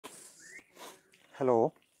Hello.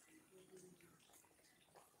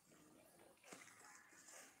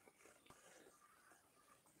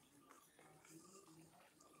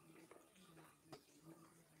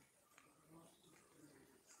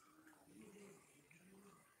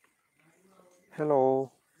 Hello.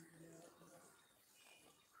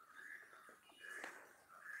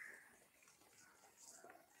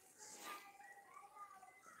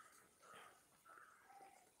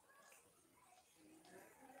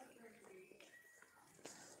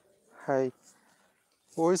 Hi.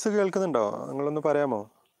 Voice കേൾക്കുന്നുണ്ടോ? നിങ്ങളൊന്ന് പറയാമോ?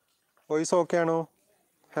 വോയിസ് ഓക്കെ ആണോ?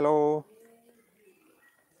 ഹലോ.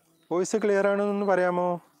 വോയിസ് ക്ലിയർ ആണോ എന്ന് പറയാമോ?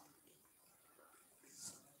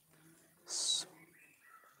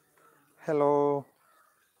 Hello.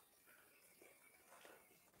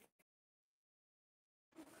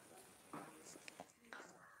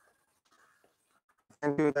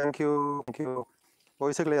 Thank you.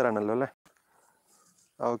 Voice clear ആണല്ലോ അല്ലേ?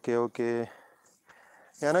 Okay okay.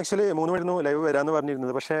 ഞാൻ ആക്ച്വലി 3 മണിയായിരുന്നു ലൈവ് വരാമെന്ന്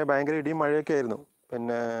പറഞ്ഞിരുന്നത്, പക്ഷേ ഭയങ്കര ഇടിയും മഴയൊക്കെ ആയിരുന്നു.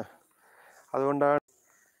 പിന്നെ അതുകൊണ്ടാണ്.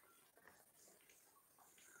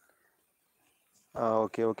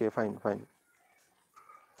 Okay fine.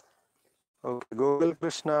 Okay. Google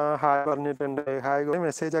Krishna hi പറഞ്ഞിട്ടുണ്ട്. ഹായ്.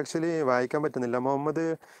 മെസ്സേജ് ആക്ച്വലി വായിക്കാൻ പറ്റുന്നില്ല. മുഹമ്മദ്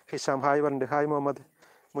ഹിഷാം ഹായ് പറഞ്ഞിട്ടുണ്ട്. ഹായ് മുഹമ്മദ്.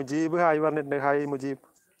 മുജീബ് ഹായ് പറഞ്ഞിട്ടുണ്ട്. ഹായ് മുജീബ്.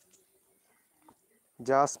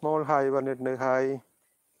 ജാസ്മോൾ ഹായ് പറഞ്ഞിട്ടുണ്ട്. ഹായ്.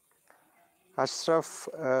 അഷ്റഫ്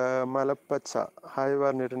മലപ്പച്ച ഹായ്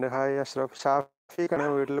പറഞ്ഞിട്ടുണ്ട്. ഹായ് അഷ്റഫ്. ഷാഫിക്കാണ്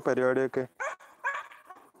വീട്ടിൽ പരിപാടിയൊക്കെ.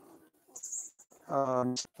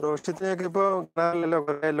 റോഷിത്തിനെയൊക്കെ ഇപ്പോൾ കാണാറില്ലല്ലോ,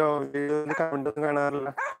 കുറേയല്ലോ. വീഡിയോയിൽ കണ്ടൊന്നും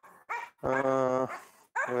കാണാറില്ല.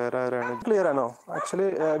 വേറെ ആരാണ്? ക്ലിയർ ആണോ? ആക്ച്വലി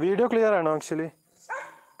വീഡിയോ ക്ലിയർ ആണോ? ആക്ച്വലി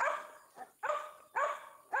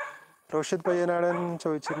റോഷിത് പയ്യനാടൻ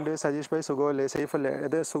ചോദിച്ചിട്ടുണ്ട്. സജീഷ് ഭായ് സുഖമല്ലേ? സേഫ് അല്ലേ?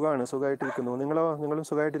 ഇത് സുഖമായിട്ടിരിക്കുന്നു. നിങ്ങളും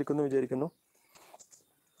സുഖമായിട്ടിരിക്കുന്നു വിചാരിക്കുന്നു.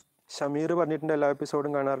 ഷമീർ പറഞ്ഞിട്ടുണ്ട് എല്ലാ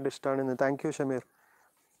എപ്പിസോഡും കാണാറുണ്ട്, ഇഷ്ടമാണെന്ന്. Thank you Shameer.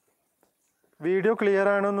 Video clear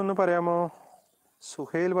ആണോ എന്നൊന്ന് പറയാമോ?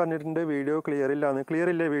 സുഹൈൽ പറഞ്ഞിട്ടുണ്ട് വീഡിയോ ക്ലിയർ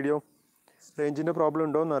ഇല്ലേ വീഡിയോ? റേഞ്ചിൻ്റെ പ്രോബ്ലം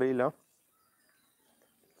ഉണ്ടോ എന്നറിയില്ല.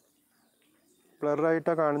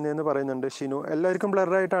 ബ്ലറായിട്ടാണ് കാണുന്നതെന്ന് പറയുന്നുണ്ട് ഷിനു. എല്ലാവർക്കും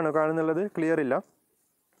ബ്ലറായിട്ടാണോ കാണുന്നുള്ളത്? ക്ലിയർ ഇല്ല?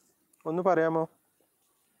 ഒന്ന് പറയാമോ?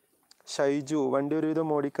 ഷൈജു വണ്ടി ഒരുവിധം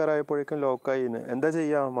മോഡിക്കാറായപ്പോഴേക്കും ലോക്കായി. എന്താ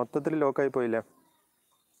ചെയ്യുക, മൊത്തത്തിൽ ലോക്കായി പോയില്ലേ?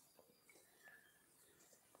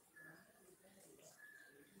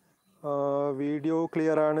 വീഡിയോ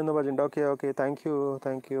ക്ലിയർ ആണെന്ന് പറഞ്ഞിട്ടുണ്ട്. Okay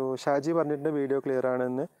thank you. ഷാജി പറഞ്ഞിട്ടുണ്ട് വീഡിയോ ക്ലിയർ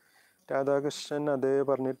ആണെന്ന്. രാധാകൃഷ്ണൻ അതേ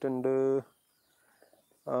പറഞ്ഞിട്ടുണ്ട്.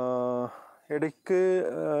 ഇടയ്ക്ക്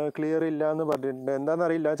ക്ലിയർ ഇല്ല എന്ന് പറഞ്ഞിട്ടുണ്ട്.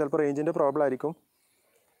 എന്താണെന്നറിയില്ല, ചിലപ്പോൾ റേഞ്ചിൻ്റെ പ്രോബ്ലം ആയിരിക്കും.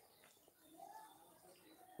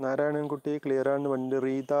 നാരായണൻകുട്ടി ക്ലിയർ ആണെന്ന് പറഞ്ഞിട്ടുണ്ട്.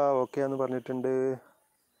 റീത ഓക്കെ എന്ന് പറഞ്ഞിട്ടുണ്ട്.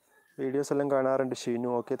 വീഡിയോസ് എല്ലാം കാണാറുണ്ട്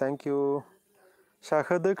Sheenu. Okay thank you.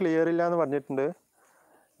 Shahad clear ഇല്ല എന്ന് പറഞ്ഞിട്ടുണ്ട്.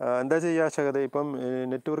 എന്താ ചെയ്യുക ഷഹദ്, ഇപ്പം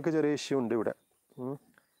നെറ്റ്വർക്ക് ചെറിയ ഇഷ്യൂ ഉണ്ട് ഇവിടെ.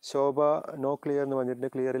 ശോഭ നോ ക്ലിയർ എന്ന് പറഞ്ഞിട്ടുണ്ട്.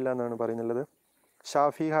 ക്ലിയർ ഇല്ല എന്നാണ് പറയുന്നുള്ളത്.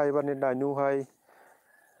 ഷാഫി ഹായ് പറഞ്ഞിട്ടുണ്ട്. Anu hi.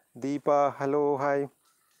 Deepa hello hi.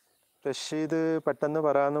 Rasheed പെട്ടെന്ന്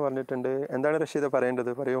പറയാമെന്ന് പറഞ്ഞിട്ടുണ്ട്. എന്താണ് റഷീദ്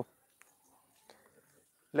പറയേണ്ടത്, പറയൂ.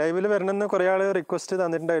 ലൈവിൽ വരണമെന്ന് കുറേ ആൾ റിക്വസ്റ്റ്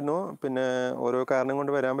തന്നിട്ടുണ്ടായിരുന്നു, പിന്നെ ഓരോ കാരണം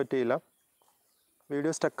കൊണ്ട് വരാൻ പറ്റിയില്ല.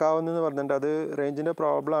 വീഡിയോ സ്റ്റക്കാവുന്നെന്ന് പറഞ്ഞിട്ടുണ്ട്. അത് റേഞ്ചിൻ്റെ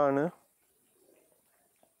പ്രോബ്ലം ആണ്.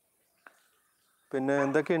 പിന്നെ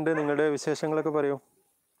എന്തൊക്കെയുണ്ട് നിങ്ങളുടെ വിശേഷങ്ങളൊക്കെ പറയൂ.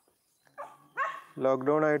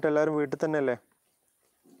 ലോക്ക്ഡൗൺ ആയിട്ട് എല്ലാവരും വീട്ടിൽ തന്നെ അല്ലേ?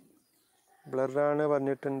 ബ്ലറാണ്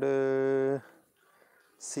പറഞ്ഞിട്ടുണ്ട്.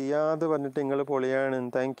 സിയാദ് പറഞ്ഞിട്ട് നിങ്ങൾ പൊളിയാണ്.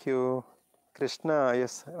 Thank you. കൃഷ്ണ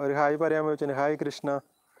യെസ്, ഒരു ഹായ് പറയാൻ പറ്റുന്നു. ഹായ് കൃഷ്ണ.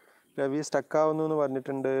 രവി സ്റ്റക്കാവുന്നു എന്ന്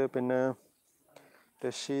പറഞ്ഞിട്ടുണ്ട്. പിന്നെ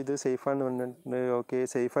റഷീദ് സേഫാണെന്ന് പറഞ്ഞിട്ടുണ്ട്. ഓക്കെ,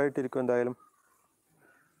 സേഫായിട്ടിരിക്കും എന്തായാലും,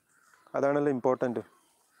 അതാണല്ലോ ഇമ്പോർട്ടൻറ്റ്.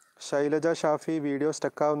 ശൈലജ ഷാഫി വീഡിയോ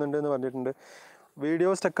സ്റ്റക്കാവുന്നുണ്ട് എന്ന് പറഞ്ഞിട്ടുണ്ട്. Video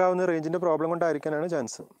സ്റ്റക്കാവുന്ന റേഞ്ചിൻ്റെ problem കൊണ്ടായിരിക്കാനാണ്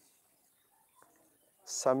chance.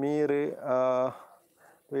 സമീർ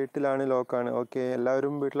വീട്ടിലാണ്, ലോക്കാണ്. ഓക്കെ,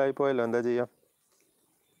 എല്ലാവരും വീട്ടിലായി പോയല്ലോ, എന്താ ചെയ്യുക,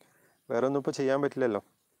 വേറെ ഒന്നും ഇപ്പോൾ ചെയ്യാൻ പറ്റില്ലല്ലോ.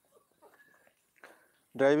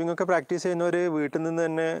 ഡ്രൈവിംഗ് ഒക്കെ പ്രാക്ടീസ് ചെയ്യുന്നവർ വീട്ടിൽ നിന്ന്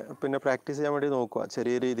തന്നെ പിന്നെ പ്രാക്ടീസ് ചെയ്യാൻ വേണ്ടി നോക്കുക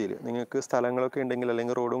ചെറിയ രീതിയിൽ. നിങ്ങൾക്ക് സ്ഥലങ്ങളൊക്കെ ഉണ്ടെങ്കിൽ,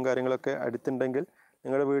 അല്ലെങ്കിൽ റോഡും കാര്യങ്ങളൊക്കെ അടുത്തുണ്ടെങ്കിൽ,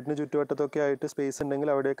 നിങ്ങളുടെ വീടിന് ചുറ്റുവട്ടത്തൊക്കെ ആയിട്ട് സ്പേസ്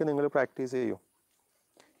ഉണ്ടെങ്കിൽ അവിടെയൊക്കെ നിങ്ങൾ പ്രാക്ടീസ് ചെയ്യൂ.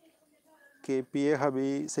 KPA ഹബി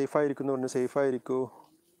സേഫായിരിക്കുന്നു പറഞ്ഞു. സേഫായിരിക്കൂ.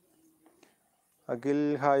 അഖിൽ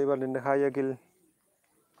ഹായ് പറഞ്ഞിട്ടുണ്ട്. ഹായ് അഖിൽ.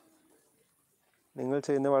 നിങ്ങൾ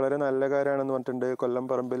ചെയ്യുന്നത് വളരെ നല്ല കാര്യമാണെന്ന് പറഞ്ഞിട്ടുണ്ട് കൊല്ലം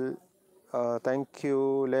പറമ്പിൽ. Thank you.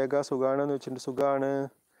 ലേഖ സുഖാണെന്ന് വെച്ചിട്ടുണ്ട്. സുഖമാണ്.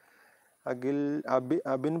 അഖിൽ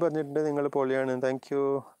അബിൻ പറഞ്ഞിട്ടുണ്ട് നിങ്ങൾ പൊളിയാണ്. Thank you.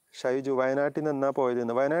 ഷൈജു വയനാട്ടിൽ നിന്നാ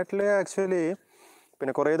പോയതെന്ന്. വയനാട്ടിൽ ആക്ച്വലി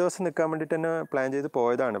പിന്നെ കുറേ ദിവസം നിൽക്കാൻ വേണ്ടിയിട്ട് തന്നെ പ്ലാൻ ചെയ്ത്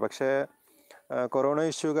പോയതാണ്. പക്ഷേ കൊറോണ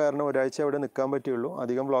ഇഷ്യൂ കാരണം ഒരാഴ്ച അവിടെ നിൽക്കാൻ പറ്റുള്ളൂ.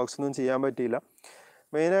 അധികം വ്ളോഗ്സ് ഒന്നും ചെയ്യാൻ പറ്റിയില്ല.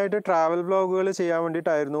 മെയിനായിട്ട് ട്രാവൽ വ്ളോഗുകൾ ചെയ്യാൻ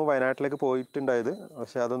വേണ്ടിയിട്ടായിരുന്നു വയനാട്ടിലേക്ക് പോയിട്ടുണ്ടായത്.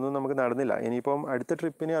 പക്ഷേ അതൊന്നും നമുക്ക് നടന്നില്ല. ഇനിയിപ്പം അടുത്ത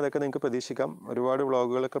ട്രിപ്പിന് അതൊക്കെ നിങ്ങൾക്ക് പ്രതീക്ഷിക്കാം. ഒരുപാട്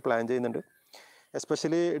വ്ളോഗുകളൊക്കെ പ്ലാൻ ചെയ്യുന്നുണ്ട്.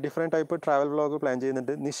 Especially different type travel vlog plan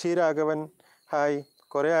ചെയ്യുന്നുണ്ട്. നിഷി രാഘവൻ ഹായ്,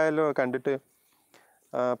 കുറേ ആയല്ലോ കണ്ടിട്ട്.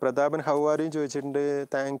 പ്രതാപൻ ഹൗ ആരെയും ചോദിച്ചിട്ടുണ്ട്.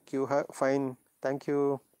 Thank you, fine, thank you.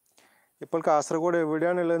 ഇപ്പോൾ കാസർഗോഡ്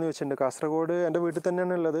എവിടെയാണുള്ളതെന്ന് ചോദിച്ചിട്ടുണ്ട്. കാസർഗോഡ് എൻ്റെ വീട്ടിൽ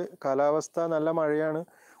തന്നെയാണ് ഉള്ളത്. കാലാവസ്ഥ നല്ല മഴയാണ്.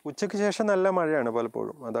 ഉച്ചയ്ക്ക് ശേഷം നല്ല മഴയാണ്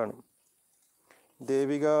പലപ്പോഴും, അതാണ്.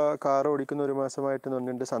 ദേവിക കാർ ഓടിക്കുന്ന 1 മാസമായിട്ട്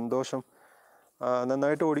പറഞ്ഞിട്ടുണ്ട്. സന്തോഷം.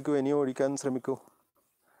 നന്നായിട്ട് ഓടിക്കൂ, ഇനിയും ഓടിക്കാൻ ശ്രമിക്കൂ.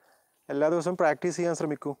 എല്ലാ ദിവസവും പ്രാക്ടീസ് ചെയ്യാൻ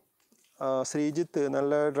ശ്രമിക്കൂ. ശ്രീജിത്ത്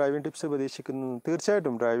നല്ല ഡ്രൈവിംഗ് ടിപ്സ് പ്രതീക്ഷിക്കുന്നു.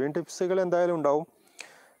 തീർച്ചയായിട്ടും ഡ്രൈവിംഗ് ടിപ്സുകൾ എന്തായാലും ഉണ്ടാവും.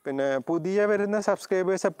 പിന്നെ പുതിയ വരുന്ന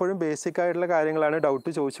സബ്സ്ക്രൈബേഴ്സ് എപ്പോഴും ബേസിക് ആയിട്ടുള്ള കാര്യങ്ങളാണ് ഡൗട്ട്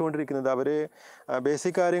ചോദിച്ചുകൊണ്ടിരിക്കുന്നത്. അവർ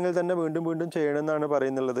ബേസിക് കാര്യങ്ങൾ തന്നെ വീണ്ടും വീണ്ടും ചെയ്യണമെന്നാണ്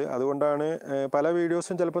പറയുന്നുള്ളത്. അതുകൊണ്ടാണ് പല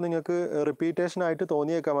വീഡിയോസും ചിലപ്പോൾ നിങ്ങൾക്ക് റിപ്പീറ്റേഷൻ ആയിട്ട്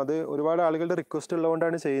തോന്നിയേക്കാം. അത് ഒരുപാട് ആളുകളുടെ റിക്വസ്റ്റ്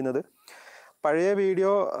ഉള്ളതുകൊണ്ടാണ് ചെയ്യുന്നത്. പഴയ വീഡിയോ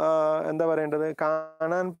എന്താ പറയേണ്ടത്,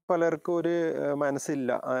 കാണാൻ പലർക്കും ഒരു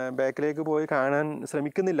മനസ്സില്ല, ബാക്കിലേക്ക് പോയി കാണാൻ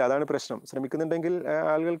ശ്രമിക്കുന്നില്ല, അതാണ് പ്രശ്നം. ശ്രമിക്കുന്നുണ്ടെങ്കിൽ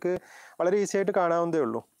ആളുകൾക്ക് വളരെ ഈസി ആയിട്ട് കാണാവുന്നതേ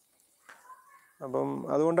ഉള്ളൂ. അപ്പം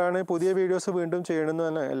അതുകൊണ്ടാണ് പുതിയ വീഡിയോസ് വീണ്ടും ചെയ്യണമെന്ന്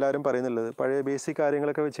തന്നെ എല്ലാവരും പറയുന്നുള്ളത്. പഴയ ബേസിക്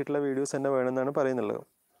കാര്യങ്ങളൊക്കെ വെച്ചിട്ടുള്ള വീഡിയോസ് തന്നെ വേണമെന്നാണ് പറയുന്നുള്ളത്.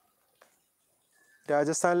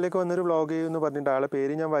 രാജസ്ഥാനിലേക്ക് വന്നൊരു വ്ളോഗ് ചെയ്യുമെന്ന് പറഞ്ഞിട്ട് ആളെ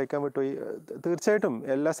പേര് ഞാൻ വായിക്കാൻ വിട്ടുപോയി. തീർച്ചയായിട്ടും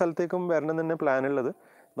എല്ലാ സ്ഥലത്തേക്കും വരണം തന്നെ പ്ലാനുള്ളത്.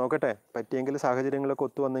 നോക്കട്ടെ, പറ്റിയെങ്കിൽ സാഹചര്യങ്ങളൊക്കെ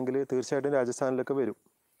ഒത്തു വന്നെങ്കിൽ തീർച്ചയായിട്ടും രാജസ്ഥാനിലൊക്കെ വരും.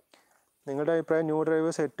 നിങ്ങളുടെ അഭിപ്രായം ന്യൂ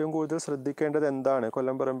ഡ്രൈവേഴ്സ് ഏറ്റവും കൂടുതൽ ശ്രദ്ധിക്കേണ്ടത് എന്താണ്?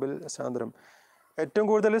 കൊല്ലംപറമ്പിൽ സാന്ദ്രം. ഏറ്റവും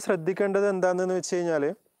കൂടുതൽ ശ്രദ്ധിക്കേണ്ടത് എന്താണെന്ന് വെച്ച് കഴിഞ്ഞാൽ,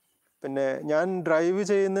 പിന്നെ ഞാൻ ഡ്രൈവ്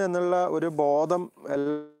ചെയ്യുന്നു എന്നുള്ള ഒരു ബോധം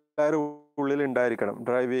എല്ലാവരും ഉള്ളിൽ ഉണ്ടായിരിക്കണം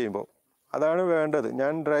ഡ്രൈവ് ചെയ്യുമ്പോൾ. അതാണ് വേണ്ടത്.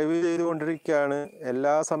 ഞാൻ ഡ്രൈവ് ചെയ്തുകൊണ്ടിരിക്കുകയാണ്,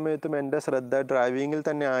 എല്ലാ സമയത്തും എൻ്റെ ശ്രദ്ധ ഡ്രൈവിങ്ങിൽ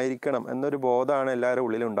തന്നെ ആയിരിക്കണം എന്നൊരു ബോധമാണ് എല്ലാവരുടെ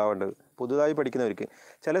ഉള്ളിൽ ഉണ്ടാവേണ്ടത്. പുതുതായി പഠിക്കുന്നവർക്ക്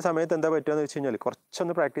ചില സമയത്ത് എന്താ പറ്റുകയെന്ന് വെച്ച് കഴിഞ്ഞാൽ,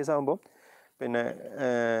 കുറച്ചൊന്ന് പ്രാക്ടീസ് ആകുമ്പോൾ പിന്നെ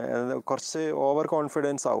കുറച്ച് ഓവർ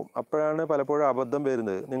കോൺഫിഡൻസ് ആവും. അപ്പോഴാണ് പലപ്പോഴും അബദ്ധം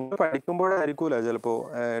വരുന്നത്. നിങ്ങൾ പഠിക്കുമ്പോഴായിരിക്കൂല ചിലപ്പോൾ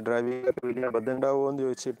ഡ്രൈവിംഗ് വലിയ അബദ്ധം ഉണ്ടാവുമോ എന്ന്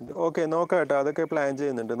ചോദിച്ചിട്ടുണ്ട്. ഓക്കെ, നോക്കാം കേട്ടോ, അതൊക്കെ പ്ലാൻ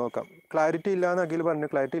ചെയ്യുന്നുണ്ട്, നോക്കാം. ക്ലാരിറ്റി ഇല്ലയെന്ന് അഖിൽ പറഞ്ഞു.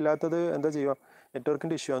 ക്ലാരിറ്റി ഇല്ലാത്തത് എന്താ ചെയ്യുക,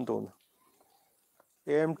 നെറ്റ്വർക്കിൻ്റെ ഇഷ്യൂ ആണെന്ന് തോന്നുന്നു.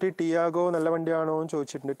 AMT ടിയാഗോ നല്ല വണ്ടിയാണോ എന്ന്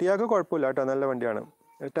ചോദിച്ചിട്ടുണ്ട്. ടിയാഗോ കുഴപ്പമില്ല കേട്ടോ, നല്ല വണ്ടിയാണ്.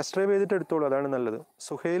 ടെസ്റ്റ് ഡ്രൈവ് ചെയ്തിട്ട് എടുത്തോളൂ, അതാണ് നല്ലത്.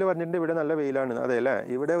 സുഹൈൽ പറഞ്ഞിട്ടുണ്ട് ഇവിടെ നല്ല വെയിലാണ്. അതെ അല്ലേ,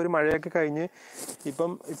 ഇവിടെ ഒരു മഴയൊക്കെ കഴിഞ്ഞ് ഇപ്പോൾ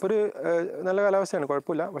ഒരു നല്ല കാലാവസ്ഥയാണ്,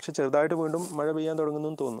 കുഴപ്പമില്ല. പക്ഷെ ചെറുതായിട്ട് വീണ്ടും മഴ പെയ്യാൻ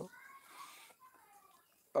തുടങ്ങുന്നു തോന്നുന്നു.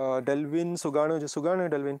 ഡെൽവിൻ സുഖാണ്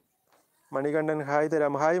ഡെൽവിൻ. മണികണ്ഠൻ ഹായ്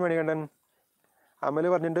തരാം. ഹായ് മണികണ്ഠൻ. അമൽ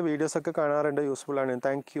പറഞ്ഞിട്ട് വീഡിയോസൊക്കെ കാണാറുണ്ട്, യൂസ്ഫുൾ ആണ്,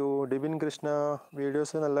 thank you. Dibin Krishna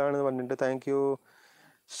videos നല്ലതാണെന്ന് പറഞ്ഞിട്ട് താങ്ക് യു.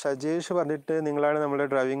 ഷജേഷ് പറഞ്ഞിട്ട് നിങ്ങളാണ് നമ്മുടെ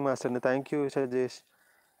driving മാസ്റ്ററിന്, thank you Shajesh.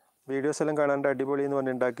 Videos എല്ലാം കാണാണ്ട് അടിപൊളി എന്ന്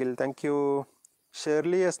പറഞ്ഞിട്ടുണ്ടാക്കിൽ, thank you.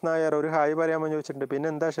 Shirley S Nair ഒരു ഹായ് പറയാമെന്ന് ചോദിച്ചിട്ടുണ്ട്. പിന്നെ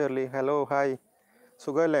എന്താ ഷെർലി, ഹലോ ഹായ്,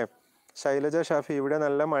 സുഖമല്ലേ? ശൈലജ ഷാഫി ഇവിടെ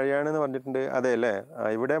നല്ല മഴയാണെന്ന് പറഞ്ഞിട്ടുണ്ട്. അതെ അല്ലേ,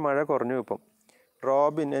 ഇവിടെ മഴ കുറഞ്ഞു ഇപ്പം.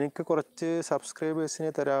 റോബിൻ എനിക്ക് കുറച്ച്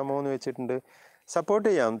സബ്സ്ക്രൈബേഴ്സിനെ തരാമോ എന്ന് വെച്ചിട്ടുണ്ട്. സപ്പോർട്ട്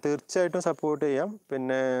ചെയ്യാം, തീർച്ചയായിട്ടും സപ്പോർട്ട് ചെയ്യാം.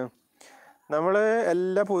 പിന്നെ നമ്മൾ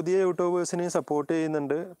എല്ലാ പുതിയ യൂട്യൂബേഴ്സിനെയും സപ്പോർട്ട്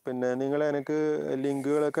ചെയ്യുന്നുണ്ട്. പിന്നെ നിങ്ങൾ എനിക്ക്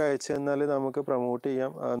ലിങ്കുകളൊക്കെ അയച്ചു തന്നാൽ നമുക്ക് പ്രൊമോട്ട്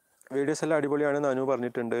ചെയ്യാം. വീഡിയോസ് എല്ലാം അടിപൊളിയാണെന്ന് അനു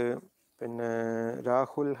പറഞ്ഞിട്ടുണ്ട്. പിന്നെ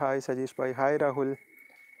രാഹുൽ ഹായ്, സജീഷ് ഭായ് ഹായ് രാഹുൽ.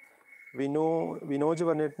 വിനോജ്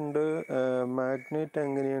പറഞ്ഞിട്ടുണ്ട് മാഗ്നറ്റ്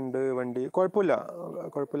എങ്ങനെയുണ്ട് വണ്ടി?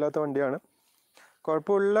 കുഴപ്പമില്ലാത്ത വണ്ടിയാണ്.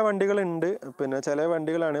 കുഴപ്പമുള്ള വണ്ടികളുണ്ട്, പിന്നെ ചില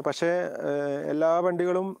വണ്ടികളാണ്. പക്ഷേ എല്ലാ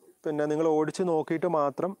വണ്ടികളും പിന്നെ നിങ്ങൾ ഓടിച്ച് നോക്കിയിട്ട്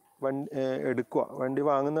മാത്രം എടുക്കുക. വണ്ടി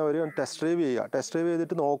വാങ്ങുന്നവർ ടെസ്റ്റ് ഡ്രൈവ് ചെയ്യുക. ടെസ്റ്റ് ഡ്രൈവ്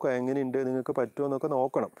ചെയ്തിട്ട് നോക്കുക എങ്ങനെയുണ്ട്, നിങ്ങൾക്ക് പറ്റുമോ എന്നൊക്കെ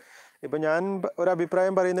നോക്കണം. ഇപ്പം ഞാൻ ഒരു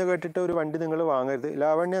അഭിപ്രായം പറയുന്നത് കേട്ടിട്ട് ഒരു വണ്ടി നിങ്ങൾ വാങ്ങരുത്.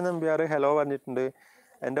 ലാവണ്യ നമ്പ്യാർ ഹലോ പറഞ്ഞിട്ടുണ്ട്.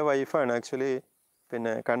 എൻ്റെ വൈഫാണ് ആക്ച്വലി,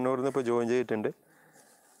 പിന്നെ കണ്ണൂരിൽ നിന്ന് ഇപ്പോൾ ജോയിൻ ചെയ്തിട്ടുണ്ട്.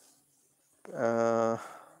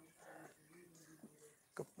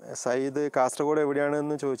 സയ്യിദ് കാസർഗോഡ്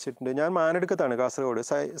എവിടെയാണെന്ന് ചോദിച്ചിട്ടുണ്ട്. ഞാൻ മാനടുക്കത്താണ് കാസർഗോഡ്.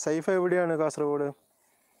 സൈഫ എവിടെയാണ് കാസർഗോഡ്?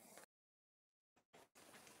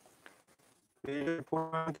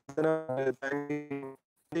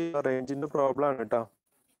 റേഞ്ചിൻ്റെ പ്രോബ്ലം ആണ് കേട്ടോ.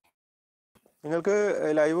 നിങ്ങൾക്ക്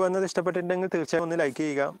ലൈവ് വന്നത് ഇഷ്ടപ്പെട്ടിട്ടുണ്ടെങ്കിൽ തീർച്ചയായും ഒന്ന് ലൈക്ക്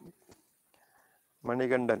ചെയ്യുക.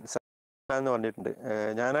 മണികണ്ഠൻ എന്ന് പറഞ്ഞിട്ടുണ്ട്.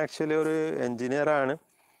 ഞാൻ ആക്ച്വലി ഒരു എൻജിനീയറാണ്.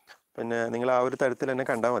 പിന്നെ നിങ്ങൾ ആ ഒരു തരത്തിൽ എന്നെ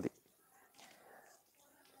കണ്ടാൽ മതി.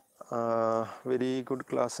 വെരി ഗുഡ്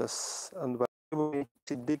ക്ലാസ്സസ് എന്ന് പറഞ്ഞു.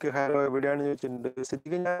 സിദ്ദിഖ് ഹലോ എവിടെയാണെന്ന് ചോദിച്ചിട്ടുണ്ട്.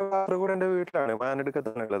 സിദ്ദിഖ് ഞാൻ കാസർഗോഡ് എൻ്റെ വീട്ടിലാണ്,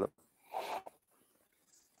 മാനടുക്കത്താണ് ഉള്ളത്.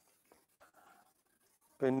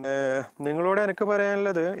 പിന്നെ നിങ്ങളോട് എനിക്ക്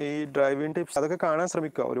പറയാനുള്ളത് ഈ ഡ്രൈവിംഗ് ടിപ്സ് അതൊക്കെ കാണാൻ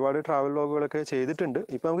ശ്രമിക്കുക. ഒരുപാട് ട്രാവൽ വ്ലോഗുകളൊക്കെ ചെയ്തിട്ടുണ്ട്,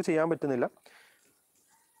 ഇപ്പം നമുക്ക് ചെയ്യാൻ പറ്റുന്നില്ല.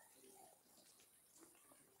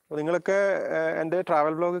 നിങ്ങളൊക്കെ എൻ്റെ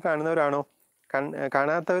ട്രാവൽ വ്ലോഗ് കാണുന്നവരാണോ?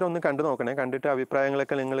 കാണാത്തവരൊന്ന് കണ്ടു നോക്കണേ. കണ്ടിട്ട്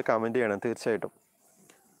അഭിപ്രായങ്ങളൊക്കെ നിങ്ങൾ കമൻറ്റ് ചെയ്യണം തീർച്ചയായിട്ടും.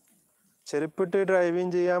 ചെരുപ്പിട്ട്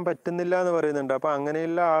ഡ്രൈവിങ് ചെയ്യാൻ പറ്റുന്നില്ല എന്ന് പറയുന്നുണ്ട്. അപ്പോൾ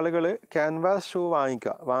അങ്ങനെയുള്ള ആളുകൾ ക്യാൻവാസ് ഷൂ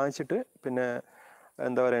വാങ്ങിക്കുക. വാങ്ങിച്ചിട്ട് പിന്നെ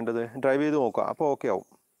എന്താ പറയേണ്ടത്, ഡ്രൈവ് ചെയ്ത് നോക്കുക, അപ്പോൾ ഓക്കെ ആവും.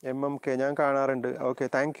 MMK ഞാൻ കാണാറുണ്ട്. Okay,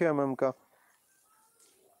 thank you MMK.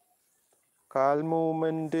 കാൽ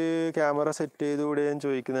മൂവ്മെൻറ്റ് ക്യാമറ സെറ്റ് ചെയ്തുകൂടെയെന്ന്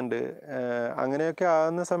ചോദിക്കുന്നുണ്ട്. അങ്ങനെയൊക്കെ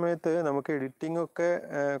ആകുന്ന സമയത്ത് നമുക്ക് എഡിറ്റിംഗ് ഒക്കെ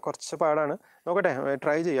കുറച്ച് പാടാണ്. നോക്കട്ടെ,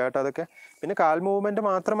 ട്രൈ ചെയ്യാം കേട്ടോ അതൊക്കെ. പിന്നെ കാൽ മൂവ്മെൻറ്റ്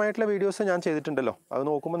മാത്രമായിട്ടുള്ള വീഡിയോസ് ഞാൻ ചെയ്തിട്ടുണ്ടല്ലോ, അത്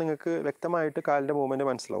നോക്കുമ്പോൾ നിങ്ങൾക്ക് വ്യക്തമായിട്ട് കാലിൻ്റെ മൂവ്മെൻറ്റ്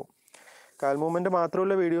മനസ്സിലാവും. കാൽ മൂവ്മെൻറ്റ്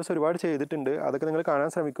മാത്രമുള്ള വീഡിയോസ് ഒരുപാട് ചെയ്തിട്ടുണ്ട്, അതൊക്കെ നിങ്ങൾ കാണാൻ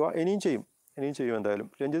ശ്രമിക്കുക. ഇനിയും ചെയ്യും എന്തായാലും.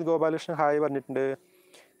 രഞ്ജിത്ത് ഗോപാലകൃഷ്ണൻ ഹായ് പറഞ്ഞിട്ടുണ്ട്.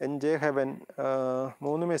 NJ ഹെവൻ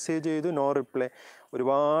 3 മെസ്സേജ് ചെയ്തു, നോ റിപ്ലൈ.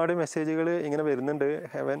 ഒരുപാട് മെസ്സേജുകൾ ഇങ്ങനെ വരുന്നുണ്ട്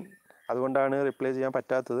ഹെവൻ, അതുകൊണ്ടാണ് റിപ്ലൈ ചെയ്യാൻ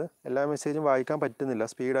പറ്റാത്തത്. എല്ലാ മെസ്സേജും വായിക്കാൻ പറ്റുന്നില്ല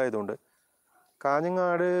സ്പീഡായതുകൊണ്ട്.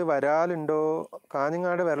 കാഞ്ഞങ്ങാട്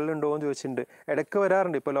വരലുണ്ടോ എന്ന് ചോദിച്ചിട്ടുണ്ട്. ഇടയ്ക്ക്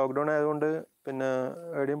വരാറുണ്ട്, ഇപ്പോൾ ലോക്ക്ഡൗൺ ആയതുകൊണ്ട് പിന്നെ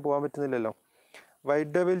എവിടെയും പോകാൻ പറ്റുന്നില്ലല്ലോ.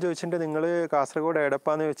 വൈറ്റ് ഡെവിൽ ചോദിച്ചിട്ടുണ്ട് നിങ്ങൾ കാസർഗോഡ്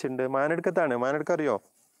എടപ്പാന്ന് ചോദിച്ചിട്ടുണ്ട്. മാനടുക്ക് അറിയോ?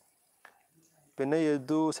 പിന്നെ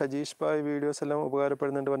യദു സജീഷ് ഭായ് വീഡിയോസ് എല്ലാം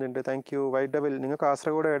ഉപകാരപ്പെടുന്നുണ്ട് പറഞ്ഞിട്ടുണ്ട്. Thank you. വൈറ്റ് ഡെവിൽ നിങ്ങൾ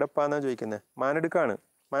കാസർഗോഡ് എടപ്പാന്നാണ് ചോദിക്കുന്നത്.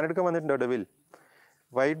 മാനടുക്ക വന്നിട്ടുണ്ടോ ഡെവിൽ?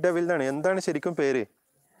 വൈറ്റ് ഡെവിൽ എന്നാണ്. എന്താണ് ശരിക്കും പേര്?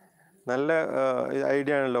 നല്ല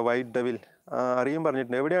ഐഡിയ ആണല്ലോ വൈറ്റ് ഡെവിൽ. അറിയും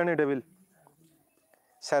പറഞ്ഞിട്ടുണ്ട്. എവിടെയാണ് ഡെവിൽ?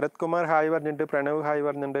 ശരത് കുമാർ ഹായ് പറഞ്ഞിട്ടുണ്ട്. പ്രണവ് ഹായ്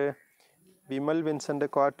പറഞ്ഞിട്ടുണ്ട്. വിമൽ വിൻസെൻ്റ്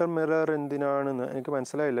ക്വാർട്ടർ മിറർ എന്തിനാണെന്ന് എനിക്ക്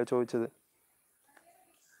മനസ്സിലായില്ല ചോദിച്ചത്.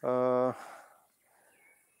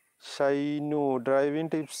 ഷൈനു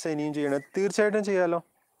ഡ്രൈവിംഗ് ടിപ്സ് ഇനിയും ചെയ്യണം. തീർച്ചയായിട്ടും ചെയ്യാമല്ലോ.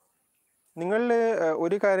 നിങ്ങളിൽ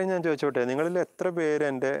ഒരു കാര്യം ഞാൻ ചോദിച്ചോട്ടെ, നിങ്ങളിൽ എത്ര പേര്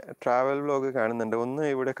എൻ്റെ ട്രാവൽ വ്ലോഗ് കാണുന്നുണ്ട്? ഒന്ന്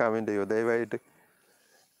ഇവിടെ കമൻറ്റ് ചെയ്യുമോ ദയവായിട്ട്.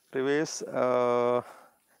 റിവേഴ്സ്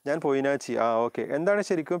ഞാൻ പൊയിനാച്ചി. ഓക്കെ. എന്താണ്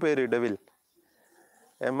ശരിക്കും പേര്? ഡെവിൽ.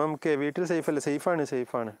 MMK വീട്ടിൽ സേഫല്ലേ?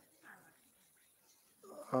 സേഫാണ്.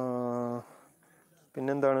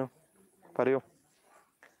 പിന്നെന്താണ് പറയൂ.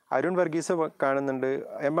 അരുൺ വർഗീസ് കാണുന്നുണ്ട്.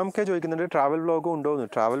 MMK ചോദിക്കുന്നുണ്ട് ട്രാവൽ വ്ലോഗും ഉണ്ടോയെന്ന്.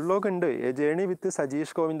 ട്രാവൽ വ്ലോഗ് ഉണ്ട്. എ ജേണി വിത്ത്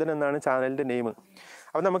സജീഷ് ഗോവിന്ദൻ എന്നാണ് ചാനലിൻ്റെ നെയിം.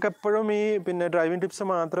 അപ്പോൾ നമുക്കെപ്പോഴും ഈ പിന്നെ ഡ്രൈവിംഗ് ടിപ്സ്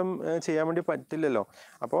മാത്രം ചെയ്യാൻ വേണ്ടി പറ്റില്ലല്ലോ.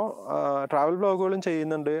 അപ്പോൾ ട്രാവൽ വ്ലോഗുകളും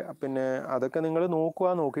ചെയ്യുന്നുണ്ട്. പിന്നെ അതൊക്കെ നിങ്ങൾ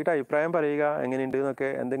നോക്കിയിട്ട് അഭിപ്രായം പറയുക, എങ്ങനെയുണ്ട് എന്നൊക്കെ.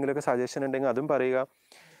 എന്തെങ്കിലുമൊക്കെ സജഷൻ ഉണ്ടെങ്കിൽ അതും പറയുക.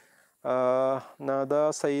 നാദ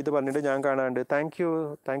സയ്യിദ് പറഞ്ഞിട്ട് ഞാൻ കാണാറുണ്ട്. താങ്ക്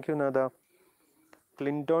യു നാദ.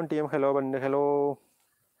 ക്ലിൻറ്റോൺ TM ഹലോ പറഞ്ഞിട്ട്. ഹലോ.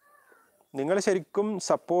 നിങ്ങൾ ശരിക്കും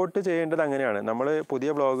സപ്പോർട്ട് ചെയ്യേണ്ടത് അങ്ങനെയാണ്. നമ്മൾ പുതിയ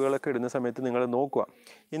വ്ളോഗുകളൊക്കെ ഇടുന്ന സമയത്ത് നിങ്ങൾ നോക്കുക.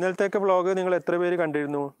 ഇന്നലത്തെയൊക്കെ വ്ളോഗ് നിങ്ങൾ എത്ര പേര്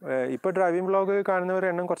കണ്ടിരുന്നു? ഇപ്പോൾ ഡ്രൈവിംഗ് വ്ളോഗ് കാണുന്നവരുടെ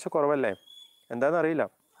എണ്ണം കുറച്ച് കുറവല്ലേ? എന്താണെന്നറിയില്ല.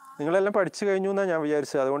 നിങ്ങളെല്ലാം പഠിച്ചു കഴിഞ്ഞു എന്നാണ് ഞാൻ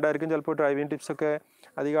വിചാരിച്ചത്. അതുകൊണ്ടായിരിക്കും ചിലപ്പോൾ ഡ്രൈവിംഗ് ടിപ്സൊക്കെ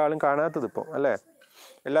അധികം ആളും കാണാത്തത് ഇപ്പോൾ, അല്ലേ?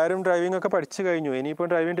 എല്ലാവരും ഡ്രൈവിംഗ് ഒക്കെ പഠിച്ചു കഴിഞ്ഞു. ഇനിയിപ്പോൾ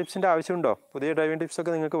ഡ്രൈവിംഗ് ടിപ്സിൻ്റെ ആവശ്യമുണ്ടോ? പുതിയ ഡ്രൈവിംഗ്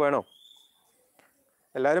ടിപ്സൊക്കെ നിങ്ങൾക്ക് വേണോ?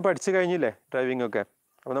 എല്ലാവരും പഠിച്ചു കഴിഞ്ഞില്ലേ ഡ്രൈവിംഗ് ഒക്കെ?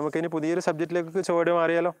 അപ്പോൾ നമുക്കിനി പുതിയൊരു സബ്ജക്റ്റിലേക്ക് ചുവട്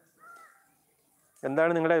മാറിയാലോ?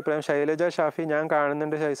 എന്താണ് നിങ്ങളുടെ അഭിപ്രായം? ശൈലജ ഷാഫി ഞാൻ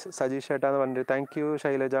കാണുന്നുണ്ട് സജീഷ് ചേട്ടാന്ന് പറഞ്ഞിട്ട്. Thank you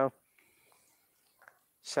Shailaja.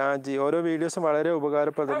 ഷാജി ഓരോ വീഡിയോസും വളരെ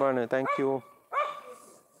ഉപകാരപ്രദമാണ്. Thank you.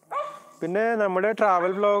 പിന്നെ നമ്മുടെ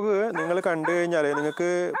ട്രാവൽ വ്ളോഗ് നിങ്ങൾ കണ്ടു കഴിഞ്ഞാൽ നിങ്ങൾക്ക്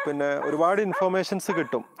പിന്നെ ഒരുപാട് ഇൻഫോർമേഷൻസ്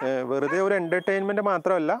കിട്ടും. വെറുതെ ഒരു എൻ്റർടൈൻമെൻറ്റ്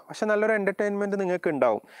മാത്രമല്ല, പക്ഷെ നല്ലൊരു എൻ്റർടൈൻമെൻറ്റ് നിങ്ങൾക്ക്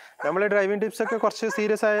ഉണ്ടാവും. നമ്മൾ ഡ്രൈവിംഗ് ടിപ്സൊക്കെ കുറച്ച്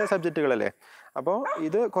സീരിയസ് ആയ സബ്ജക്റ്റുകളല്ലേ, അപ്പോൾ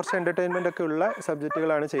ഇത് കുറച്ച് എൻ്റർടൈൻമെൻ്റ് ഒക്കെ ഉള്ള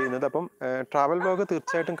സബ്ജക്റ്റുകളാണ് ചെയ്യുന്നത്. അപ്പം ട്രാവൽ വ്ളോഗ്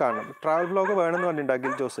തീർച്ചയായിട്ടും കാണണം. ട്രാവൽ വ്ളോഗ് വേണമെന്ന് പറഞ്ഞിട്ടുണ്ട്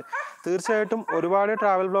അഖിൽ ജോസ്. തീർച്ചയായിട്ടും ഒരുപാട്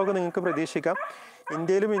ട്രാവൽ വ്ളോഗ് നിങ്ങൾക്ക് പ്രതീക്ഷിക്കാം.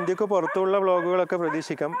 ഇന്ത്യയിലും ഇന്ത്യക്ക് പുറത്തുള്ള വ്ളോഗുകളൊക്കെ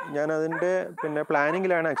പ്രതീക്ഷിക്കാം. ഞാൻ അതിൻ്റെ പിന്നെ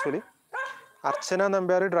പ്ലാനിങ്ങിലാണ് ആക്ച്വലി. അർച്ചന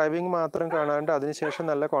നമ്പ്യാർ ഡ്രൈവിംഗ് മാത്രം കാണാണ്ട് അതിനുശേഷം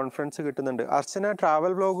നല്ല കോൺഫിഡൻസ് കിട്ടുന്നുണ്ട്. അർച്ചന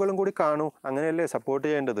ട്രാവൽ വ്ളോഗുകളും കൂടി കാണൂ, അങ്ങനെയല്ലേ സപ്പോർട്ട്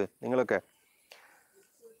ചെയ്യേണ്ടത് നിങ്ങളൊക്കെ.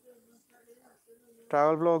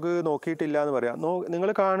 ട്രാവൽ വ്ളോഗ് നോക്കിയിട്ടില്ല എന്ന് പറയാം. നിങ്ങൾ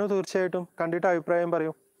കാണൂ, തീർച്ചയായിട്ടും കണ്ടിട്ട് അഭിപ്രായം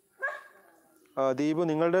പറയൂ. ദീപു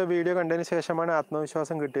നിങ്ങളുടെ വീഡിയോ കണ്ടതിന് ശേഷമാണ്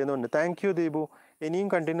ആത്മവിശ്വാസം കിട്ടിയതെന്നുണ്ട്. Thank you Deepu. ഇനിയും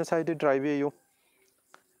കണ്ടിന്യൂസ് ആയിട്ട് ഡ്രൈവ് ചെയ്യൂ.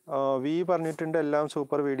 വി പറഞ്ഞിട്ടുണ്ട് എല്ലാം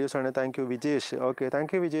സൂപ്പർ വീഡിയോസാണ്. Thank you. Vijesh okay,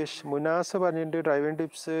 thank you Vijesh. Munas പറഞ്ഞിട്ടുണ്ട് ഡ്രൈവിംഗ്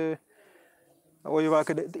ടിപ്സ്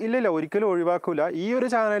ഒഴിവാക്കരുത്. ഇല്ല ഒരിക്കലും ഒഴിവാക്കില്ല. ഈ ഒരു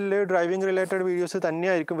ചാനലിൽ ഡ്രൈവിംഗ് റിലേറ്റഡ് വീഡിയോസ്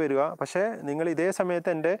തന്നെയായിരിക്കും വരിക. പക്ഷേ നിങ്ങൾ ഇതേ സമയത്ത്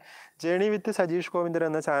എൻ്റെ ജേണി വിത്ത് സജീഷ് ഗോവിന്ദൻ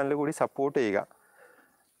എന്ന ചാനൽ കൂടി സപ്പോർട്ട് ചെയ്യുക,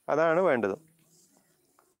 അതാണ് വേണ്ടത്.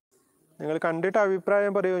 നിങ്ങൾ കണ്ടിട്ട്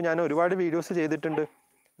അഭിപ്രായം പറയൂ. ഞാൻ ഒരുപാട് വീഡിയോസ് ചെയ്തിട്ടുണ്ട്,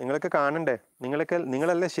 നിങ്ങളൊക്കെ കാണണ്ടേ?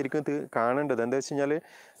 നിങ്ങളല്ലേ ശരിക്കും കാണേണ്ടത്. എന്താ വെച്ച് കഴിഞ്ഞാൽ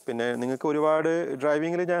പിന്നെ നിങ്ങൾക്ക് ഒരുപാട്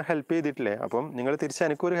ഡ്രൈവിങ്ങിൽ ഞാൻ ഹെൽപ്പ് ചെയ്തിട്ടില്ലേ, അപ്പം നിങ്ങൾ തിരിച്ച്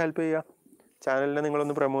എനിക്കൊരു ഹെൽപ്പ് ചെയ്യുക. ചാനലിനെ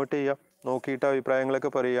നിങ്ങളൊന്ന് പ്രൊമോട്ട് ചെയ്യുക, നോക്കിയിട്ട് അഭിപ്രായങ്ങളൊക്കെ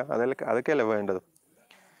പറയുക, അതൊക്കെയല്ലേ വേണ്ടത്.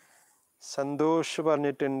 സന്തോഷ്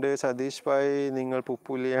പറഞ്ഞിട്ടുണ്ട് സതീഷ് ഭായ് നിങ്ങൾ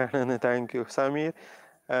പുപ്പുലിയാണെന്ന്. Thank you. സമീർ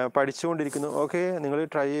പഠിച്ചുകൊണ്ടിരിക്കുന്നു. ഓക്കെ, നിങ്ങൾ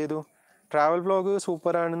ട്രൈ ചെയ്തു. ട്രാവൽ വ്ളോഗ്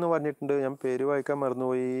സൂപ്പറാണെന്ന് പറഞ്ഞിട്ടുണ്ട്. ഞാൻ പേര് വായിക്കാൻ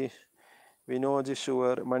മറന്നുപോയി. വിനോജ്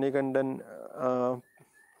ഷുവർ. മണികണ്ഠൻ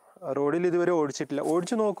റോഡിൽ ഇതുവരെ ഓടിച്ചിട്ടില്ല,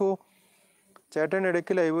 ഓടിച്ചു നോക്കൂ ചേട്ടൻ.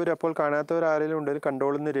 ഇടയ്ക്ക് ലൈവ് വരും, അപ്പോൾ കാണാത്തവർ ആരെങ്കിലും ഉണ്ടെങ്കിൽ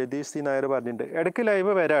കണ്ടോളെന്ന് രതീഷ് സി നായർ പറഞ്ഞിട്ടുണ്ട്. ഇടയ്ക്ക്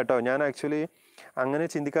ലൈവ് വരാം കേട്ടോ. ഞാൻ ആക്ച്വലി അങ്ങനെ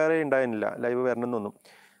ചിന്തിക്കാറേ ഉണ്ടായിരുന്നില്ല ലൈവ് വരണമെന്നൊന്നും.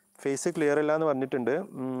 ഫേസ് ക്ലിയർ അല്ല എന്ന് പറഞ്ഞിട്ടുണ്ട്.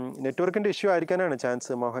 നെറ്റ്വർക്കിൻ്റെ issue ആയിരിക്കാനാണ്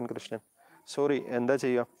chance. Mohan Krishnan. Sorry, എന്താ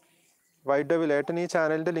ചെയ്യുക. വൈറ്റ് ഡെവിൽ ഏട്ടൻ ഈ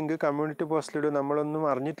ചാനലിൻ്റെ ലിങ്ക് കമ്മ്യൂണിറ്റി പോസ്റ്റിലിടും, നമ്മളൊന്നും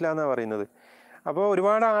അറിഞ്ഞിട്ടില്ല എന്നാണ് പറയുന്നത്. അപ്പോൾ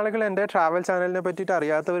ഒരുപാട് ആളുകൾ എൻ്റെ ട്രാവൽ ചാനലിനെ പറ്റിയിട്ട്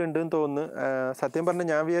അറിയാത്തവരുണ്ടെന്ന് തോന്നുന്നു. സത്യം പറഞ്ഞാൽ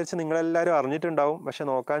ഞാൻ വിചാരിച്ച് നിങ്ങളെല്ലാവരും അറിഞ്ഞിട്ടുണ്ടാവും, പക്ഷെ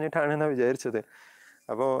നോക്കാഞ്ഞിട്ടാണെന്നാണ് വിചാരിച്ചത്.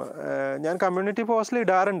 അപ്പോൾ ഞാൻ കമ്മ്യൂണിറ്റി പോസ്റ്റിൽ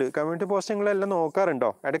ഇടാറുണ്ട്. കമ്മ്യൂണിറ്റി പോസ്റ്റ് നിങ്ങളെല്ലാം നോക്കാറുണ്ടോ?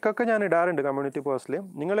 ഇടയ്ക്കൊക്കെ ഞാൻ ഇടാറുണ്ട് കമ്മ്യൂണിറ്റി പോസ്റ്റിൽ.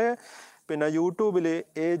 നിങ്ങൾ പിന്നെ യൂട്യൂബിൽ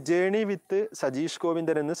ജേണി വിത്ത് സജീഷ്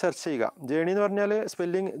ഗോവിന്ദൻ എന്ന് സെർച്ച് ചെയ്യുക. ജേണി എന്ന് പറഞ്ഞാൽ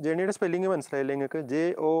ജേണിയുടെ സ്പെല്ലിങ് മനസ്സിലായില്ലേ നിങ്ങൾക്ക്?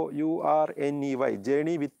 JOURNEY,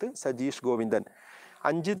 ജേണി വിത്ത് സജീഷ് ഗോവിന്ദൻ.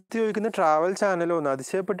 അഞ്ജിത്ത് ചോദിക്കുന്ന ട്രാവൽ ചാനലോ എന്ന്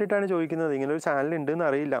അതിശയപ്പെട്ടിട്ടാണ് ചോദിക്കുന്നത്. ഇങ്ങനൊരു ചാനൽ ഉണ്ടെന്ന്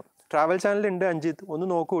അറിയില്ല. ട്രാവൽ ചാനലുണ്ട് അഞ്ജിത്ത്, ഒന്ന്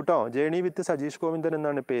നോക്കൂ കേട്ടോ. ജേണി വിത്ത് സജീഷ് ഗോവിന്ദൻ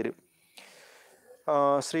എന്നാണ് പേര്.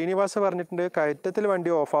 ശ്രീനിവാസ് പറഞ്ഞിട്ടുണ്ട് കയറ്റത്തിൽ വണ്ടി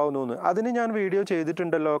ഓഫാവുന്നു എന്ന്. അതിന് ഞാൻ വീഡിയോ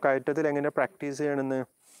ചെയ്തിട്ടുണ്ടല്ലോ, കയറ്റത്തിൽ എങ്ങനെ പ്രാക്ടീസ് ചെയ്യണമെന്ന്.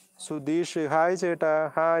 സുധീഷ് ഹായ് ചേട്ടാ,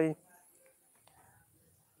 ഹായ്.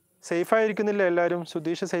 സേഫായിരിക്കുന്നില്ല എല്ലാവരും?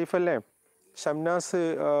 സുധീഷ് സേഫ് അല്ലേ? ഷംനാസ്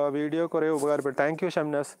വീഡിയോ കുറേ ഉപകാരപ്പെട്ടു. Thank you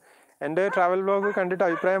Shamnas. എൻ്റെ ട്രാവൽ വ്ലോഗ് കണ്ടിട്ട്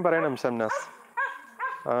അഭിപ്രായം പറയണം ഷംനാസ്.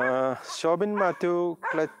 ശോഭിൻ മാത്യു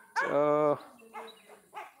ക്ലച്ച്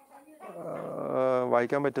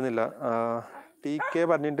വായിക്കാൻ പറ്റുന്നില്ല. TK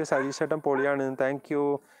പറഞ്ഞിട്ട് സജീഷ് ചേട്ടൻ പൊളിയാണ്, താങ്ക് യു.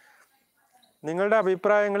 നിങ്ങളുടെ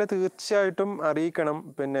അഭിപ്രായങ്ങൾ തീർച്ചയായിട്ടും അറിയിക്കണം.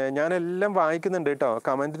 പിന്നെ ഞാനെല്ലാം വായിക്കുന്നുണ്ട് കേട്ടോ.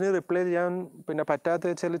 കമൻറ്റിന് റിപ്ലൈ ചെയ്യാൻ പിന്നെ പറ്റാത്ത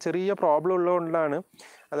വെച്ചാൽ ചെറിയ പ്രോബ്ലം ഉള്ളതുകൊണ്ടാണ്.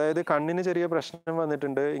 അതായത് കണ്ണിന് ചെറിയ പ്രശ്നം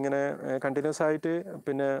വന്നിട്ടുണ്ട്. ഇങ്ങനെ കണ്ടിന്യൂസ് ആയിട്ട്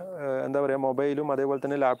പിന്നെ എന്താ പറയുക, മൊബൈലും അതേപോലെ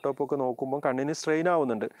തന്നെ ലാപ്ടോപ്പും ഒക്കെ നോക്കുമ്പോൾ കണ്ണിന് സ്ട്രെയിൻ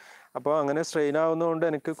ആവുന്നുണ്ട്. അപ്പോൾ അങ്ങനെ സ്ട്രെയിൻ ആവുന്നതുകൊണ്ട്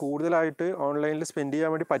എനിക്ക് കൂടുതലായിട്ട് ഓൺലൈനിൽ സ്പെൻഡ്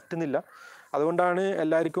ചെയ്യാൻ വേണ്ടി പറ്റുന്നില്ല. അതുകൊണ്ടാണ്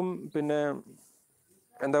എല്ലാവർക്കും പിന്നെ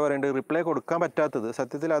എന്താ പറയേണ്ടത്, റിപ്ലൈ കൊടുക്കാൻ പറ്റാത്തത്.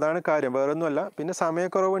 സത്യത്തിൽ അതാണ് കാര്യം, വേറൊന്നുമല്ല. പിന്നെ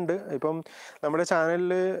സമയക്കുറവുണ്ട്. ഇപ്പം നമ്മുടെ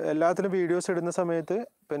ചാനലിൽ എല്ലാത്തിലും വീഡിയോസ് ഇടുന്ന സമയത്ത്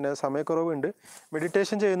പിന്നെ സമയക്കുറവുണ്ട്.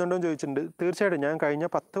 മെഡിറ്റേഷൻ ചെയ്യുന്നുണ്ടോ എന്ന് ചോദിച്ചിട്ടുണ്ട്. തീർച്ചയായിട്ടും ഞാൻ കഴിഞ്ഞ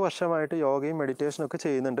 10 വർഷമായിട്ട് യോഗയും മെഡിറ്റേഷനും ഒക്കെ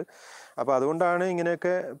ചെയ്യുന്നുണ്ട്. അപ്പോൾ അതുകൊണ്ടാണ്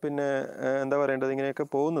ഇങ്ങനെയൊക്കെ പിന്നെ എന്താ പറയേണ്ടത്, ഇങ്ങനെയൊക്കെ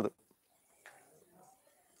പോകുന്നത്.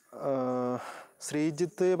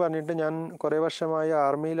 ശ്രീജിത്ത് പറഞ്ഞിട്ട് ഞാൻ കുറേ വർഷമായി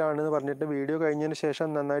ആർമിയിലാണെന്ന് പറഞ്ഞിട്ട് വീഡിയോ കഴിഞ്ഞതിന് ശേഷം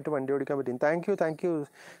നന്നായിട്ട് വണ്ടി ഓടിക്കാൻ പറ്റി. Thank you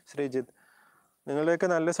Sreejith. നിങ്ങളുടെയൊക്കെ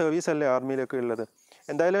നല്ല സർവീസ് അല്ലേ ആർമിയിലൊക്കെ ഉള്ളത്.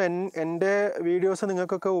 എന്തായാലും എൻ്റെ വീഡിയോസ്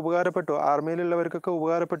നിങ്ങൾക്കൊക്കെ ഉപകാരപ്പെട്ടു, ആർമിയിലുള്ളവർക്കൊക്കെ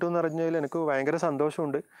ഉപകാരപ്പെട്ടു എന്ന് അറിഞ്ഞതിൽ എനിക്ക് ഭയങ്കര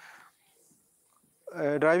സന്തോഷമുണ്ട്.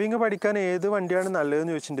 ഡ്രൈവിംഗ് പഠിക്കാൻ ഏത് വണ്ടിയാണ്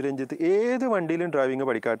നല്ലതെന്ന് ചോദിച്ചിട്ടുണ്ട് രഞ്ജിത്ത്. ഏത് വണ്ടിയിലും ഡ്രൈവിംഗ്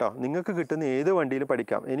പഠിക്കാം കേട്ടോ. നിങ്ങൾക്ക് കിട്ടുന്ന ഏത് വണ്ടിയിലും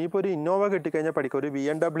പഠിക്കാം. ഇനിയിപ്പോൾ ഒരു ഇന്നോവ കിട്ടിക്കഴിഞ്ഞാൽ പഠിക്കാം, ഒരു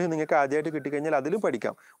BMW നിങ്ങൾക്ക് ആദ്യമായിട്ട് കിട്ടിക്കഴിഞ്ഞാൽ അതിലും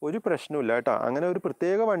പഠിക്കാം, ഒരു പ്രശ്നമില്ല കേട്ടോ. അങ്ങനെ ഒരു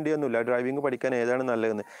പ്രത്യേക വണ്ടിയൊന്നുമില്ല ഡ്രൈവിംഗ് പഠിക്കാൻ ഏതാണ്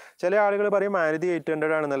നല്ലതെന്ന്. ചില ആളുകൾ പറയും മാരുതി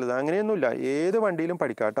 800 ആണ് നല്ലത്, അങ്ങനെയൊന്നുമില്ല. ഏത് വണ്ടിയിലും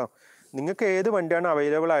പഠിക്കാം കേട്ടോ. നിങ്ങൾക്ക് ഏത് വണ്ടിയാണ്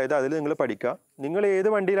അവൈലബിൾ ആയത് അതിൽ നിങ്ങൾ പഠിക്കുക. നിങ്ങൾ ഏത്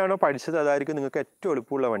വണ്ടിയിലാണോ പഠിച്ചത് അതായിരിക്കും നിങ്ങൾക്ക് ഏറ്റവും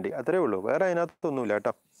എളുപ്പമുള്ള വണ്ടി, അത്രേ ഉള്ളൂ. വേറെ അതിനകത്തൊന്നുമില്ല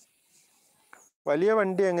കേട്ടോ. വലിയ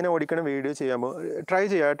വണ്ടി എങ്ങനെ ഓടിക്കണം വീഡിയോ ചെയ്യാമോ? ട്രൈ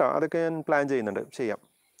ചെയ്യാം കേട്ടോ, അതൊക്കെ ഞാൻ പ്ലാൻ ചെയ്യുന്നുണ്ട്, ചെയ്യാം.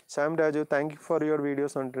 Sam Raju thank you for your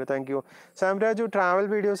videos കണ്ടിട്ട്. Thank you Sam Raju. Travel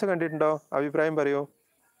videos കണ്ടിട്ടുണ്ടോ? അഭിപ്രായം പറയൂ.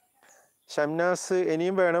 ഷംനാസ്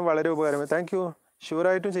ഇനിയും വേണം, വളരെ ഉപകാരം. Thank you.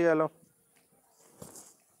 ഷുവറായിട്ടും ചെയ്യാമല്ലോ.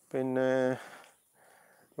 പിന്നെ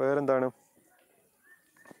വേറെന്താണ്?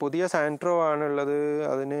 പുതിയ സാൻട്രോ ആണുള്ളത്.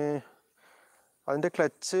 അതിൻ്റെ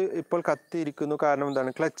ക്ലച്ച് ഇപ്പോൾ കത്തിയിരിക്കുന്നു. കാരണം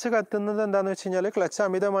എന്താണ് ക്ലച്ച് കത്തുന്നത്? എന്താണെന്ന് വെച്ച് കഴിഞ്ഞാൽ ക്ലച്ച്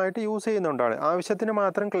അമിതമായിട്ട് യൂസ് ചെയ്യുന്നതുകൊണ്ടാണ്. ആവശ്യത്തിന്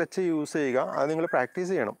മാത്രം ക്ലച്ച് യൂസ് ചെയ്യുക, അത് നിങ്ങൾ പ്രാക്ടീസ്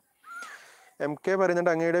ചെയ്യണം. MK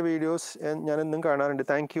പറയുന്നുണ്ട് അങ്ങയുടെ വീഡിയോസ് ഞാനെന്നും കാണാറുണ്ട്.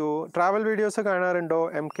 Thank you. ട്രാവൽ വീഡിയോസ് കാണാറുണ്ടോ?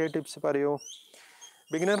 MK ടിപ്സ് പറയൂ.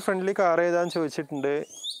 ബിഗിനർ ഫ്രണ്ട്ലി കാർ ഏതാന്ന് ചോദിച്ചിട്ടുണ്ട്.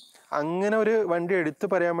 അങ്ങനെ ഒരു വണ്ടി എടുത്ത്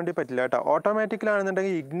പറയാൻ വേണ്ടി പറ്റില്ല കേട്ടോ.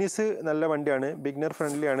 ഓട്ടോമാറ്റിക്കിലാണെന്നുണ്ടെങ്കിൽ ഇഗ്നിസ് നല്ല വണ്ടിയാണ്, ബിഗിനർ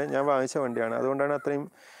ഫ്രണ്ട്ലിയാണ്, ഞാൻ വാങ്ങിച്ച വണ്ടിയാണ്, അതുകൊണ്ടാണ് അത്രയും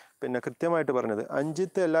പിന്നെ കൃത്യമായിട്ട് പറഞ്ഞത്.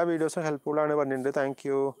 അഞ്ജിത്ത് എല്ലാ വീഡിയോസും ഹെൽപ്ഫുള്ളാണ് പറഞ്ഞിട്ടുണ്ട്. Thank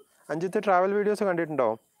you Anjith. Travel videos കണ്ടിട്ടുണ്ടോ?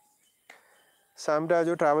 സാം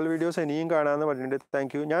രാജു ട്രാവൽ വീഡിയോസ് ഇനിയും കാണാമെന്ന് പറഞ്ഞിട്ടുണ്ട്.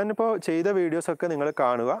 Thank you. ഞാനിപ്പോൾ ചെയ്ത വീഡിയോസൊക്കെ നിങ്ങൾ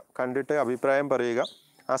കാണുക, കണ്ടിട്ട് അഭിപ്രായം പറയുക.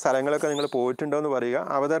 ആ സ്ഥലങ്ങളൊക്കെ നിങ്ങൾ പോയിട്ടുണ്ടോ എന്ന് പറയുക,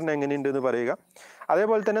 അവതരണം എങ്ങനെയുണ്ടെന്ന് പറയുക.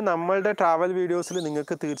 അതേപോലെ തന്നെ നമ്മളുടെ ട്രാവൽ വീഡിയോസിൽ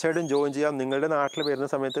നിങ്ങൾക്ക് തീർച്ചയായിട്ടും ജോയിൻ ചെയ്യാം. നിങ്ങളുടെ നാട്ടിൽ വരുന്ന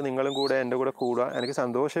സമയത്ത് നിങ്ങളും കൂടെ എൻ്റെ കൂടെ കൂടുക, എനിക്ക്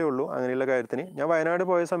സന്തോഷമേ ഉള്ളൂ അങ്ങനെയുള്ള കാര്യത്തിന്. ഞാൻ വയനാട്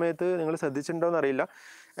പോയ സമയത്ത് നിങ്ങൾ ശ്രദ്ധിച്ചിട്ടുണ്ടോ എന്നറിയില്ല,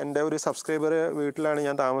 എൻ്റെ ഒരു സബ്സ്ക്രൈബർ വീട്ടിലാണ്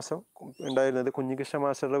ഞാൻ താമസം ഉണ്ടായിരുന്നത്, കുഞ്ഞികൃഷ്ണ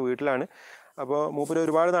മാസ്റ്ററുടെ വീട്ടിലാണ്. അപ്പോൾ മൂപ്പര്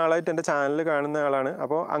ഒരുപാട് നാളായിട്ട് എൻ്റെ ചാനൽ കാണുന്ന ആളാണ്.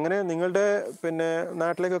 അപ്പോൾ അങ്ങനെ നിങ്ങളുടെ പിന്നെ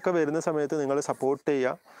നാട്ടിലേക്കൊക്കെ വരുന്ന സമയത്ത് നിങ്ങൾ സപ്പോർട്ട്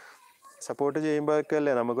ചെയ്യുക. സപ്പോർട്ട് ചെയ്യുമ്പോഴൊക്കെ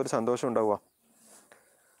അല്ലേ നമുക്കൊരു സന്തോഷം ഉണ്ടാവുക.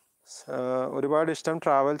 ഒരുപാട് ഇഷ്ടം,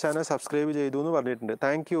 ട്രാവൽ ചാനൽ സബ്സ്ക്രൈബ് ചെയ്തു എന്ന് പറഞ്ഞിട്ടുണ്ട്.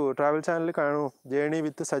 Thank you. ട്രാവൽ ചാനൽ കാണൂ, ജേണി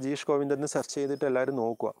വിത്ത് സജീഷ് ഗോവിന്ദൻ എന്ന് സെർച്ച് ചെയ്തിട്ട് എല്ലാവരും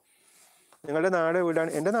നോക്കുക. നിങ്ങളുടെ നാട്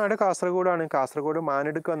എവിടെയാണ്? എൻ്റെ നാട് കാസർഗോഡാണ്. കാസർഗോഡ്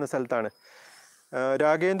മാനടുക്ക് എന്ന സ്ഥലത്താണ്.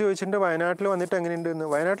 രാഘേന്ദ് ചോദിച്ചിട്ടുണ്ട് വയനാട്ടിൽ വന്നിട്ട് എങ്ങനെയുണ്ടെന്ന്.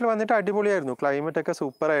 വയനാട്ടിൽ വന്നിട്ട് അടിപൊളിയായിരുന്നു, ക്ലൈമറ്റൊക്കെ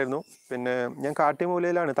സൂപ്പറായിരുന്നു. പിന്നെ ഞാൻ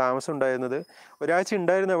കാട്ടിമൂലയിലാണ് താമസം ഉണ്ടായിരുന്നത്. ഒരാഴ്ച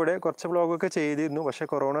ഉണ്ടായിരുന്നു അവിടെ, കുറച്ച് വ്ളോഗൊക്കെ ചെയ്തിരുന്നു. പക്ഷേ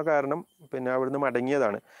കൊറോണ കാരണം പിന്നെ അവിടുന്ന്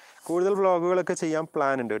മടങ്ങിയതാണ്. കൂടുതൽ വ്ളോഗുകളൊക്കെ ചെയ്യാൻ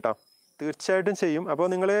പ്ലാൻ ഉണ്ട് കേട്ടോ, തീർച്ചയായിട്ടും ചെയ്യും. അപ്പോൾ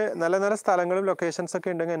നിങ്ങൾ നല്ല നല്ല സ്ഥലങ്ങളും ലൊക്കേഷൻസൊക്കെ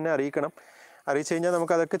ഉണ്ടെങ്കിൽ എന്നെ അറിയിക്കണം. അറിയിച്ചു കഴിഞ്ഞാൽ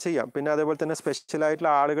നമുക്ക് അതൊക്കെ ചെയ്യാം. പിന്നെ അതേപോലെ തന്നെ സ്പെഷ്യലായിട്ടുള്ള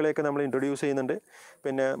ആളുകളെയൊക്കെ നമ്മൾ ഇൻട്രൊഡ്യൂസ് ചെയ്യുന്നുണ്ട്.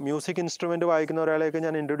 പിന്നെ മ്യൂസിക് ഇൻസ്ട്രുമെൻറ്റ് വായിക്കുന്ന ഒരാളെയൊക്കെ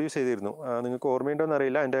ഞാൻ ഇൻട്രൊഡ്യൂസ് ചെയ്തിരുന്നു. നിങ്ങൾക്ക് ഓർമ്മയുണ്ടോ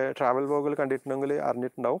എന്നറിയില്ല, എൻ്റെ ട്രാവൽ വ്ലോഗിൽ കണ്ടിട്ടുണ്ടെങ്കിൽ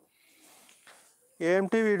അറിഞ്ഞിട്ടുണ്ടാവും.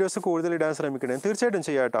 AMT വീഡിയോസ് കൂടുതൽ ഇടാൻ ശ്രമിക്കണേ. തീർച്ചയായിട്ടും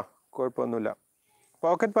ചെയ്യാം കേട്ടോ, കുഴപ്പമൊന്നുമില്ല.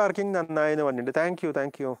 പോക്കറ്റ് പാർക്കിംഗ് നന്നായി എന്ന് പറഞ്ഞിട്ടുണ്ട്.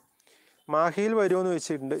 Thank you. മാഹിയിൽ വരുമോ എന്ന്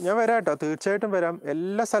വെച്ചിട്ടുണ്ട്. ഞാൻ വരാം കേട്ടോ, തീർച്ചയായിട്ടും വരാം.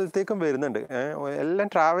 എല്ലാ സ്ഥലത്തേക്കും വരുന്നുണ്ട്. എല്ലാം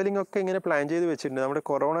ട്രാവലിംഗ് ഒക്കെ ഇങ്ങനെ പ്ലാൻ ചെയ്ത് വെച്ചിട്ടുണ്ട്. നമ്മുടെ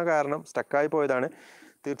കൊറോണ കാരണം സ്റ്റക്കായി പോയതാണ്.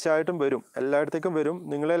 തീർച്ചയായിട്ടും വരും, എല്ലായിടത്തേക്കും വരും.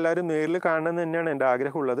 നിങ്ങളെല്ലാവരും നേരിൽ കാണണമെന്ന് തന്നെയാണ് എൻ്റെ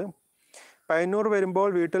ആഗ്രഹമുള്ളത്. പയ്യന്നൂർ വരുമ്പോൾ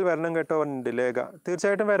വീട്ടിൽ വരണം കേട്ടോ പറഞ്ഞിട്ടുണ്ട് ലേഖ.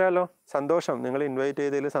 തീർച്ചയായിട്ടും വരാമല്ലോ, സന്തോഷം. നിങ്ങൾ ഇൻവൈറ്റ്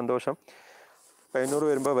ചെയ്തതിൽ സന്തോഷം. പയ്യന്നൂർ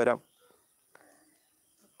വരുമ്പോൾ വരാം.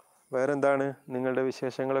 വേറെന്താണ് നിങ്ങളുടെ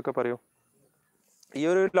വിശേഷങ്ങളൊക്കെ പറയൂ. ഈ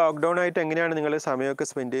ഒരു ലോക്ക്ഡൗൺ ആയിട്ട് എങ്ങനെയാണ് നിങ്ങൾ സമയമൊക്കെ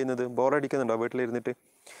സ്പെൻഡ് ചെയ്യുന്നത്? ബോറടിക്കുന്നുണ്ടോ വീട്ടിലിരുന്നിട്ട്?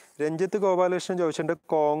 രഞ്ജിത്ത് ഗോപാലകൃഷ്ണൻ ചോദിച്ചിട്ടുണ്ട്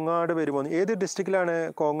കോങ്ങാട് വരുമോ. ഏത് ഡിസ്ട്രിക്റ്റിലാണ്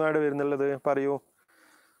കോങ്ങാട് വരുന്നുള്ളത് പറയൂ.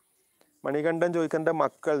 മണികണ്ഠൻ ചോദിക്കേണ്ട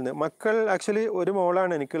മക്കൾ ആക്ച്വലി ഒരു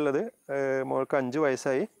മോളാണ് എനിക്കുള്ളത്. മോൾക്ക് 5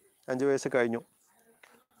 വയസ്സായി, 5 വയസ്സ് കഴിഞ്ഞു.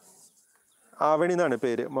 ആവണി എന്നാണ്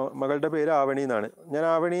പേര്, മകളുടെ പേര് ആവണി എന്നാണ്. ഞാൻ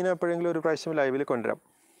ആവണീനെ എപ്പോഴെങ്കിലും ഒരു പ്രാവശ്യം ലൈവിൽ കൊണ്ടുവരാം.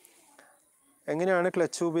 എങ്ങനെയാണ്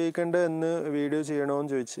ക്ലച്ച് ഉപയോഗിക്കേണ്ടത് എന്ന് വീഡിയോ ചെയ്യുമോ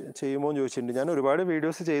എന്ന് ചോദിച്ചിട്ടുണ്ട്. ഞാൻ ഒരുപാട്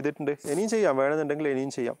വീഡിയോസ് ചെയ്തിട്ടുണ്ട്, ഇനിയും ചെയ്യാം, വേണമെന്നുണ്ടെങ്കിൽ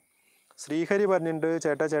ഇനിയും ചെയ്യാം. ശ്രീഹരി പറഞ്ഞിട്ടുണ്ട്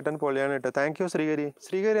ചേട്ടൻ പൊളിയാണ് കേട്ടോ. Thank you Sreehari.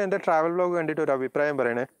 എൻ്റെ ട്രാവൽ വ്ലോഗ് കണ്ടിട്ട് ഒരു അഭിപ്രായം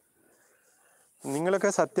പറയണേ. നിങ്ങളൊക്കെ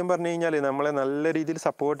സത്യം പറഞ്ഞു കഴിഞ്ഞാൽ നമ്മളെ നല്ല രീതിയിൽ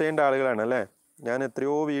സപ്പോർട്ട് ചെയ്യേണ്ട ആളുകളാണ് അല്ലേ. ഞാൻ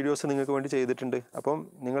എത്രയോ വീഡിയോസ് നിങ്ങൾക്ക് വേണ്ടി ചെയ്തിട്ടുണ്ട്. അപ്പം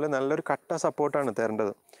നിങ്ങൾ നല്ലൊരു കട്ട സപ്പോർട്ടാണ്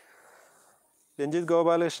തരേണ്ടത്. രഞ്ജിത്ത്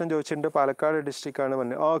ഗോപാലകൃഷ്ണൻ ചോദിച്ചിട്ടുണ്ട് പാലക്കാട് ഡിസ്ട്രിക്റ്റാണ്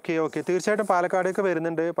പറഞ്ഞത്. ഓക്കെ, തീർച്ചയായിട്ടും പാലക്കാടേക്ക്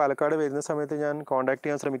വരുന്നുണ്ട്. പാലക്കാട് വരുന്ന സമയത്ത് ഞാൻ കോൺടാക്ട്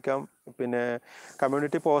ചെയ്യാൻ ശ്രമിക്കാം. പിന്നെ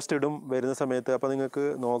കമ്മ്യൂണിറ്റി പോസ്റ്റ് ഇടും വരുന്ന സമയത്ത്, അപ്പോൾ നിങ്ങൾക്ക്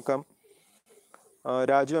നോക്കാം.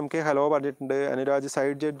 രാജു MK ഹലോ പറഞ്ഞിട്ടുണ്ട്. അനുരാജ്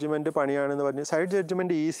സൈഡ് ജഡ്ജ്മെൻറ്റ് പണിയാണെന്ന് പറഞ്ഞ്. സൈഡ്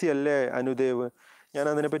ജഡ്ജ്മെൻറ്റ് ഈസി അല്ലേ അനുദേവ്? ഞാൻ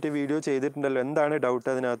അതിനെപ്പറ്റി വീഡിയോ ചെയ്തിട്ടുണ്ടല്ലോ, എന്താണ് ഡൗട്ട്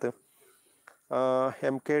അതിനകത്ത്?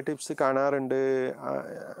 MK ടിപ്സ് കാണാറുണ്ട്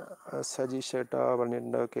സജീഷ് ചേട്ടാ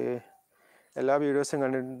പറഞ്ഞിട്ടുണ്ട്. ഓക്കെ, എല്ലാ വീഡിയോസും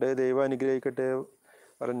കണ്ടിട്ടുണ്ട്. ദൈവം അനുഗ്രഹിക്കട്ടെ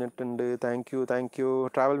പറഞ്ഞിട്ടുണ്ട്. Thank you.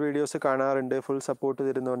 ട്രാവൽ വീഡിയോസ് കാണാറുണ്ട്, ഫുൾ സപ്പോർട്ട്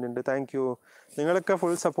തരുന്നു പറഞ്ഞിട്ടുണ്ട്. Thank you. നിങ്ങളൊക്കെ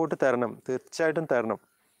ഫുൾ സപ്പോർട്ട് തരണം, തീർച്ചയായിട്ടും തരണം.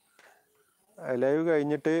 ലൈവ്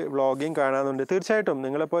കഴിഞ്ഞിട്ട് വ്ളോഗിങ് കാണാനുണ്ട്. തീർച്ചയായിട്ടും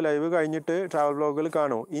നിങ്ങളിപ്പോൾ ലൈവ് കഴിഞ്ഞിട്ട് ട്രാവൽ വ്ളോഗുകൾ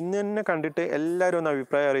കാണൂ. ഇന്ന് തന്നെ കണ്ടിട്ട് എല്ലാവരും ഒന്ന്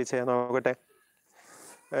അഭിപ്രായം അറിയിച്ചേ നോക്കട്ടെ.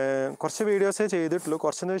 കുറച്ച് വീഡിയോസേ ചെയ്തിട്ടുള്ളൂ.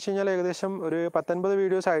 കുറച്ചെന്ന് വെച്ച് കഴിഞ്ഞാൽ ഏകദേശം ഒരു 19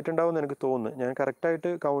 വീഡിയോസ് ആയിട്ടുണ്ടാവും എന്ന് എനിക്ക് തോന്നുന്നു. ഞാൻ കറക്റ്റായിട്ട്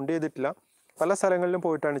കൗണ്ട് ചെയ്തിട്ടില്ല. പല സ്ഥലങ്ങളിലും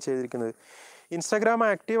പോയിട്ടാണ് ചെയ്തിരിക്കുന്നത്. ഇൻസ്റ്റാഗ്രാം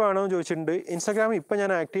ആക്റ്റീവ് ആണോ എന്ന് ചോദിച്ചിട്ടുണ്ട്. ഇൻസ്റ്റാഗ്രാം ഇപ്പം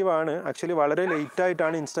ഞാൻ ആക്റ്റീവാണ്. ആക്ച്വലി വളരെ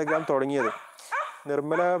ലേറ്റായിട്ടാണ് ഇൻസ്റ്റാഗ്രാം തുടങ്ങിയത്.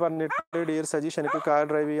 നിർമ്മല പറഞ്ഞിട്ട് ഡിയർ സജീഷ് എനിക്ക് കാർ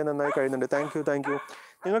ഡ്രൈവ് ചെയ്യാൻ നന്നായി കഴിയുന്നുണ്ട്. Thank you.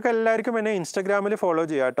 നിങ്ങൾക്ക് എല്ലാവർക്കും എന്നെ ഇൻസ്റ്റാഗ്രാമിൽ ഫോളോ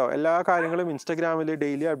ചെയ്യാം കേട്ടോ. എല്ലാ കാര്യങ്ങളും ഇൻസ്റ്റാഗ്രാമിൽ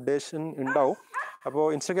ഡെയിലി അപ്ഡേഷൻ ഉണ്ടാവും. അപ്പോൾ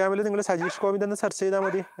ഇൻസ്റ്റാഗ്രാമിൽ നിങ്ങൾ സജീഷ് കോവിന്ദ് എന്ന് സെർച്ച് ചെയ്താൽ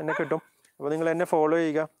മതി, എന്നെ കിട്ടും. അപ്പോൾ നിങ്ങൾ എന്നെ ഫോളോ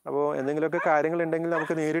ചെയ്യുക. അപ്പോൾ എന്തെങ്കിലുമൊക്കെ കാര്യങ്ങളുണ്ടെങ്കിൽ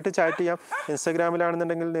നമുക്ക് നേരിട്ട് ചാറ്റ് ചെയ്യാം.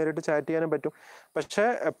 ഇൻസ്റ്റാഗ്രാമിലാണെന്നുണ്ടെങ്കിൽ നേരിട്ട് ചാറ്റ് ചെയ്യാനും പറ്റും. പക്ഷേ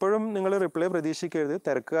എപ്പോഴും നിങ്ങൾ റിപ്ലൈ പ്രതീക്ഷിക്കരുത്,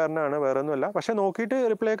 തിരക്ക് കാരണമാണ്, വേറെ ഒന്നുമല്ല. പക്ഷേ നോക്കിയിട്ട്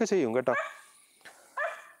റിപ്ലൈ ഒക്കെ ചെയ്യും കേട്ടോ.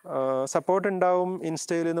 സപ്പോർട്ട് ഉണ്ടാവും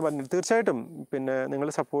ഇൻസ്റ്റയിൽ എന്ന് പറഞ്ഞു. തീർച്ചയായിട്ടും പിന്നെ നിങ്ങൾ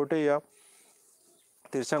സപ്പോർട്ട് ചെയ്യുക,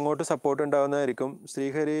 തിരിച്ചങ്ങോട്ട് സപ്പോർട്ട് ഉണ്ടാകുന്നതായിരിക്കും.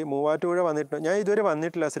 ശ്രീഹരി മൂവാറ്റുപുഴ വന്നിട്ട് ഞാൻ ഇതുവരെ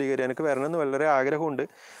വന്നിട്ടില്ല. ശ്രീഹരി എനിക്ക് വരണമെന്ന് വളരെ ആഗ്രഹമുണ്ട്.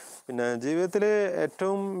 പിന്നെ ജീവിതത്തിൽ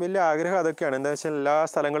ഏറ്റവും വലിയ ആഗ്രഹം അതൊക്കെയാണ്. എന്താ വെച്ചാൽ എല്ലാ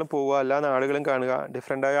സ്ഥലങ്ങളും പോവുക, എല്ലാ നാടുകളും കാണുക,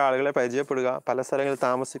 ഡിഫറെൻ്റായ ആളുകളെ പരിചയപ്പെടുക, പല സ്ഥലങ്ങളിൽ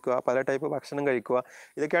താമസിക്കുക, പല ടൈപ്പ് ഭക്ഷണം കഴിക്കുക,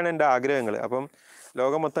 ഇതൊക്കെയാണ് എൻ്റെ ആഗ്രഹങ്ങൾ. അപ്പം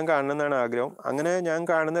ലോകം മൊത്തം കാണണമെന്നാണ് ആഗ്രഹം. അങ്ങനെ ഞാൻ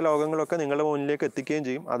കാണുന്ന ലോകങ്ങളൊക്കെ നിങ്ങളുടെ മുന്നിലേക്ക് എത്തിക്കുകയും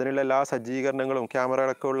ചെയ്യും. അതിനുള്ള എല്ലാ സജ്ജീകരണങ്ങളും ക്യാമറ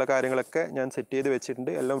അടക്കമുള്ള കാര്യങ്ങളൊക്കെ ഞാൻ സെറ്റ് ചെയ്ത്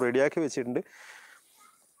വെച്ചിട്ടുണ്ട്, എല്ലാം റെഡിയാക്കി വെച്ചിട്ടുണ്ട്.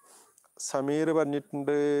 സമീർ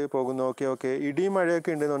പറഞ്ഞിട്ടുണ്ട് പോകുന്നു. ഓക്കെ. ഇടിയും മഴയൊക്കെ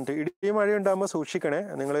ഉണ്ടെന്ന് പറഞ്ഞിട്ട്. ഇടിയും മഴ ഉണ്ടാകുമ്പോൾ സൂക്ഷിക്കണേ,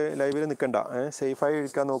 നിങ്ങൾ ലൈവിൽ നിൽക്കണ്ട, സേഫായി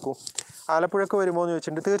ഇരിക്കാൻ നോക്കൂ. ആലപ്പുഴക്ക് വരുമോ എന്ന്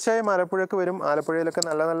ചോദിച്ചിട്ടുണ്ട്. തീർച്ചയായും ആലപ്പുഴക്ക് വരും. ആലപ്പുഴയിലൊക്കെ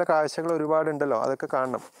നല്ല നല്ല കാഴ്ചകൾ ഒരുപാടുണ്ടല്ലോ, അതൊക്കെ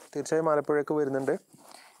കാണണം. തീർച്ചയായും ആലപ്പുഴക്ക് വരുന്നുണ്ട്.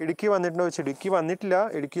 ഇടുക്കി വന്നിട്ടുണ്ടോ ചോദിച്ചു. ഇടുക്കി വന്നിട്ടില്ല,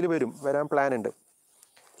 ഇടുക്കിയിൽ വരാൻ പ്ലാൻ ഉണ്ട്.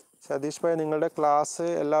 സതീഷ് ഭായ് നിങ്ങളുടെ ക്ലാസ്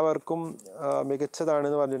എല്ലാവർക്കും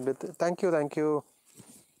മികച്ചതാണെന്ന് പറഞ്ഞിട്ടുണ്ട്. Thank you.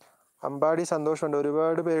 അമ്പാടി സന്തോഷമുണ്ട്.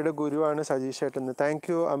 ഒരുപാട് പേരുടെ ഗുരുവാണ് സജീഷ് ഏട്ടൻ. Thank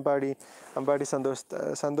you Ambadi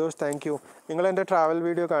Santhosh thank you. നിങ്ങൾ എൻ്റെ ട്രാവൽ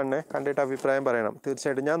വീഡിയോ കണ്ടിട്ട് അഭിപ്രായം പറയണം.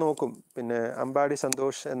 തീർച്ചയായിട്ടും ഞാൻ നോക്കും. പിന്നെ അമ്പാടി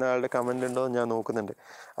സന്തോഷ് എന്ന ആളുടെ കമൻ്റ് ഉണ്ടോ എന്ന് ഞാൻ നോക്കുന്നുണ്ട്.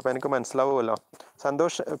 അപ്പോൾ എനിക്ക് മനസ്സിലാവുമല്ലോ.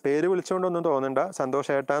 സന്തോഷ് പേര് വിളിച്ചുകൊണ്ടൊന്നും തോന്നണ്ട,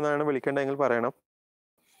 സന്തോഷ് ഏട്ടാന്നാണ് വിളിക്കേണ്ടതെങ്കിൽ പറയണം.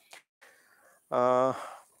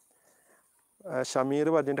 ഷമീർ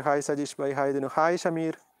പറഞ്ഞിട്ട് hi Sajeesh bhai. Hi Dinu. Hi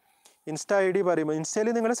Shameer. Insta ID പറയുമ്പോൾ ഇൻസ്റ്റയിൽ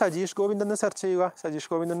നിങ്ങൾ സജീഷ് ഗോവിന്ദ് എന്ന് സെർച്ച് ചെയ്യുക. സജീഷ്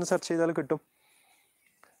ഗോവിന്ദ് എന്ന് സെർച്ച് ചെയ്താൽ കിട്ടും.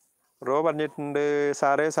 റോ പറഞ്ഞിട്ടുണ്ട്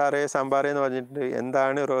സാറേ സാമ്പാറേ എന്ന് പറഞ്ഞിട്ടുണ്ട്.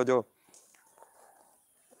 എന്താണ് റോജോ?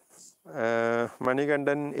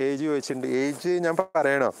 മണികണ്ഠൻ ഏജ് ചോദിച്ചിട്ടുണ്ട്. ഏജ് ഞാൻ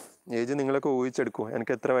പറയണോ? ഏജ് നിങ്ങളൊക്കെ ഊഹിച്ചെടുക്കൂ.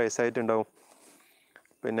 എനിക്ക് എത്ര വയസ്സായിട്ടുണ്ടാവും?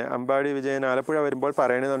 പിന്നെ അമ്പാടി വിജയൻ ആലപ്പുഴ വരുമ്പോൾ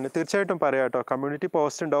പറയണമെന്നുണ്ട്. തീർച്ചയായിട്ടും പറയാം കേട്ടോ. കമ്മ്യൂണിറ്റി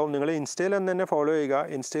പോസ്റ്റ് ഉണ്ടാവും. നിങ്ങൾ ഇൻസ്റ്റയിൽ തന്നെ ഫോളോ ചെയ്യുക.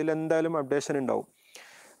 ഇൻസ്റ്റയിൽ എന്തായാലും അപ്ഡേഷൻ ഉണ്ടാവും.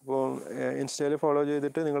 അപ്പോൾ ഇൻസ്റ്റയിൽ ഫോളോ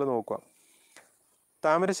ചെയ്തിട്ട് നിങ്ങൾ നോക്കുക.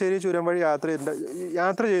 താമരശ്ശേരി ചുരം വഴി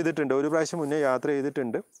യാത്ര ചെയ്തിട്ടുണ്ട്. ഒരു പ്രാവശ്യം മുന്നേ യാത്ര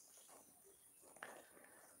ചെയ്തിട്ടുണ്ട്.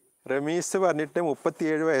 റമീസ് പറഞ്ഞിട്ട്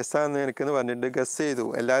 37 വയസ്സാണെന്ന് എനിക്കെന്ന് പറഞ്ഞിട്ട് ഗസ് ചെയ്തു.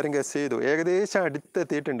 എല്ലാവരും ഗസ് ചെയ്തു. ഏകദേശം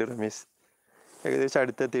അടുത്തെത്തിയിട്ടുണ്ട് റമീസ്. ഏകദേശം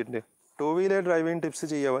അടുത്തെത്തിയിട്ടുണ്ട്. 2 വീലർ ഡ്രൈവിംഗ് ടിപ്സ്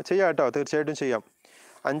ചെയ്യാം കേട്ടോ. തീർച്ചയായിട്ടും ചെയ്യാം.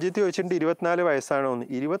 അഞ്ജിത്ത് ചോദിച്ചിട്ടുണ്ട് 24 വയസ്സാണോ എന്ന്.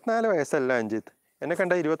 24 വയസ്സല്ല അഞ്ജിത്ത്. എന്നെ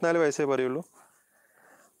കണ്ടാൽ 24 വയസ്സേ പറയുള്ളൂ.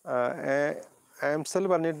 ആംസൽ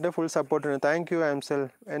പറഞ്ഞിട്ടുണ്ട് ഫുൾ സപ്പോർട്ടുണ്ട്. Thank you ആംസൽ.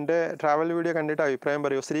 എൻ്റെ ട്രാവൽ വീഡിയോ കണ്ടിട്ട് അഭിപ്രായം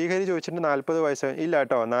പറയൂ. ശ്രീഹരി ചോദിച്ചിട്ടുണ്ട് 40 വയസ്സായി. ഇല്ല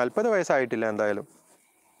കേട്ടോ, 40 വയസ്സായിട്ടില്ല എന്തായാലും.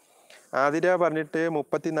 ആതിര പറഞ്ഞിട്ട്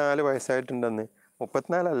 34 വയസ്സായിട്ടുണ്ടെന്ന്.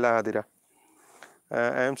 34 അല്ല ആതിര.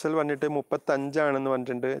 ആംസൽ പറഞ്ഞിട്ട് 35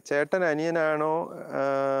 പറഞ്ഞിട്ടുണ്ട്. ചേട്ടൻ അനിയനാണോ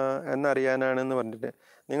എന്നറിയാനാണെന്ന് പറഞ്ഞിട്ട്.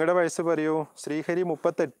 നിങ്ങളുടെ വയസ്സ് പറയൂ. ശ്രീഹരി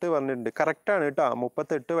 38 പറഞ്ഞിട്ടുണ്ട്. കറക്റ്റാണ് കേട്ടോ,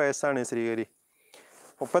 38 വയസ്സാണ് ശ്രീഹരി.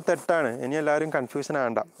 38. ഇനി എല്ലാവരും കൺഫ്യൂഷൻ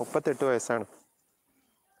ആകണ്ട. 38 വയസ്സാണ്.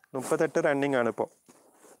 38 റണ്ണിങ് ആണ്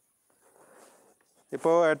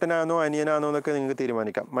ഇപ്പോൾ ഏട്ടനാണോ അനിയനാണോ എന്നൊക്കെ നിങ്ങൾക്ക്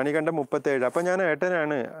തീരുമാനിക്കാം. മണികണ്ഠ 37. അപ്പോൾ ഞാൻ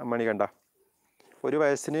ഏട്ടനാണ് മണികണ്ഠ. 1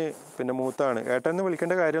 വയസ്സിന് പിന്നെ മൂത്താണ്. ഏട്ടൻ എന്ന്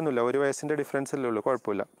വിളിക്കേണ്ട കാര്യമൊന്നുമില്ല. 1 വയസ്സിൻ്റെ ഡിഫറൻസ് അല്ലേ ഉള്ളൂ.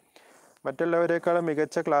 കുഴപ്പമില്ല. മറ്റുള്ളവരെക്കാളും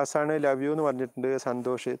മികച്ച ക്ലാസ്സാണ്. ലവ് യു എന്ന് പറഞ്ഞിട്ടുണ്ട്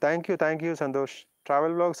Santhosh. Thank you Santhosh.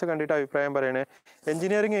 Travel vlogs കണ്ടിട്ട് അഭിപ്രായം പറയണേ.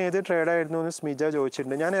 എഞ്ചിനീയറിംഗ് ഏത് ട്രേഡായിരുന്നു എന്ന് സ്മിജ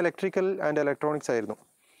ചോദിച്ചിട്ടുണ്ട്. ഞാൻ ഇലക്ട്രിക്കൽ ആൻഡ് ഇലക്ട്രോണിക്സ് ആയിരുന്നു.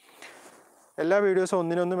 എല്ലാ വീഡിയോസും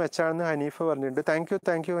ഒന്നിനൊന്ന് മെച്ചാണെന്ന് ഹനീഫ് പറഞ്ഞിട്ടുണ്ട്.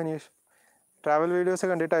 Thank you Hanif. Travel videos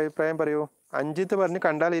കണ്ടിട്ട് അഭിപ്രായം പറയൂ. അഞ്ജിത്ത് പറഞ്ഞ്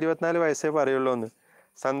കണ്ടാൽ 24 വയസ്സേ പറയുള്ളൂ എന്ന്.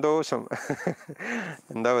 സന്തോഷം.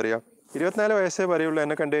 എന്താ പറയുക, 24 വയസ്സേ പറയുള്ളൂ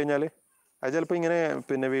എന്നെ കണ്ടു കഴിഞ്ഞാൽ. അത് ചിലപ്പോൾ ഇങ്ങനെ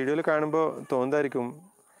പിന്നെ വീഡിയോയിൽ കാണുമ്പോൾ തോന്നുന്നതായിരിക്കും.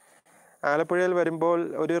 ആലപ്പുഴയിൽ വരുമ്പോൾ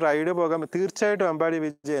ഒരു റൈഡ് പോകാം. തീർച്ചയായിട്ടും അമ്പാടി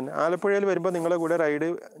വിജയൻ. ആലപ്പുഴയിൽ വരുമ്പോൾ നിങ്ങളുടെ കൂടെ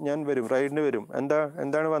റൈഡിന് വരും.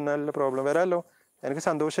 എന്താണ് വന്നാലുള്ള പ്രോബ്ലം? വരാമല്ലോ, എനിക്ക്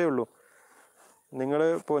സന്തോഷമേ ഉള്ളൂ. നിങ്ങൾ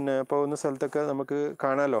പിന്നെ പോകുന്ന സ്ഥലത്തൊക്കെ നമുക്ക്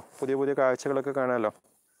കാണാമല്ലോ, പുതിയ കാഴ്ചകളൊക്കെ കാണാമല്ലോ.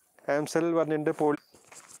 ആംസൽ പറഞ്ഞിട്ടുണ്ട്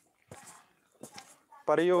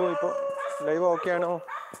പറയൂ. ഇപ്പോൾ ലൈവ് ഓക്കെ ആണോ?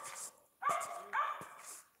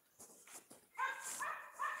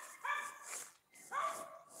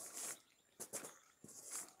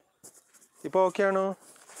 ഇപ്പോൾ ഓക്കെ ആണോ?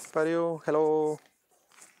 പറയൂ. ഹലോ.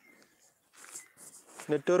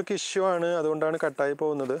 നെറ്റ്വർക്ക് ഇഷ്യൂ ആണ്, അതുകൊണ്ടാണ് കട്ടായി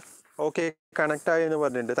പോകുന്നത്. ഓക്കെ, കണക്റ്റായി എന്ന്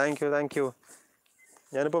പറഞ്ഞിട്ടുണ്ട്. Thank you.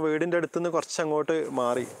 ഞാനിപ്പോൾ വീടിൻ്റെ അടുത്തുനിന്ന് കുറച്ച് അങ്ങോട്ട്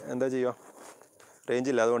മാറി. എന്താ ചെയ്യുക,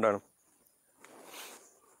 റേഞ്ച് ഇല്ല, അതുകൊണ്ടാണ്.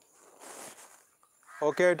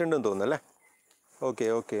 ഓക്കെ ആയിട്ടുണ്ടെന്ന് തോന്നുന്നല്ലേ?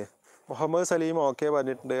 ഓക്കെ. മുഹമ്മദ് സലീം ഓക്കെ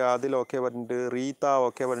പറഞ്ഞിട്ടുണ്ട്. ആദിൽ ഓക്കെ പറഞ്ഞിട്ടുണ്ട്. റീത്ത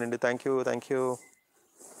ഓക്കെ പറഞ്ഞിട്ടുണ്ട്. Thank you.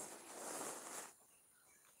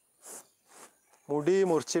 മുടി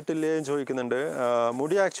മുറിച്ചിട്ടില്ലേ ചോദിക്കുന്നുണ്ട്.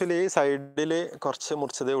 മുടി ആക്ച്വലി സൈഡിൽ കുറച്ച്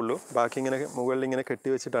മുറിച്ചതേ ഉള്ളൂ. ബാക്കി ഇങ്ങനെ മുകളിൽ ഇങ്ങനെ കെട്ടി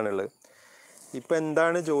വെച്ചിട്ടാണുള്ളത്. ഇപ്പം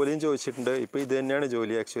എന്താണ് ജോലിയും ചോദിച്ചിട്ടുണ്ട്. ഇപ്പോൾ ഇത് തന്നെയാണ്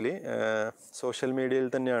ജോലി ആക്ച്വലി. സോഷ്യൽ മീഡിയയിൽ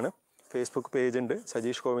തന്നെയാണ്. ഫേസ്ബുക്ക് പേജ് ഉണ്ട്,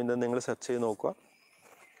 സജീഷ് ഗോവിന്ദൻ. നിങ്ങൾ സെർച്ച് ചെയ്ത് നോക്കുക.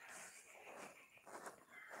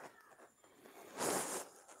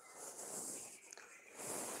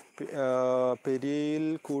 പെരിയിൽ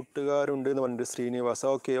കൂട്ടുകാരുണ്ട് എന്ന് പറഞ്ഞിട്ട് ശ്രീനിവാസ്.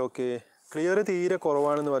 ഓക്കെ. ക്ലിയർ തീരെ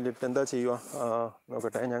കുറവാണെന്ന് പറഞ്ഞിട്ട് എന്താ ചെയ്യുക?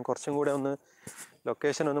 നോക്കട്ടെ, ഞാൻ കുറച്ചും കൂടെ ഒന്ന്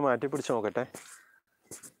ലൊക്കേഷൻ ഒന്ന് മാറ്റി പിടിച്ച് നോക്കട്ടെ.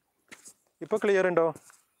 ഇപ്പോൾ ക്ലിയർ ഉണ്ടോ?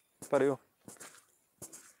 പറയൂ.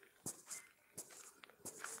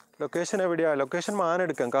 ലൊക്കേഷൻ എവിടെയാണ്? ലൊക്കേഷൻ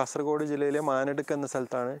മാനടുക്കം, കാസർഗോഡ് ജില്ലയിലെ മാനടുക്കം എന്ന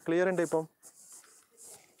സ്ഥലത്താണ്. ക്ലിയർ ഉണ്ട് ഇപ്പം?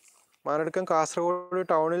 മാനടുക്കം കാസർഗോഡ്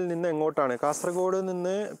ടൗണിൽ നിന്ന് എങ്ങോട്ടാണ്? കാസർഗോഡ്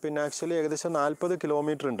നിന്ന് പിന്നെ ആക്ച്വലി ഏകദേശം 40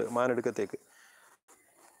 കിലോമീറ്റർ ഉണ്ട് മാനടുക്കത്തേക്ക്.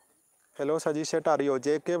 ഹലോ സജീഷ് ചേട്ടാ, അറിയോ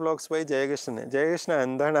JK വ്ളോഗ്സ് ബൈ ജയകൃഷ്ണൻ?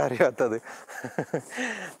 എന്താണ് അറിയാത്തത്?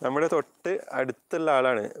 നമ്മുടെ തൊട്ട് അടുത്തുള്ള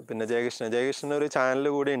ആളാണ് പിന്നെ ജയകൃഷ്ണൻ ഒരു ചാനൽ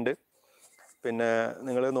കൂടി ഉണ്ട്. പിന്നെ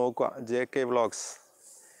നിങ്ങൾ നോക്കുക, JK വ്ളോഗ്സ്.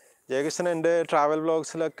 ജയകൃഷ്ണൻ എൻ്റെ ട്രാവൽ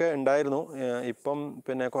വ്ളോഗ്സിലൊക്കെ ഉണ്ടായിരുന്നു. ഇപ്പം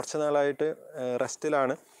പിന്നെ കുറച്ച് നാളായിട്ട്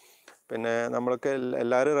റെസ്റ്റിലാണ്. പിന്നെ നമ്മളൊക്കെ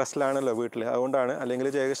എല്ലാവരും റെസ്റ്റിലാണല്ലോ വീട്ടിൽ, അതുകൊണ്ടാണ്. അല്ലെങ്കിൽ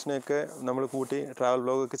ജയകൃഷ്ണനൊക്കെ നമ്മൾ കൂട്ടി travel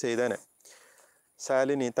വ്ളോഗൊക്കെ ചെയ്തേനെ.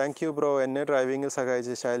 Shalini, thank you bro, എന്നെ ഡ്രൈവിങ്ങിൽ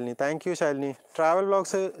സഹായിച്ചു. Shalini, thank you Shalini. Travel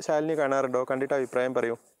vlogs Shalini കാണാറുണ്ടോ? കണ്ടിട്ട് അഭിപ്രായം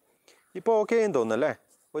പറയൂ. ഇപ്പോൾ ഓക്കെ എന്ന് തോന്നുന്നല്ലേ?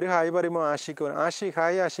 ഒരു ഹായ് പറയുമ്പോൾ ആഷിഖ്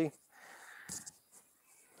ഹായ് ആഷിഖ്.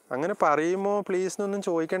 അങ്ങനെ പറയുമോ പ്ലീസ് എന്നൊന്നും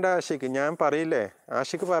ചോദിക്കേണ്ട ആഷിഖ്, ഞാൻ പറയില്ലേ.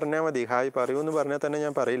 ആഷിഖ് പറഞ്ഞാൽ മതി. ഹായ് പറയൂ എന്ന് പറഞ്ഞാൽ തന്നെ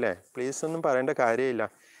ഞാൻ പറയില്ലേ. പ്ലീസ് ഒന്നും പറയേണ്ട കാര്യമില്ല.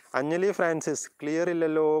 അഞ്ജലി ഫ്രാൻസിസ്, ക്ലിയർ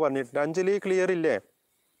ഇല്ലല്ലോ പറഞ്ഞിട്ടുണ്ട്. അഞ്ജലി ക്ലിയർ ഇല്ലേ?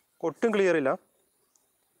 ഒട്ടും ക്ലിയർ ഇല്ല.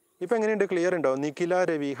 ഇപ്പം എങ്ങനെയുണ്ട്? ക്ലിയർ ഉണ്ടോ? നിഖില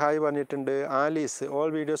രവി ഹായ് പറഞ്ഞിട്ടുണ്ട്. Alice, all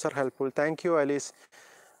videos R helpful. Thank you Alice.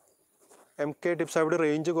 MK tips, അവിടെ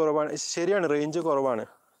റേഞ്ച് കുറവാണ്. ശരിയാണ്, റേഞ്ച്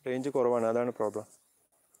കുറവാണ്, അതാണ് പ്രോബ്ലം.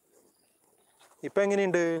 ഇപ്പം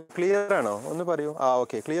എങ്ങനെയുണ്ട്? ക്ലിയർ ആണോ? ഒന്ന് പറയൂ. ആ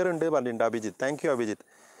ഓക്കെ, ക്ലിയർ ഉണ്ട് പറഞ്ഞിട്ടുണ്ട് Abhijith. Thank you Abhijith.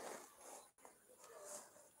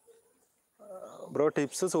 Bro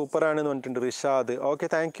tips സൂപ്പറാണെന്ന് പറഞ്ഞിട്ടുണ്ട് Rishad. Okay,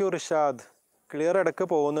 thank you Rishad. Clear ഇടയ്ക്ക്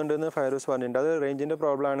പോകുന്നുണ്ടെന്ന് ഫൈറൂസ് പറഞ്ഞിട്ടുണ്ട്. അത് റേഞ്ചിൻ്റെ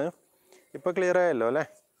പ്രോബ്ലം ആണ്. ഇപ്പോൾ ക്ലിയർ ആയല്ലോ അല്ലേ?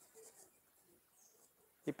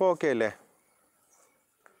 ഇപ്പോൾ ഓക്കെ അല്ലേ?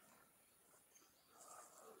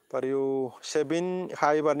 പറയൂ. ഷെബിൻ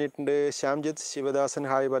ഹായ് പറഞ്ഞിട്ടുണ്ട്. ശ്യാംജിത്ത് ശിവദാസൻ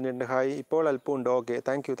ഹായ് പറഞ്ഞിട്ടുണ്ട്. ഹായ്. ഇപ്പോൾ അല്പമുണ്ട്. Okay,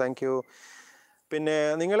 thank you. പിന്നെ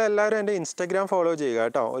നിങ്ങളെല്ലാവരും എൻ്റെ ഇൻസ്റ്റാഗ്രാം ഫോളോ ചെയ്യുക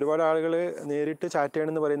കേട്ടോ. ഒരുപാട് ആളുകൾ നേരിട്ട് ചാറ്റ്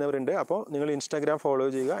ചെയ്യണമെന്ന് പറയുന്നവരുണ്ട്. അപ്പോൾ നിങ്ങൾ ഇൻസ്റ്റാഗ്രാം ഫോളോ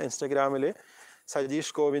ചെയ്യുക. ഇൻസ്റ്റാഗ്രാമിൽ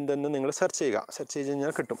സജീഷ് ഗോവിന്ദൻ എന്ന് നിങ്ങൾ സെർച്ച് ചെയ്ത്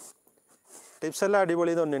കഴിഞ്ഞാൽ കിട്ടും. ടിപ്സ് എല്ലാം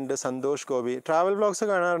അടിപൊളി എന്ന് പറഞ്ഞിട്ടുണ്ട് സന്തോഷ് ഗോപി. ട്രാവൽ വ്ളോഗ്സ്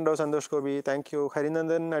കാണാറുണ്ടോ സന്തോഷ് ഗോപി? Thank you.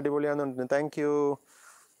 ഹരിനന്ദൻ അടിപൊളിയാന്ന് പറഞ്ഞിട്ടുണ്ട്. Thank you.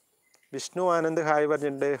 Vishnu Anand hi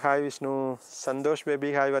പറഞ്ഞിട്ടുണ്ട്. Hi Vishnu. Santhosh baby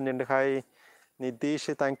hi പറഞ്ഞിട്ടുണ്ട്. Hi.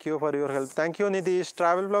 Nitish thank you for your help. Thank you Nitish.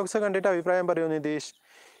 Travel vlogs കണ്ടിട്ട് അഭിപ്രായം പറയൂ നിതീഷ്.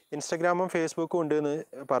 ഇൻസ്റ്റഗ്രാമും ഫേസ്ബുക്കും ഉണ്ട് എന്ന്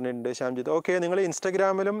പറഞ്ഞിട്ടുണ്ട് ശ്യാംജിത്ത്. ഓക്കെ, നിങ്ങൾ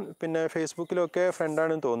ഇൻസ്റ്റഗ്രാമിലും പിന്നെ ഫേസ്ബുക്കിലും ഒക്കെ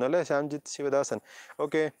ഫ്രണ്ടാണെന്ന് തോന്നുന്നു അല്ലേ കാർജിത്ത് ശിവദാസൻ?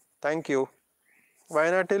 Okay, thank you.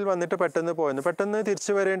 വയനാട്ടിൽ വന്നിട്ട് പെട്ടെന്ന്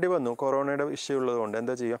തിരിച്ചു വരേണ്ടി വന്നു കൊറോണയുടെ ഇഷ്യൂ ഉള്ളതുകൊണ്ട്.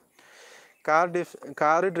 എന്താ ചെയ്യുക?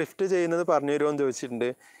 കാർ ഡ്രിഫ്റ്റ് ചെയ്യുന്നത് പറഞ്ഞു തരുമോ എന്ന് ചോദിച്ചിട്ടുണ്ട്.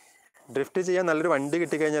 ഡ്രിഫ്റ്റ് ചെയ്യാൻ നല്ലൊരു വണ്ടി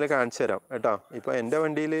കിട്ടിക്കഴിഞ്ഞാൽ കാണിച്ചു തരാം കേട്ടോ. ഇപ്പോൾ എൻ്റെ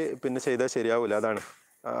വണ്ടിയിൽ പിന്നെ ചെയ്താൽ ശരിയാവില്ല, അതാണ്.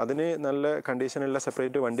 അതിന് നല്ല കണ്ടീഷനുള്ള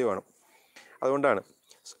സെപ്പറേറ്റ് വണ്ടി വേണം, അതുകൊണ്ടാണ്.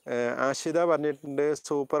 ആഷിത പറഞ്ഞിട്ടുണ്ട്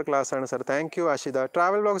സൂപ്പർ ക്ലാസ് ആണ് sir. Thank you Ashitha.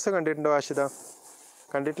 Travel vlogs കണ്ടിട്ടുണ്ടോ ആഷിത?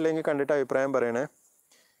 കണ്ടിട്ടില്ലെങ്കിൽ കണ്ടിട്ട് അഭിപ്രായം പറയണേ.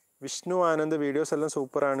 വിഷ്ണു ആനന്ദ് വീഡിയോസ് എല്ലാം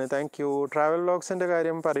സൂപ്പറാണ്. Thank you. ട്രാവൽ വ്ളോഗ്സിൻ്റെ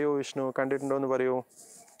കാര്യം പറയൂ വിഷ്ണു, കണ്ടിട്ടുണ്ടോ എന്ന് പറയൂ.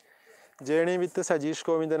 ജേണി വിത്ത് സജീഷ്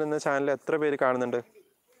ഗോവിന്ദൻ എന്ന ചാനൽ എത്ര പേര് കാണുന്നുണ്ട്?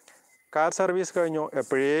 കാർ സർവീസ് കഴിഞ്ഞോ?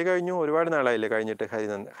 എപ്പോഴേ കഴിഞ്ഞു, ഒരുപാട് നാളായില്ലേ കഴിഞ്ഞിട്ട്.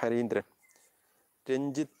 ഹരീന്ദ്രൻ.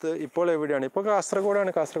 രഞ്ജിത്ത് ഇപ്പോൾ എവിടെയാണ്? ഇപ്പോൾ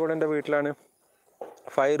കാസർഗോഡ് എൻ്റെ വീട്ടിലാണ്.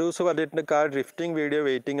 ഫൈറൂസ് പറഞ്ഞിട്ടുണ്ട് കാർ ഡ്രിഫ്റ്റിംഗ് വീഡിയോ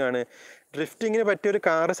വെയിറ്റിംഗ് ആണ്. ഡ്രിഫ്റ്റിങ്ങിന് പറ്റിയൊരു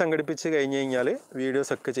കാർ സംഘടിപ്പിച്ച് കഴിഞ്ഞ് കഴിഞ്ഞാൽ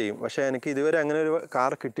വീഡിയോസൊക്കെ ചെയ്യും. പക്ഷേ എനിക്ക് ഇതുവരെ അങ്ങനെ ഒരു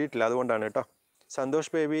കാർ കിട്ടിയിട്ടില്ല, അതുകൊണ്ടാണ് കേട്ടോ.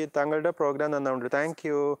 സന്തോഷ് ബേബി താങ്കളുടെ പ്രോഗ്രാം നന്നാവുണ്ട്. Thank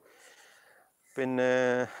you. പിന്നെ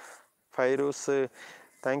ഫൈറൂസ്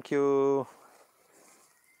താങ്ക് യു.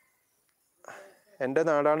 എൻ്റെ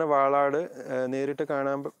നാടാണ് വാളാട്, നേരിട്ട്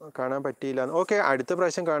കാണാൻ പറ്റിയില്ല. ഓക്കെ, അടുത്ത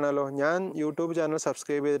പ്രാവശ്യം കാണാമല്ലോ. ഞാൻ യൂട്യൂബ് ചാനൽ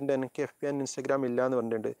സബ്സ്ക്രൈബ് ചെയ്തിട്ടുണ്ട്. എനിക്ക് FB ആൻഡ് ഇൻസ്റ്റാഗ്രാം ഇല്ല എന്ന്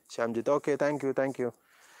പറഞ്ഞിട്ടുണ്ട് ശ്യാംജിത്ത്. Okay, thank you.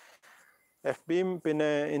 FBയും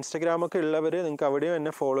പിന്നെ ഇൻസ്റ്റാഗ്രാമൊക്കെ ഉള്ളവർ നിങ്ങൾക്ക് അവിടെയും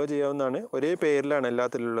എന്നെ ഫോളോ ചെയ്യാവുന്നതാണ്. ഒരേ പേരിലാണ്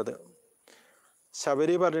എല്ലാത്തിലുള്ളത്.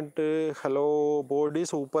 ശബരി പറഞ്ഞിട്ട് ഹലോ, ബോഡി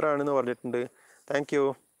സൂപ്പറാണെന്ന് പറഞ്ഞിട്ടുണ്ട്. Thank you.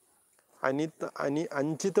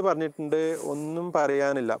 അഞ്ജിത്ത് പറഞ്ഞിട്ടുണ്ട് ഒന്നും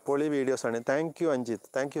പറയാനില്ല, പൊളി വീഡിയോസാണ്. Thank you Anjith,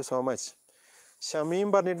 thank you so much. Shameem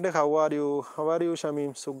പറഞ്ഞിട്ടുണ്ട് ഹൗ ആർ യു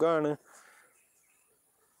ഷമീം? സുഖമാണ്.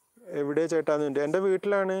 എവിടെ ചേട്ടാന്നുണ്ട്? എൻ്റെ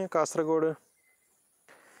വീട്ടിലാണ്, കാസർഗോഡ്.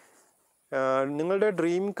 നിങ്ങളുടെ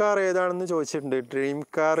ഡ്രീം കാർ ഏതാണെന്ന് ചോദിച്ചിട്ടുണ്ട്. ഡ്രീം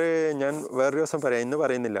കാർ ഞാൻ വേറൊരു ദിവസം പറയാം, ഇന്ന്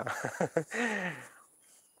പറയുന്നില്ല.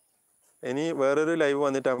 ഇനി വേറൊരു ലൈവ്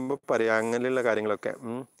വന്നിട്ടാകുമ്പോൾ പറയാം അങ്ങനെയുള്ള കാര്യങ്ങളൊക്കെ.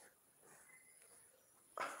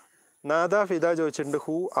 നാദ ഫിദ ചോദിച്ചിട്ടുണ്ട്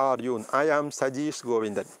who are you? I am Sajeesh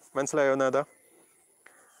Govindan. മനസ്സിലായോ നാദ?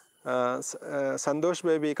 സന്തോഷ്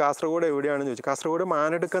ബേബി കാസർഗോഡ് എവിടെയാണെന്ന് ചോദിച്ചു. കാസർഗോഡ്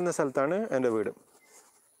മാനെടുക്ക എന്ന സ്ഥലത്താണ് എൻ്റെ വീട്.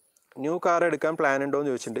 ന്യൂ കാർ എടുക്കാൻ പ്ലാൻ ഉണ്ടോ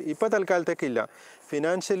എന്ന് ചോദിച്ചിട്ടുണ്ട്. ഇപ്പോൾ തൽക്കാലത്തേക്ക് ഇല്ല,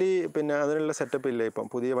 ഫിനാൻഷ്യലി പിന്നെ അതിനുള്ള സെറ്റപ്പ് ഇല്ല ഇപ്പം,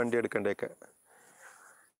 പുതിയ വണ്ടി എടുക്കേണ്ടതൊക്കെ.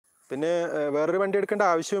 പിന്നെ വേറൊരു വണ്ടി എടുക്കേണ്ട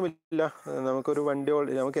ആവശ്യവുമില്ല.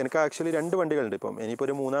 എനിക്ക് ആക്ച്വലി 2 വണ്ടികളുണ്ട് ഇപ്പം. ഇനിയിപ്പോൾ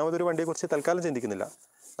ഒരു മൂന്നാമതൊരു വണ്ടിയെക്കുറിച്ച് തൽക്കാലം ചിന്തിക്കുന്നില്ല.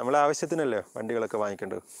 നമ്മളെ ആവശ്യത്തിനല്ലേ വണ്ടികളൊക്കെ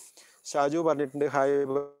വാങ്ങിക്കേണ്ടത്. ഷാജു പറഞ്ഞിട്ടുണ്ട് ഹായ്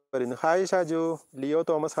പറയുന്നു. Hi Shaju. Leo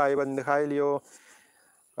Thomas hi പറഞ്ഞിട്ടുണ്ട്. Hi Leo.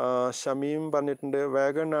 ഷമീം പറഞ്ഞിട്ടുണ്ട്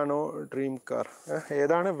വാഗൺ ആണോ ഡ്രീം കാർ?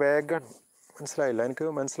 ഏതാണ് വാഗൺ? എനിക്ക്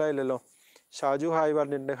മനസ്സിലായില്ലല്ലോ. ഷാജു ഹായ്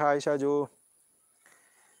പറഞ്ഞിട്ടുണ്ട്. ഹായ് ഷാജു.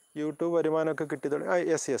 യൂട്യൂബ് വരുമാനമൊക്കെ കിട്ടി തുടങ്ങി.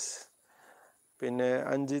 യെസ്. പിന്നെ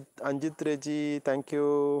അഞ്ജിത്ത് രജി താങ്ക് യു.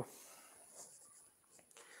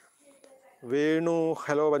 വേണു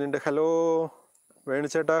ഹലോ പറഞ്ഞിട്ടുണ്ട്. Hello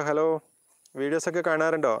വേണുചേട്ടാ, hello. വീഡിയോസൊക്കെ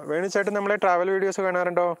കാണാറുണ്ടോ വേണുചേട്ടൻ? നമ്മളെ ട്രാവൽ വീഡിയോസ്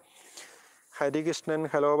കാണാറുണ്ടോ? ഹരികൃഷ്ണൻ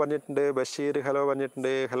ഹലോ പറഞ്ഞിട്ടുണ്ട്. ബഷീർ ഹലോ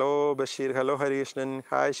പറഞ്ഞിട്ടുണ്ട്. Hello Basheer. Hello Harikrishnan.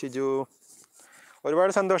 Hi Shiju.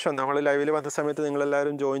 ഒരുപാട് സന്തോഷം നമ്മൾ ലൈവിൽ വന്ന സമയത്ത്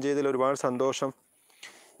നിങ്ങളെല്ലാവരും ജോയിൻ ചെയ്തതിൽ ഒരുപാട് സന്തോഷം.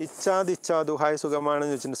 ഇച്ചാദു ഹായ്,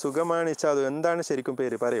 സുഖമാണെന്ന് ചോദിച്ചിട്ടുണ്ട്. സുഖമാണ് ഇച്ചാദു. എന്താണ് ശരിക്കും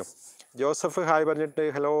പേര് പറയൂ. ജോസഫ് ഹായ് പറഞ്ഞിട്ട്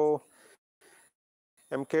ഹലോ.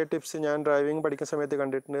 MK ടിപ്സ് ഞാൻ ഡ്രൈവിംഗ് പഠിക്കുന്ന സമയത്ത്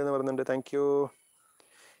കണ്ടിട്ടുണ്ട് എന്ന് പറയുന്നുണ്ട്. Thank you.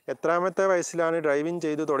 എത്രാമത്തെ വയസ്സിലാണ് ഡ്രൈവിംഗ്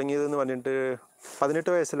ചെയ്തു തുടങ്ങിയതെന്ന് പറഞ്ഞിട്ട് 18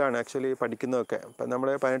 വയസ്സിലാണ് ആക്ച്വലി പഠിക്കുന്നതൊക്കെ. അപ്പം നമ്മൾ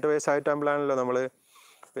 18 വയസ്സായിട്ടാകുമ്പോഴാണല്ലോ നമ്മൾ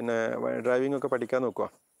പിന്നെ ഡ്രൈവിംഗ് ഒക്കെ പഠിക്കാൻ നോക്കുക.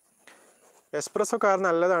 എക്സ്പ്രസോ കാർ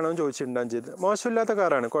നല്ലതാണോ എന്ന് ചോദിച്ചിട്ടുണ്ട് അഞ്ജിത്ത്. മോശമില്ലാത്ത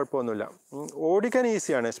കാറാണ്, കുഴപ്പമൊന്നുമില്ല, ഓടിക്കാൻ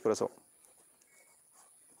ഈസിയാണ് എക്സ്പ്രസോ.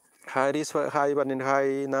 ഹാരിസ് ഹായ് പറഞ്ഞിട്ടുണ്ട്.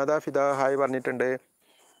 ഹായ്. നാദാ ഫിദ ഹായ് പറഞ്ഞിട്ടുണ്ട്.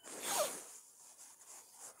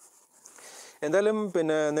 എന്തായാലും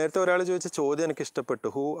പിന്നെ നേരത്തെ ഒരാൾ ചോദിച്ച ചോദ്യം എനിക്ക് ഇഷ്ടപ്പെട്ടു,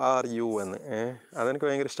 ഹൂ ആർ യു എന്ന്. അതെനിക്ക്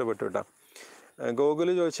ഭയങ്കര ഇഷ്ടപ്പെട്ടു കേട്ടോ. ഗോകുൽ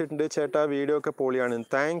ചോദിച്ചിട്ടുണ്ട്, ചേട്ടാ വീഡിയോ ഒക്കെ പൊളിയാണ്.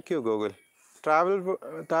 Thank you Gokul.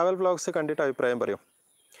 Travel vlogs കണ്ടിട്ട് അഭിപ്രായം പറയും.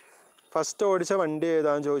 ഫസ്റ്റ് ഓടിച്ച വണ്ടി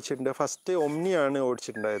ഏതാണെന്ന് ചോദിച്ചിട്ടുണ്ട്. ഫസ്റ്റ് ഒമ്നിയാണ്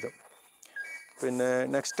ഓടിച്ചിട്ടുണ്ടായത്. പിന്നെ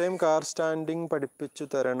നെക്സ്റ്റ് ടൈം കാർ സ്റ്റാൻഡിങ് പഠിപ്പിച്ചു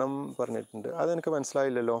തരണം പറഞ്ഞിട്ടുണ്ട്. അതെനിക്ക്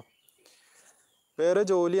മനസ്സിലായില്ലല്ലോ. വേറെ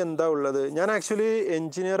ജോലി എന്താ ഉള്ളത്? ഞാൻ ആക്ച്വലി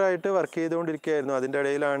എൻജിനീയറായിട്ട് വർക്ക് ചെയ്തുകൊണ്ടിരിക്കുകയായിരുന്നു. അതിൻ്റെ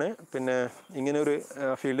ഇടയിലാണ് പിന്നെ ഇങ്ങനൊരു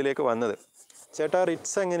ഫീൽഡിലേക്ക് വന്നത്. ചേട്ടാ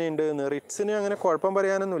റിറ്റ്സ് എങ്ങനെയുണ്ട് എന്ന്. റിറ്റ്സിന് അങ്ങനെ കുഴപ്പം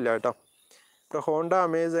പറയാനൊന്നുമില്ല കേട്ടോ. ഇപ്പോൾ ഹോണ്ട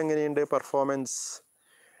അമേസ് എങ്ങനെയുണ്ട് പെർഫോമൻസ്?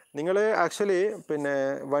 നിങ്ങൾ ആക്ച്വലി പിന്നെ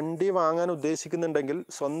വണ്ടി വാങ്ങാൻ ഉദ്ദേശിക്കുന്നുണ്ടെങ്കിൽ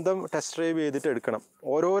സ്വന്തം ടെസ്റ്റ് ഡ്രൈവ് ചെയ്തിട്ട് എടുക്കണം.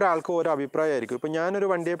 ഓരോരാൾക്കും ഓരോ അഭിപ്രായമായിരിക്കും. ഇപ്പോൾ ഞാനൊരു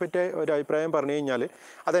വണ്ടിയെ പറ്റി ഒരു അഭിപ്രായം പറഞ്ഞു കഴിഞ്ഞാൽ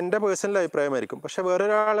അതെൻ്റെ പേഴ്സണൽ അഭിപ്രായമായിരിക്കും. പക്ഷേ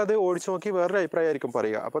വേറൊരാളത് ഓടിച്ചു നോക്കി വേറൊരു അഭിപ്രായമായിരിക്കും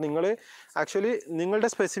പറയുക. അപ്പോൾ നിങ്ങൾ ആക്ച്വലി നിങ്ങളുടെ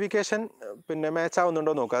സ്പെസിഫിക്കേഷൻ പിന്നെ മാച്ച്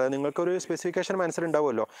ആവുന്നുണ്ടോ നോക്കുക. അതായത് നിങ്ങൾക്കൊരു സ്പെസിഫിക്കേഷൻ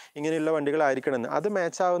മനസ്സിലുണ്ടാവുമല്ലോ, ഇങ്ങനെയുള്ള വണ്ടികളായിരിക്കണമെന്ന്. അത്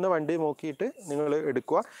മാച്ച് ആവുന്ന വണ്ടി നോക്കിയിട്ട് നിങ്ങൾ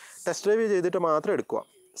എടുക്കുക. ടെസ്റ്റ് ഡ്രൈവ് ചെയ്തിട്ട് മാത്രം എടുക്കുക.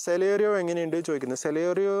 സെലേറിയോ എങ്ങനെയുണ്ട് ചോദിക്കുന്നത്.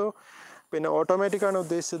 സെലേറിയോ പിന്നെ ഓട്ടോമാറ്റിക്കാണ്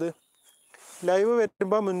ഉദ്ദേശിച്ചത്. ലൈവ്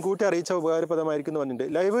വരുമ്പോൾ മുൻകൂട്ടി അറിയിച്ച ഉപകാരപ്രദമായിരിക്കും എന്ന്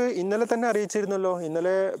പറഞ്ഞിട്ടുണ്ട്. ലൈവ് ഇന്നലെ തന്നെ അറിയിച്ചിരുന്നല്ലോ.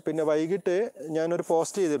 ഇന്നലെ പിന്നെ വൈകിട്ട് ഞാനൊരു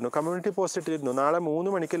പോസ്റ്റ് ചെയ്തിരുന്നു, കമ്മ്യൂണിറ്റി പോസ്റ്റ് ഇട്ടിരുന്നു, നാളെ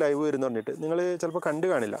 3 മണിക്ക് ലൈവ് വരുന്നു പറഞ്ഞിട്ട്. നിങ്ങൾ ചിലപ്പോൾ കണ്ടു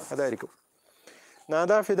കാണില്ല, അതായിരിക്കും.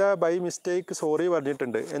 നാദാ ഫിദ ബൈ മിസ്റ്റേക്ക് സോറി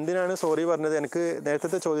പറഞ്ഞിട്ടുണ്ട്. എന്തിനാണ് സോറി പറഞ്ഞത്? എനിക്ക്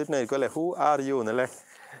നേരത്തെ ചോദ്യത്തിനായിരിക്കും അല്ലേ, ഹൂ ആർ യു എന്നല്ലേ.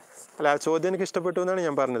 അല്ല, ആ ചോദ്യം എനിക്ക് ഇഷ്ടപ്പെട്ടു എന്നാണ്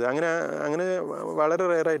ഞാൻ പറഞ്ഞത്. അങ്ങനെ വളരെ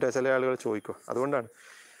റെയറായിട്ടാണ് ചില ആളുകൾ ചോദിക്കും, അതുകൊണ്ടാണ്.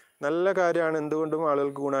 നല്ല കാര്യമാണ്, എന്തുകൊണ്ടും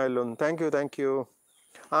ആളുകൾക്ക് ഗുണമായല്ലോ. Thank you.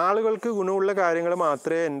 ആളുകൾക്ക് ഗുണമുള്ള കാര്യങ്ങൾ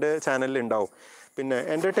മാത്രമേ എൻ്റെ ചാനലിൽ ഉണ്ടാവും. പിന്നെ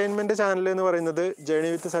എൻ്റർടൈൻമെൻറ്റ് ചാനൽ എന്ന് പറയുന്നത് ജേണി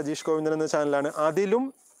വിത്ത് സജീഷ് ഗോവിന്ദൻ എന്ന ചാനലാണ്. അതിലും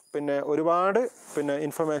പിന്നെ ഒരുപാട് പിന്നെ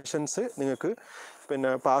ഇൻഫർമേഷൻസ് നിങ്ങൾക്ക്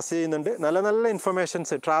പിന്നെ പാസ് ചെയ്യുന്നുണ്ട്. നല്ല നല്ല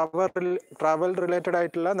ഇൻഫർമേഷൻസ്, ട്രാവൽ റിലേറ്റഡ്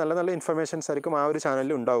ആയിട്ടുള്ള നല്ല നല്ല ഇൻഫർമേഷൻസ് ആയിരിക്കും ആ ഒരു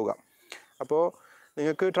ചാനലിൽ ഉണ്ടാവുക. അപ്പോൾ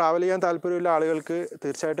നിങ്ങൾക്ക് ട്രാവൽ ചെയ്യാൻ താല്പര്യമുള്ള ആളുകൾക്ക്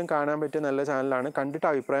തീർച്ചയായിട്ടും കാണാൻ പറ്റിയ നല്ല ചാനലാണ്. കണ്ടിട്ട്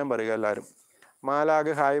അഭിപ്രായം പറയുക എല്ലാവരും.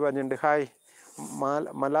 മാലാഖ് ഹായ് പറഞ്ഞിട്ടുണ്ട്. ഹായ്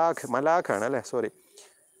മലാഖാണ് അല്ലേ, സോറി.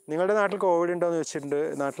 നിങ്ങളുടെ നാട്ടിൽ കോവിഡ് ഉണ്ടോ എന്ന് ചോദിച്ചിട്ടുണ്ട്.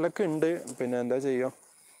 നാട്ടിലൊക്കെ ഉണ്ട്, പിന്നെ എന്താ ചെയ്യുക.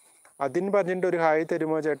 അതിൻ പറഞ്ഞിട്ടുണ്ട് ഒരു ഹായ്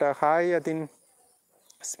തരുമോ ചേട്ടാ. ഹായ് അതിൻ.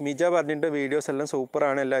 സ്മിജ പറഞ്ഞിട്ടുണ്ട് വീഡിയോസ് എല്ലാം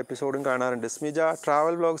സൂപ്പറാണ്, എല്ലാ എപ്പിസോഡും കാണാറുണ്ട്. സ്മിജ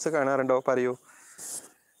ട്രാവൽ വ്ളോഗ്സ് കാണാറുണ്ടോ പറയൂ.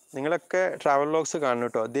 നിങ്ങളൊക്കെ ട്രാവൽ വ്ളോഗ്സ് കാണണം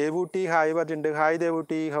കേട്ടോ. ദേവൂട്ടി ഹായ് പറഞ്ഞിട്ടുണ്ട്. Hi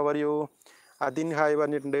Devutty, how are you. അതിൻ ഹായ്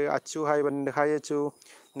പറഞ്ഞിട്ടുണ്ട്. അച്ചു ഹായ് പറഞ്ഞിട്ടുണ്ട്. Hi Achu.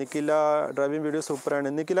 Nikhila driving video സൂപ്പറാണ്.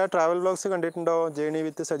 നിഖില ട്രാവൽ വ്ളോഗ്സ് കണ്ടിട്ടുണ്ടോ? ജേണി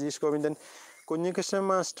വിത്ത് സജീഷ് ഗോവിന്ദൻ. കുഞ്ഞികൃഷ്ണൻ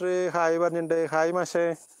മാസ്റ്റർ ഹായ് പറഞ്ഞിട്ടുണ്ട്. ഹായ്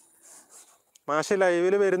മാഷെ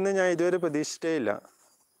ലൈവിൽ വരുന്ന ഞാൻ ഇതുവരെ പ്രതീക്ഷിച്ചിട്ടേ ഇല്ല.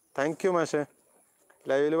 താങ്ക് യു മാഷെ.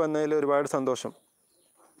 ലൈവിൽ വന്നതിൽ ഒരുപാട് സന്തോഷം,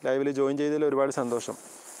 ലൈവിൽ ജോയിൻ ചെയ്തതിൽ ഒരുപാട് സന്തോഷം.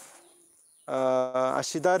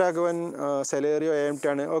 അഷിത രാഘവൻ സെലേറിയോ AMT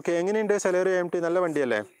ആണ്. ഓക്കെ, എങ്ങനെയുണ്ട് സെലേറിയോ AMT? നല്ല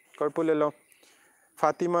വണ്ടിയല്ലേ, കുഴപ്പമില്ലല്ലോ.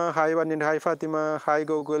 ഫാത്തിമ ഹായ് പറഞ്ഞിട്ടുണ്ട്. Hi Fathima. Hi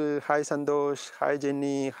Gokul. Hi Santhosh. Hi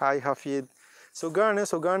Jenny. Hi Hafeed.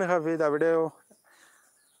 സുഖാണ് ഹഫീദ്. അവിടെയോ?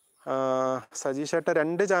 സജീഷ് ചേട്ട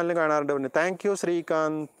 2 ചാനൽ കാണാറുണ്ട് പറഞ്ഞു. Thank you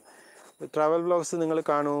Srikanth. Travel vlogs നിങ്ങൾ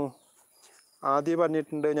കാണൂ. ആദി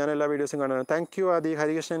പറഞ്ഞിട്ടുണ്ട് ഞാൻ എല്ലാ വീഡിയോസും കാണാറ്. Thank you Adi.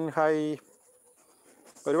 Harikrishnan hi.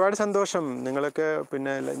 ഒരുപാട് സന്തോഷം നിങ്ങളൊക്കെ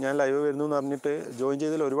പിന്നെ ഞാൻ ലൈവ് വരുന്നു എന്ന് പറഞ്ഞിട്ട് ജോയിൻ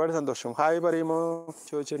ചെയ്തതിൽ ഒരുപാട് സന്തോഷം. ഹായ് പറയുമോ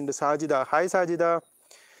ചോദിച്ചിട്ടുണ്ട്. സാജിദ ഹായ് സാജിദ.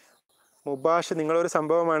 മുബാഷ് നിങ്ങളൊരു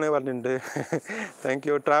സംഭവമാണ് പറഞ്ഞിട്ടുണ്ട്. Thank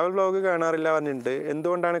you. ട്രാവൽ വ്ളോഗ് കാണാറില്ല പറഞ്ഞിട്ടുണ്ട്.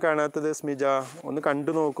 എന്തുകൊണ്ടാണ് കാണാത്തത് സ്മിജ? ഒന്ന്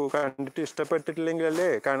കണ്ടു നോക്കൂ. കണ്ടിട്ട് ഇഷ്ടപ്പെട്ടിട്ടില്ലെങ്കിൽ അല്ലേ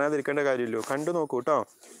കാണാതിരിക്കേണ്ട കാര്യമില്ലല്ലോ, കണ്ടു നോക്കൂ കേട്ടോ.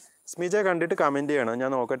 സ്മിജ കണ്ടിട്ട് കമൻറ്റ് ചെയ്യണം, ഞാൻ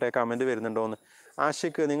നോക്കട്ടെ കമൻറ്റ് വരുന്നുണ്ടോയെന്ന്.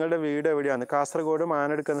 ആഷിഖ് നിങ്ങളുടെ വീട് എവിടെയാണ്? കാസർഗോഡ്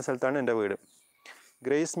മാനെടുക്ക് എന്ന സ്ഥലത്താണ് എൻ്റെ വീട്.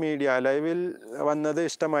 ഗ്രേസ് മീഡിയ ലൈവിൽ വന്നത്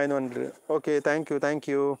ഇഷ്ടമായെന്ന് പറഞ്ഞിട്ട്. Okay, thank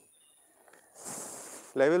you.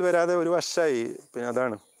 ലൈവിൽ വരാതെ ഒരു വർഷമായി, പിന്നെ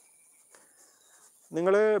അതാണ്.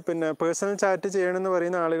 നിങ്ങൾ പിന്നെ പേഴ്സണൽ ചാറ്റ് ചെയ്യണമെന്ന്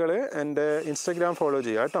പറയുന്ന ആളുകൾ എൻ്റെ ഇൻസ്റ്റഗ്രാം ഫോളോ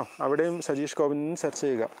ചെയ്യുക കേട്ടോ. അവിടെയും സജീഷ് ഗോവിന്ദൻ സെർച്ച്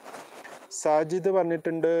ചെയ്യുക. സാജിദ്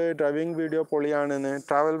പറഞ്ഞിട്ടുണ്ട് ഡ്രൈവിംഗ് വീഡിയോ പൊളിയാണെന്ന്.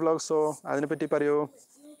 ട്രാവൽ വ്ളോഗ്സോ അതിനെപ്പറ്റി പറയൂ.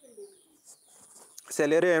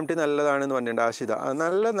 സെലേറിയോ AMT നല്ലതാണെന്ന് പറഞ്ഞിട്ടുണ്ട് ആഷിത.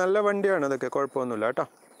 നല്ല വണ്ടിയാണ്, അതൊക്കെ കുഴപ്പമൊന്നുമില്ല കേട്ടോ.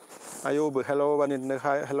 അയൂബ് ഹലോ പറഞ്ഞിട്ടുണ്ട്.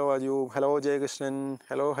 Hi hello Ayub. Hello Jayakrishnan.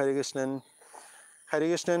 Hello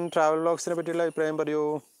Harikrishnan travel വ്ളോഗ്സിനെ പറ്റിയുള്ള അഭിപ്രായം പറയൂ.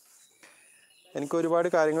 എനിക്ക് ഒരുപാട്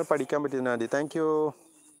കാര്യങ്ങൾ പഠിക്കാൻ പറ്റിയതിന് ആദ്യം താങ്ക് യു.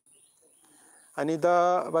 അനിത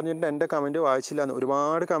പറഞ്ഞിട്ടുണ്ട് എൻ്റെ കമൻറ്റ് വായിച്ചില്ല എന്ന്.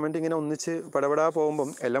 ഒരുപാട് കമൻറ്റ് ഇങ്ങനെ ഒന്നിച്ച് പടപടാ പോകുമ്പം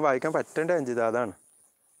എല്ലാം വായിക്കാൻ പറ്റേണ്ട അഞ്ജിത, അതാണ്.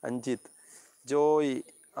 അഞ്ജിത്ത് ജോയ്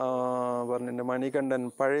പറഞ്ഞിട്ടുണ്ട്. മണികണ്ഠൻ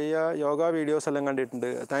പഴയ യോഗ വീഡിയോസ് എല്ലാം കണ്ടിട്ടുണ്ട്.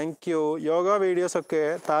 Thank you. യോഗ വീഡിയോസൊക്കെ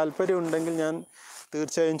താല്പര്യം ഉണ്ടെങ്കിൽ ഞാൻ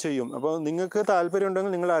തീർച്ചയായും ചെയ്യും. അപ്പോൾ നിങ്ങൾക്ക് താല്പര്യം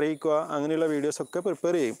ഉണ്ടെങ്കിൽ നിങ്ങൾ അറിയിക്കുക. അങ്ങനെയുള്ള വീഡിയോസൊക്കെ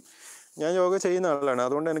പ്രിപ്പയർ ചെയ്യും. ഞാൻ യോഗ ചെയ്യുന്ന ആളാണ്,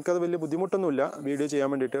 അതുകൊണ്ട് എനിക്കത് വലിയ ബുദ്ധിമുട്ടൊന്നുമില്ല വീഡിയോ ചെയ്യാൻ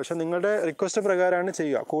വേണ്ടിയിട്ട്. പക്ഷേ നിങ്ങളുടെ റിക്വസ്റ്റ് പ്രകാരമാണ്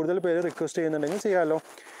ചെയ്യുക. കൂടുതൽ പേര് റിക്വസ്റ്റ് ചെയ്യുന്നുണ്ടെങ്കിൽ ചെയ്യാമല്ലോ.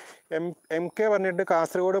 എം കെ പറഞ്ഞിട്ട്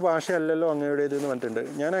കാസർഗോഡ് ഭാഷയല്ലല്ലോ അങ്ങയുടേതെന്ന് പറഞ്ഞിട്ടുണ്ട്.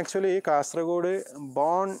 ഞാൻ ആക്ച്വലി കാസർഗോഡ്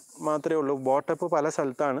ബോൺ മാത്രമേ ഉള്ളൂ, ബോട്ടപ്പ് പല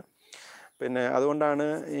സ്ഥലത്താണ്. പിന്നെ അതുകൊണ്ടാണ്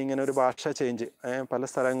ഇങ്ങനെ ഒരു ഭാഷ ചേഞ്ച്. പല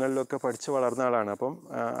സ്ഥലങ്ങളിലൊക്കെ പഠിച്ച് വളർന്ന ആളാണ്. അപ്പം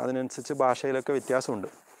അതിനനുസരിച്ച് ഭാഷയിലൊക്കെ വ്യത്യാസമുണ്ട്.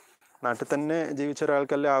 നാട്ടിൽ തന്നെ ജീവിച്ച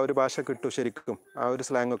ഒരാൾക്കല്ലേ ആ ഒരു ഭാഷ കിട്ടൂ ശരിക്കും, ആ ഒരു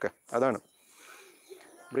സ്ലാങ്ങൊക്കെ. അതാണ്.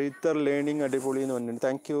 ബ്രീത്തർ ലേണിംഗ് അടിപൊളി എന്ന് പറഞ്ഞിട്ടുണ്ട്.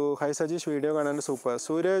 Thank you. Hi Sajeesh, video കാണാൻ സൂപ്പർ.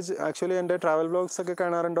 സൂരജ് ആക്ച്വലി എൻ്റെ ട്രാവൽ വ്ളോഗ്സ് ഒക്കെ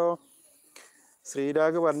കാണാറുണ്ടോ?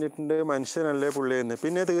 ശ്രീരാഗ് പറഞ്ഞിട്ടുണ്ട് മനുഷ്യനല്ലേ പുള്ളിയെന്ന്.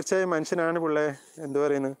 പിന്നെ തീർച്ചയായും മനുഷ്യനാണ് പുള്ളേ. എന്തു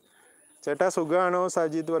പറയുന്നു ചേട്ടാ? സുഖമാണോ?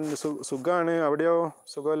 സജീദ് പറഞ്ഞു സുഖമാണ്. അവിടെയോ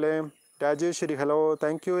സുഖമല്ലേ? Rajeshwari hello,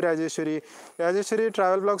 thank you Rajeshwari. Rajeshwari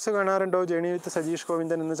travel vlogs കാണാറുണ്ടോ? ജേണി വിത്ത് സജീഷ്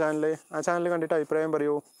ഗോവിന്ദൻ എന്ന ചാനൽ. ആ ചാനൽ കണ്ടിട്ട് അഭിപ്രായം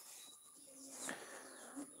പറയൂ.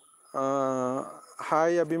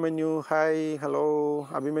 Hi Abhimanyu. Hi hello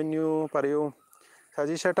Abhimanyu, പറയൂ.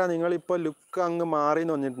 സജീഷ് ചേട്ടാ നിങ്ങളിപ്പോൾ ലുക്ക് അങ്ങ് മാറി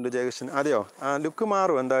എന്ന് പറഞ്ഞിട്ടുണ്ട് ജയകൃഷ്ണൻ. അതെയോ? ലുക്ക്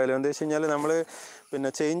മാറും എന്തായാലും. എന്താ വെച്ച് കഴിഞ്ഞാൽ നമ്മൾ പിന്നെ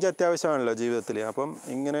ചേഞ്ച് അത്യാവശ്യമാണല്ലോ ജീവിതത്തിൽ. അപ്പം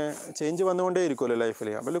ഇങ്ങനെ ചേഞ്ച് വന്നുകൊണ്ടേ ഇരിക്കുമല്ലോ ലൈഫിൽ.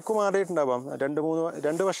 അപ്പോൾ ലുക്ക് മാറിയിട്ടുണ്ടാവാം.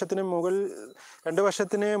 2 വർഷത്തിന്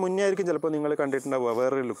മുന്നേ ആയിരിക്കും ചിലപ്പോൾ നിങ്ങൾ കണ്ടിട്ടുണ്ടാവുക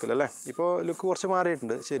വേറൊരു ലുക്കിൽ അല്ലേ. ഇപ്പോൾ ലുക്ക് കുറച്ച്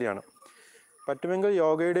മാറിയിട്ടുണ്ട്, ശരിയാണ്. പറ്റുമെങ്കിൽ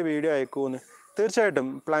യോഗയുടെ വീഡിയോ അയക്കുമെന്ന്. തീർച്ചയായിട്ടും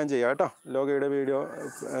പ്ലാൻ ചെയ്യാം കേട്ടോ.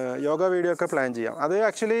 യോഗ വീഡിയോ ഒക്കെ പ്ലാൻ ചെയ്യാം. അത്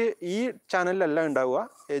ആക്ച്വലി ഈ ചാനലിലല്ല ഉണ്ടാവുക,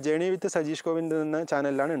 ജേണി വിത്ത് സജീഷ് ഗോവിന്ദ് എന്ന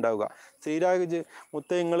ചാനലിലാണ് ഉണ്ടാവുക. ശ്രീരാഗ് മുത്ത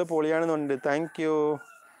നിങ്ങൾ പൊളിയാണെന്ന് പറഞ്ഞിട്ട് താങ്ക് യു.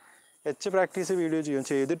 പ്രാക്ടീസ് വീഡിയോ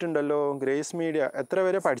ചെയ്തിട്ടുണ്ടല്ലോ. ഗ്രേസ് മീഡിയ എത്ര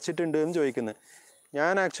വരെ പഠിച്ചിട്ടുണ്ട് എന്ന് ചോദിക്കുന്നത്.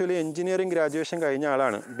 ഞാൻ ആക്ച്വലി എഞ്ചിനീയറിംഗ് ഗ്രാജുവേഷൻ കഴിഞ്ഞ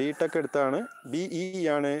ആളാണ്. BTech എടുത്താണ്. BE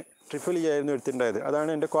ആണ്, EEE ആയിരുന്നു എടുത്തിട്ടുണ്ടായത്. അതാണ്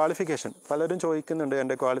എൻ്റെ ക്വാളിഫിക്കേഷൻ. പലരും ചോദിക്കുന്നുണ്ട്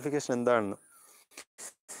എൻ്റെ ക്വാളിഫിക്കേഷൻ എന്താണെന്ന്.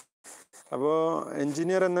 അപ്പോൾ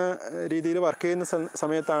എൻജിനീയർ എന്ന രീതിയിൽ വർക്ക് ചെയ്യുന്ന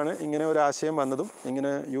സമയത്താണ് ഇങ്ങനെ ഒരു ആശയം വന്നതും,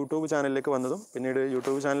 ഇങ്ങനെ യൂട്യൂബ് ചാനലിലേക്ക് വന്നതും, പിന്നീട്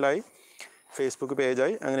യൂട്യൂബ് ചാനലായി, ഫേസ്ബുക്ക്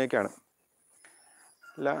പേജായി, അങ്ങനെയൊക്കെയാണ്.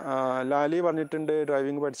 ലാലി പറഞ്ഞിട്ടുണ്ട്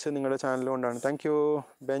ഡ്രൈവിംഗ് പഠിച്ച് നിങ്ങളുടെ ചാനൽ കൊണ്ടാണ്. Thank you.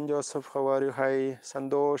 Ben Joseph how are you? Hi.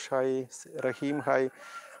 Santhosh hi. Rahim hi.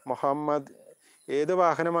 Muhammad ഏത്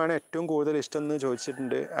വാഹനമാണ് ഏറ്റവും കൂടുതൽ ഇഷ്ടം എന്ന്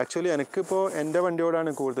ചോദിച്ചിട്ടുണ്ട്. ആക്ച്വലി എനിക്കിപ്പോൾ എൻ്റെ വണ്ടിയോടാണ്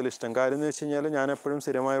കൂടുതൽ ഇഷ്ടം. കാര്യം എന്ന് വെച്ച് കഴിഞ്ഞാൽ ഞാൻ എപ്പോഴും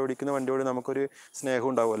സ്ഥിരമായി ഓടിക്കുന്ന വണ്ടിയോട് നമുക്കൊരു സ്നേഹം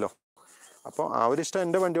ഉണ്ടാവുമല്ലോ. അപ്പോൾ ആ ഒരു ഇഷ്ടം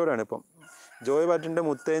എൻ്റെ വണ്ടിയോടാണ്. ഇപ്പം ജോയ് പറഞ്ഞിട്ടുണ്ട്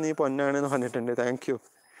മുത്തേ നീ പൊന്നാണെന്ന് പറഞ്ഞിട്ടുണ്ട്. Thank you.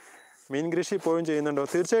 മീൻ കൃഷി ഇപ്പോഴും ചെയ്യുന്നുണ്ടോ?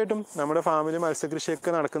 തീർച്ചയായിട്ടും നമ്മുടെ ഫാമിൽ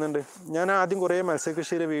മത്സ്യകൃഷിയൊക്കെ നടക്കുന്നുണ്ട്. ഞാൻ ആദ്യം കുറേ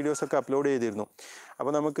മത്സ്യകൃഷിയുടെ വീഡിയോസൊക്കെ അപ്ലോഡ് ചെയ്തിരുന്നു.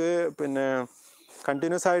 അപ്പോൾ നമുക്ക് പിന്നെ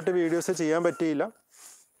കണ്ടിന്യൂസ് ആയിട്ട് വീഡിയോസ് ചെയ്യാൻ പറ്റിയില്ല.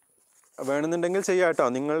 വേണമെന്നുണ്ടെങ്കിൽ ചെയ്യാം കേട്ടോ.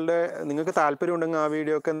 നിങ്ങൾക്ക് താല്പര്യം ഉണ്ടെങ്കിൽ ആ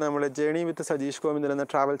വീഡിയോ ഒക്കെ നമ്മുടെ ജേണി വിത്ത് സജീഷ് ഗോവിന്ദൻ എന്ന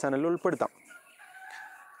ട്രാവൽ ചാനലിൽ ഉൾപ്പെടുത്താം.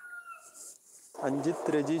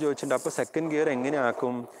 അഞ്ജിത്ത് രജി ചോദിച്ചിട്ടുണ്ട് അപ്പോൾ സെക്കൻഡ് ഗിയർ എങ്ങനെ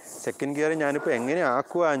ആക്കും? സെക്കൻഡ് ഗിയർ ഞാനിപ്പോൾ എങ്ങനെ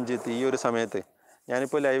ആക്കുക അഞ്ജിത്ത്? ഈ ഒരു സമയത്ത്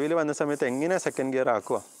ഞാനിപ്പോൾ ലൈവിൽ വന്ന സമയത്ത് എങ്ങനെ സെക്കൻഡ് ഗിയർ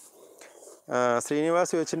ആക്കുക?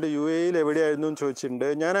 ശ്രീനിവാസ് ചോദിച്ചിട്ടുണ്ട് UAE എവിടെയായിരുന്നു എന്ന് ചോദിച്ചിട്ടുണ്ട്.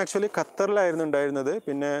 ഞാൻ ആക്ച്വലി ഖത്തറിലായിരുന്നു ഉണ്ടായിരുന്നത്.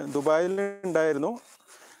 പിന്നെ ദുബായിൽ ഉണ്ടായിരുന്നു.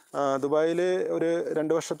 ദുബായിൽ ഒരു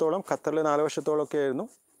 2 വർഷത്തോളം, ഖത്തറിൽ 4 വർഷത്തോളം ഒക്കെ ആയിരുന്നു.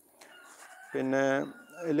 പിന്നെ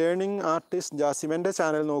ലേണിംഗ് ആർട്ടിസ്റ്റ് ജാസിം എൻ്റെ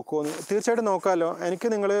ചാനൽ നോക്കുമോ? തീർച്ചയായിട്ടും നോക്കാമല്ലോ. എനിക്ക്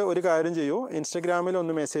നിങ്ങൾ ഒരു കാര്യം ചെയ്യൂ, ഇൻസ്റ്റഗ്രാമിൽ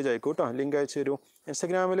ഒന്ന് മെസ്സേജ് അയക്കൂ കേട്ടോ. ലിങ്ക് അയച്ചു തരൂ.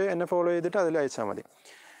 ഇൻസ്റ്റഗ്രാമിൽ എന്നെ ഫോളോ ചെയ്തിട്ട് അതിൽ അയച്ചാൽ മതി.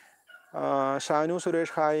 Shanu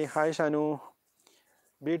Suresh hi. Hi Shanu.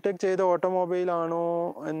 BTech ചെയ്ത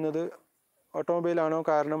ഓട്ടോമൊബൈലാണോ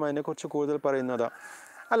കാരണം അതിനെക്കുറിച്ച് കൂടുതൽ പറയുന്നതാ?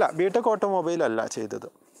 അല്ല, BTech ഓട്ടോമൊബൈൽ അല്ല ചെയ്തത്.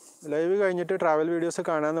 ലൈവ് കഴിഞ്ഞിട്ട് ട്രാവൽ വീഡിയോസ്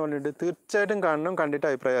കാണാമെന്ന് പറഞ്ഞിട്ട് തീർച്ചയായിട്ടും കാണണം. കണ്ടിട്ട്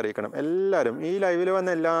അഭിപ്രായം അറിയിക്കണം എല്ലാവരും. ഈ ലൈവിൽ വന്ന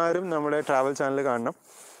എല്ലാവരും നമ്മുടെ ട്രാവൽ ചാനൽ കാണണം,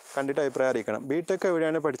 കണ്ടിട്ട് അഭിപ്രായം അറിയിക്കണം. BTech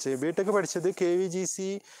എവിടെയാണ് പഠിച്ചത്? BTech പഠിച്ചത് KVGC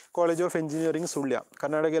college of engineering Sullia,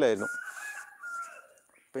 കർണാടകയിലായിരുന്നു.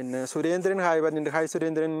 പിന്നെ സുരേന്ദ്രൻ ഹായ് പറഞ്ഞിട്ടുണ്ട്. Hi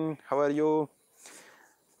Surendran, how are you?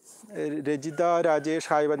 Rajitha Rajesh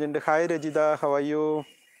hi പറഞ്ഞിട്ടുണ്ട്. Hi Rajitha, how are you?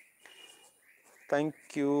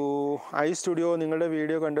 Thank you. Studio നിങ്ങളുടെ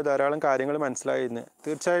വീഡിയോ കണ്ട് ധാരാളം കാര്യങ്ങൾ മനസ്സിലായിരുന്നു.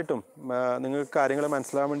 തീർച്ചയായിട്ടും നിങ്ങൾക്ക് കാര്യങ്ങൾ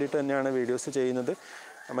മനസ്സിലാകാൻ വേണ്ടിയിട്ട് തന്നെയാണ് വീഡിയോസ് ചെയ്യുന്നത്.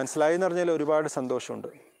 മനസ്സിലായി എന്ന് പറഞ്ഞാൽ ഒരുപാട് സന്തോഷമുണ്ട്.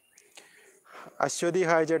 അശ്വതി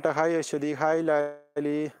ഹായ് ചേട്ടാ. Hi Aswathy. Hi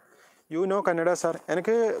Lali. You know Kannada sir?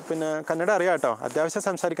 എനിക്ക് പിന്നെ കന്നഡ അറിയാം കേട്ടോ, അത്യാവശ്യം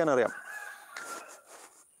സംസാരിക്കാൻ അറിയാം.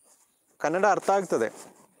 കന്നഡ ಅರ್ಥ ಆಗ್ತದೆ.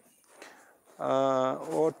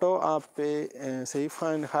 Auto app safe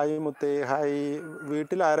and hi മുത്തേ. ഹായ്.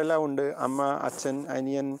 വീട്ടിൽ ആരെല്ലാം ഉണ്ട്? അമ്മ, അച്ഛൻ,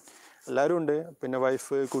 അനിയൻ എല്ലാവരും ഉണ്ട്. പിന്നെ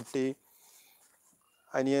വൈഫ്, കുട്ടി,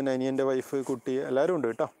 അനിയൻ്റെ വൈഫ്, കുട്ടി എല്ലാവരും ഉണ്ട്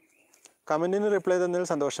കേട്ടോ. കമൻറ്റിന് റിപ്ലൈ തന്നതിൽ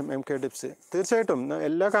സന്തോഷം. MK tips. തീർച്ചയായിട്ടും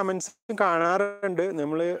എല്ലാ കമൻസും കാണാറുണ്ട്.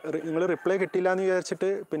 നിങ്ങൾ റിപ്ലൈ കിട്ടിയില്ല എന്ന് വിചാരിച്ചിട്ട്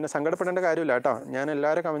പിന്നെ സങ്കടപ്പെടേണ്ട കാര്യമില്ല കേട്ടോ. ഞാൻ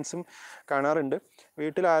എല്ലാവരുടെ കമൻസും കാണാറുണ്ട്.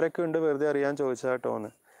 വീട്ടിൽ ആരൊക്കെ ഉണ്ട് വെറുതെ അറിയാൻ ചോദിച്ചാൽ കേട്ടോ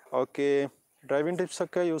എന്ന്. ഓക്കെ. ഡ്രൈവിംഗ്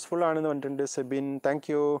ടിപ്സൊക്കെ യൂസ്ഫുൾ ആണെന്ന് പറഞ്ഞിട്ടുണ്ട് സെബിൻ. Thank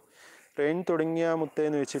you. റെയിൻ തുടങ്ങിയ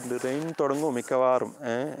മുത്തേന്ന് വെച്ചിട്ടുണ്ട്. റെയിൻ തുടങ്ങും മിക്കവാറും.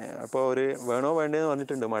 അപ്പോൾ വേണോ വേണ്ടതെന്ന്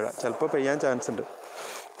പറഞ്ഞിട്ടുണ്ട്. മഴ ചിലപ്പോൾ പെയ്യാൻ ചാൻസ് ഉണ്ട്.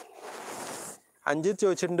 അഞ്ജിത്ത്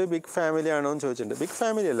ചോദിച്ചിട്ടുണ്ട് ബിഗ് ഫാമിലി ആണോ എന്ന് ചോദിച്ചിട്ടുണ്ട്. ബിഗ്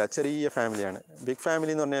ഫാമിലി അല്ല, ചെറിയ ഫാമിലിയാണ്. ബിഗ്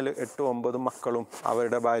ഫാമിലി എന്ന് പറഞ്ഞാൽ 8-9 മക്കളും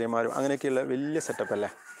അവരുടെ ഭാര്യമാരും അങ്ങനെയൊക്കെയുള്ള വലിയ സെറ്റപ്പ് അല്ലേ.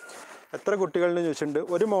 എത്ര കുട്ടികളുടെ ചോദിച്ചിട്ടുണ്ട്.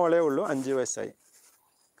 ഒരു മോളേ ഉള്ളൂ, 5 വയസ്സായി.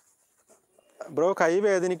 ബ്രോ കൈ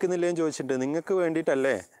വേദനിക്കുന്നില്ലേന്ന് ചോദിച്ചിട്ടുണ്ട്. നിങ്ങൾക്ക്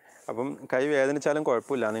വേണ്ടിയിട്ടല്ലേ. അപ്പം കൈ വേദനിച്ചാലും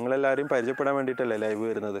കുഴപ്പമില്ല, നിങ്ങളെല്ലാവരും പരിചയപ്പെടാൻ വേണ്ടിയിട്ടല്ലേ ലൈവ്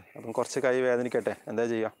വരുന്നത്. അപ്പം കുറച്ച് കൈ വേദനിക്കട്ടെ, എന്താ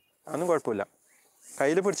ചെയ്യുക, അതൊന്നും കുഴപ്പമില്ല.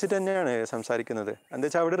 കയ്യിൽ പിടിച്ചിട്ട് തന്നെയാണ് സംസാരിക്കുന്നത്. എന്താ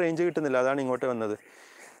വെച്ചാൽ അവിടെ റേഞ്ച് കിട്ടുന്നില്ല, അതാണ് ഇങ്ങോട്ട് വന്നത്.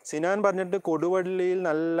 സിനാൻ പറഞ്ഞിട്ട് കൊടുവള്ളിയിൽ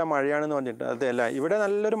നല്ല മഴയാണെന്ന് പറഞ്ഞിട്ട്. അതെയല്ല, ഇവിടെ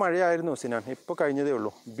നല്ലൊരു മഴയായിരുന്നു സിനാൻ, ഇപ്പോൾ കഴിഞ്ഞതേ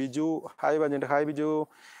ഉള്ളൂ. ബിജു ഹായ് പറഞ്ഞിട്ട്. Hi Biju.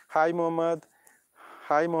 Hi Muhammad.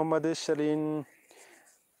 Hi Muhammad Shareen.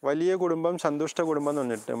 വലിയ കുടുംബം സന്തുഷ്ട കുടുംബം എന്ന്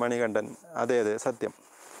പറഞ്ഞിട്ട് മണികണ്ഠൻ. അതെ അതെ സത്യം.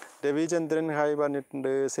 രവിചന്ദ്രൻ ഹായ്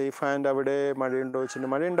പറഞ്ഞിട്ടുണ്ട്. സേഫ് ഹാൻഡ് അവിടെ മഴയുണ്ടോ വെച്ചിട്ടുണ്ട്.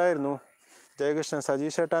 മഴ ഉണ്ടായിരുന്നു. ജയകൃഷ്ണൻ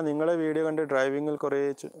സജീഷ് ചേട്ടാ നിങ്ങളെ വീഡിയോ കണ്ട് ഡ്രൈവിങ്ങിൽ കുറേ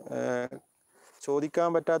ചോദിക്കാൻ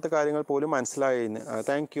പറ്റാത്ത കാര്യങ്ങൾ പോലും മനസ്സിലായിന്ന്.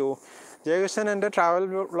 Thank you Jayakrishnan. എൻ്റെ ട്രാവൽ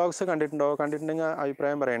വ്ളോഗ്സ് കണ്ടിട്ടുണ്ടോ? കണ്ടിട്ടുണ്ടെങ്കിൽ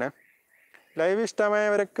അഭിപ്രായം പറയണേ. ലൈവ്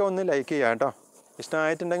ഇഷ്ടമായവരൊക്കെ ഒന്ന് ലൈക്ക് ചെയ്യാം കേട്ടോ.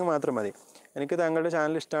 ഇഷ്ടമായിട്ടുണ്ടെങ്കിൽ മാത്രം മതി. എനിക്ക് താങ്കളുടെ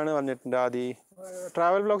ചാനൽ ഇഷ്ടമാണ് പറഞ്ഞിട്ടുണ്ട് ആദി.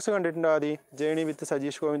 ട്രാവൽ വ്ളോഗ്സ് കണ്ടിട്ടുണ്ടോ ആദി? ജേണി വിത്ത്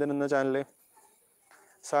സജീഷ് ഗോവിന്ദൻ എന്ന ചാനൽ.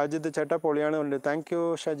 സാജിദ് ചേട്ടാ പൊളിയാണ് പറഞ്ഞിട്ട്. Thank you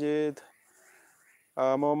Shajeed.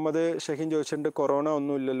 മുഹമ്മദ് ഷഹീൻ ചോദിച്ചിട്ടുണ്ട് കൊറോണ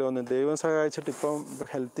ഒന്നും ഇല്ലല്ലോ എന്ന്. ദൈവം സഹായിച്ചിട്ട് ഇപ്പം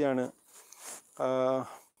ഹെൽത്തിയാണ്.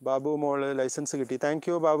 ബാബു മോൾ ലൈസൻസ് കിട്ടി. Thank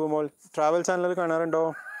you Babu mall. Travel channel കാണാറുണ്ടോ?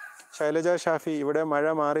 ശൈലജ ഷാഫി ഇവിടെ മഴ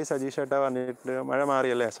മാറി സജീഷ് ചേട്ടാ പറഞ്ഞിട്ട്. മഴ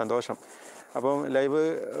മാറിയല്ലേ, സന്തോഷം. അപ്പം ലൈവ്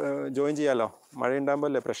ജോയിൻ ചെയ്യാമല്ലോ. മഴ ഉണ്ടാകുമ്പോൾ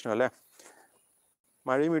അല്ലേ പ്രശ്നം അല്ലേ.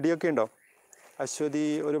 മഴയും ഇടിയൊക്കെ ഉണ്ടോ? അശ്വതി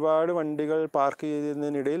ഒരുപാട് വണ്ടികൾ പാർക്ക്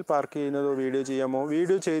ചെയ്യുന്നതിനിടയിൽ പാർക്ക് ചെയ്യുന്നതോ വീഡിയോ ചെയ്യാമോ?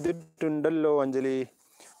 വീഡിയോ ചെയ്തിട്ടുണ്ടല്ലോ അഞ്ജലി.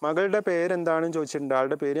 മകളുടെ പേരെന്താണെന്ന് ചോദിച്ചിട്ടുണ്ട്.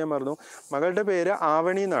 ആളുടെ പേര് ഞാൻ മറന്നു. മകളുടെ പേര്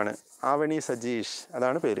ആവണി എന്നാണ്. ആവണി സജീഷ്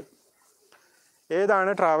അതാണ് പേര്.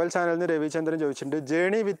 ഏതാണ് ട്രാവൽ ചാനലിന് രവിചന്ദ്രൻ ചോദിച്ചിട്ടുണ്ട്.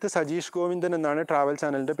 ജേണി വിത്ത് സജീഷ് ഗോവിന്ദൻ എന്നാണ് ട്രാവൽ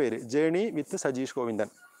ചാനലിൻ്റെ പേര്. ജേണി വിത്ത് സജീഷ് ഗോവിന്ദൻ.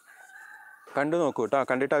 കണ്ടു നോക്കൂ കേട്ടോ,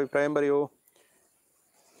 കണ്ടിട്ട് അഭിപ്രായം പറയൂ.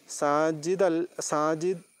 സാജിദ്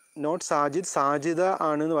നോട്ട് സാജിദ്, സാജിദ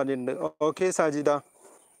ആണെന്ന് പറഞ്ഞിട്ടുണ്ട്. ഓക്കെ സാജിദ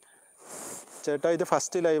ചേട്ടാ ഇത്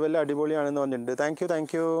ഫസ്റ്റ് ലൈവല്ല, അടിപൊളിയാണെന്ന് പറഞ്ഞിട്ടുണ്ട്.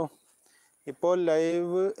 Thank you. ഇപ്പോൾ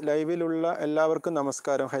ലൈവിലുള്ള എല്ലാവർക്കും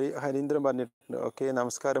നമസ്കാരം. ഹരീന്ദ്രൻ പറഞ്ഞിട്ടുണ്ട്. ഓക്കെ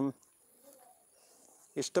നമസ്കാരം.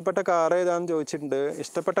 ഇഷ്ടപ്പെട്ട കാർ ഏതാണെന്ന് ചോദിച്ചിട്ടുണ്ട്.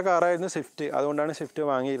 ഇഷ്ടപ്പെട്ട കാറായിരുന്നു സ്വിഫ്റ്റ്, അതുകൊണ്ടാണ് സ്വിഫ്റ്റ്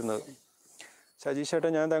വാങ്ങിയിരുന്നത്. സജീഷ് ചേട്ടാ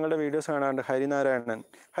ഞാൻ താങ്കളുടെ വീഡിയോസ് കാണാറുണ്ട്.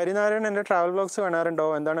 ഹരിനാരായണൻ എൻ്റെ ട്രാവൽ വ്ളോഗ്സ് കാണാറുണ്ടോ?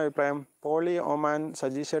 എന്താണ് അഭിപ്രായം? പോളി ഒമാൻ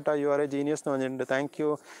സജീഷ് ചേട്ടാ യു ആർ എ ജീനിയസ് എന്ന് പറഞ്ഞിട്ടുണ്ട്. Thank you.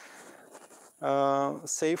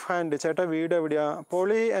 സേഫ് ഹാൻഡ് ചേട്ടാ വീട് എവിടെയാ?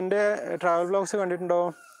 പോളി എൻ്റെ ട്രാവൽ വ്ളോഗ്സ് കണ്ടിട്ടുണ്ടോ?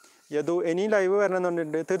 യദു ഇനി ലൈവ് വരണം എന്ന്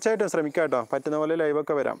പറഞ്ഞിട്ടുണ്ട്. തീർച്ചയായിട്ടും ശ്രമിക്കാം കേട്ടോ, പറ്റുന്ന പോലെ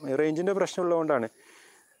ലൈവൊക്കെ വരാം. റേഞ്ചിൻ്റെ പ്രശ്നമുള്ളതുകൊണ്ടാണ്.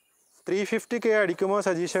 350K അടിക്കുമോ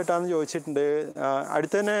സജീഷ് ചേട്ടാന്ന് ചോദിച്ചിട്ടുണ്ട്.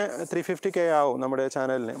 അടുത്ത് തന്നെ 350K ആവും നമ്മുടെ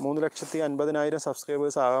ചാനലിന്. 3,50,000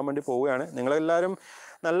 സബ്സ്ക്രൈബേഴ്സ് ആകാൻ വേണ്ടി പോവുകയാണ്. നിങ്ങളെല്ലാവരും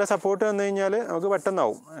നല്ല സപ്പോർട്ട് വന്നു കഴിഞ്ഞാൽ നമുക്ക്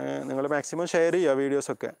പെട്ടെന്നാവും. നിങ്ങൾ മാക്സിമം ഷെയർ ചെയ്യുക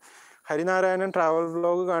വീഡിയോസൊക്കെ. ഹരിനാരായണൻ ട്രാവൽ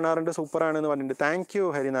വ്ളോഗ് കാണാറുണ്ട്, സൂപ്പറാണെന്ന് പറഞ്ഞിട്ടുണ്ട്. Thank you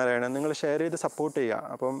Harinarayanan. നിങ്ങൾ ഷെയർ ചെയ്ത് സപ്പോർട്ട് ചെയ്യുക.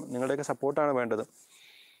 അപ്പം നിങ്ങളുടെയൊക്കെ സപ്പോർട്ടാണ് വേണ്ടത്.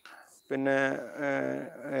 പിന്നെ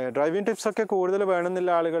ഡ്രൈവിംഗ് ടിപ്സൊക്കെ കൂടുതൽ വേണമെന്നില്ല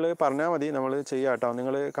ആളുകൾ പറഞ്ഞാൽ മതി, നമ്മൾ ചെയ്യാം കേട്ടോ.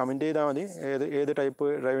 നിങ്ങൾ കമൻറ്റ് ചെയ്താൽ മതി ഏത് ടൈപ്പ്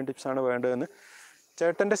ഡ്രൈവിംഗ് ടിപ്സാണ് വേണ്ടതെന്ന്.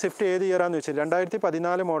 ചേട്ടൻ്റെ സ്വിഫ്റ്റ് ഏത് ഇയറാന്ന് വെച്ചാൽ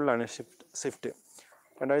 2014 മോഡലാണ് സ്വിഫ്റ്റ്.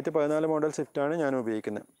 2014 മോഡൽ സ്വിഫ്റ്റാണ് ഞാൻ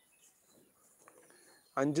ഉപയോഗിക്കുന്നത്.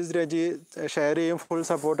 അഞ്ജിത് രജി ഷെയർ ചെയ്യും, ഫുൾ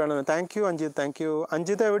സപ്പോർട്ടാണ്. Thank you Anjith. Thank you.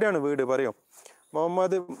 Anjith എവിടെയാണ് വീട് പറയോ?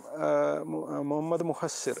 മുഹമ്മദ്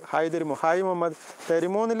മുഹസ്സിർ ഹായ് തരുമോ? ഹായ് മുഹമ്മദ്.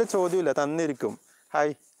 തരുമോ എന്നുള്ള ചോദ്യമില്ല, തന്നിരിക്കും.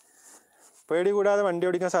 ഹായ്. പേടി കൂടാതെ വണ്ടി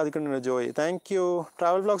ഓടിക്കാൻ സാധിക്കുന്നുണ്ടോ Joy? Thank you.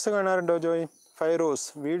 Travel vlogs കാണാറുണ്ടോ ജോയ്? ഫൈറോസ്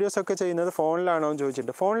വീഡിയോസൊക്കെ ചെയ്യുന്നത് ഫോണിലാണോ എന്ന്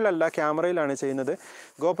ചോദിച്ചിട്ടുണ്ട്. ഫോണിലല്ല, ക്യാമറയിലാണ് ചെയ്യുന്നത്.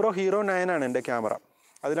 ഗോപ്രോ ഹീറോ 9 ആണ് എൻ്റെ ക്യാമറ,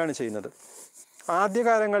 അതിലാണ് ചെയ്യുന്നത്.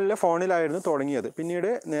 ആദ്യകാലങ്ങളിൽ ഫോണിലായിരുന്നു തുടങ്ങിയത്, പിന്നീട്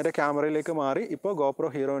നേരെ ക്യാമറയിലേക്ക് മാറി. ഇപ്പോൾ ഗോപ്രോ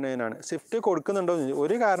ഹീറോ 9 ആണ്. സ്വിഫ്റ്റ് കൊടുക്കുന്നുണ്ടോ എന്ന്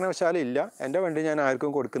ഒരു കാരണവശാലും ഇല്ല, എൻ്റെ വണ്ടി ഞാൻ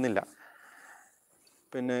ആർക്കും കൊടുക്കുന്നില്ല.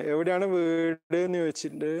 പിന്നെ എവിടെയാണ് വീട് എന്ന്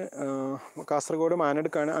ചോദിച്ചിട്ട് കാസർഗോഡ്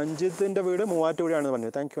മാനടുക്കാണ്. അഞ്ജിത്തിൻ്റെ വീട് മൂവാറ്റുപുഴയാണെന്ന്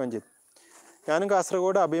പറഞ്ഞു. Thank you Anjith. ഞാനും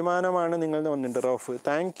കാസർഗോഡ്, അഭിമാനമാണ് നിങ്ങൾ എന്ന് പറഞ്ഞിട്ടുണ്ട് റൌഫ്.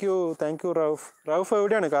 താങ്ക് യു റൌഫ്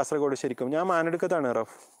എവിടെയാണ് കാസർഗോഡ് ശരിക്കും? ഞാൻ മാനടുക്കത്താണ്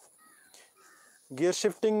റൌഫ്. ഗിയർ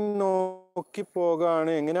ഷിഫ്റ്റിംഗ് നോക്കി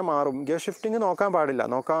പോകാണ്, എങ്ങനെ മാറും? ഗിയർ ഷിഫ്റ്റിംഗ് നോക്കാൻ പാടില്ല,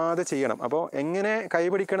 നോക്കാതെ ചെയ്യണം. അപ്പോൾ എങ്ങനെ കൈ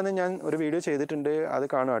പിടിക്കണമെന്ന് ഞാൻ ഒരു വീഡിയോ ചെയ്തിട്ടുണ്ട്, അത്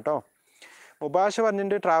കാണുക കേട്ടോ. മുബാഷ്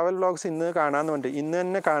പറഞ്ഞിട്ട് ട്രാവൽ വ്ളോഗ്സ് ഇന്ന് കാണാമെന്ന് പറഞ്ഞിട്ട്. ഇന്ന്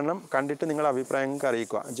തന്നെ കാണണം, കണ്ടിട്ട് നിങ്ങൾ അഭിപ്രായങ്ങൾക്ക്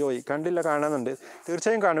അറിയിക്കുക. ജോയ് കണ്ടില്ല, കാണാമെന്നുണ്ട്.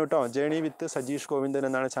 തീർച്ചയായും കാണും കേട്ടോ. ജേണി വിത്ത് സജീഷ് ഗോവിന്ദൻ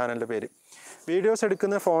എന്നാണ് ചാനലിൻ്റെ പേര്. വീഡിയോസ്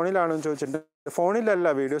എടുക്കുന്നത് ഫോണിലാണെന്ന് ചോദിച്ചിട്ടുണ്ട്. ഫോണിലല്ല,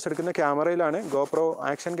 വീഡിയോസ് എടുക്കുന്ന ക്യാമറയിലാണ്. ഗോപ്രോ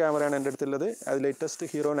ആക്ഷൻ ക്യാമറയാണ് എൻ്റെ അടുത്തുള്ളത്. അത് ലേറ്റസ്റ്റ്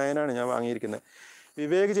ഹീറോ 9 ആണ് ഞാൻ വാങ്ങിയിരിക്കുന്നത്.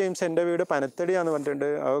 വിവേക് ജെയിംസ് എൻ്റെ വീട് പനത്തടിയാന്ന് പറഞ്ഞിട്ടുണ്ട്.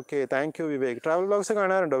 Okay thank you Vivek. Travel vlogs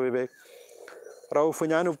കാണാറുണ്ടോ വിവേക്? റൌഫ്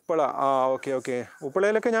ഞാൻ ഉപ്പള. ഓക്കെ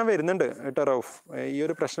ഉപ്പളയിലൊക്കെ ഞാൻ വരുന്നുണ്ട് കേട്ടോ റൌഫ്. ഈ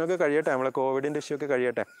ഒരു പ്രശ്നമൊക്കെ കഴിയട്ടെ, നമ്മളെ കോവിഡിൻ്റെ ഇഷ്യൂ ഒക്കെ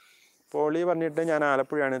കഴിയട്ടെ. പോളി പറഞ്ഞിട്ട് ഞാൻ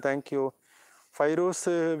ആലപ്പുഴയാണ്. Thank you.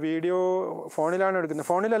 ഫൈറൂസ് വീഡിയോ ഫോണിലാണ് എടുക്കുന്നത്.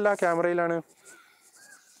 ഫോണിലല്ല, ക്യാമറയിലാണ്.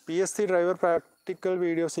 PSC ഡ്രൈവർ പ്രാക്ടിക്കൽ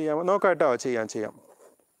വീഡിയോസ് ചെയ്യാമോ? നോക്കാം കേട്ടോ, ചെയ്യാം.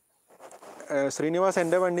 ശ്രീനിവാസ്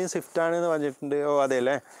എൻ്റെ വണ്ടിയും സ്വിഫ്റ്റാണെന്ന് പറഞ്ഞിട്ടുണ്ട്. ഓ അതെ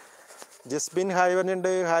അല്ലേ. ജസ്ബിൻ ഹായ്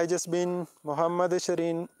പറഞ്ഞിട്ടുണ്ട്. ഹായ് ജസ്ബിൻ. മുഹമ്മദ്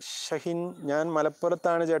ഷഹീൻ ഞാൻ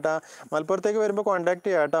മലപ്പുറത്താണ് ചേട്ടാ. മലപ്പുറത്തേക്ക് വരുമ്പോൾ കോൺടാക്ട്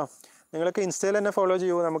ചെയ്യാം കേട്ടോ. നിങ്ങളൊക്കെ ഇൻസ്റ്റയിൽ തന്നെ ഫോളോ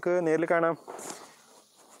ചെയ്യൂ, നമുക്ക് നേരിൽ കാണാം.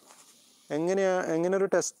 എങ്ങനെ ഒരു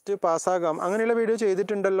ടെസ്റ്റ് പാസ്സാകാം, അങ്ങനെയുള്ള വീഡിയോ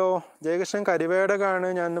ചെയ്തിട്ടുണ്ടല്ലോ. ജയകൃഷ്ണൻ കരിവേടകാണ്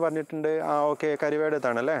ഞാൻ എന്ന് പറഞ്ഞിട്ടുണ്ട്. ഓക്കെ,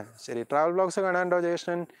 കരിവേടത്താണല്ലേ. ശരി. Travel vlogs കാണാനുണ്ടോ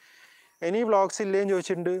Jayakrishnan? ഇനി വ്ളോഗ്സ് ഇല്ലേന്ന്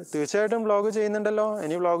ചോദിച്ചിട്ടുണ്ട്. തീർച്ചയായിട്ടും വ്ളോഗ് ചെയ്യുന്നുണ്ടല്ലോ.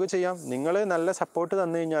 ഇനി വ്ളോഗ് ചെയ്യാം. നിങ്ങൾ നല്ല സപ്പോർട്ട്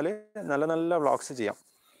തന്നു കഴിഞ്ഞാൽ നല്ല വ്ളോഗ്സ് ചെയ്യാം.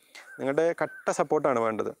 നിങ്ങളുടെ കട്ട സപ്പോർട്ടാണ്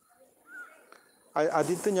വേണ്ടത്.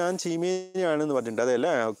 അതിത്ത് ഞാൻ ചീമേനിയാണെന്ന് പറഞ്ഞിട്ടുണ്ട്. അതെ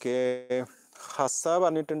അല്ലേ. ഓക്കെ. ഹസ്സ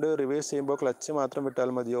പറഞ്ഞിട്ടുണ്ട് റിവേഴ്സ് ചെയ്യുമ്പോൾ ക്ലച്ച് മാത്രം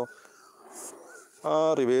വിട്ടാൽ മതിയോ?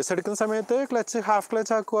 റിവേഴ്സ് എടുക്കുന്ന സമയത്ത് ക്ലച്ച് ഹാഫ്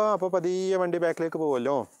ക്ലച്ച് ആക്കുക, അപ്പോൾ പതിയെ വണ്ടി ബാക്കിലേക്ക്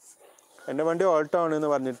പോകുമല്ലോ. എൻ്റെ വണ്ടി ഓൾട്ടോ ആണെന്ന്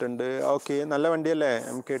പറഞ്ഞിട്ടുണ്ട്. ഓക്കെ, നല്ല വണ്ടിയല്ലേ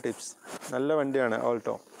MK ടിപ്സ്, നല്ല വണ്ടിയാണ്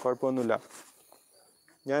ഓൾട്ടോ, കുഴപ്പമൊന്നുമില്ല.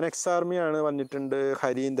 ഞാൻ എക്സ്-ആർമിയാണ് പറഞ്ഞിട്ടുണ്ട്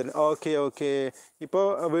ഹരീന്ദ്രൻ. ഓക്കെ. ഇപ്പോൾ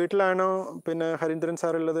വീട്ടിലാണോ പിന്നെ ഹരീന്ദ്രൻ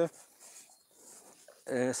സാർ ഉള്ളത്?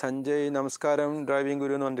 സഞ്ജയ് നമസ്കാരം, ഡ്രൈവിംഗ്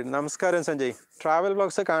ഗുരു എന്ന് പറഞ്ഞിട്ടുണ്ട്. നമസ്കാരം സഞ്ജയ്. ട്രാവൽ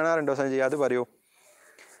വ്ളോഗ്സ് കാണാറുണ്ടോ സഞ്ജയ്? അത് പറയൂ.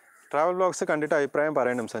 ട്രാവൽ വ്ളോഗ്സ് കണ്ടിട്ട് അഭിപ്രായം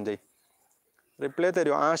പറയണം സഞ്ജയ്. റിപ്ലൈ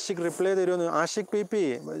തരുമോ? ആഷിഖ് റിപ്ലൈ തരുമോ? ആഷിഖ് PP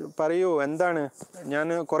പറയൂ, എന്താണ്? ഞാൻ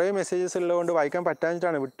കുറേ മെസ്സേജസ് ഉള്ളതുകൊണ്ട് വായിക്കാൻ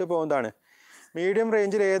പറ്റാഞ്ഞിട്ടാണ്, വിട്ടു പോകുന്നതാണ്. മീഡിയം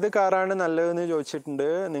റേഞ്ചിൽ ഏത് കാറാണ് നല്ലതെന്ന് ചോദിച്ചിട്ടുണ്ട്.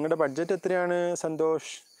 നിങ്ങളുടെ ബഡ്ജറ്റ് എത്രയാണ്?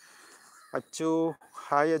 സന്തോഷ്. അച്ചു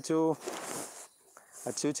ഹായ്.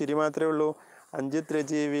 അച്ചു ചിരി മാത്രമേ ഉള്ളൂ. അഞ്ജിത്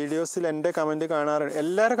രജി വീഡിയോസിൽ എൻ്റെ കമൻറ്റ് കാണാറുണ്ട്.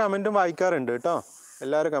 എല്ലാവരും കമൻറ്റും വായിക്കാറുണ്ട് കേട്ടോ,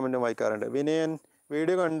 എല്ലാവരും കമൻറ്റും വായിക്കാറുണ്ട്. വിനയൻ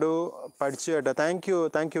വീഡിയോ കണ്ടു പഠിച്ചു കേട്ടോ. താങ്ക്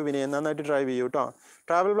യു വിനയൻ, നന്നായിട്ട് ഡ്രൈവ് ചെയ്യൂ കേട്ടോ.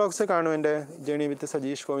 ട്രാവൽ വ്ളോഗ്സ് കാണും എൻ്റെ ജേണി വിത്ത്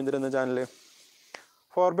സജീഷ് ഗോവിന്ദൻ എന്ന ചാനൽ.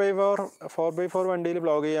 4x4 വണ്ടിയിൽ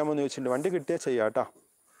വ്ളോഗ് ചെയ്യാമോ എന്ന് ചോദിച്ചിട്ടുണ്ട്. വണ്ടി കിട്ടിയാൽ ചെയ്യാം കേട്ടോ.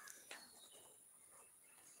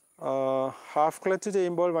 ഹാഫ് ക്ലച്ച്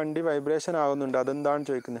ചെയ്യുമ്പോൾ വണ്ടി വൈബ്രേഷൻ ആകുന്നുണ്ട്, അതെന്താണ്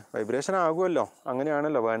ചോദിക്കുന്നത്? വൈബ്രേഷൻ ആകുമല്ലോ,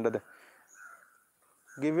 അങ്ങനെയാണല്ലോ വേണ്ടത്.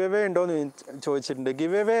 ഗിവ് എവേ ഉണ്ടോയെന്ന് ചോദിച്ചിട്ടുണ്ട്.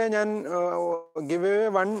 Give away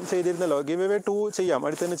 1 ചെയ്തിരുന്നല്ലോ. ഗിവ് എവേ 2 ചെയ്യാം,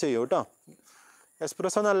 അടുത്ത് തന്നെ ചെയ്യൂ കേട്ടോ.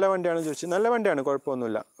 എസ്പ്രസോ നല്ല വണ്ടിയാണെന്ന് ചോദിച്ചു. നല്ല വണ്ടിയാണ്,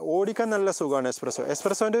 കുഴപ്പമൊന്നുമില്ല. ഓടിക്കാൻ നല്ല സുഖമാണ്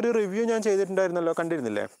എസ്പ്രസോൻ്റെ ഒരു റിവ്യൂ ഞാൻ ചെയ്തിട്ടുണ്ടായിരുന്നല്ലോ,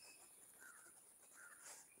 കണ്ടിരുന്നില്ലേ?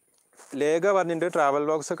 ലേഖ പറഞ്ഞിട്ടുണ്ട് ട്രാവൽ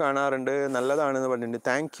വ്ളോഗ്സ് കാണാറുണ്ട്, നല്ലതാണെന്ന് പറഞ്ഞിട്ടുണ്ട്.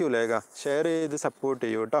 താങ്ക് യു ലേഖ, ഷെയർ ചെയ്ത് സപ്പോർട്ട്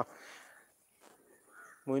ചെയ്യൂ കേട്ടോ.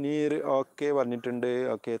 മുനീർ ഓക്കെ പറഞ്ഞിട്ടുണ്ട്.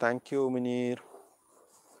 Okay, thank you Muneer.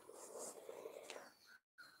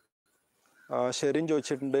 Sherin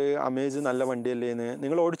ചോദിച്ചിട്ടുണ്ട് അമേസ് നല്ല വണ്ടിയല്ലേന്ന്.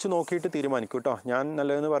 നിങ്ങൾ ഓടിച്ചു നോക്കിയിട്ട് തീരുമാനിക്കും കേട്ടോ. ഞാൻ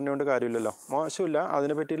നല്ലതെന്ന് പറഞ്ഞുകൊണ്ട് കാര്യമില്ലല്ലോ. മോശമില്ല,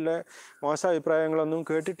 അതിനെ പറ്റിയുള്ള മോശം അഭിപ്രായങ്ങളൊന്നും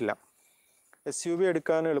കേട്ടിട്ടില്ല. SUV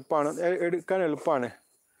എടുക്കാൻ എളുപ്പമാണ്.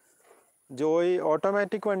 ജോയ്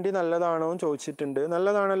ഓട്ടോമാറ്റിക് വണ്ടി നല്ലതാണോ എന്ന് ചോദിച്ചിട്ടുണ്ട്.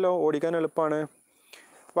 നല്ലതാണല്ലോ, ഓടിക്കാൻ എളുപ്പമാണ്.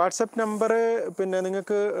 വാട്സപ്പ് നമ്പർ പിന്നെ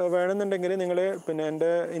നിങ്ങൾക്ക് വേണമെന്നുണ്ടെങ്കിൽ നിങ്ങൾ പിന്നെ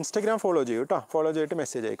എൻ്റെ ഇൻസ്റ്റഗ്രാം ഫോളോ ചെയ്യൂ കേട്ടോ. ഫോളോ ചെയ്തിട്ട്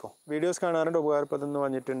മെസ്സേജ് അയക്കും. വീഡിയോസ് കാണാറുണ്ട്, ഉപകാരപ്രദമെന്ന്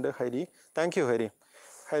പറഞ്ഞിട്ടുണ്ട് Hari. Thank you Hari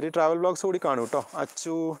travel vlogs കൂടി കാണൂ കേട്ടോ.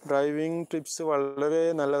 അച്ചു ഡ്രൈവിംഗ് ടിപ്സ് വളരെ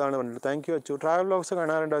നല്ലതാണ് പറഞ്ഞിട്ട്. Thank you Achu. Travel vlogs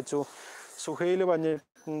കാണാറുണ്ട് അച്ചു. സുഹൈൽ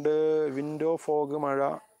പറഞ്ഞിട്ടുണ്ട് വിൻഡോ ഫോഗ്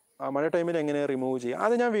മഴ ടൈമിൽ എങ്ങനെ റിമൂവ് ചെയ്യാം,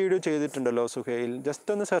 അത് ഞാൻ വീഡിയോ ചെയ്തിട്ടുണ്ടല്ലോ സുഹൈൽ. ജസ്റ്റ്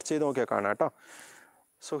ഒന്ന് സെർച്ച് ചെയ്ത് നോക്കിയാൽ കാണാം കേട്ടോ.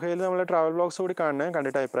 സുഹൈൽ നമ്മളെ ട്രാവൽ വ്ളോഗ്സ് കൂടി കാണണേ,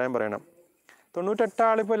 കണ്ടിട്ട് അഭിപ്രായം പറയണം. 98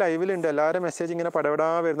 ആളിപ്പോൾ ലൈവിലുണ്ട്. എല്ലാവരും മെസ്സേജ് ഇങ്ങനെ പടപടാ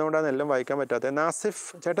വരുന്നതുകൊണ്ടാണ് എല്ലാം വായിക്കാൻ പറ്റാത്തത്. നാസിഫ്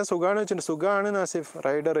ചേട്ടൻ സുഖമാണ് വെച്ചിട്ടുണ്ട്. സുഖമാണ് നാസിഫ്.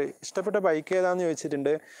 റൈഡർ ഇഷ്ടപ്പെട്ട ബൈക്ക് ഏതാണെന്ന്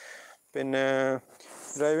ചോദിച്ചിട്ടുണ്ട്. പിന്നെ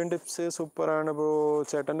ഡ്രൈവിംഗ് ടിപ്സ് സൂപ്പറാണ് ബ്രോ.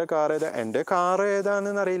 ചേട്ടൻ്റെ കാർ ഏതാ? എൻ്റെ കാർ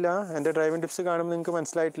ഏതാണെന്ന് അറിയില്ല. എൻ്റെ ഡ്രൈവിംഗ് ടിപ്സ് കാണുമ്പോൾ നിങ്ങൾക്ക്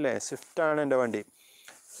മനസ്സിലായിട്ടില്ലേ, സ്വിഫ്റ്റാണ് എൻ്റെ വണ്ടി.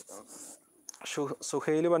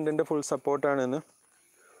 സുഹൈൽ വണ്ടിൻ്റെ ഫുൾ സപ്പോർട്ടാണെന്ന്.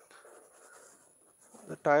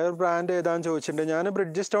 ടയർ ബ്രാൻഡ് ഏതാണെന്ന് ചോദിച്ചിട്ടുണ്ട്. ഞാൻ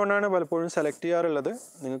ബ്രിഡ്ജ് സ്റ്റോണാണ് പലപ്പോഴും സെലക്ട് ചെയ്യാറുള്ളത്.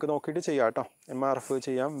 നിങ്ങൾക്ക് നോക്കിയിട്ട് ചെയ്യാം കേട്ടോ. MRF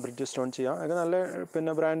ചെയ്യാം, ബ്രിഡ്ജ് സ്റ്റോൺ ചെയ്യാം, അതൊക്കെ നല്ല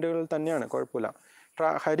പിന്നെ ബ്രാൻഡുകൾ തന്നെയാണ്, കുഴപ്പമില്ല.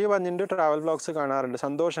 ഹരി വന്നിട്ട് ട്രാവൽ വ്ളോഗ്സ് കാണാറുണ്ട്.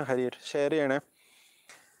 സന്തോഷം ഹരി, ഷെയർ ചെയ്യണേ.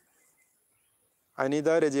 അനിത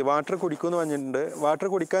രജി വാട്ടർ കുടിക്കുമെന്ന് പറഞ്ഞിട്ടുണ്ട്. വാട്ടർ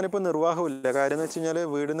കുടിക്കാനിപ്പോൾ നിർവാഹമില്ല. കാര്യം എന്ന് വെച്ച് കഴിഞ്ഞാൽ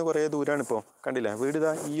വീടിൽ നിന്ന് കുറേ ദൂരമാണ്. ഇപ്പോൾ കണ്ടില്ലേ, വീട്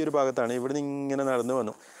ഇതാ ഈ ഒരു ഭാഗത്താണ്. ഇവിടുന്ന് ഇങ്ങനെ നടന്നു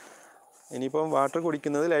വന്നു. ഇനിയിപ്പം വാട്ടർ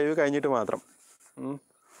കുടിക്കുന്നത് ലൈവ് കഴിഞ്ഞിട്ട് മാത്രം.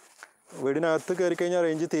 വീടിനകത്ത് കയറി കഴിഞ്ഞാൽ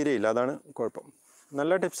റേഞ്ച് തീരെയില്ല, അതാണ് കുഴപ്പം.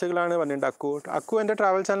 നല്ല ടിപ്സുകളാണ് പറഞ്ഞിട്ടുണ്ട്. അക്കു എൻ്റെ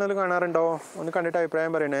ട്രാവൽ ചാനൽ കാണാറുണ്ടോ? ഒന്ന് കണ്ടിട്ട്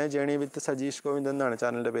അഭിപ്രായം പറയണേ. ജേണി വിത്ത് സജീഷ് ഗോവിന്ദൻ എന്നാണ്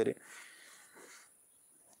ചാനലിൻ്റെ പേര്.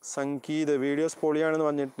 സംഗീത് വീഡിയോസ് പൊളിയാണെന്ന്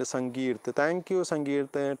പറഞ്ഞിട്ടുണ്ട് സംഗീർത്ത്. Thank you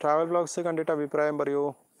സംഗീർത്ത്. ട്രാവൽ വ്ളോഗ്സ് കണ്ടിട്ട് അഭിപ്രായം പറയൂ.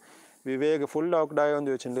 വിവേക് ഫുൾ ലോക്ക്ഡ് ആയോ എന്ന്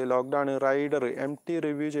ചോദിച്ചിട്ടുണ്ട്. ലോക്ക്ഡൗൺ. റൈഡർ MT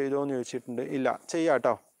റിവ്യൂ ചെയ്തോ എന്ന് ചോദിച്ചിട്ടുണ്ട്. ഇല്ല, ചെയ്യാം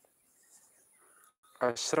കേട്ടോ.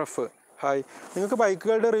 അഷ്റഫ് ഹായ്. നിങ്ങൾക്ക്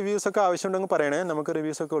ബൈക്കുകളുടെ റിവ്യൂസൊക്കെ ആവശ്യമുണ്ടെങ്കിൽ പറയണേ, നമുക്ക്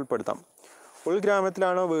റിവ്യൂസൊക്കെ ഉൾപ്പെടുത്താം.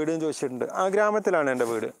 ഉൾഗ്രാമത്തിലാണോ വീട് എന്ന് ചോദിച്ചിട്ടുണ്ട്. ഗ്രാമത്തിലാണ് എൻ്റെ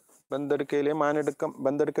വീട്. ബന്തെടുക്കയിൽ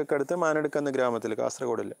ബന്തെടുക്കടുത്ത് മാനെടുക്കം എന്ന ഗ്രാമത്തിൽ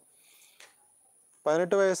കാസർഗോഡിൽ.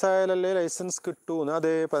 18 വയസ്സായാലല്ലേ ലൈസൻസ് കിട്ടൂന്ന്?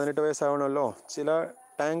 അതെ, 18 വയസ്സാവണമല്ലോ. ചില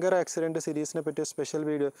ടാങ്കർ ആക്സിഡൻറ്റ് സീരീസിനെ പറ്റി സ്പെഷ്യൽ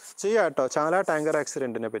വീഡിയോ ചെയ്യാം കേട്ടോ. ചാല ടാങ്കർ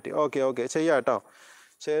ആക്സിഡൻറ്റിനെ പറ്റി. ഓക്കെ ചെയ്യാം കേട്ടോ,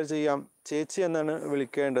 ഷെയർ ചെയ്യാം. ചേച്ചി എന്നാണ്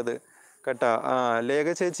വിളിക്കേണ്ടത് കേട്ടോ. ലേഖ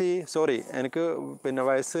ചേച്ചി, സോറി എനിക്ക് പിന്നെ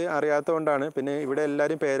വയസ്സ് അറിയാത്തതുകൊണ്ടാണ്. പിന്നെ ഇവിടെ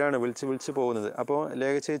എല്ലാവരും പേരാണ് വിളിച്ച് പോകുന്നത്. അപ്പോൾ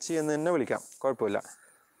ലേഖ ചേച്ചി എന്ന് തന്നെ വിളിക്കാം, കുഴപ്പമില്ല.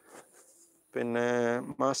 പിന്നെ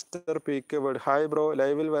master PK word, hi bro,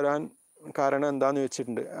 ലൈവിൽ വരാൻ കാരണം എന്താണെന്ന്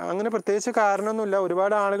ചോദിച്ചിട്ടുണ്ട്. അങ്ങനെ പ്രത്യേകിച്ച് കാരണമൊന്നുമില്ല.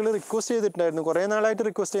 ഒരുപാട് ആളുകൾ റിക്വസ്റ്റ് ചെയ്തിട്ടുണ്ടായിരുന്നു, കുറേ നാളായിട്ട്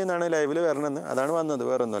റിക്വസ്റ്റ് ചെയ്യുന്നതാണ് ലൈവിൽ വരണമെന്ന്. അതാണ് വന്നത്,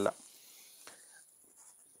 വേറൊന്നുമല്ല.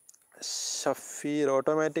 ഷഫീർ,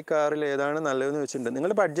 ഓട്ടോമാറ്റിക് കാറിൽ ഏതാണ് നല്ലതെന്ന് വെച്ചിട്ടുണ്ട്.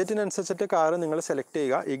 നിങ്ങൾ ബഡ്ജറ്റിനനുസരിച്ചിട്ട് കാറ് നിങ്ങൾ സെലക്ട്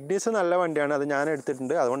ചെയ്യുക. ഇഗ്നിസ് നല്ല വണ്ടിയാണ്, അത് ഞാൻ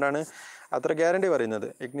എടുത്തിട്ടുണ്ട്, അതുകൊണ്ടാണ് അത്ര ഗ്യാരണ്ടി പറയുന്നത്.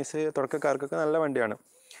 ഇഗ്നിസ് തുടക്കക്കാർക്കൊക്കെ നല്ല വണ്ടിയാണ്.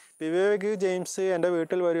 വിവേക് ജെയിംസ് എൻ്റെ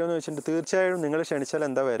വീട്ടിൽ വരുമോ എന്ന് വെച്ചിട്ടുണ്ട്. തീർച്ചയായും നിങ്ങൾ ക്ഷണിച്ചാൽ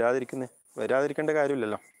എന്താ വരാതിരിക്കേണ്ട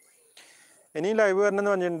കാര്യമില്ലല്ലോ. ഇനി ലൈവ്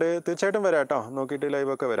വരണമെന്ന് പറഞ്ഞിട്ടുണ്ട്. തീർച്ചയായിട്ടും വരാം കേട്ടോ, നോക്കിയിട്ട്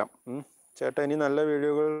ലൈവൊക്കെ വരാം. ചേട്ടാ ഇനി നല്ല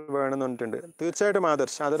വീഡിയോകൾ വേണമെന്ന് പറഞ്ഞിട്ടുണ്ട്. തീർച്ചയായിട്ടും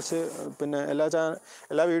ആദർശ് പിന്നെ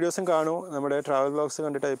എല്ലാ വീഡിയോസും കാണൂ. നമ്മുടെ ട്രാവൽ വ്ളോഗ്സ്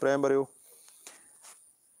കണ്ടിട്ട് അഭിപ്രായം പറയൂ.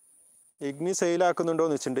 ഇഗ്നി സെയിലാക്കുന്നുണ്ടോ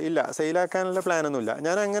എന്ന് വെച്ചിട്ടുണ്ട്. ഇല്ല, സെയിലാക്കാനുള്ള പ്ലാനൊന്നുമില്ല.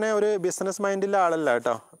 ഞാൻ അങ്ങനെ ഒരു ബിസിനസ് മൈൻഡിലെ ആളല്ല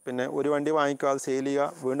കേട്ടോ. പിന്നെ ഒരു വണ്ടി വാങ്ങിക്കുക, അത് സെയിൽ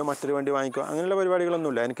ചെയ്യുക, വീണ്ടും മറ്റൊരു വണ്ടി വാങ്ങിക്കുക, അങ്ങനെയുള്ള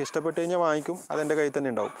പരിപാടികളൊന്നുമില്ല. എനിക്ക് ഇഷ്ടപ്പെട്ട് കഴിഞ്ഞാൽ വാങ്ങിക്കും, അതെൻ്റെ കയ്യിൽ തന്നെ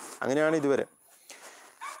ഉണ്ടാവും. അങ്ങനെയാണ് ഇതുവരെ.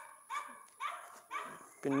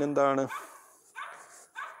 പിന്നെന്താണ്,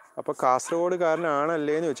 അപ്പോൾ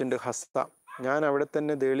കാസർഗോഡുകാരനാണല്ലേ എന്ന് വെച്ചിട്ടുണ്ട് ഹസ്ത. ഞാൻ അവിടെ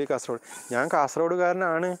തന്നെ ദേളി കാസർഗോഡ്. ഞാൻ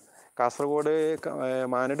കാസർഗോഡുകാരനാണ്. കാസർഗോഡ്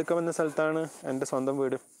മാനെടുക്കം എന്ന സ്ഥലത്താണ് എൻ്റെ സ്വന്തം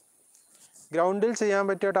വീട്. ഗ്രൗണ്ടിൽ ചെയ്യാൻ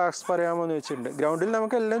പറ്റിയ ടാസ്ക് പറയാമോ എന്ന് വെച്ചിട്ടുണ്ട്. ഗ്രൗണ്ടിൽ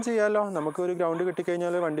നമുക്ക് എല്ലാം ചെയ്യാമല്ലോ. നമുക്കൊരു ഗ്രൗണ്ട്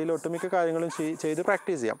കിട്ടിക്കഴിഞ്ഞാൽ വണ്ടിയിൽ ഒട്ടുമിക്ക കാര്യങ്ങളും ചെയ്ത്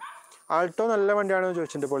പ്രാക്ടീസ് ചെയ്യാം. ആൾട്ടോ നല്ല വണ്ടിയാണെന്ന്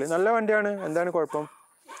ചോദിച്ചിട്ടുണ്ട്. പൊളി, നല്ല വണ്ടിയാണ്, എന്താണ് കുഴപ്പം?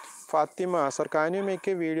 Fathima, sir can you make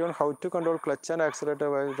A video on how to control clutch and accelerator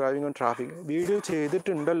while driving on traffic? Video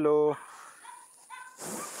ചെയ്തിട്ടുണ്ടല്ലോ.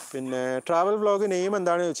 പിന്നെ ട്രാവൽ വ്ളോഗ് നെയിം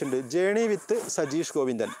എന്താണെന്ന് ചോദിച്ചിട്ടുണ്ട്. ജേണി വിത്ത് സജീഷ്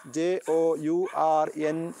ഗോവിന്ദൻ,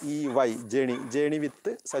 JOURNEY, ജേണി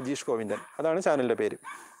വിത്ത് സജീഷ് ഗോവിന്ദൻ, അതാണ് ചാനലിൻ്റെ പേര്.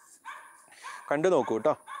 കണ്ടു നോക്കൂ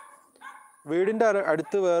കേട്ടോ. വീടിൻ്റെ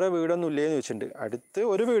അടുത്ത് വേറെ വീടൊന്നും ഇല്ലേന്ന് ചോദിച്ചിട്ടുണ്ട്. അടുത്ത്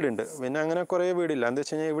ഒരു വീടുണ്ട്, പിന്നെ അങ്ങനെ കുറേ വീടില്ല. എന്താ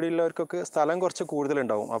വെച്ച് കഴിഞ്ഞാൽ ഇവിടെ ഉള്ളവർക്കൊക്കെ സ്ഥലം കുറച്ച്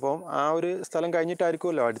കൂടുതലുണ്ടാവും. അപ്പം ആ ഒരു സ്ഥലം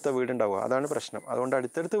കഴിഞ്ഞിട്ടായിരിക്കുമല്ലോ അടുത്ത വീടുണ്ടാവുക, അതാണ് പ്രശ്നം. അതുകൊണ്ട്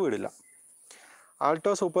അടുത്തടുത്ത് വീടില്ല.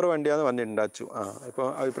 ആൾട്ടോ സൂപ്പർ വണ്ടിയാണെന്ന് പറഞ്ഞിട്ടുണ്ട് അച്ചു. ഇപ്പോൾ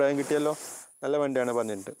അഭിപ്രായം കിട്ടിയല്ലോ, നല്ല വണ്ടിയാണ്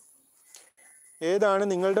പറഞ്ഞിട്ടുണ്ട്. ഏതാണ്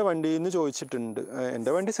നിങ്ങളുടെ വണ്ടി എന്ന് ചോദിച്ചിട്ടുണ്ട്.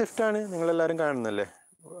 എൻ്റെ വണ്ടി സ്വിഫ്റ്റാണ്, നിങ്ങളെല്ലാവരും കാണുന്നല്ലേ.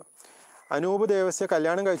 അനൂപ് ദേവസ്യ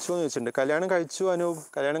കല്യാണം കഴിച്ചു എന്ന് ചോദിച്ചിട്ടുണ്ട്. കല്യാണം കഴിച്ചു അനൂപ്,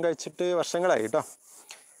 കല്യാണം കഴിച്ചിട്ട് വർഷങ്ങളായി കേട്ടോ.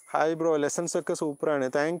 ഹായ് ബ്രോ, ലെസൺസ് ഒക്കെ സൂപ്പറാണ്,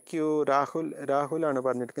 താങ്ക് യു. രാഹുലാണ്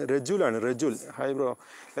പറഞ്ഞിട്ട്, രജുൽ. ഹായ് ബ്രോ,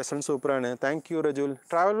 ലെസൺ സൂപ്പറാണ്, thank you Rajul.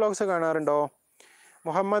 Travel vlogs കാണാറുണ്ടോ?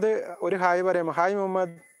 മുഹമ്മദ് ഒരു ഹായ് പറയാമോ? ഹായ്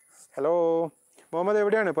മുഹമ്മദ്. ഹലോ മുഹമ്മദ്,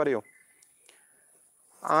 എവിടെയാണ് പറയൂ.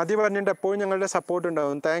 ആദ്യം പറഞ്ഞിട്ട് എപ്പോഴും ഞങ്ങളുടെ സപ്പോർട്ട്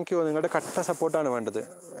ഉണ്ടാകും. Thank you. നിങ്ങളുടെ കട്ട സപ്പോർട്ടാണ് വേണ്ടത്.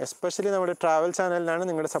 എസ്പെഷ്യലി നമ്മുടെ ട്രാവൽ ചാനലിനാണ്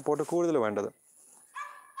നിങ്ങളുടെ സപ്പോർട്ട് കൂടുതൽ വേണ്ടത്.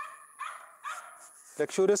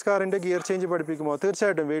 ലക്ഷൂറിയസ് കാറിൻ്റെ ഗിയർ ചേഞ്ച് പഠിപ്പിക്കുമോ?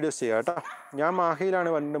 തീർച്ചയായിട്ടും വീഡിയോസ് ചെയ്യാം കേട്ടോ. ഞാൻ മാഹിയിലാണ്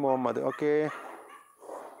പറഞ്ഞിട്ട് മുഹമ്മദ്. ഓക്കെ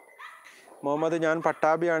മുഹമ്മദ്, ഞാൻ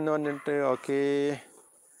പട്ടാഭിയാണെന്ന് പറഞ്ഞിട്ട്. ഓക്കെ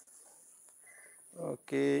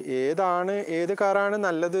ഏത് കാറാണ്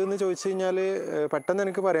നല്ലത് എന്ന് ചോദിച്ചു കഴിഞ്ഞാൽ പെട്ടെന്ന്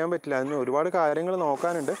എനിക്ക് പറയാൻ പറ്റില്ല. അതിന് ഒരുപാട് കാര്യങ്ങൾ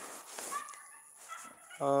നോക്കാനുണ്ട്.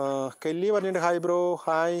 കെല്ലി പറഞ്ഞിട്ട് ഹായ് ബ്രോ.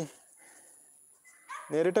 ഹായ്,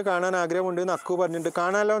 നേരിട്ട് കാണാൻ ആഗ്രഹമുണ്ട് എന്ന് അക്കു പറഞ്ഞിട്ട്.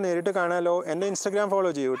 കാണാമല്ലോ, നേരിട്ട് കാണാമല്ലോ. എൻ്റെ ഇൻസ്റ്റാഗ്രാം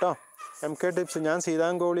ഫോളോ ചെയ്യൂ കേട്ടോ, MK ടിപ്സ്. ഞാൻ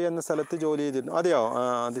സീതാങ്കോളി എന്ന സ്ഥലത്ത് ജോലി ചെയ്തിരുന്നു. അതെയോ?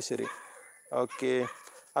 അത് ശരി. ഓക്കെ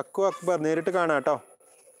അക്കു അക്ബർ, നേരിട്ട് കാണാം കേട്ടോ.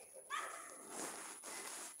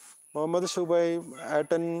 മുഹമ്മദ് ഷുബൈ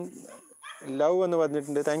ഏട്ടൻ ലവ് എന്ന്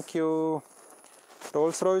പറഞ്ഞിട്ടുണ്ട്. Thank you.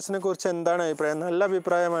 റോൾസ് റോയ്സിനെ കുറിച്ച് എന്താണ് അഭിപ്രായം? നല്ല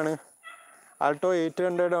അഭിപ്രായമാണ്. ആൾട്ടോ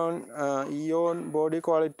 800 ഇയോൺ ബോഡി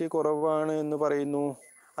ക്വാളിറ്റി കുറവാണ് എന്ന് പറയുന്നു.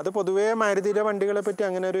 അത് പൊതുവേ മാരുതിയുടെ വണ്ടികളെ പറ്റി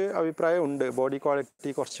അങ്ങനെ ഒരു അഭിപ്രായം ഉണ്ട്, ബോഡി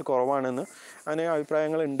ക്വാളിറ്റി കുറച്ച് കുറവാണെന്ന്. അങ്ങനെ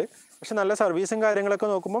അഭിപ്രായങ്ങളുണ്ട്. പക്ഷെ നല്ല സർവീസും കാര്യങ്ങളൊക്കെ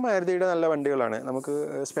നോക്കുമ്പോൾ മാരുതിയുടെ നല്ല വണ്ടികളാണ്. നമുക്ക്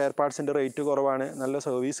സ്പെയർ പാർട്സിൻ്റെ റേറ്റ് കുറവാണ്, നല്ല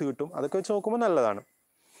സർവീസ് കിട്ടും. അതൊക്കെ വെച്ച് നോക്കുമ്പോൾ നല്ലതാണ്.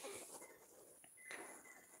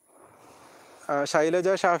 ശൈലജ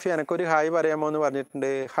ഷാഫി, എനക്കൊരു ഹായ് പറയാമോ എന്ന്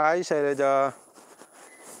പറഞ്ഞിട്ടുണ്ട്. ഹായ് ശൈലജ.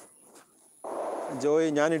 ജോയ്,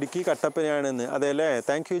 ഞാൻ ഇടുക്കി കട്ടപ്പനയാണെന്ന്. അതെ അല്ലേ,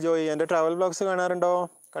 താങ്ക് യു ജോയ്. എൻ്റെ ട്രാവൽ വ്ളോഗ്സ് കാണാറുണ്ടോ?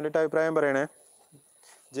 കണ്ടിട്ട് അഭിപ്രായം പറയണേ.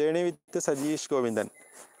 ജേണി വിത്ത് സജീഷ് ഗോവിന്ദൻ.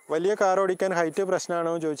 വലിയ കാർ ഓടിക്കാൻ ഹൈറ്റ്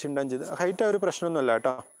പ്രശ്നമാണോ എന്ന് ചോദിച്ചിട്ടുണ്ട് അഞ്ചിത്. ഹൈറ്റ് ഒരു പ്രശ്നമൊന്നുമല്ല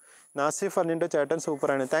കേട്ടോ. നാസിഫ് പറഞ്ഞിട്ട് ചേട്ടൻ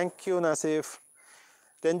സൂപ്പറാണ്. Thank you Nasif.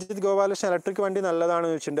 Ranjith Gopalakrishnan, electric വണ്ടി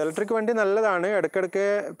നല്ലതാണെന്ന് ചോദിച്ചിട്ടുണ്ട്. ഇലക്ട്രിക് വണ്ടി നല്ലതാണ്, ഇടയ്ക്കിടയ്ക്ക്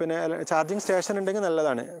പിന്നെ ചാർജിങ് സ്റ്റേഷൻ ഉണ്ടെങ്കിൽ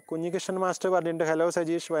നല്ലതാണ്. കുഞ്ഞികൃഷ്ണൻ മാസ്റ്റർ പറഞ്ഞിട്ട് ഹലോ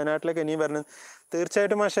സജീഷ്, വയനാട്ടിലേക്ക് ഇനിയും വരണം.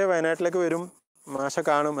 തീർച്ചയായിട്ടും മാഷേ വയനാട്ടിലേക്ക് വരും, മാഷ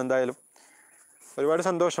കാണും എന്തായാലും. ഒരുപാട്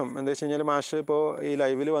സന്തോഷം. എന്താ വെച്ച് കഴിഞ്ഞാൽ മാഷ് ഇപ്പോൾ ഈ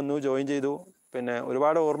ലൈവിൽ വന്നു, ജോയിൻ ചെയ്തു. പിന്നെ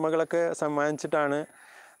ഒരുപാട് ഓർമ്മകളൊക്കെ സമ്മാനിച്ചിട്ടാണ്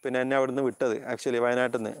പിന്നെ എന്നെ അവിടുന്ന് വിട്ടത്. ആക്ച്വലി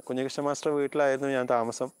വയനാട്ടിൽ നിന്ന് കുഞ്ഞികൃഷ്ണ മാസ്റ്റർ വീട്ടിലായിരുന്നു ഞാൻ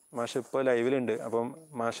താമസം. മാഷ് ഇപ്പോൾ ലൈവിലുണ്ട്. അപ്പം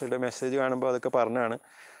മാഷയുടെ മെസ്സേജ് കാണുമ്പോൾ അതൊക്കെ പറഞ്ഞാണ്.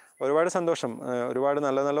 ഒരുപാട് സന്തോഷം. ഒരുപാട്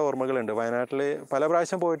നല്ല നല്ല ഓർമ്മകളുണ്ട്. വയനാട്ടിൽ പല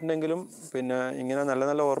പ്രാവശ്യം പോയിട്ടുണ്ടെങ്കിലും പിന്നെ ഇങ്ങനെ നല്ല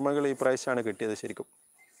നല്ല ഓർമ്മകൾ ഈ പ്രാവശ്യമാണ് കിട്ടിയത് ശരിക്കും.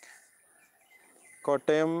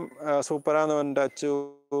 കോട്ടയം സൂപ്പറാന്ന് പറഞ്ഞിട്ട് അച്ചു.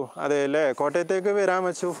 അതെ അല്ലേ, കോട്ടയത്തേക്ക് വരാൻ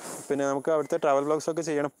അച്ചു. പിന്നെ നമുക്ക് അവിടുത്തെ ട്രാവൽ വ്ളോഗ്സൊക്കെ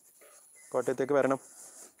ചെയ്യണം. കോട്ടയത്തേക്ക്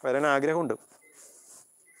വരാൻ ആഗ്രഹമുണ്ട്.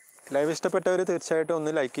 ലൈവ് ഇഷ്ടപ്പെട്ടവർ തീർച്ചയായിട്ടും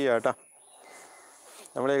ഒന്ന് ലൈക്ക് ചെയ്യുക കേട്ടോ.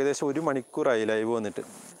 നമ്മൾ ഏകദേശം 1 മണിക്കൂറായി ലൈവ് വന്നിട്ട്.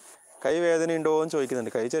 കൈ വേദന ഉണ്ടോ എന്ന്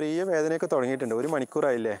ചോദിക്കുന്നുണ്ട്. കൈ ചെറിയ വേദനയൊക്കെ തുടങ്ങിയിട്ടുണ്ട്. 1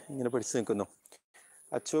 മണിക്കൂറായില്ലേ ഇങ്ങനെ പിടിച്ച് നിൽക്കുന്നു.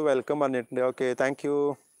 അച്ചു വെൽക്കം പറഞ്ഞിട്ടുണ്ട്. Okay, thank you.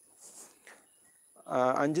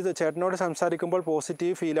 അഞ്ജിത് ചേട്ടനോട് സംസാരിക്കുമ്പോൾ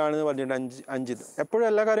പോസിറ്റീവ് ഫീലാണെന്ന് പറഞ്ഞിട്ടുണ്ട് അഞ്ജിത്ത്. എപ്പോഴും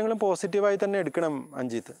എല്ലാ കാര്യങ്ങളും പോസിറ്റീവായി തന്നെ എടുക്കണം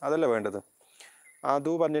അഞ്ജിത്ത്, അതല്ല വേണ്ടത്.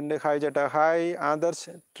 അതു പറഞ്ഞിട്ടുണ്ട്. ഹായ് ചേട്ടാ. ഹായ്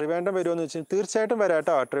ആദർശ്. ട്രിവാൻഡ്രം വരുമോ വെച്ചാൽ തീർച്ചയായിട്ടും വരാം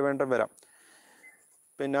കേട്ടോ, ട്രിവാൻഡ്രം വരാം.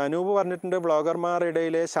 പിന്നെ അനൂപ് പറഞ്ഞിട്ടുണ്ട് വ്ളോഗർമാർ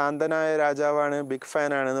ഇടയിലെ ശാന്തനായ രാജാവാണ്, ബിഗ്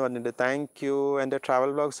ഫാൻ ആണെന്ന് പറഞ്ഞിട്ട്. Thank you. എൻ്റെ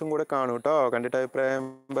ട്രാവൽ വ്ളോഗ്സും കൂടെ കാണൂ കേട്ടോ, കണ്ടിട്ട് അഭിപ്രായം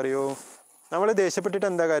പറയൂ. നമ്മൾ ദേഷ്യപ്പെട്ടിട്ട്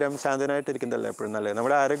എന്താ കാര്യം, ശാന്തനായിട്ടിരിക്കുന്നതല്ലേ എപ്പോഴും നല്ലത്.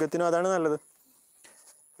 നമ്മുടെ ആരോഗ്യത്തിനും അതാണ് നല്ലത്.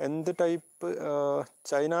 എന്ത് ടൈപ്പ്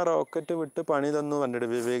ചൈന റോക്കറ്റ് വിട്ട് പണി തന്നു പറഞ്ഞിട്ട്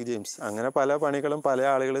വിവേക് ജെയിംസ്. അങ്ങനെ പല പണികളും പല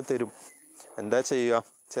ആളുകൾ തരും, എന്താ ചെയ്യുക.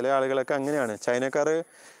 ചില ആളുകളൊക്കെ അങ്ങനെയാണ്. ചൈനക്കാർ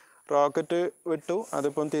റോക്കറ്റ് വിട്ടു,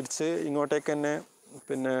 അതിപ്പം തിരിച്ച് ഇങ്ങോട്ടേക്ക് തന്നെ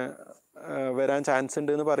പിന്നെ വരാൻ ചാൻസ്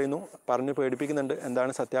ഉണ്ട് എന്ന് പറഞ്ഞ് പേടിപ്പിക്കുന്നുണ്ട്.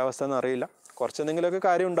 എന്താണ് സത്യാവസ്ഥ എന്ന് അറിയില്ല. കുറച്ചെന്തെങ്കിലുമൊക്കെ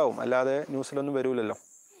കാര്യം ഉണ്ടാവും, അല്ലാതെ ന്യൂസിലൊന്നും വരൂലല്ലോ.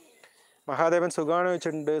 മഹാദേവൻ സുഖാണ്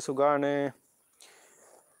വെച്ചിട്ടുണ്ട്. സുഖാണ്.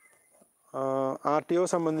 RTO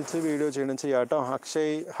സംബന്ധിച്ച് വീഡിയോ ചെയ്യാം കേട്ടോ.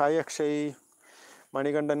 അക്ഷയ്, ഹായ് അക്ഷയ്.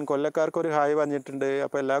 മണികണ്ഠൻ കൊല്ലക്കാർക്കൊരു ഹായ് പറഞ്ഞിട്ടുണ്ട്.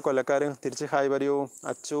 അപ്പോൾ എല്ലാ കൊല്ലക്കാരും തിരിച്ച് ഹായ് പറയൂ.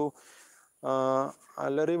 അച്ചു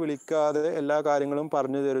അലറി വിളിക്കാതെ എല്ലാ കാര്യങ്ങളും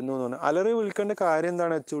പറഞ്ഞു തരുന്നു എന്ന് പറഞ്ഞു. അലറി വിളിക്കേണ്ട കാര്യം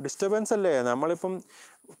എന്താണ് അച്ചു? ഡിസ്റ്റർബൻസ് അല്ലേ. നമ്മളിപ്പം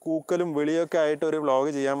കൂക്കലും വിളിയൊക്കെ ആയിട്ട് ഒരു വ്ളോഗ്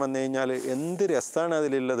ചെയ്യാൻ വന്നു കഴിഞ്ഞാൽ എന്ത് രസമാണ്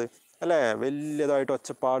അതിലുള്ളത് അല്ലേ. വലിയതായിട്ട്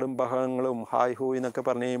ഒച്ചപ്പാടും ബഹളങ്ങളും ഹായ് ഹൂയ് എന്നൊക്കെ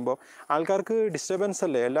പറഞ്ഞു കഴിയുമ്പോൾ ആൾക്കാർക്ക് ഡിസ്റ്റർബൻസ്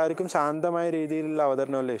അല്ലേ. എല്ലാവർക്കും ശാന്തമായ രീതിയിലുള്ള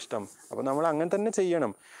അവതരണമല്ലേ ഇഷ്ടം. അപ്പോൾ നമ്മൾ അങ്ങനെ തന്നെ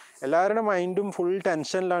ചെയ്യണം. എല്ലാവരുടെ മൈൻഡും ഫുൾ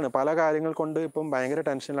ടെൻഷനിലാണ്. പല കാര്യങ്ങൾ കൊണ്ട് ഇപ്പം ഭയങ്കര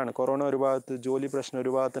ടെൻഷനിലാണ്. കൊറോണ ഒരു ഭാഗത്ത്, ജോലി പ്രശ്നം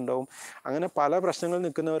ഒരു ഭാഗത്തുണ്ടാവും. അങ്ങനെ പല പ്രശ്നങ്ങൾ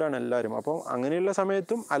നിൽക്കുന്നവരാണ് എല്ലാവരും. അപ്പോൾ അങ്ങനെയുള്ള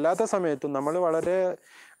സമയത്തും അല്ലാത്ത സമയത്തും നമ്മൾ വളരെ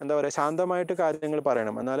എന്താ പറയുക ശാന്തമായിട്ട് കാര്യങ്ങൾ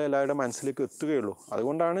പറയണം, എന്നാലേ എല്ലാവരുടെ മനസ്സിലേക്ക് എത്തുകയുള്ളൂ.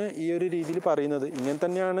 അതുകൊണ്ടാണ് ഈ ഒരു രീതിയിൽ പറയുന്നത്. ഇങ്ങനെ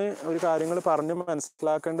തന്നെയാണ് ഒരു കാര്യങ്ങൾ പറഞ്ഞ്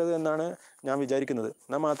മനസ്സിലാക്കേണ്ടത് എന്നാണ് ഞാൻ വിചാരിക്കുന്നത്.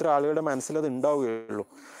 എന്നാൽ മാത്രമേ ആളുകളുടെ മനസ്സിലത് ഉണ്ടാവുകയുള്ളൂ.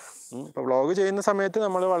 ഇപ്പോൾ വ്ളോഗ് ചെയ്യുന്ന സമയത്ത്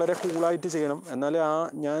നമ്മൾ വളരെ കൂളായിട്ട് ചെയ്യണം. എന്നാലേ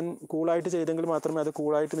ഞാൻ കൂളായിട്ട് ചെയ്തെങ്കിൽ മാത്രമേ അത്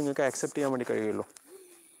കൂളായിട്ട് നിങ്ങൾക്ക് ആക്സെപ്റ്റ് ചെയ്യാൻ വേണ്ടി കഴിയുള്ളൂ.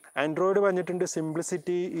 ആൻഡ്രോയിഡ് പറഞ്ഞിട്ടുണ്ട്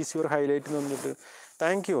സിംപ്ലിസിറ്റി ഈസ് യുവർ ഹൈലൈറ്റ് എന്ന് പറഞ്ഞിട്ട്.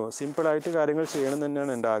 Thank you. സിമ്പിളായിട്ട് കാര്യങ്ങൾ ചെയ്യണം എന്ന്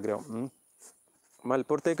തന്നെയാണ് എൻ്റെ ആഗ്രഹം.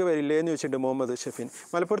 മലപ്പുറത്തേക്ക് വരില്ലേ എന്ന് ചോദിച്ചിട്ടുണ്ട് മുഹമ്മദ് ഷെഫിൻ.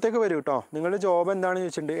 മലപ്പുറത്തേക്ക് വരൂ കേട്ടോ. നിങ്ങളുടെ ജോബ് എന്താണെന്ന്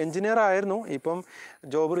ചോദിച്ചിട്ടുണ്ട്. എഞ്ചിനീയർ ആയിരുന്നു, ഇപ്പം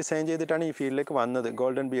ജോബ് റിസൈൻ ചെയ്തിട്ടാണ് ഈ ഫീൽഡിലേക്ക് വന്നത്.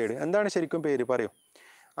 ഗോൾഡൻ ബിയേഡ് എന്താണ് ശരിക്കും പേര് പറയൂ.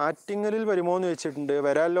 ആറ്റിങ്ങലിൽ വരുമോ എന്ന് വെച്ചിട്ടുണ്ട്.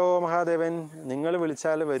 വരാമല്ലോ മഹാദേവൻ, നിങ്ങൾ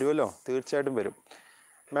വിളിച്ചാൽ വരുമല്ലോ, തീർച്ചയായിട്ടും വരും.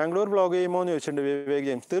 മാംഗ്ലൂർ വ്ളോഗ് ചെയ്യുമോ എന്ന് ചോദിച്ചിട്ടുണ്ട് വിവേക്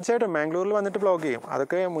ജെയിംസ്. തീർച്ചയായിട്ടും മാംഗ്ലൂരിൽ വന്നിട്ട് വ്ളോഗ് ചെയ്യും.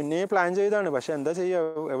 അതൊക്കെ മുന്നേ പ്ലാൻ ചെയ്താണ്, പക്ഷേ എന്താ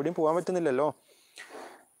ചെയ്യുക, എവിടെയും പോകാൻ പറ്റുന്നില്ലല്ലോ.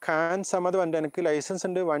 ഖാൻ സമദ് വണ്ടി എനിക്ക് ലൈസൻസ്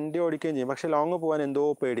ഉണ്ട്, വണ്ടി ഓടിക്കുകയും ചെയ്യും, പക്ഷേ ലോങ് പോകാൻ എന്തോ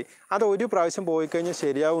പേടി. അത് ഒരു പ്രാവശ്യം പോയി കഴിഞ്ഞാൽ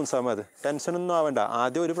ശരിയാവും സമദ്, ടെൻഷനൊന്നും ആവണ്ട.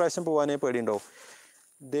 ആദ്യം ഒരു പ്രാവശ്യം പോകാനേ പേടിയുണ്ടാവും.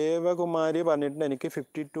 ദേവകുമാരി പറഞ്ഞിട്ടുണ്ട് എനിക്ക്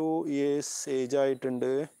 52 ഇയേഴ്സ് ഏജ്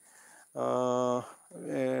ആയിട്ടുണ്ട്.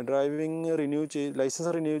 ഡ്രൈവിംഗ്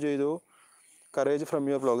ലൈസൻസ് റിന്യൂ ചെയ്തു. Courage from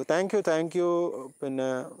your vlog. Thank you. പിന്നെ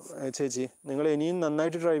ചേച്ചി നിങ്ങൾ ഇനിയും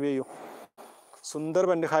നന്നായിട്ട് ഡ്രൈവ് ചെയ്യൂ. സുന്ദർ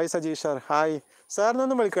പണ്ട് ഹായ് സജീഷ് സാർ. ഹായ്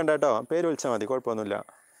സാറിനൊന്നും വിളിക്കണ്ട കേട്ടോ, പേര് വിളിച്ചാൽ മതി, കുഴപ്പമൊന്നുമില്ല.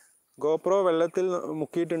 ഗോപ്രോ വെള്ളത്തിൽ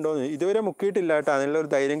മുക്കിയിട്ടുണ്ടോയെന്ന് ഇതുവരെ മുക്കിയിട്ടില്ല കേട്ടോ, അതിനുള്ളൊരു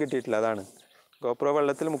ധൈര്യം കിട്ടിയിട്ടില്ല. അതാണ് ഗോപ്രോ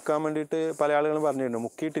വെള്ളത്തിൽ മുക്കാൻ വേണ്ടിയിട്ട് പല ആളുകളും പറഞ്ഞിട്ടുണ്ട്,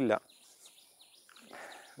 മുക്കിയിട്ടില്ല.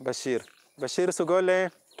 ബഷീർ സുഖമല്ലേ?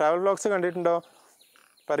 ട്രാവൽ വ്ളോഗ്സ് കണ്ടിട്ടുണ്ടോ?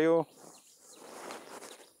 പറയൂ.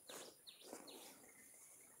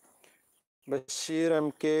 ബഷീർ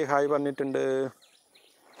MK ഹായ് പറഞ്ഞിട്ടുണ്ട്.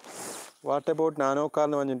 വാട്ട് അബൌട്ട് നാനോ കാർ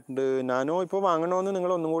എന്ന് പറഞ്ഞിട്ടുണ്ട്. നാനോ ഇപ്പോൾ വാങ്ങണമെന്ന്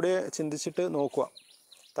നിങ്ങൾ ഒന്നും കൂടി ചിന്തിച്ചിട്ട് നോക്കുക.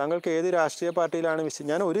 താങ്കൾക്ക് ഏത് രാഷ്ട്രീയ പാർട്ടിയിലാണ്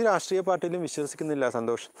ഞാൻ ഒരു രാഷ്ട്രീയ പാർട്ടിയിലും വിശ്വസിക്കുന്നില്ല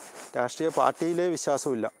സന്തോഷ്. രാഷ്ട്രീയ പാർട്ടിയിലെ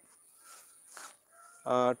വിശ്വാസമില്ല.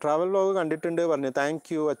 ട്രാവൽ വ്ളോഗ് കണ്ടിട്ടുണ്ട് പറഞ്ഞു.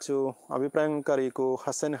 Thank you Achu. അഭിപ്രായങ്ങൾക്ക് അറിയിക്കൂ.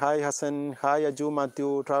 Hasan hi. Hasan hi. Aju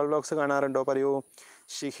Mathew travel vlogs കാണാറുണ്ടോ പറയൂ.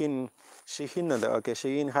 ഷിഹിൻ അത് ഓക്കെ.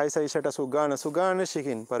 ഷിഹിൻ ഹായ് സൈഷേട്ടാ. സുഖാണ്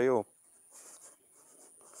ഷിഹിൻ പറയൂ.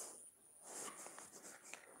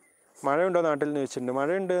 മഴയുണ്ടോ നാട്ടിൽ എന്ന് ചോദിച്ചിട്ടുണ്ട്.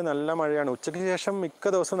 മഴയുണ്ട്, നല്ല മഴയാണ്. ഉച്ചയ്ക്ക് ശേഷം മിക്ക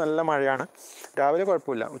ദിവസവും നല്ല മഴയാണ്. രാവിലെ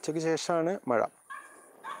കുഴപ്പമില്ല, ഉച്ചയ്ക്ക് ശേഷമാണ് മഴ.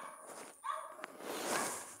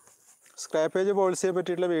 സ്ക്രാപ്പേജ് പോളിസിയെ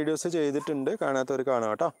പറ്റിയിട്ടുള്ള വീഡിയോസ് ചെയ്തിട്ടുണ്ട്, കാണാത്തവർ കാണാം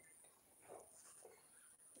കേട്ടോ.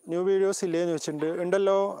 ന്യൂ വീഡിയോസ് ഇല്ലേ എന്ന് ചോദിച്ചിട്ടുണ്ട്.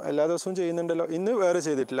 ഉണ്ടല്ലോ, എല്ലാ ദിവസവും ചെയ്യുന്നുണ്ടല്ലോ. ഇന്ന് വേറെ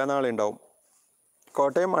ചെയ്തിട്ടില്ല, നാളെ ഉണ്ടാവും.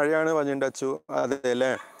 കോട്ടയം മഴയാണ് പറഞ്ഞിട്ടുണ്ട് അച്ചു. അതെ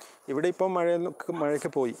അല്ലേ, ഇവിടെ ഇപ്പം മഴയൊക്കെ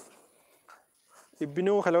പോയി.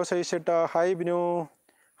 Ibnu hello സൈഷേട്ടാ, hi Ibnu,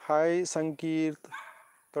 hi സംകീർത്ത്.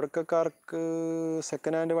 തുടക്കക്കാർക്ക്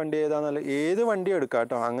second hand വണ്ടി ഏതാണെന്നല്ല, ഏത് വണ്ടി എടുക്കാം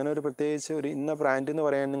കേട്ടോ, അങ്ങനെ ഒരു പ്രത്യേകിച്ച് ഒരു ഇന്ന ബ്രാൻഡ് എന്ന്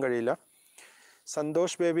പറയാനൊന്നും കഴിയില്ല.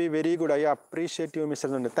 Santhosh baby very good, I appreciate you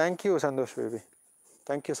mister ഉണ്ട്. Thank you Santhosh baby,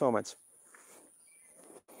 thank you so much.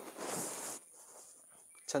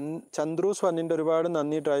 ചന്ദ്രൂസ് പറഞ്ഞിട്ടുണ്ട് ഒരുപാട്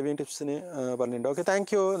നന്ദി ഡ്രൈവിംഗ് ടിപ്സിന് പറഞ്ഞിട്ടുണ്ട്. Okay,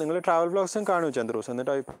 thank you. നിങ്ങൾ ട്രാവൽ ബ്ലോഗ്സും കാണൂ ചന്ദ്രൂസ്,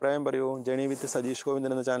 എന്നിട്ട് അഭിപ്രായം പറയൂ. ജേണി വിത്ത് സജീഷ്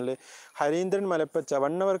ഗോവിന്ദൻ എന്ന ചാനൽ. ഹരീന്ദ്രൻ മലപ്പച്ച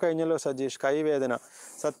 1 hour കഴിഞ്ഞല്ലോ സജീഷ്, കൈവേദന.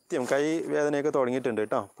 സത്യം, കൈ വേദനയൊക്കെ തുടങ്ങിയിട്ടുണ്ട്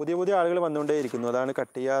കേട്ടോ. പുതിയ ആളുകൾ വന്നുകൊണ്ടേയിരിക്കുന്നു, അതാണ്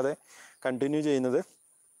കട്ട് ചെയ്യാതെ കണ്ടിന്യൂ ചെയ്യുന്നത്.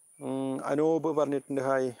 അനൂപ് പറഞ്ഞിട്ടുണ്ട്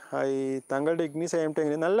ഹായ്. താങ്കളുടെ ഇഗ്നി സെയിം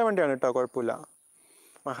ടൈം നല്ല വണ്ടിയാണ് കേട്ടോ, കുഴപ്പമില്ല.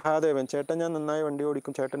 മഹാദേവൻ ചേട്ടൻ, ഞാൻ നന്നായി വണ്ടി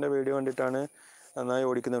ഓടിക്കും, ചേട്ടൻ്റെ വീഡിയോ കണ്ടിട്ടാണ് നന്നായി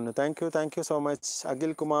ഓടിക്കുന്നുണ്ട്. Thank you so much.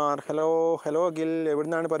 Akhil Kumar, hello Akhil,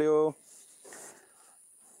 എവിടുന്നാണ് പറയൂ.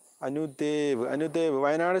 അനുദേവ്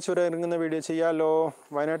വയനാട് ചുരം ഇറങ്ങുന്ന വീഡിയോ ചെയ്യാമല്ലോ.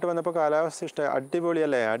 വയനാട്ടിൽ വന്നപ്പോൾ കാലാവസ്ഥ ഇഷ്ടമായി,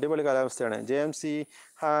 അടിപൊളിയല്ലേ, അടിപൊളി കാലാവസ്ഥയാണ്. JMC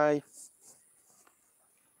hi.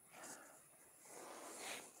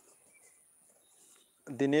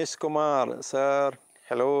 Dinesh Kumar sir,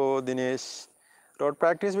 hello Dinesh. Road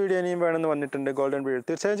practice video ഇനിയും വേണമെന്ന് വന്നിട്ടുണ്ട്. ഗോൾഡൻ വീഡിയോ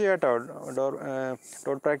തീർച്ചയായും ചെയ്യാം കേട്ടോ.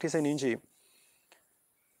 റോഡ് പ്രാക്ടീസ് ഇനിയും ചെയ്യും.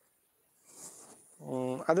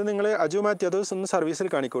 അത് നിങ്ങൾ അജു മാറ്റി അത് ഒന്ന് സർവീസിൽ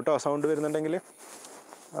കാണിക്കൂ കേട്ടോ, സൗണ്ട് വരുന്നുണ്ടെങ്കിൽ.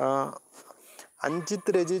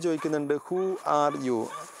 അഞ്ജിത്ത് രജി ചോദിക്കുന്നുണ്ട് ഹൂ ആർ യു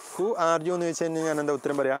എന്ന് ചോദിച്ചു കഴിഞ്ഞാൽ ഞാൻ എന്താ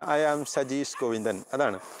ഉത്തരം പറയാം? I am Sajeesh Govindan.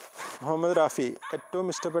 അതാണ്. മുഹമ്മദ് റാഫി ഏറ്റവും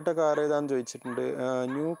ഇഷ്ടപ്പെട്ട കാർ ഏതാണെന്ന് ചോദിച്ചിട്ടുണ്ട്.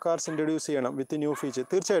 ന്യൂ കാർസ് ഇൻട്രൊഡ്യൂസ് ചെയ്യണം വിത്ത് ന്യൂ ഫീച്ചർ.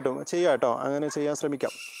 തീർച്ചയായിട്ടും ചെയ്യാം കേട്ടോ, അങ്ങനെ ചെയ്യാൻ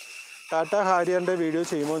ശ്രമിക്കാം. ടാറ്റ ഹാരിയറിൻ്റെ വീഡിയോ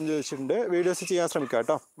ചെയ്യുമോ എന്ന് ചോദിച്ചിട്ടുണ്ട്. വീഡിയോസ് ചെയ്യാൻ ശ്രമിക്കാം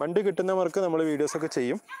കേട്ടോ. വണ്ടി കിട്ടുന്നവർക്ക് നമ്മൾ വീഡിയോസൊക്കെ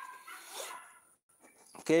ചെയ്യും.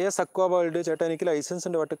 KS അക്വാ വേൾഡ് ചേട്ടാ, എനിക്ക് ലൈസൻസ്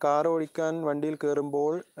ഉണ്ട്, ബട്ട് കാർ ഓടിക്കാൻ വണ്ടിയിൽ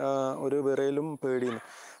കയറുമ്പോൾ ഒരു വിറയലും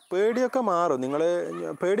പേടിയൊക്കെ മാറും. നിങ്ങൾ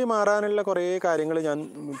പേടി മാറാനുള്ള കുറേ കാര്യങ്ങൾ ഞാൻ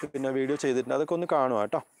വീഡിയോ ചെയ്തിട്ടുണ്ട്, അതൊക്കെ ഒന്ന് കാണുക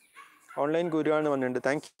കേട്ടോ. ഓൺലൈൻ ഗുരുവാണ് പറഞ്ഞിട്ടുണ്ട്.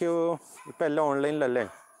 Thank you. ഇപ്പം എല്ലാം ഓൺലൈനിലല്ലേ,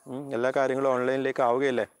 എല്ലാ കാര്യങ്ങളും ഓൺലൈനിലേക്ക്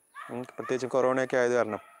ആവുകയല്ലേ, പ്രത്യേകിച്ച് കൊറോണയൊക്കെ ആയത്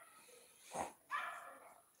കാരണം.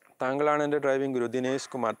 താങ്കളാണ് എൻ്റെ driving Guru. Dinesh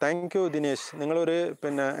Kumar, thank you Dinesh. നിങ്ങളൊരു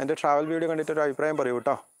എൻ്റെ ട്രാവൽ വീഡിയോ കണ്ടിട്ടൊരു അഭിപ്രായം പറയൂ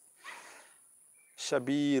കേട്ടോ.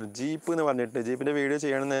 ഷബീർ ജീപ്പ് എന്ന് പറഞ്ഞിട്ട്, ജീപ്പിൻ്റെ വീഡിയോ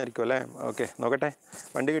ചെയ്യണമെന്നായിരിക്കും അല്ലേ? ഓക്കെ, നോക്കട്ടെ,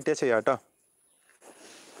 വണ്ടി കിട്ടിയാൽ ചെയ്യാം കേട്ടോ.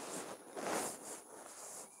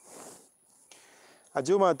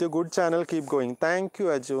 Aju Mathew, good channel, keep going. Thank you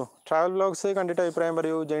Aju. Travel vlogs കണ്ടിട്ട് അഭിപ്രായം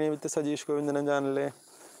പറയൂ. ജേണി വിത്ത് സജീഷ് ഗോവിന്ദൻ ചാനലിൽ.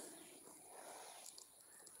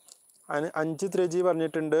 അഞ്ജിത്ത് രജി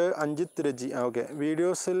പറഞ്ഞിട്ടുണ്ട്. അഞ്ജിത്ത് രജി ഓക്കെ.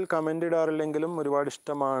 വീഡിയോസിൽ കമൻ്റ് ഇടാറില്ലെങ്കിലും ഒരുപാട്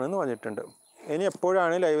ഇഷ്ടമാണെന്ന് പറഞ്ഞിട്ടുണ്ട്. ഇനി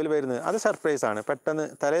എപ്പോഴാണ് ലൈവിൽ വരുന്നത്? അത് സർപ്രൈസാണ്, പെട്ടെന്ന്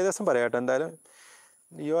തലേ ദിവസം പറയാം കേട്ടോ. എന്തായാലും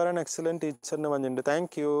യു ആർ ആൻ എക്സലൻറ്റ് ടീച്ചറിന് പറഞ്ഞിട്ടുണ്ട്.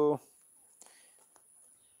 Thank you.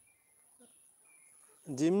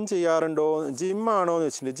 ജിം ചെയ്യാറുണ്ടോ? ജിമ്മാണോ എന്ന്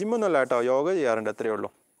വെച്ചിട്ടുണ്ട്. ജിമ്മൊന്നുമല്ല കേട്ടോ, യോഗ ചെയ്യാറുണ്ട്, അത്രയേ ഉള്ളൂ.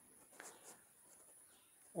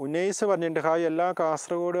 ഉനൈസ് പറഞ്ഞിട്ടുണ്ട് ഹായ്. എല്ലാ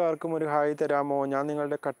കാസർഗോഡുകാർക്കും ഒരു ഹായ് തരാമോ? ഞാൻ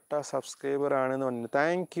നിങ്ങളുടെ കട്ട സബ്സ്ക്രൈബർ ആണെന്ന് പറഞ്ഞിട്ടുണ്ട്.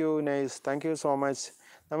 Thank you nice, thank you so much.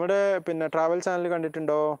 നമ്മുടെ ട്രാവൽ ചാനൽ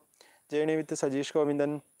കണ്ടിട്ടുണ്ടോ? ജേണി വിത്ത് സജീഷ്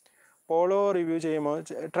ഗോവിന്ദൻ. പോളോ റിവ്യൂ ചെയ്യുമോ?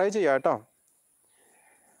 ട്രൈ ചെയ്യാം കേട്ടോ.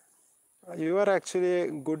 You are actually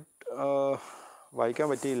good. വായിക്കാൻ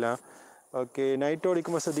പറ്റിയില്ല. ഓക്കെ. നൈറ്റ്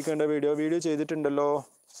ഓടിക്കുമ്പോൾ ശ്രദ്ധിക്കേണ്ട വീഡിയോ ചെയ്തിട്ടുണ്ടല്ലോ.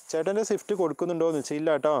 ചേട്ടൻ്റെ സ്വിഫ്റ്റ് കൊടുക്കുന്നുണ്ടോ എന്ന് വെച്ചാൽ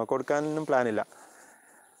ഇല്ല കേട്ടോ, കൊടുക്കാനൊന്നും പ്ലാനില്ല.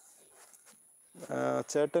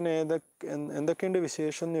 ചേട്ടൻ എന്തൊക്കെയുണ്ട്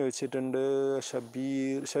വിശേഷം എന്ന് ചോദിച്ചിട്ടുണ്ട്.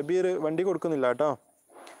 ഷബീർ വണ്ടി കൊടുക്കുന്നില്ല കേട്ടോ.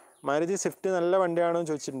 മാരുതി സ്വിഫ്റ്റ് നല്ല വണ്ടിയാണോ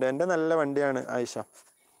എന്ന് ചോദിച്ചിട്ടുണ്ട്. എൻ്റെ നല്ല വണ്ടിയാണ് ആയിഷ.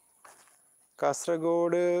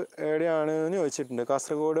 കാസർഗോഡ് എവിടെയാണ് എന്ന് ചോദിച്ചിട്ടുണ്ട്.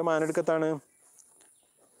 Kasaragod മാനടുക്കത്താണ്.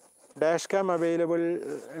 Dash cam available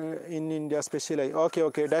in India സ്പെഷ്യലായി.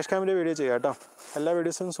 Okay. Dash ക്യാമിൻ്റെ video ചെയ്യാം കേട്ടോ. എല്ലാ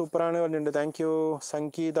വീഡിയോസും സൂപ്പറാണ് പറഞ്ഞിട്ടുണ്ട്. Thank you.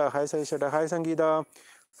 Sangeetha hi സഹിച്ചേട്ടാ. Hi Sangeetha.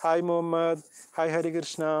 Hi Muhammad. Hi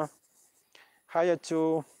Harikrishna. Hi Achu.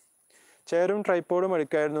 ചെയറും ട്രൈപ്പോഡും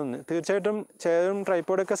എടുക്കായിരുന്നു എന്ന്. തീർച്ചയായിട്ടും ചെയറും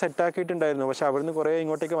ട്രൈപ്പോഡൊക്കെ സെറ്റാക്കിയിട്ടുണ്ടായിരുന്നു, പക്ഷെ അവിടുന്ന് കുറേ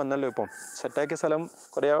ഇങ്ങോട്ടേക്ക് വന്നല്ലോ. ഇപ്പം സെറ്റാക്കിയ സ്ഥലം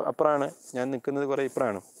കുറേ അപ്പുറമാണ്, ഞാൻ നിൽക്കുന്നത് കുറേ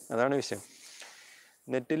ഇപ്പുറമാണ്. അതാണ് വിഷയം.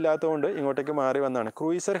 നെറ്റില്ലാത്തതുകൊണ്ട് ഇങ്ങോട്ടേക്ക് മാറി വന്നതാണ്.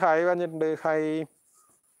 ക്രൂയിസർ ഹായ് പറഞ്ഞിട്ടുണ്ട്. ഹായ്.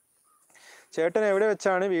 ചേട്ടൻ എവിടെ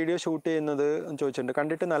വെച്ചാണ് വീഡിയോ ഷൂട്ട് ചെയ്യുന്നത് എന്ന് ചോദിച്ചിട്ടുണ്ട്.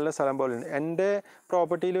 കണ്ടിട്ട് നല്ല സ്ഥലം പോലെയുണ്ട്. എൻ്റെ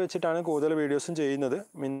പ്രോപ്പർട്ടിയിൽ വെച്ചിട്ടാണ് കൂടുതൽ വീഡിയോസും ചെയ്യുന്നത്.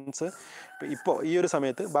 മീൻസ് ഇപ്പോൾ ഈ ഒരു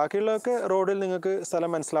സമയത്ത്. ബാക്കിയുള്ളതൊക്കെ റോഡിൽ നിങ്ങൾക്ക്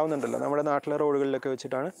സ്ഥലം മനസ്സിലാവുന്നുണ്ടല്ലോ, നമ്മുടെ നാട്ടിലെ റോഡുകളിലൊക്കെ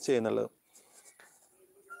വെച്ചിട്ടാണ് ചെയ്യുന്നുള്ളത്.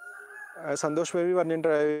 സന്തോഷ് ബേബി പറഞ്ഞ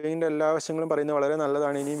ഡ്രൈവിങ്ങിൻ്റെ എല്ലാ വശങ്ങളും പറയുന്നത് വളരെ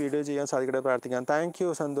നല്ലതാണ്. ഇനി വീഡിയോ ചെയ്യാൻ സാധിക്കട്ടെ, പ്രാർത്ഥിക്കാം. Thank you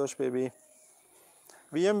Santhosh baby.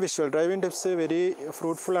 VM visual driving tips very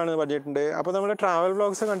fruitful ആണെന്ന് പറഞ്ഞിട്ടുണ്ട്. അപ്പോൾ നമ്മുടെ ട്രാവൽ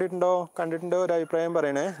വ്ളോഗ്സ് കണ്ടിട്ടുണ്ടോ ഒരു അഭിപ്രായം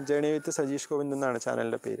പറയണേ. ജേണി വിത്ത് സജീഷ് ഗോവിന്ദ് എന്നാണ്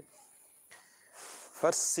ചാനലിൻ്റെ പേര്.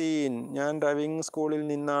 ഫർസീൻ, ഞാൻ ഡ്രൈവിംഗ് സ്കൂളിൽ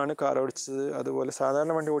നിന്നാണ് കാർ ഓടിച്ചത്. അതുപോലെ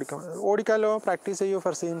സാധാരണ വണ്ടി ഓടിക്കാമല്ലോ, പ്രാക്ടീസ് ചെയ്യൂ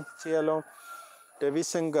ഫർസീൻ, ചെയ്യാലോ.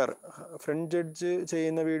 രവിശങ്കർ, ഫ്രണ്ട് ജഡ്ജ്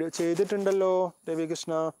ചെയ്യുന്ന വീഡിയോ ചെയ്തിട്ടുണ്ടല്ലോ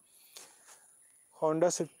രവികൃഷ്ണ. ഹോണ്ട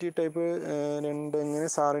സ്വിഫ്റ്റ് ടൈപ്പ് 2 എങ്ങനെ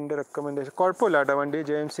സാറിൻ്റെ റെക്കമെൻഡേഷൻ? കുഴപ്പമില്ല കേട്ടോ വണ്ടി,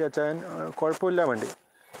 JMC അച്ചായൻ, കുഴപ്പമില്ല വണ്ടി.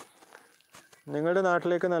 നിങ്ങളുടെ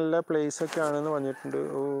നാട്ടിലേക്ക് നല്ല പ്ലേസൊക്കെ ആണെന്ന് പറഞ്ഞിട്ടുണ്ട്.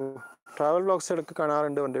 ട്രാവൽ വ്ളോഗ്സ് ഇടയ്ക്ക്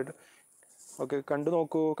കാണാറുണ്ട് വണ്ടിയിട്ട്. ഓക്കെ, കണ്ടു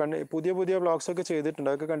നോക്കൂ. പുതിയ പുതിയ വ്ളോഗ്സൊക്കെ ചെയ്തിട്ടുണ്ട്,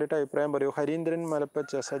 അതൊക്കെ കണ്ടിട്ട് അഭിപ്രായം പറയൂ. ഹരീന്ദ്രൻ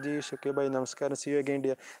മലപ്പച്ച, സജീഷ്, ഓക്കെ ബൈ, നമസ്കാരം, C you again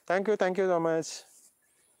dear. Thank you so much.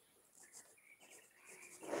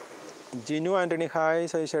 Jinu Antony, hi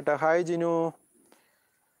Sajeesh ചേട്ടാ. ഹായ് ജിനു.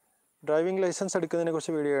 ഡ്രൈവിംഗ് ലൈസൻസ് എടുക്കുന്നതിനെ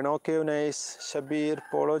കുറിച്ച് വീഡിയോ ആണ്. Okay nice. ഷബീർ,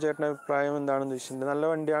 പോളോ ചേട്ടൻ്റെ അഭിപ്രായം എന്താണെന്ന് ചോദിച്ചിട്ടുണ്ട്. നല്ല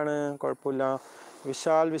വണ്ടിയാണ്, കുഴപ്പമില്ല.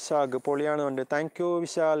 വിശാഖ്, പൊളിയാണ് വണ്ടി. Thank you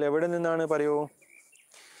Vishal. എവിടെ നിന്നാണ് പറയൂ.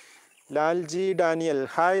 Lalji Daniel,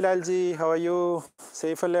 hi Lalji, how are you?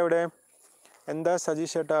 Safe അല്ലേ അവിടെ? എന്താ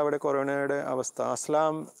സജീഷ് ചേട്ടാ അവിടെ കൊറോണയുടെ അവസ്ഥ?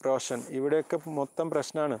 അസ്ലാം റോഷൻ, ഇവിടെയൊക്കെ മൊത്തം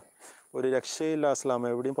പ്രശ്നമാണ്, ഒരു രക്ഷയില്ല അസ്ലാം,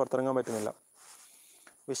 എവിടെയും പുറത്തിറങ്ങാൻ പറ്റുന്നില്ല.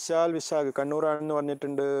 വിശാഖ് കണ്ണൂരാണെന്ന്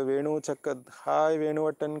പറഞ്ഞിട്ടുണ്ട്. വേണു ചക്കത്, ഹായ്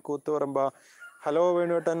വേണുവട്ടൻ കൂത്തുപറമ്പ. ഹലോ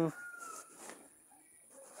വേണുവട്ടൻ.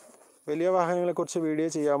 വലിയ വാഹനങ്ങളെക്കുറിച്ച് വീഡിയോ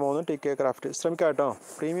ചെയ്യാമോ എന്ന് TK ക്രാഫ്റ്റ്. ശ്രമിക്കാം കേട്ടോ.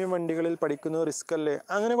 പ്രീമിയം വണ്ടികളിൽ പഠിക്കുന്നത് റിസ്ക് അല്ലേ?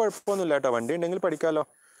 അങ്ങനെ കുഴപ്പമൊന്നുമില്ല കേട്ടോ, വണ്ടി ഉണ്ടെങ്കിൽ പഠിക്കാമല്ലോ.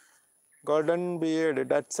 ഗോൾഡൻ ബിയേഡ്,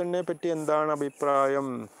 ഡറ്റ്സണിനെ പറ്റി എന്താണ് അഭിപ്രായം?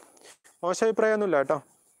 മോശം അഭിപ്രായമൊന്നുമില്ല കേട്ടോ.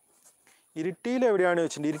 ഇരിട്ടിയിൽ എവിടെയാണ്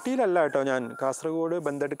ചോദിച്ചിട്ടുണ്ട്. ഇരിട്ടിയിലല്ല കേട്ടോ, ഞാൻ കാസർഗോഡ്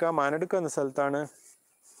ബന്തെടുക്ക മാനെടുക്ക എന്ന സ്ഥലത്താണ്.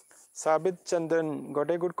 സാബിത് ചന്ദ്രൻ,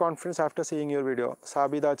 got A good confidence after seeing your video.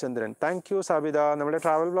 Sabitha Chandran, thank you Sabitha. നമ്മുടെ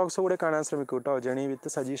ട്രാവൽ വ്ളോഗ്സ് കൂടെ കാണാൻ ശ്രമിക്കൂ കേട്ടോ. ജേണി വിത്ത്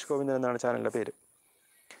സജീഷ് ഗോവിന്ദൻ എന്നാണ് ചാനലിൻ്റെ പേര്.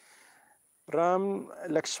 റാം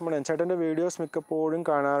ലക്ഷ്മണൻ, ചേട്ടൻ്റെ വീഡിയോസ് മിക്കപ്പോഴും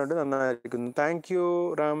കാണാറുണ്ട്, നന്നായിരിക്കുന്നു. Thank you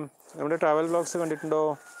Ram. നമ്മുടെ ട്രാവൽ വ്ളോഗ്സ് കണ്ടിട്ടുണ്ടോ?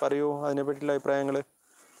 പറയൂ അതിനെ പറ്റിയുള്ള അഭിപ്രായങ്ങൾ.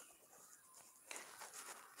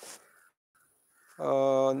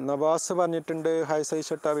 നവാസ് പറഞ്ഞിട്ടുണ്ട്, ഹായ് സൈ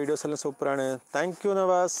ചേട്ടാ, വീഡിയോസ് എല്ലാം സൂപ്പറാണ്. Thank you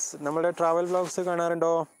Nawaz. നമ്മുടെ ട്രാവൽ വ്ളോഗ്സ്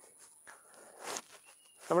കാണാറുണ്ടോ?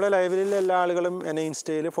 നമ്മുടെ ലൈബ്രറിയിലെ എല്ലാ ആളുകളും എന്നെ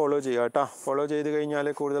ഇൻസ്റ്റയിൽ ഫോളോ ചെയ്യുക കേട്ടോ. ഫോളോ ചെയ്ത് കഴിഞ്ഞാൽ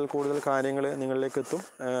കൂടുതൽ കാര്യങ്ങൾ നിങ്ങളിലേക്ക് എത്തും.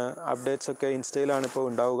 അപ്ഡേറ്റ്സ് ഒക്കെ ഇൻസ്റ്റയിലാണ് ഇപ്പോൾ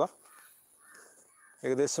ഉണ്ടാവുക.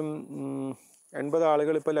 ഏകദേശം 80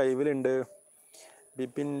 ആളുകൾ ഇപ്പോൾ ലൈവിലുണ്ട്.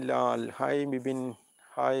 Bipin Lal, hi Bipin.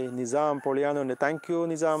 Hi Nizam, പൊളിയാന്നുണ്ട്. Thank you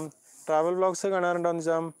Nizam. Travel vlogs കാണാറുണ്ടോ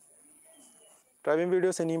നിസാം? ഡ്രൈവിംഗ്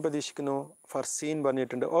വീഡിയോസ് ഇനിയും പ്രതീക്ഷിക്കുന്നു. ഫർസീൻ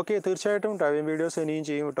പറഞ്ഞിട്ടുണ്ട്. ഓക്കെ, തീർച്ചയായിട്ടും ഡ്രൈവിംഗ് വീഡിയോസ് ഇനിയും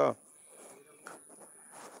ചെയ്യും കേട്ടോ.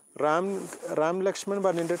 റാം ലക്ഷ്മൺ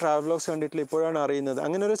പറഞ്ഞിട്ട് ട്രാവൽ വ്ളോഗ്സ് കണ്ടിട്ടില്ല, ഇപ്പോഴാണ് അറിയുന്നത്.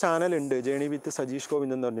 അങ്ങനെ ഒരു ചാനലുണ്ട്, ജേണി വിത്ത് സജീഷ്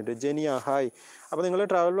ഗോവിന്ദൻ എന്ന് പറഞ്ഞിട്ട്. ജെനിയ, ഹായ്. അപ്പോൾ നിങ്ങൾ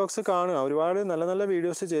ട്രാവൽ വ്ളോഗ്സ് കാണുക, ഒരുപാട് നല്ല നല്ല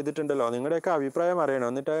വീഡിയോസ് ചെയ്തിട്ടുണ്ടല്ലോ. നിങ്ങളുടെയൊക്കെ അഭിപ്രായം അറിയണം,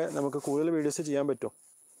 എന്നിട്ട് നമുക്ക് കൂടുതൽ വീഡിയോസ് ചെയ്യാൻ പറ്റും.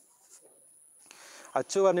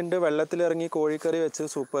 അച്ചു പറഞ്ഞിട്ട് വെള്ളത്തിലിറങ്ങി കോഴിക്കറി വെച്ച്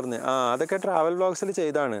സൂപ്പർന്ന്. അതൊക്കെ ട്രാവൽ വ്ളോഗ്സിൽ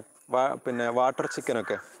ചെയ്താണ്. പിന്നെ വാട്ടർ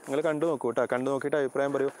ചിക്കനൊക്കെ നിങ്ങൾ കണ്ടു നോക്കൂ കേട്ടോ. കണ്ടു നോക്കിയിട്ട്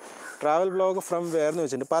അഭിപ്രായം പറയൂ. ട്രാവൽ വ്ളോഗ് ഫ്രം വേർ എന്ന്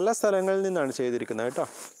വെച്ചിട്ടുണ്ട്. പല സ്ഥലങ്ങളിൽ നിന്നാണ് ചെയ്തിരിക്കുന്നത് കേട്ടോ.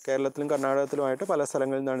 കേരളത്തിലും കർണാടകത്തിലുമായിട്ട് പല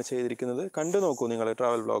സ്ഥലങ്ങളിൽ നിന്നാണ് ചെയ്തിരിക്കുന്നത്. കണ്ടു നോക്കൂ നിങ്ങൾ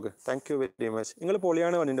travel vlog. Thank you very much. നിങ്ങൾ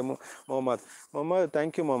പൊളിയാണ് പറഞ്ഞിട്ടുണ്ട്. Muhammad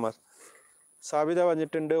thank you Muhammad. സാബിത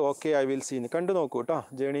പറഞ്ഞിട്ടുണ്ട്, ഓക്കെ ഐ വിൽ സീൻ. കണ്ടു നോക്കൂ കേട്ടോ.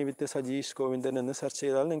 ജേണി വിത്ത് സജീഷ് ഗോവിന്ദൻ എന്ന് സെർച്ച്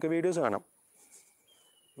ചെയ്താൽ നിങ്ങൾക്ക് വീഡിയോസ് കാണാം.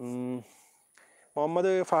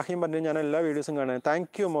 മുഹമ്മദ് ഫാഹിം പറഞ്ഞു, ഞാൻ എല്ലാ വീഡിയോസും കാണാൻ.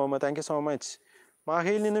 Thank you Muhammad, thank you so much.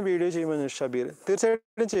 മാഹിയിൽ നിന്ന് വീഡിയോ ചെയ്യുമെന്ന് ഷബീർ.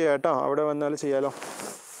 തീർച്ചയായിട്ടും ചെയ്യാം കേട്ടോ, അവിടെ വന്നാൽ ചെയ്യാലോ.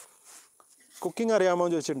 കുക്കിംഗ് അറിയാമോ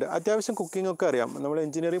എന്ന് ചോദിച്ചിട്ടുണ്ട്. അത്യാവശ്യം കുക്കിംഗ് ഒക്കെ അറിയാം. നമ്മൾ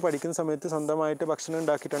എഞ്ചിനീയറിംഗ് പഠിക്കുന്ന സമയത്ത് സ്വന്തമായിട്ട് ഭക്ഷണം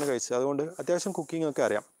ഉണ്ടാക്കിയിട്ടാണ് കഴിച്ചത്, അതുകൊണ്ട് അത്യാവശ്യം കുക്കിംഗ് ഒക്കെ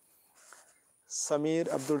അറിയാം. സമീർ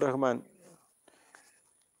അബ്ദുൾ റഹ്മാൻ,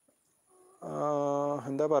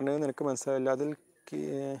 എന്താ പറഞ്ഞതെന്ന് എനിക്ക് മനസ്സിലായില്ല.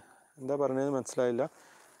 എന്താ പറഞ്ഞതെന്ന് മനസ്സിലായില്ല.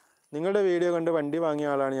 നിങ്ങളുടെ വീഡിയോ കണ്ട് വണ്ടി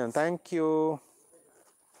വാങ്ങിയ ആളാണ് ഞാൻ. Thank you.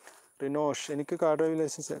 റിനോഷ്, എനിക്ക് കാർ ഡ്രൈവിംഗ്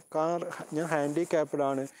ലൈസൻസ്, ഞാൻ ഹാൻഡിക്യാപ്ഡ്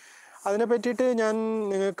ആണ്. അതിനെ പറ്റിയിട്ട് ഞാൻ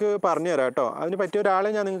നിങ്ങൾക്ക് പറഞ്ഞു തരാം കേട്ടോ. അതിന് പറ്റിയ ഒരാളെ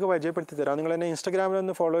ഞാൻ നിങ്ങൾക്ക് പരിചയപ്പെടുത്തി തരാം. നിങ്ങൾ എന്നെ ഇൻസ്റ്റാഗ്രാമിൽ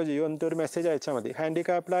ഒന്ന് ഫോളോ ചെയ്യൂ, എന്നിട്ട് ഒരു മെസ്സേജ് അയച്ചാൽ മതി.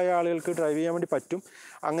 ഹാൻഡിക്യാപ്ഡായ ആളുകൾക്ക് ഡ്രൈവ് ചെയ്യാൻ വേണ്ടി പറ്റും.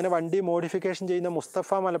 അങ്ങനെ വണ്ടി മോഡിഫിക്കേഷൻ ചെയ്യുന്ന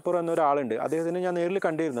മുസ്തഫ മലപ്പുറം എന്നൊരാളുണ്ട്. അദ്ദേഹത്തിന് ഞാൻ നേരിൽ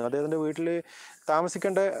കണ്ടിരുന്നു. അദ്ദേഹത്തിൻ്റെ വീട്ടിൽ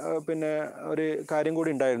താമസിക്കേണ്ട പിന്നെ ഒരു കാര്യം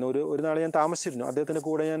കൂടി ഉണ്ടായിരുന്നു. ഒരു നാൾ ഞാൻ താമസിച്ചിരുന്നു. അദ്ദേഹത്തിൻ്റെ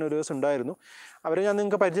കൂടെ ഞാൻ ഒരു ദിവസം ഉണ്ടായിരുന്നു. അവരെ ഞാൻ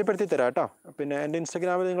നിങ്ങൾക്ക് പരിചയപ്പെടുത്തി തരാം കേട്ടോ. പിന്നെ എൻ്റെ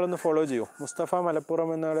ഇൻസ്റ്റാഗ്രാമിൽ നിങ്ങളൊന്ന് ഫോളോ ചെയ്യൂ. മുസ്തഫ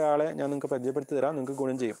മലപ്പുറം എന്നൊരാളെ ഞാൻ നിങ്ങൾക്ക് പരിചയപ്പെടുത്തി തരാം. നിങ്ങൾക്ക്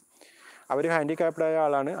ഗുണം ചെയ്യും. അവർ ഹാൻഡിക്യാപ്ഡായ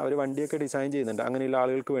ആളാണ്. അവർ വണ്ടിയൊക്കെ ഡിസൈൻ ചെയ്യുന്നുണ്ട് അങ്ങനെയുള്ള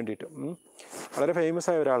ആളുകൾക്ക് വേണ്ടിയിട്ട്. വളരെ ഫേമസ്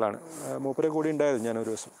ആയ ഒരാളാണ്. മൂപ്പരെ കൂടി ഉണ്ടായിരുന്നു ഞാൻ ഒരു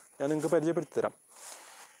ദിവസം. ഞാൻ നിങ്ങൾക്ക് പരിചയപ്പെടുത്തി തരാം.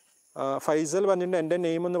 ഫൈസൽ പറഞ്ഞിട്ടുണ്ട്, എൻ്റെ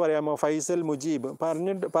നെയിം ഒന്ന് പറയാമോ? ഫൈസൽ മുജീബ്.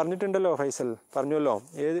 പറഞ്ഞിട്ടുണ്ടല്ലോ ഫൈസൽ, പറഞ്ഞല്ലോ.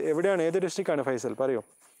 എവിടെയാണ്, ഏത് ഡിസ്ട്രിക്റ്റാണ് ഫൈസൽ? പറയൂ.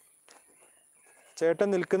 ചേട്ടൻ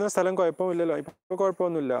നിൽക്കുന്ന സ്ഥലം കുഴപ്പമില്ലല്ലോ? ഇപ്പോൾ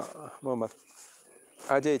കുഴപ്പമൊന്നുമില്ല മുഹമ്മദ്.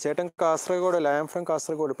 അജയ്, ചേട്ടൻ കാസർഗോഡല്ല. I am from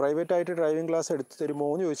Kasaragod. Private ആയിട്ട് ഡ്രൈവിംഗ് ക്ലാസ് എടുത്ത് തരുമോ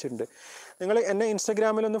എന്ന് ചോദിച്ചിട്ടുണ്ട്. നിങ്ങൾ എന്നെ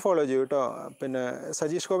ഇൻസ്റ്റാഗ്രാമിലൊന്ന് ഫോളോ ചെയ്യൂ കേട്ടോ. പിന്നെ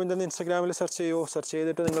സജീഷ് ഗോവിന്ദൻ ഇൻസ്റ്റാഗ്രാമിൽ സെർച്ച് ചെയ്യൂ. സെർച്ച്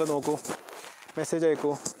ചെയ്തിട്ട് നിങ്ങൾ നോക്കൂ. മെസ്സേജ് അയക്കൂ.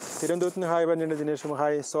 തിരുവനന്തപുരത്ത് നിന്ന് ഹായ് പറഞ്ഞിട്ടുണ്ട് ദിനേഷും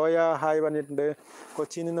ഹായ്. സോയ ഹായ് പറഞ്ഞിട്ടുണ്ട്.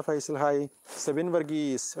 കൊച്ചിയിൽ നിന്ന് Faisal hi. Sebin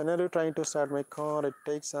Varghese when are you trying to start my car it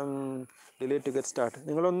take some delay to get start.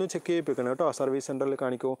 നിങ്ങളൊന്ന് ചെക്ക് ചെയ്യിപ്പിക്കണം കേട്ടോ, സർവീസ് സെൻറ്ററിൽ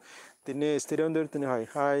കാണിക്കൂ. പിന്നെ തിരുവനന്തപുരത്തിന് hi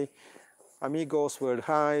hi. Amigos world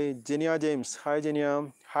hi. Jenia James hi Jenia.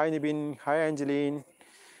 Hi Nibin hi ആഞ്ചലീൻ.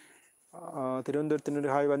 തിരുവനന്തപുരത്തിനൊരു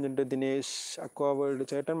hi പറഞ്ഞിട്ടുണ്ട് ദിനേഷ്. അക്വാ world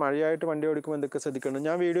ചേട്ടൻ മഴയായിട്ട് വണ്ടി ഓടിക്കുമ്പോൾ എന്തൊക്കെ ശ്രദ്ധിക്കണം?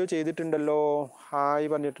 ഞാൻ വീഡിയോ ചെയ്തിട്ടുണ്ടല്ലോ. ഹായ്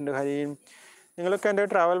പറഞ്ഞിട്ടുണ്ട് ഹരീം. നിങ്ങളൊക്കെ എൻ്റെ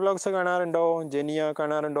ട്രാവൽ വ്ളോഗ്സ് കാണാറുണ്ടോ? ജെനിയ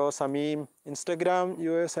കാണാറുണ്ടോ? സമീം. Instagram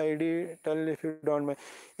US ID tell if you don't my.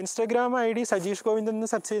 Instagram ID Sajeesh Govindan എന്ന്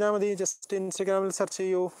സെർച്ച് ചെയ്താൽ മതി. ജസ്റ്റ് ഇൻസ്റ്റഗ്രാമിൽ സെർച്ച്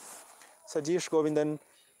ചെയ്യൂ സജീഷ് ഗോവിന്ദൻ.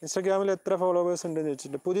 ഇൻസ്റ്റഗ്രാമിൽ എത്ര ഫോളോവേഴ്സ് ഉണ്ടെന്ന്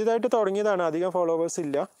ചോദിച്ചിട്ടുണ്ട്. പുതിയതായിട്ട് തുടങ്ങിയതാണ്, അധികം ഫോളോവേഴ്സ്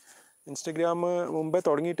ഇല്ല. ഇൻസ്റ്റഗ്രാം മുമ്പേ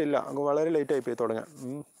തുടങ്ങിയിട്ടില്ല, വളരെ ലേറ്റ് ആയിപ്പോയി തുടങ്ങാൻ.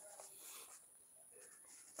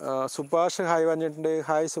 സുഭാഷ് ഹായ് പറഞ്ഞിട്ടുണ്ട്.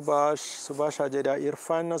 Hi Subhash Acharya.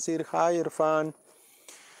 Irfan Naseer hi Irfan.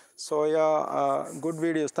 Soya good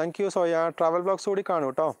videos. Thank you soya. Travel blogs കൂടി കാണൂ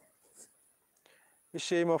കേട്ടോ. വിഷ്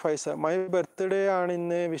ചെയ്യുമോ ഫൈസൽ? മൈ ബർത്ത്ഡേ ആണ്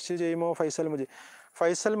ഇന്ന്, വിഷ് ചെയ്യുമോ ഫൈസൽ മുജി?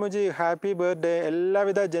 Faisal മുജി happy birthday.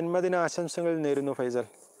 എല്ലാവിധ ജന്മദിന ആശംസകൾ നേരുന്നു ഫൈസൽ.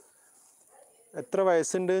 എത്ര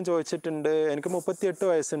വയസ്സുണ്ട് എന്ന് ചോദിച്ചിട്ടുണ്ട്. എനിക്ക് 38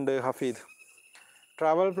 വയസ്സുണ്ട് Hafeed.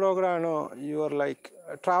 Travel ബ്ലോഗറാണോ? You are like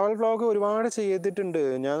travel blog ഒരുപാട് ചെയ്തിട്ടുണ്ട്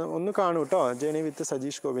ഞാൻ. ഒന്ന് കാണൂ കേട്ടോ, ജേണി വിത്ത്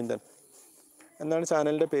സജീഷ് ഗോവിന്ദൻ എന്നാണ്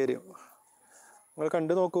ചാനലിൻ്റെ പേര്. നിങ്ങൾ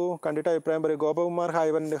കണ്ടു നോക്കൂ, കണ്ടിട്ട് അഭിപ്രായം പറയും. ഗോപകുമാർ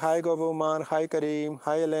ഹായ് പറഞ്ഞിട്ടുണ്ട്. Hi Gopakumar. Hi Kareem.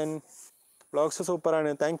 Hi Ellen. Vlogs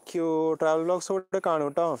സൂപ്പറാണ്, താങ്ക് യു. ട്രാവൽ വ്ളോഗ്സ് കൂടെ കാണൂ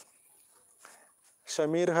കേട്ടോ.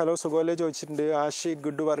 ഷമീർ ഹലോ സുഖമല്ലേ ചോദിച്ചിട്ടുണ്ട്. Ashiq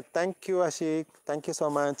good work. Thank you Ashiq, thank you so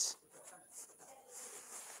much.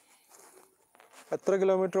 എത്ര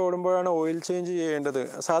കിലോമീറ്റർ ഓടുമ്പോഴാണ് ഓയിൽ ചേഞ്ച് ചെയ്യേണ്ടത്?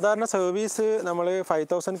 സാധാരണ സർവീസ് നമ്മൾ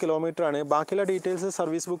 5000 കിലോമീറ്റർ ആണ്. ബാക്കിയുള്ള ഡീറ്റെയിൽസ്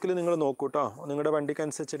സർവീസ് ബുക്കിൽ നിങ്ങൾ നോക്കൂ കേട്ടോ. നിങ്ങളുടെ വണ്ടിക്ക്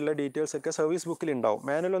അനുസരിച്ചിട്ടുള്ള ഡീറ്റെയിൽസ് ഒക്കെ സർവീസ് ബുക്കിൽ ഉണ്ടാവും.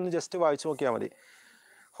 മാനുവൽ ഒന്ന് ജസ്റ്റ് വായിച്ച് നോക്കിയാൽ മതി.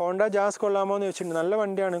 ഹോണ്ട ജാസ് കൊള്ളാമോ എന്ന് ചോദിച്ചിട്ടുണ്ട്. നല്ല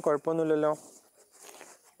വണ്ടിയാണ്, കുഴപ്പമൊന്നുമില്ലല്ലോ.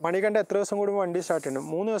 മണികണ്ഠ എത്ര ദിവസം കൂടുമ്പോൾ വണ്ടി സ്റ്റാർട്ട് ചെയ്യണം?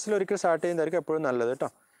 3 ദിവസത്തിൽ ഒരിക്കൽ സ്റ്റാർട്ട് ചെയ്യുന്നതായിരിക്കും എപ്പോഴും നല്ലത് കേട്ടോ.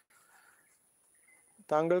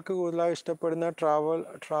 താങ്കൾക്ക് കൂടുതലായി ഇഷ്ടപ്പെടുന്ന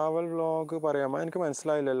ട്രാവൽ വ്ളോഗ് പറയാമോ? എനിക്ക്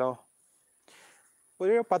മനസ്സിലായില്ലല്ലോ.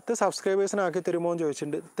 ഒരു 10 സബ്സ്ക്രൈബേഴ്സിനാക്കി തരുമോ എന്ന്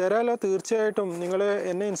ചോദിച്ചിട്ടുണ്ട്. തരാമല്ലോ, തീർച്ചയായിട്ടും. നിങ്ങൾ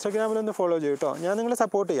എന്നെ ഇൻസ്റ്റാഗ്രാമിലൊന്ന് ഫോളോ ചെയ്യും കേട്ടോ. ഞാൻ നിങ്ങളെ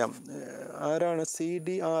സപ്പോർട്ട് ചെയ്യാം. ആരാണ്?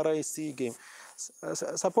 CDRIC ഗെയിം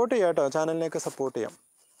സപ്പോർട്ട് ചെയ്യാം കേട്ടോ, ചാനലിനെയൊക്കെ സപ്പോർട്ട് ചെയ്യാം.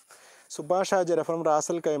 സുഭാഷ് ആചാര്യ from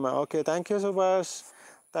Ras al Khaimah. Okay, thank you Subhash.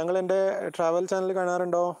 താങ്കൾ എൻ്റെ ട്രാവൽ ചാനൽ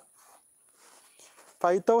കാണാറുണ്ടോ?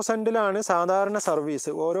 5000-ലാണ് സാധാരണ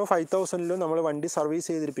സർവീസ്. ഓരോ 5000-ലും നമ്മൾ വണ്ടി സർവീസ്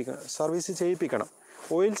ചെയ്യിപ്പിക്കണം.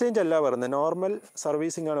 ഓയിൽ ചേഞ്ച് അല്ല പറയുന്നത്, നോർമൽ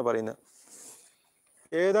സർവീസിംഗ് ആണ് പറയുന്നത്.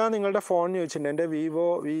 ഏതാ നിങ്ങളുടെ ഫോൺ ചോദിച്ചിട്ടുണ്ട്. എൻ്റെ വിവോ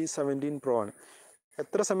V17 Pro ആണ്.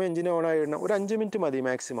 എത്ര സമയം എഞ്ചിൻ ഓൺ ആയിടണം? ഒരു 5 മിനിറ്റ് മതി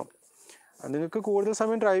മാക്സിമം. നിങ്ങൾക്ക് കൂടുതൽ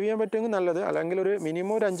സമയം ഡ്രൈവ് ചെയ്യാൻ പറ്റുമെങ്കിൽ നല്ലത്, അല്ലെങ്കിൽ ഒരു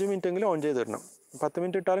മിനിമം ഒരു 5 മിനിറ്റെങ്കിലും ഓൺ ചെയ്തിടണം. 10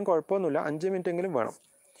 മിനിറ്റ് ഇട്ടാലും കുഴപ്പമൊന്നുമില്ല, 5 മിനിറ്റെങ്കിലും വേണം.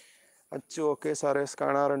 അച്ചു ഓക്കെ സാറേ,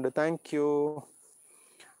 കാണാറുണ്ട്, thank you.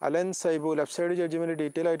 Allen Saibu left side judgement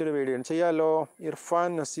detail ആയിട്ടൊരു വീഡിയോ ചെയ്യാമല്ലോ.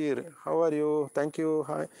 Irfan Naseer how are you? Thank you.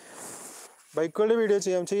 Hi. ബൈക്കുകളുടെ video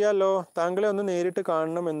ചെയ്യാമല്ലോ. താങ്കളെ ഒന്ന് നേരിട്ട്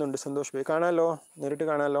കാണണം എന്നുണ്ട് സന്തോഷ് ഭായി. കാണാമല്ലോ, നേരിട്ട്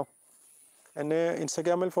കാണാമല്ലോ. എന്നെ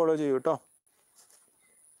ഇൻസ്റ്റഗ്രാമിൽ ഫോളോ ചെയ്യൂ കേട്ടോ.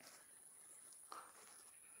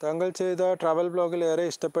 താങ്കൾ ചെയ്ത ട്രാവൽ വ്ളോഗിൽ ഏറെ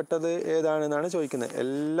ഇഷ്ടപ്പെട്ടത് ഏതാണെന്നാണ് ചോദിക്കുന്നത്.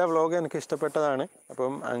 എല്ലാ വ്ളോഗും എനിക്ക് ഇഷ്ടപ്പെട്ടതാണ്.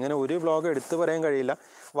 അപ്പം അങ്ങനെ ഒരു വ്ളോഗ് എടുത്തു പറയാൻ കഴിയില്ല.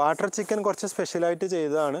 വാട്ടർ ചിക്കൻ കുറച്ച് സ്പെഷ്യലായിട്ട്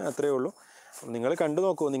ചെയ്തതാണ്, അത്രയേ ഉള്ളൂ. നിങ്ങൾ കണ്ടു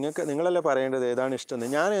നോക്കൂ, നിങ്ങളല്ലേ പറയേണ്ടത് ഏതാണ് ഇഷ്ടമെന്ന്.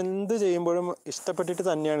 ഞാൻ എന്ത് ചെയ്യുമ്പോഴും ഇഷ്ടപ്പെട്ടിട്ട്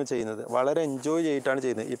തന്നെയാണ് ചെയ്യുന്നത്, വളരെ എൻജോയ് ചെയ്തിട്ടാണ്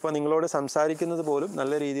ചെയ്യുന്നത്. ഇപ്പോൾ നിങ്ങളോട് സംസാരിക്കുന്നത് പോലും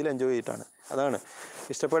നല്ല രീതിയിൽ എൻജോയ് ചെയ്തിട്ടാണ്. അതാണ്,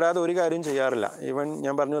 ഇഷ്ടപ്പെടാതെ ഒരു കാര്യം ചെയ്യാറില്ല. ഈവൻ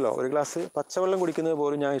ഞാൻ പറഞ്ഞല്ലോ, ഒരു ഗ്ലാസ് പച്ചവെള്ളം കുടിക്കുന്നത്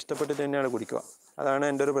പോലും ഞാൻ ഇഷ്ടപ്പെട്ടിട്ട് തന്നെയാണ് കുടിക്കുക. അതാണ്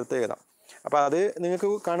എൻ്റെ ഒരു പ്രത്യേകത. അപ്പോൾ അത്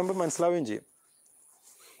നിങ്ങൾക്ക് കാണുമ്പോൾ മനസ്സിലാവുകയും ചെയ്യും.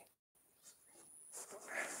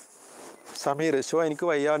 സമീർ എനിക്ക്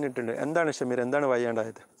വയ്യാഞ്ഞിട്ടുണ്ട്. എന്താണ് ഷമീർ, എന്താണ്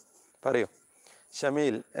വയ്യാണ്ടായത് പറയൂ.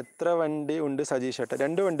 ഷമീൽ എത്ര വണ്ടി ഉണ്ട് സജീഷ് ഏട്ടാ?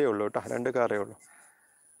 2 വണ്ടിയേ ഉള്ളൂ കേട്ടോ, 2 കാറേ ഉള്ളൂ.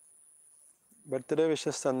 ബർത്ത്ഡേ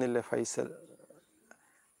വിഷസ് തന്നില്ലേ ഫൈസൽ?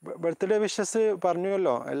 ബർത്ത്ഡേ വിഷസ്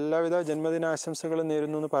പറഞ്ഞുവല്ലോ, എല്ലാവിധ ജന്മദിനാശംസകളും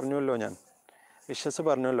നേരുന്നു എന്ന് പറഞ്ഞുവല്ലോ, ഞാൻ വിഷസ്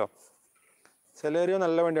പറഞ്ഞല്ലോ. സെലേറിയോ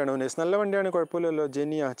നല്ല വണ്ടിയാണ്. ഉനേസ് നല്ല വണ്ടിയാണ്, കുഴപ്പമില്ലല്ലോ.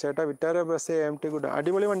 ജെനിയ ചേട്ടാ വിറ്റാര ബ്രസെ AMT ഗുഡ്,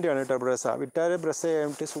 അടിപൊളി വണ്ടിയാണ് കേട്ടോ. വിറ്റാര ബ്രസെ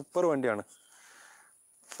AMT സൂപ്പർ വണ്ടിയാണ്.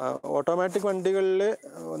 ഓട്ടോമാറ്റിക് വണ്ടികളിൽ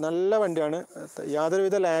നല്ല വണ്ടിയാണ്,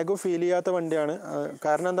 യാതൊരുവിധ ലാഗും ഫീൽ ചെയ്യാത്ത വണ്ടിയാണ്.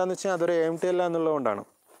 കാരണം എന്താണെന്ന് വെച്ചാൽ അതൊരു AMT അല്ല എന്നുള്ളതുകൊണ്ടാണ്.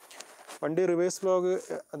 വണ്ടി റിവേഴ്സ് വ്ളോഗ്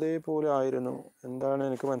അതേപോലെ ആയിരുന്നു, എന്താണ്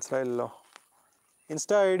എനിക്ക് മനസ്സിലായില്ലല്ലോ.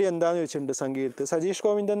 ഇൻസ്റ്റാ ID എന്താണെന്ന് ചോദിച്ചിട്ടുണ്ട് സംഗീത്. സജീഷ്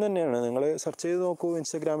ഗോവിന്ദൻ തന്നെയാണ്, നിങ്ങൾ സെർച്ച് ചെയ്ത് നോക്കൂ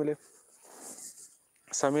ഇൻസ്റ്റഗ്രാമിൽ.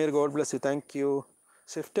 Sameer God bless you, thank you.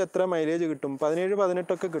 Swift എത്ര മൈലേജ് കിട്ടും?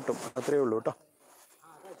 17-18 കിട്ടും, അത്രയേ ഉള്ളൂ കേട്ടോ.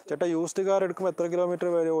 ചേട്ടാ യൂസ്ഡ് കാർ എടുക്കുമ്പോൾ എത്ര കിലോമീറ്റർ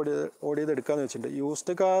വരെ ഓടിയത് എടുക്കാമെന്ന് വെച്ചിട്ടുണ്ട്.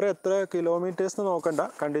 യൂസ്ഡ് കാർ എത്ര കിലോമീറ്റേഴ്സ് നോക്കണ്ട,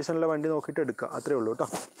 കണ്ടീഷനിലെ വണ്ടി നോക്കിയിട്ട് എടുക്കുക, അത്രയേ ഉള്ളൂ കേട്ടോ.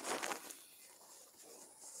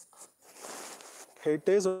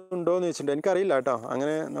 ഹേറ്റേഴ്സ് ഉണ്ടോ എന്ന് ചോദിച്ചിട്ടുണ്ട്. എനിക്കറിയില്ല കേട്ടോ.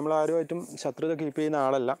 അങ്ങനെ നമ്മൾ ആരുമായിട്ടും ശത്രുത കീപ്പ് ചെയ്യുന്ന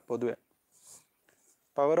ആളല്ല പൊതുവെ.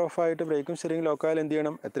 പവർ ഓഫായിട്ട് ബ്രേക്കും സ്റ്റിയറിംഗ് ലോക്കായാൽ എന്ത്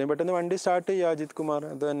ചെയ്യണം? എത്രയും പെട്ടെന്ന് വണ്ടി സ്റ്റാർട്ട് ചെയ്യുക അജിത് കുമാർ.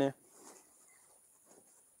 അത് തന്നെ.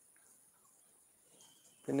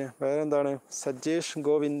 പിന്നെ വേറെ എന്താണ്? Sajesh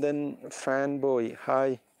Govindan fan boy.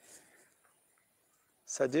 Hi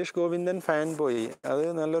Sajesh Govindan fan boy, അത്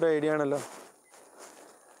നല്ലൊരു ഐഡിയ ആണല്ലോ.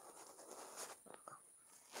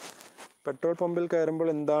 പെട്രോൾ പമ്പിൽ കയറുമ്പോൾ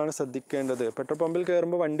എന്താണ് ശ്രദ്ധിക്കേണ്ടത്? പെട്രോൾ പമ്പിൽ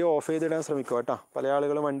കയറുമ്പോൾ വണ്ടി ഓഫ് ചെയ്തിടാൻ ശ്രമിക്കുക കേട്ടോ. പല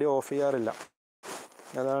ആളുകളും വണ്ടി ഓഫ് ചെയ്യാറില്ല,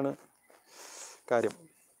 അതാണ് കാര്യം.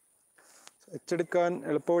 എച്ചെടുക്കാൻ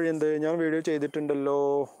എളുപ്പവഴി എന്ത്? ഞാൻ വീഡിയോ ചെയ്തിട്ടുണ്ടല്ലോ,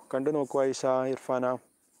 കണ്ടു നോക്കൂ. ഐഷ, ഇർഫാന,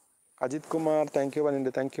 അജിത് കുമാർ താങ്ക് യു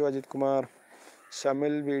പറഞ്ഞിട്ടുണ്ട്. Thank you Ajith Kumar.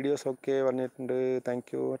 ഷമിൽ videos ഒക്കെ പറഞ്ഞിട്ടുണ്ട്.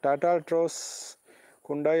 Thank you. Tata Altroz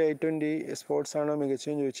Hyundai i20 sports ആണോ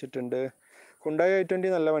മികച്ചതെന്ന് ചോദിച്ചിട്ടുണ്ട്. ഹുണ്ടായി i20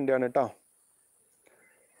 നല്ല വണ്ടിയാണ് കേട്ടോ.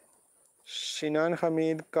 ഷിനാൻ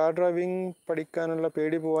ഹമീദ്, കാർ ഡ്രൈവിംഗ് പഠിക്കാനുള്ള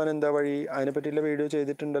പേടി പോകാൻ എന്താ വഴി? അതിനെപ്പറ്റിയുള്ള വീഡിയോ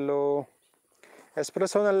ചെയ്തിട്ടുണ്ടല്ലോ.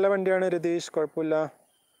 എസ്പ്രസോ നല്ല വണ്ടിയാണ് രതീഷ്, കുഴപ്പമില്ല.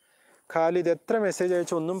 ഖാലിദ്, എത്ര മെസ്സേജ്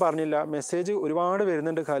അയച്ചു ഒന്നും പറഞ്ഞില്ല. മെസ്സേജ് ഒരുപാട്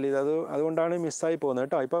വരുന്നുണ്ട് ഖാലിദ്, അതുകൊണ്ടാണ് മിസ്സായി പോകുന്നത്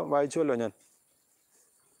കേട്ടോ. ഇപ്പം വായിച്ചുവല്ലോ ഞാൻ.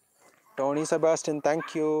 Tony Sebastian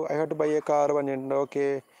thank you. I have to by A car പറഞ്ഞിട്ടുണ്ട്. ഓക്കെ.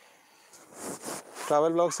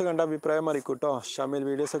 ട്രാവൽ വ്ളോഗ്സ് കണ്ട അഭിപ്രായം അറിയിക്കും കേട്ടോ. ഷമിൽ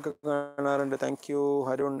വീഡിയോസൊക്കെ കാണാറുണ്ട്. Thank you.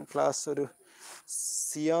 അരുൺ ക്ലാസ് ഒരു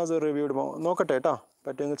സിയാസ് ഒരു റിവ്യൂ ഇടുമോ? നോക്കട്ടെ കേട്ടോ,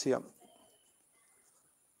 പറ്റുമെങ്കിൽ ചെയ്യാം.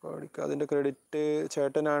 അതിൻ്റെ ക്രെഡിറ്റ്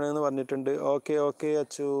ചേട്ടനാണ് എന്ന് പറഞ്ഞിട്ടുണ്ട്. Okay okay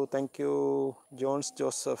Achu, thank you. John's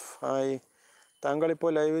Joseph hi.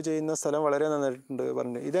 താങ്കളിപ്പോൾ live ചെയ്യുന്ന സ്ഥലം വളരെ നന്നായിട്ടുണ്ട്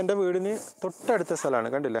പറഞ്ഞു. ഇതെൻ്റെ വീടിന് തൊട്ടടുത്ത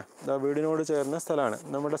സ്ഥലമാണ്, കണ്ടില്ലേ? ഇതാ വീടിനോട് ചേർന്ന സ്ഥലമാണ്.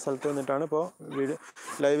 നമ്മുടെ സ്ഥലത്ത് നിന്നിട്ടാണ് ഇപ്പോൾ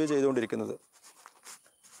ലൈവ് ചെയ്തുകൊണ്ടിരിക്കുന്നത്.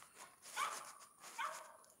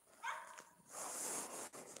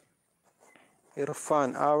 ഇർഫാൻ,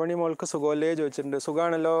 ആവണി മോൾക്ക് സുഖമല്ലേ ചോദിച്ചിട്ടുണ്ട്.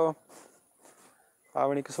 സുഖമാണല്ലോ,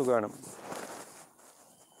 ആവണിക്ക് സുഖമാണ്.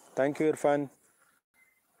 Thank you Irfan.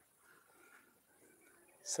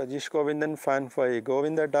 Sajeesh Govindan fan boy.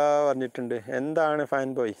 ഗോവിന്ദേട്ടാ പറഞ്ഞിട്ടുണ്ട്. എന്താണ് ഫാൻ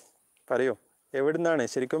ബോയ്? പറയൂ, എവിടുന്നാണ്?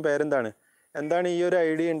 ശരിക്കും പേരെന്താണ്? എന്താണ് ഈ ഒരു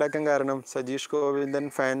ഐഡിയ ഉണ്ടാക്കാൻ കാരണം? Sajeesh Govindan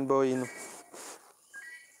fan boy.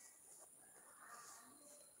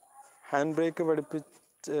 Hand brake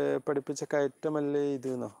പഠിപ്പിച്ച കയറ്റമല്ലേ ഇത്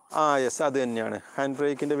എന്നോ? യെസ്, അത് തന്നെയാണ്. ഹാൻഡ്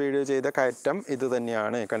ബ്രേക്കിൻ്റെ വീഡിയോ ചെയ്ത കയറ്റം ഇത്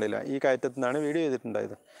തന്നെയാണ്. കണ്ടില്ല, ഈ കയറ്റത്തു നിന്നാണ് വീഡിയോ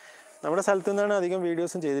ചെയ്തിട്ടുണ്ടായത്. നമ്മുടെ സ്ഥലത്തു നിന്നാണ് അധികം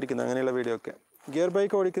വീഡിയോസും ചെയ്തിരിക്കുന്നത്, അങ്ങനെയുള്ള വീഡിയോ ഒക്കെ. ഗിയർ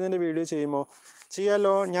ബൈക്ക് ഓടിക്കുന്നതിൻ്റെ വീഡിയോ ചെയ്യുമോ?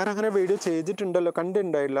 ചെയ്യാമല്ലോ, ഞാൻ അങ്ങനെ വീഡിയോ ചെയ്തിട്ടുണ്ടല്ലോ,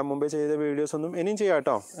 കണ്ടിട്ടുണ്ടായില്ല മുമ്പേ ചെയ്ത വീഡിയോസൊന്നും. ഇനിയും ചെയ്യാം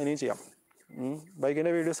കേട്ടോ, ഇനിയും ചെയ്യാം.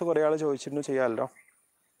 ബൈക്കിൻ്റെ വീഡിയോസ് കുറേ ആൾ ചോദിച്ചിട്ടുണ്ട്, ചെയ്യാമല്ലോ.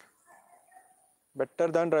 Better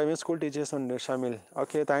than driving school teachers ഉണ്ട് ഷമിൽ.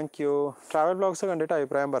 Okay, thank you. Travel vlogs കണ്ടിട്ട്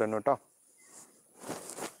അഭിപ്രായം പറയുന്നു കേട്ടോ.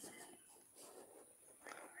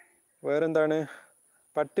 വേറെന്താണ്?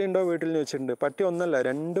 പട്ടി ഉണ്ടോ വീട്ടിൽ എന്ന് വെച്ചിട്ടുണ്ട്. പട്ടി ഒന്നല്ല,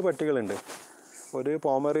 2 പട്ടികളുണ്ട്. ഒരു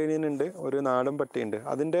പോമറേനിയൻ ഉണ്ട്, ഒരു നാടൻ പട്ടിയുണ്ട്.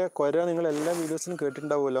 അതിൻ്റെ കൊര നിങ്ങൾ എല്ലാ വീഡിയോസിലും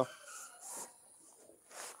കേട്ടിട്ടുണ്ടാവുമല്ലോ.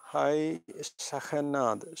 ഹായ്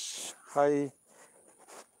ഷഹനാദ്. ഹായ്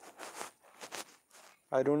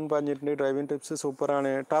അരുൺ പറഞ്ഞിട്ടുണ്ട് ഡ്രൈവിംഗ് ടിപ്സ്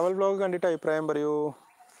സൂപ്പറാണ്. ട്രാവൽ വ്ളോഗ് കണ്ടിട്ട് അഭിപ്രായം പറയൂ.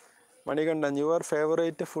 മണികണ്ഠൻ, യുവർ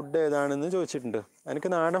ഫേവറേറ്റ് ഫുഡ് ഏതാണെന്ന് ചോദിച്ചിട്ടുണ്ട്.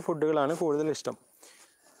 എനിക്ക് നാടൻ ഫുഡുകളാണ് കൂടുതൽ ഇഷ്ടം.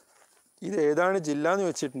 ഇത് ഏതാണ് ജില്ല എന്ന്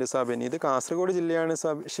ചോദിച്ചിട്ടുണ്ട് സബിൻ. ഇത് കാസർഗോഡ് ജില്ലയാണ്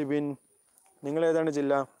ഷിബിൻ. നിങ്ങൾ ഏതാണ്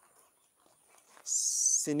ജില്ല?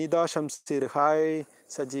 Sinitha Shamseer hi.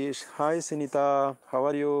 Sajeesh hi Sinitha, how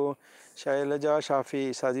are you? Shailaja Shafi,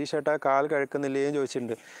 Sajeesh ഏട്ടാ കാൽ കഴിക്കുന്നില്ലേ എന്ന്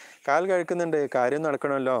ചോദിച്ചിട്ടുണ്ട്. കാൽ കഴിക്കുന്നുണ്ട്, കാര്യം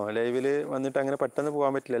നടക്കണമല്ലോ. ലൈവിൽ വന്നിട്ട് അങ്ങനെ പെട്ടെന്ന്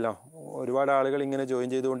പോകാൻ പറ്റില്ലല്ലോ. ഒരുപാട് ആളുകൾ ഇങ്ങനെ ജോയിൻ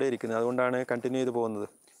ചെയ്തുകൊണ്ടേ ഇരിക്കുന്നത്, അതുകൊണ്ടാണ് കണ്ടിന്യൂ ചെയ്ത് പോകുന്നത്.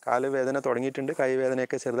 കാല് വേദന തുടങ്ങിയിട്ടുണ്ട്, കൈ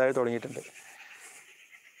വേദനയൊക്കെ ചെറുതായി തുടങ്ങിയിട്ടുണ്ട്.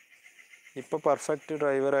 ഇപ്പോൾ പെർഫെക്റ്റ്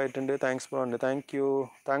ഡ്രൈവർ ആയിട്ടുണ്ട്. താങ്ക്സ് ബ്രോ ഉണ്ട്. Thank you.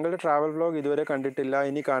 താങ്കളുടെ ട്രാവൽ വ്ളോഗ് ഇതുവരെ കണ്ടിട്ടില്ല,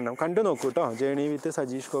 ഇനി കാണണം. കണ്ടു നോക്കൂ കേട്ടോ. ജേണി വിത്ത്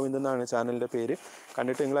സജീഷ് ഗോവിന്ദ് എന്നാണ് ചാനലിൻ്റെ പേര്.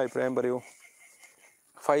 കണ്ടിട്ട് നിങ്ങൾ അഭിപ്രായം പറയൂ.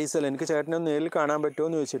 ഫൈസൽ, എനിക്ക് ചേട്ടനെ നേരിൽ കാണാൻ പറ്റുമോ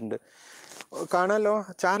എന്ന് ചോദിച്ചിട്ടുണ്ട്. കാണാമല്ലോ,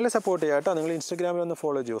 ചാനൽ സപ്പോർട്ട് ചെയ്യാം കേട്ടോ. നിങ്ങൾ ഇൻസ്റ്റാഗ്രാമിൽ ഒന്ന്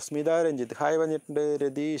ഫോളോ ചെയ്യൂ. സ്മിത രഞ്ജിത്ത് ഹായ് പറഞ്ഞിട്ടുണ്ട്.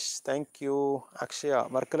 Ratheesh thank you. അക്ഷയ,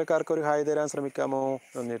 വർക്കലക്കാർക്ക് ഒരു ഹായ് തരാൻ ശ്രമിക്കാമോ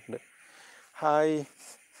പറഞ്ഞിട്ടുണ്ട്. ഹായ്.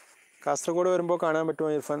 കാസർഗോഡ് വരുമ്പോൾ കാണാൻ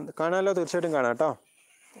പറ്റുമോ ഇർഫാൻ? കാണാമല്ലോ, തീർച്ചയായിട്ടും കാണാം കേട്ടോ.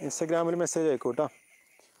 ഇൻസ്റ്റഗ്രാമിൽ മെസ്സേജ് അയക്കൂ കേട്ടോ.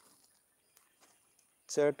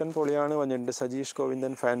 ചേട്ടൻ പൊളിയാണ് പറഞ്ഞിട്ടുണ്ട് Sajeesh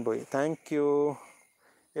Govindan fan boy. Thank you.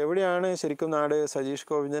 എവിടെയാണ് ശരിക്കും നാട് സജീഷ്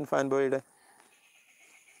ഗോവിന്ദൻ ഫാൻ ബോയുടെ?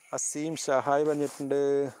 അസീം ഷാ ഹായ് പറഞ്ഞിട്ടുണ്ട്.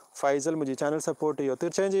 ഫൈസൽ മുജി, ചാനൽ സപ്പോർട്ട് ചെയ്യുമോ?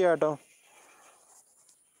 തീർച്ചയായും ചെയ്യാം കേട്ടോ.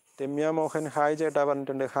 രമ്യ മോഹൻ ഹായ് ചേട്ടാ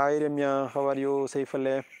പറഞ്ഞിട്ടുണ്ട്. Hi Ramya, how are you? Safe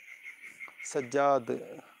അല്ലേ? സജ്ജാദ്,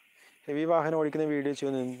 ഹെവി വാഹനം ഓടിക്കുന്ന വീഡിയോ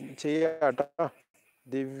ചെയ്യാം കേട്ടോ.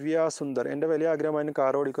 ദിവ്യ സുന്ദർ, എൻ്റെ വലിയ ആഗ്രഹമായിരുന്നു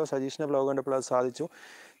കാർ ഓടിക്കുക. സജീഷിൻ്റെ ബ്ലോഗ് കണ്ടപ്പോൾ അത് സാധിച്ചു.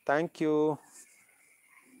 Thank you.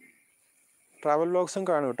 ട്രാവൽ വ്ളോഗ്സും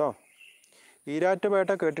കാണും കേട്ടോ.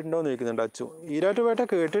 ഈരാറ്റുപേട്ട കേട്ടിട്ടുണ്ടോ എന്ന് ചോദിക്കുന്നുണ്ട് അച്ചു. ഈരാറ്റുപേട്ട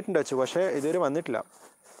കേട്ടിട്ടുണ്ട് അച്ചു, പക്ഷേ ഇതുവരെ വന്നിട്ടില്ല.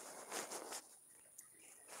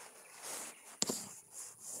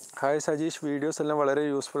 ഹായ് സജീഷ്, വീഡിയോസ് എല്ലാം വളരെ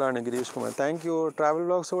യൂസ്ഫുൾ ആണ്. Girish Kumar, thank you. Travel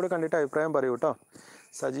vlogs കൂടെ കണ്ടിട്ട് അഭിപ്രായം പറയൂ കേട്ടോ.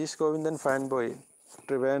 Sajeesh Govindan fan boy,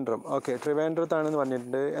 Trivandrum. Okay, ട്രിവാൻഡ്രത്താണെന്ന്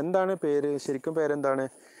പറഞ്ഞിട്ടുണ്ട്. എന്താണ് പേര്, ശരിക്കും പേരെന്താണ്?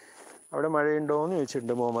 അവിടെ മഴയുണ്ടോ എന്ന്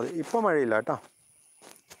ചോദിച്ചിട്ടുണ്ട് മുഹമ്മദ്. ഇപ്പോൾ മഴയില്ല കേട്ടോ.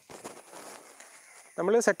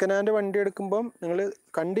 നമ്മൾ സെക്കൻഡ് ഹാൻഡ് വണ്ടി എടുക്കുമ്പം നിങ്ങൾ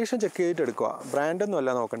കണ്ടീഷൻ ചെക്ക് ചെയ്തിട്ട് എടുക്കുക, ബ്രാൻഡൊന്നും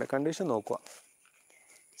അല്ല നോക്കണ്ടേ, കണ്ടീഷൻ നോക്കുക.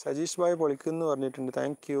 സജീഷ് ഭായ് പൊളിക്കുമെന്ന് പറഞ്ഞിട്ടുണ്ട്,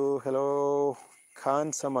 thank you. Hello Khan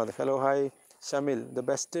Samad, hello hi. ഷമിൽ, the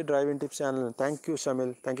best driving tips channel. Thank you ഷമിൽ,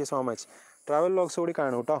 thank you so much. Travel vlogs കൂടി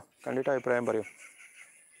കാണൂ കേട്ടോ, കണ്ടിട്ട് അഭിപ്രായം പറയൂ.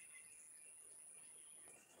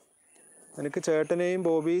 എനിക്ക് ചേട്ടനെയും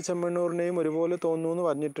ബോബി ചെമ്മണ്ണൂറിനെയും ഒരുപോലെ തോന്നുന്നു എന്ന്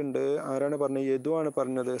പറഞ്ഞിട്ടുണ്ട്. ആരാണ് പറഞ്ഞത്? യദു ആണ്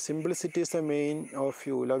പറഞ്ഞത്. Simplicity is the main off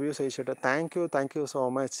U, love you സഹിച്ചിട്ട്. Thank you so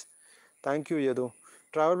much. Thank you Yadu.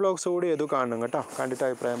 Travel vlogs കൂടി യദു കാണണം കേട്ടോ, കണ്ടിട്ട്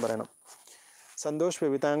അഭിപ്രായം പറയണം. സന്തോഷ്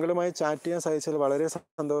ബേബി, താങ്കളുമായി ചാറ്റ് ചെയ്യാൻ സാധിച്ചതിൽ വളരെ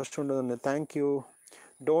സന്തോഷമുണ്ടെന്ന്. Thank you.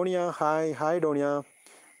 Donia, hi Donia.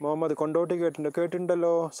 Muhammad, Kondotty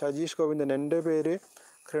കേട്ടിട്ടുണ്ടല്ലോ. സജീഷ് ഗോവിന്ദൻ, എൻ്റെ പേര്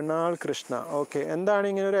കൃണാൾ കൃഷ്ണ. ഓക്കെ, എന്താണ്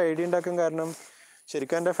ഇങ്ങനെ ഒരു ഐഡിയ ഉണ്ടാക്കാൻ കാരണം?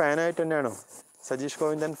 ശരിക്കും എൻ്റെ ഫാനായിട്ട് തന്നെയാണോ സജീഷ്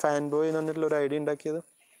ഗോവിന്ദൻ ഫാൻ ബോയ് എന്ന് പറഞ്ഞിട്ടുള്ളൊരു ഐഡിയ ഉണ്ടാക്കിയത്?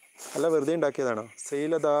 അല്ല, വെറുതെ ഉണ്ടാക്കിയതാണോ?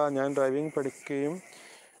 ശ്രീലത, ഞാൻ ഡ്രൈവിംഗ് പഠിക്കുകയും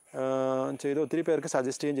ചെയ്തു, ഒത്തിരി പേർക്ക്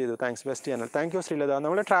സജസ്റ്റ് ചെയ്യുകയും ചെയ്തു. Thanks, best channel. Thank you Sreelatha.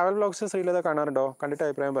 നമ്മുടെ ട്രാവൽ വ്ളോഗ്സ് ശ്രീലത കാണാറുണ്ടോ? കണ്ടിട്ട്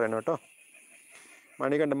അഭിപ്രായം പറയണം കേട്ടോ.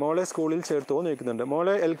 മണികണ്ഠൻ, മോളെ സ്കൂളിൽ ചേർത്തുമോ എന്ന് ചോദിക്കുന്നുണ്ട്.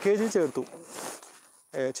 മോളെ LKG ചേർത്തു.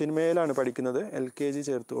 ചിന്മയിലാണ് പഠിക്കുന്നത്. LKG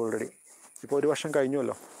ചേർത്തു ഓൾറെഡി. ഇപ്പോൾ 1 വർഷം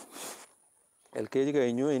കഴിഞ്ഞുവല്ലോ. LKG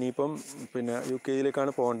കഴിഞ്ഞു, ഇനിയിപ്പം പിന്നെ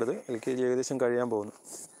UKGയിലേക്കാണ് പോകേണ്ടത്. LKG ഏകദേശം കഴിയാൻ പോകുന്നു.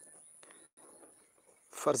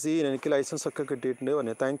 ഫർസീൻ, എനിക്ക് ലൈസൻസ് ഒക്കെ കിട്ടിയിട്ടുണ്ട്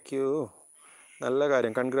പറഞ്ഞു. താങ്ക് യു, നല്ല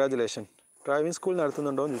കാര്യം, കൺഗ്രാജുലേഷൻ. ഡ്രൈവിംഗ് സ്കൂൾ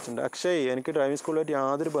നടത്തുന്നുണ്ടോ എന്ന് ചോദിച്ചിട്ടുണ്ട്. അക്ഷയ്, എനിക്ക് ഡ്രൈവിംഗ് സ്കൂളായിട്ട്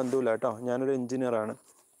യാതൊരു ബന്ധവുമില്ല കേട്ടോ, ഞാനൊരു എഞ്ചിനീയറാണ്.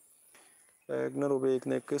 വാഗ്നർ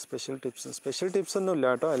ഉപയോഗിക്കുന്നതൊക്കെ സ്പെഷ്യൽ ടിപ്സ് ഒന്നും ഇല്ല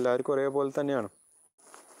കേട്ടോ, എല്ലാവർക്കും ഒരേപോലെ തന്നെയാണ്.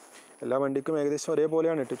 എല്ലാ വണ്ടിക്കും ഏകദേശം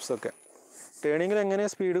ഒരേപോലെയാണ് ടിപ്സൊക്കെ. ടേണിങ്ങിൽ എങ്ങനെ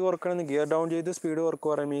സ്പീഡ് കുറക്കണമെന്ന്, ഗിയർ ഡൗൺ ചെയ്ത് സ്പീഡ്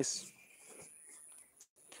കുറക്കുക റമീസ്.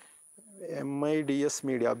 MIDS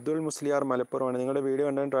media, Abdul Musliyar മലപ്പുറമാണ്. നിങ്ങളുടെ വീഡിയോ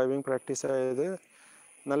കണ്ടാൽ ഡ്രൈവിംഗ് പ്രാക്ടീസ് ആയത്,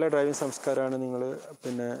 നല്ല ഡ്രൈവിംഗ് സംസ്കാരമാണ് നിങ്ങൾ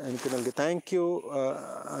പിന്നെ എനിക്ക് നൽകി. Thank you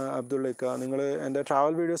അബ്ദുള്ളക്ക. നിങ്ങൾ എൻ്റെ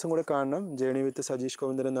ട്രാവൽ വീഡിയോസും കൂടെ കാണണം. ജേണി വിത്ത് സജീഷ്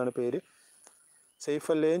ഗോവിന്ദൻ എന്നാണ് പേര്. സേഫ്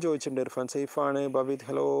അല്ലേയും ചോദിച്ചിട്ടുണ്ട് ഇർഫാൻ. സേഫാണ്. ബബീദ്,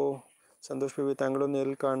 ഹലോ. സന്തോഷ് ബേബി, താങ്കളൊന്ന്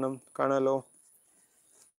നേരിൽ കാണാമല്ലോ.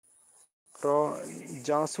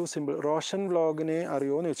 ജാസു സിമ്പിൾ, റോഷൻ വ്ളോഗിനെ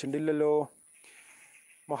അറിയുമോ എന്ന് ചോദിച്ചിട്ടുണ്ട്. ഇല്ലല്ലോ.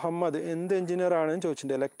 മുഹമ്മദ്, എന്ത് എഞ്ചിനീയർ ആണെന്ന്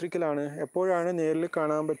ചോദിച്ചിട്ടുണ്ട്. ഇലക്ട്രിക്കലാണ്. എപ്പോഴാണ് നേരിൽ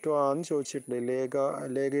കാണാൻ പറ്റുമോ എന്ന് ചോദിച്ചിട്ടുണ്ട്.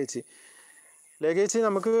 ലേഖേച്ചി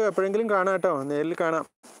നമുക്ക് എപ്പോഴെങ്കിലും കാണാം കേട്ടോ, നേരിൽ കാണാം.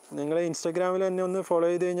 നിങ്ങൾ ഇൻസ്റ്റാഗ്രാമിൽ എന്നെ ഒന്ന് ഫോളോ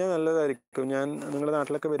ചെയ്ത് കഴിഞ്ഞാൽ നല്ലതായിരിക്കും. ഞാൻ നിങ്ങളുടെ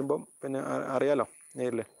നാട്ടിലൊക്കെ വരുമ്പം പിന്നെ അറിയാലോ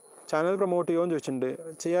നേരിൽ. ചാനൽ പ്രൊമോട്ട് ചെയ്യുമോ എന്ന് ചോദിച്ചിട്ടുണ്ട്.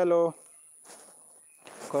 ചെയ്യാമല്ലോ.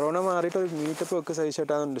 കൊറോണ മാറിയിട്ട് ഒരു മീറ്റപ്പ് വെക്ക്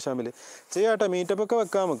സഹിച്ചിട്ടാന്നുണ്ട് ഷാമിൽ. ചെയ്യാട്ടെ, മീറ്റപ്പൊക്കെ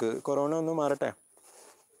വെക്കാം നമുക്ക്, കൊറോണ ഒന്ന് മാറട്ടെ.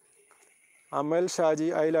 അമൽ ഷാജി,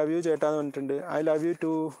 ഐ ലവ് യു ചേട്ടാന്ന് പറഞ്ഞിട്ടുണ്ട്. I love you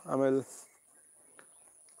to Amal.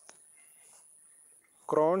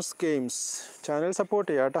 Crohn's games channel support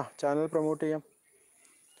ചെയ്യാം കേട്ടോ, ചാനൽ പ്രൊമോട്ട് ചെയ്യാം.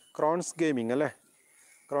 ക്രോൺസ് ഗെയിമിംഗ് അല്ലേ,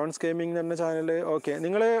 ക്രോൺസ് ഗെയിമിംഗ് എന്ന് പറഞ്ഞ ചാനൽ. ഓക്കെ,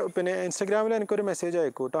 നിങ്ങൾ പിന്നെ ഇൻസ്റ്റഗ്രാമിൽ എനിക്കൊരു മെസ്സേജ്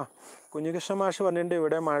അയക്കൂ കേട്ടോ. കുഞ്ഞികൃഷ്ണ മാഷ് പറഞ്ഞിട്ടുണ്ട്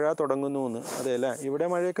ഇവിടെ മഴ തുടങ്ങുന്നു എന്ന്. അതെ അല്ലേ, ഇവിടെ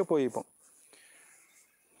മഴയൊക്കെ പോയി ഇപ്പം.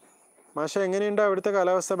 മാഷ, എങ്ങനെയുണ്ട് അവിടുത്തെ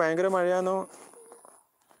കാലാവസ്ഥ? ഭയങ്കര മഴയാണോ?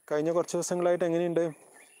 കഴിഞ്ഞ കുറച്ച് ദിവസങ്ങളായിട്ട് എങ്ങനെയുണ്ട്?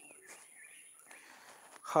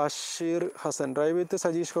 ഹഷീർ ഹസൻ, ഡ്രൈവ് വിത്ത്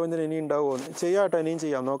സജീഷ് ഗോവിന്ദൻ ഇനി ഉണ്ടാവുമോ? ചെയ്യാം കേട്ടോ, ഇനിയും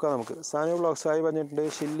ചെയ്യാം, നോക്കാം നമുക്ക്. സാനു വ്ളോഗ്സ് ഹായ് പറഞ്ഞിട്ടുണ്ട്.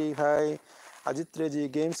 ഷില്ലി ഹായ്. അജിത് രജി,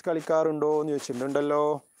 ഗെയിംസ് കളിക്കാറുണ്ടോ എന്ന് ചോദിച്ചിട്ടുണ്ട്. ഉണ്ടല്ലോ,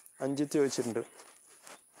 അഞ്ജിത്ത് ചോദിച്ചിട്ടുണ്ട്.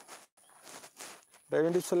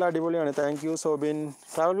 ഡ്രൈവിംഗ് ടിപ്സ് എല്ലാം അടിപൊളിയാണ്. Thank you Soubin.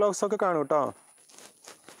 Travel vlogs ഒക്കെ കാണും കേട്ടോ.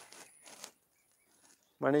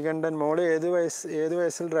 മണികണ്ഠൻ, മോള് ഏത്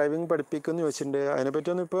വയസ്സിൽ ഡ്രൈവിംഗ് പഠിപ്പിക്കുമെന്ന് ചോദിച്ചിട്ടുണ്ട്.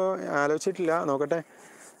 അതിനെപ്പറ്റിയൊന്നും ഇപ്പോൾ ആലോചിച്ചിട്ടില്ല, നോക്കട്ടെ.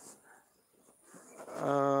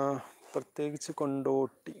 പ്രത്യേകിച്ച്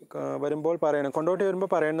കൊണ്ടോട്ടി വരുമ്പോൾ പറയണം. കൊണ്ടോട്ടി വരുമ്പോൾ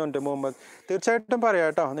പറയണമെന്നുണ്ട് മുഹമ്മദ്. തീർച്ചയായിട്ടും പറയാം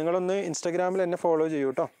കേട്ടോ, നിങ്ങളൊന്ന് ഇൻസ്റ്റാഗ്രാമിൽ എന്നെ ഫോളോ ചെയ്യൂ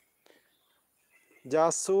കേട്ടോ.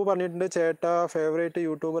 ജാസു പറഞ്ഞിട്ടുണ്ട് ചേട്ടാ ഫേവറേറ്റ്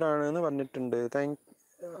യൂട്യൂബർ ആണെന്ന് പറഞ്ഞിട്ടുണ്ട്.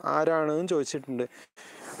 ആരാണെന്ന് ചോദിച്ചിട്ടുണ്ട്.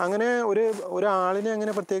 അങ്ങനെ ഒരാളിനെ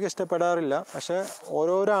അങ്ങനെ പ്രത്യേകം ഇഷ്ടപ്പെടാറില്ല, പക്ഷേ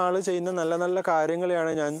ഓരോരോ ആൾ ചെയ്യുന്ന നല്ല നല്ല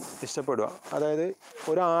കാര്യങ്ങളെയാണ് ഞാൻ ഇഷ്ടപ്പെടുക. അതായത്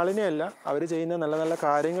ഒരാളിനെ അല്ല, അവർ ചെയ്യുന്ന നല്ല നല്ല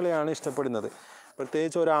കാര്യങ്ങളെയാണ് ഇഷ്ടപ്പെടുന്നത്.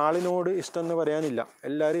 പ്രത്യേകിച്ച് ഒരാളിനോട് ഇഷ്ടം എന്ന് പറയാനില്ല,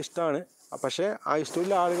 എല്ലാവരും ഇഷ്ടമാണ്. പക്ഷേ ആ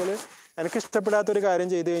ഇഷ്ടമുള്ള ആളുകൾ എനിക്ക് ഇഷ്ടപ്പെടാത്തൊരു കാര്യം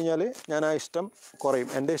ചെയ്തു കഴിഞ്ഞാൽ ഞാൻ ആ ഇഷ്ടം കുറയും,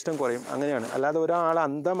 എൻ്റെ ഇഷ്ടം കുറയും. അങ്ങനെയാണ്, അല്ലാതെ ഒരാൾ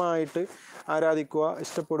അന്ധമായിട്ട് ആരാധിക്കുക,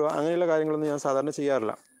 ഇഷ്ടപ്പെടുക, അങ്ങനെയുള്ള കാര്യങ്ങളൊന്നും ഞാൻ സാധാരണ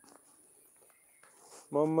ചെയ്യാറില്ല.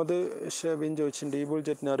 മുഹമ്മദ് ഷബിൻ ചോദിച്ചിട്ടുണ്ട് ഈ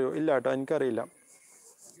ബുൾജെറ്റിനെ അറിയോ? ഇല്ല കേട്ടോ, എനിക്കറിയില്ല.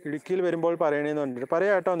 ഇടുക്കിയിൽ വരുമ്പോൾ പറയണേന്ന് പറഞ്ഞിട്ട്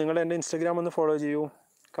പറയാം കേട്ടോ. നിങ്ങൾ എൻ്റെ ഇൻസ്റ്റാഗ്രാം ഒന്ന് ഫോളോ ചെയ്യൂ,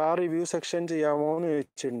 കാർ റിവ്യൂ സെക്ഷൻ ചെയ്യാമോ എന്ന്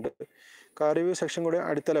ചോദിച്ചിട്ടുണ്ട്. കാർ റിവ്യൂ സെക്ഷൻ കൂടി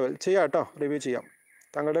അടുത്ത ലെവൽ ചെയ്യാം കേട്ടോ, റിവ്യൂ ചെയ്യാം.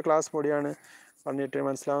 താങ്കളുടെ ക്ലാസ് പൊടിയാണ് പറഞ്ഞിട്ട്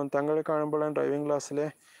മനസ്സിലാവും. താങ്കൾ കാണുമ്പോഴാണ് ഡ്രൈവിംഗ് ക്ലാസ്സിലെ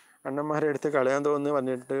അണ്ണന്മാരെ എടുത്ത് കളയാൻ തോന്നുന്നു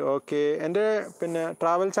പറഞ്ഞിട്ട്. ഓക്കെ, എൻ്റെ പിന്നെ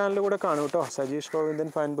ട്രാവൽ ചാനൽ കൂടെ കാണും കേട്ടോ, Sajeesh Govindan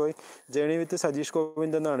fan boy, journey വിത്ത് സജീഷ്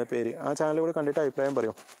ഗോവിന്ദൻ എന്നാണ് പേര്. ആ ചാനൽ കൂടെ കണ്ടിട്ട് അഭിപ്രായം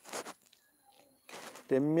പറയും.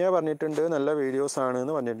 രമ്യ പറഞ്ഞിട്ടുണ്ട് നല്ല വീഡിയോസ് ആണ്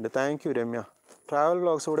എന്ന് പറഞ്ഞിട്ടുണ്ട്. Thank you Ramya. Travel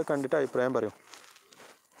vlogs കൂടെ കണ്ടിട്ട് അഭിപ്രായം പറയും.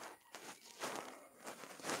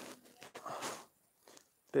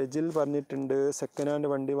 രജിൽ പറഞ്ഞിട്ടുണ്ട് സെക്കൻഡ് ഹാൻഡ്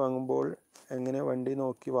വണ്ടി വാങ്ങുമ്പോൾ എങ്ങനെ വണ്ടി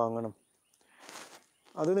നോക്കി വാങ്ങണം?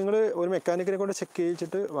 അത് നിങ്ങൾ ഒരു മെക്കാനിക്കിനെ കൊണ്ട് ചെക്ക്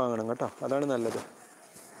ചെയ്യിച്ചിട്ട് വാങ്ങണം കേട്ടോ, അതാണ് നല്ലത്.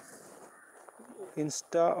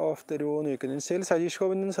 ഇൻസ്റ്റ ഓഫ് തരുമോ എന്ന് ചോദിക്കുന്നു. ഇൻസ്റ്റയിൽ സജീഷ്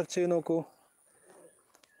ഗോവിന്ദൻ സെർച്ച് ചെയ്ത് നോക്കൂ.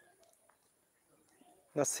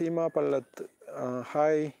 Naseema Pallath,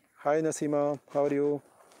 hi Naseema, how are you?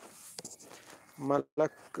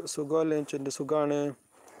 മലക് സുഖമല്ലേ ചോദിച്ചിട്ടുണ്ട്. സുഖമാണ്.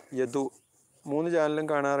 യദു 3 ചാനലും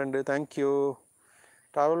കാണാറുണ്ട്, താങ്ക് യു.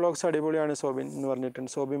 ട്രാവൽ വ്ളോഗ്സ് അടിപൊളിയാണ് സോബിൻ എന്ന്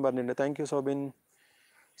പറഞ്ഞിട്ടുണ്ട്, സോബിൻ പറഞ്ഞിട്ടുണ്ട്. Thank you Soubin.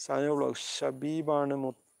 Sanu vlog ഷബീബാണ്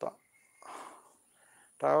മുത്ത.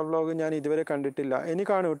 ട്രാവൽ വ്ളോഗ് ഞാൻ ഇതുവരെ കണ്ടിട്ടില്ല, ഇനി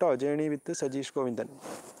കാണും കേട്ടോ. ജേണി വിത്ത് സജീഷ് ഗോവിന്ദൻ.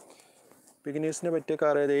 ബിഗിനേഴ്സിനെ പറ്റിയ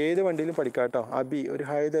കാർ ഏത് വണ്ടിയിലും പഠിക്കാം കേട്ടോ. അബി ഒരു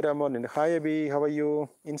ഹായ് തരാൻ പറഞ്ഞിട്ടുണ്ട്. Hi Abi, how are you?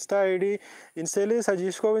 Insta ID ഇൻസ്റ്റയിൽ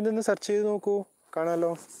സജീഷ് ഗോവിന്ദൻ എന്ന് സെർച്ച് ചെയ്ത് നോക്കൂ,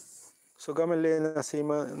 കാണാമല്ലോ. സുഖമല്ലേ നസീമ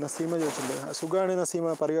ചോദിച്ചിട്ടുണ്ട്. സുഖമാണ്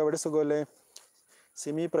നസീമ, പറയൂ അവിടെ സുഖമല്ലേ?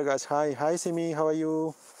 Simi Prakash, hi Simi, how are you?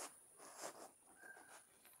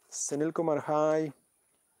 Sunil Kumar, hi.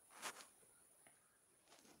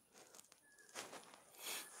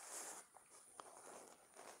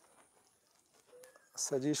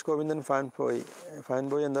 Sajeesh Govindan fan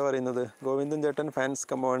boy എന്താ പറയുന്നത്? ഗോവിന്ദൻ ചേട്ടൻ ഫാൻസ്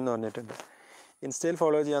കമോൺ എന്ന് പറഞ്ഞിട്ടുണ്ട്. ഇൻസ്റ്റയിൽ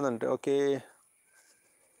ഫോളോ ചെയ്യാൻ പറഞ്ഞിട്ട്. ഓക്കെ,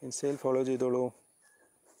 ഇൻസ്റ്റയിൽ ഫോളോ ചെയ്തോളൂ.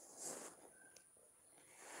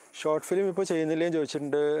 ഷോർട്ട് ഫിലിം ഇപ്പോൾ ചെയ്യുന്നില്ലേന്ന്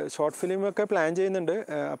ചോദിച്ചിട്ടുണ്ട്. ഷോർട്ട് ഫിലിമൊക്കെ പ്ലാൻ ചെയ്യുന്നുണ്ട്.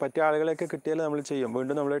 പറ്റിയ ആളുകളെയൊക്കെ കിട്ടിയാൽ നമ്മൾ ചെയ്യും.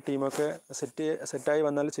 വീണ്ടും നമ്മളെ ടീമൊക്കെ സെറ്റായി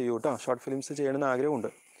വന്നാൽ ചെയ്യും കേട്ടോ. ഷോർട്ട് ഫിലിംസ് ചെയ്യണമെന്ന് ആഗ്രഹമുണ്ട്.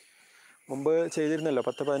 മുമ്പ് ചെയ്തിരുന്നല്ലോ,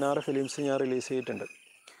 10-16 ഫിലിംസ് ഞാൻ റിലീസ് ചെയ്തിട്ടുണ്ട്.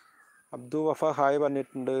 അബ്ദു വഫ ഹായ്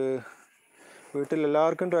പറഞ്ഞിട്ടുണ്ട്. വീട്ടിൽ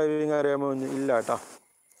എല്ലാവർക്കും ഡ്രൈവിംഗ് അറിയാമോ? ഇല്ല കേട്ടോ.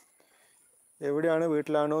 എവിടെയാണ്,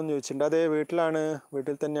 വീട്ടിലാണോ എന്ന് ചോദിച്ചിട്ടുണ്ട്. അതെ വീട്ടിലാണ്,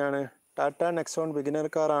 വീട്ടിൽ തന്നെയാണ്. ടാറ്റ നെക്സോൺ ബിഗിനർ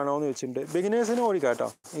കാർ ആണോ എന്ന് ചോദിച്ചിട്ടുണ്ട്. ബിഗിനേഴ്സിന് ഓടിക്കാം കേട്ടോ,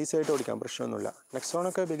 ഈസി ആയിട്ട് ഓടിക്കാം, പ്രശ്നമൊന്നുമില്ല.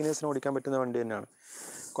 നെക്സോണൊക്കെ ബിഗിനേഴ്സിന് ഓടിക്കാൻ പറ്റുന്ന വണ്ടി തന്നെയാണ്,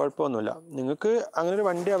 കുഴപ്പമൊന്നുമില്ല. നിങ്ങൾക്ക് അങ്ങനെ ഒരു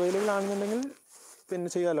വണ്ടി അവൈലബിൾ ആണെന്നുണ്ടെങ്കിൽ പിന്നെ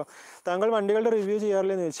ചെയ്യാമല്ലോ. താങ്കൾ വണ്ടികളുടെ റിവ്യൂ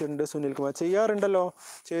ചെയ്യാറില്ലെന്ന് ചോദിച്ചിട്ടുണ്ട് സുനിൽ കുമാർ. ചെയ്യാറുണ്ടല്ലോ,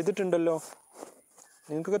 ചെയ്തിട്ടുണ്ടല്ലോ.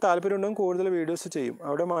 നിങ്ങൾക്കൊക്കെ താല്പര്യമുണ്ടെങ്കിൽ കൂടുതൽ വീഡിയോസ് ചെയ്യും.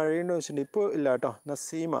 അവിടെ മഴയുണ്ടോ ചോദിച്ചിട്ടുണ്ട്. ഇപ്പോൾ ഇല്ല കേട്ടോ.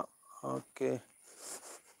 നസീമ, ഓക്കെ.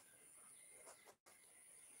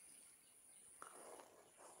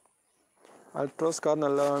 അൾട്രോസ് കാർ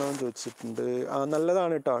നല്ലതാണോ എന്ന് ചോദിച്ചിട്ടുണ്ട്.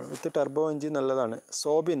 നല്ലതാണ് കേട്ടോ, വിത്ത് ടർബോ എഞ്ചിൻ നല്ലതാണ്.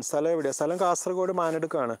 സോബിൻ, സ്ഥലം എവിടെയാണ്? സ്ഥലം കാസർഗോഡ്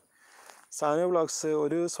മാനടുക്കാണ്. സാനു വ്ളോഗ്സ്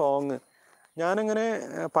ഒരു സോങ്. ഞാനങ്ങനെ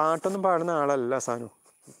പാട്ടൊന്നും പാടുന്ന ആളല്ല സാനു,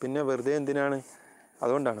 പിന്നെ വെറുതെ എന്തിനാണ്,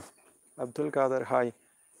 അതുകൊണ്ടാണ്. അബ്ദുൽ ഖാദർ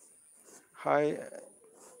ഹായ്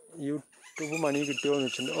യൂട്യൂബ് മണി കിട്ടിയോ എന്ന്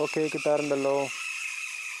വെച്ചിട്ടുണ്ട്. ഓക്കെ, കിട്ടാറുണ്ടല്ലോ.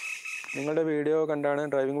 നിങ്ങളുടെ വീഡിയോ കണ്ടാണ്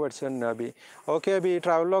ഡ്രൈവിംഗ് പഠിച്ചിട്ടുണ്ട് Abi. Okay Abi,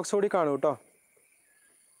 travel vlogs കൂടി കാണൂ കേട്ടോ.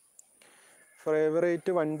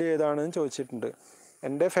 ഫേവറേറ്റ് വണ്ടി ഏതാണെന്ന് ചോദിച്ചിട്ടുണ്ട്.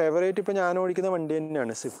 എൻ്റെ ഫേവറേറ്റ് ഇപ്പോൾ ഞാൻ ഓടിക്കുന്ന വണ്ടി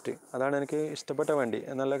തന്നെയാണ് സ്വിഫ്റ്റ്. അതാണ് എനിക്ക് ഇഷ്ടപ്പെട്ട വണ്ടി,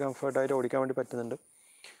 നല്ല കംഫർട്ടായിട്ട് ഓടിക്കാൻ വേണ്ടി പറ്റുന്നുണ്ട്.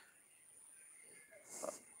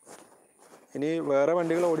 ഇനി വേറെ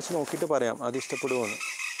വണ്ടികൾ ഓടിച്ച് നോക്കിയിട്ട് പറയാം അത് ഇഷ്ടപ്പെടുമോയെന്ന്.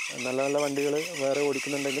 നല്ല നല്ല വണ്ടികൾ വേറെ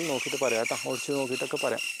ഓടിക്കുന്നുണ്ടെങ്കിൽ നോക്കിയിട്ട് പറയാം കേട്ടോ, ഓടിച്ച് നോക്കിയിട്ടൊക്കെ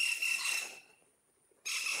പറയാം.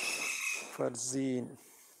 ഫർസീൻ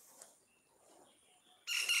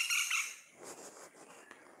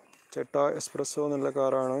ചേട്ടാ എക്സ്പ്രസ്സോ നല്ല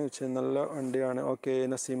കാറാണോ ചോദിച്ചത്. നല്ല വണ്ടിയാണ്. Okay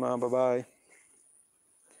Naseema, by.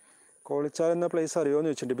 കോളിച്ചാൽ എന്ന പ്ലേസ് അറിയുമോ എന്ന്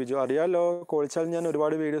ചോദിച്ചിട്ടുണ്ട് ബിജു. അറിയാമല്ലോ, കോളിച്ചാൽ ഞാൻ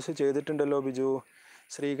ഒരുപാട് വീഡിയോസ് ചെയ്തിട്ടുണ്ടല്ലോ ബിജു.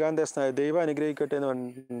 ശ്രീകാന്ത് എസ് നായർ, ദൈവം അനുഗ്രഹിക്കട്ടെ എന്ന്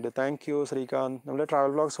പറഞ്ഞിട്ടുണ്ട്. Thank you Srikanth. നമ്മുടെ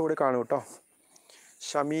ട്രാവൽ വ്ളോഗ്സ് കൂടി കാണും കേട്ടോ.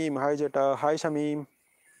 ഷമീം, ഹായ് ചേട്ടാ. ഹായ് ഷമീം.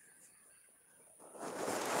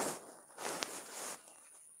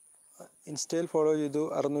 ഇൻസ്റ്റയിൽ ഫോളോ ചെയ്തു,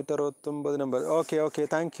 669 number. Okay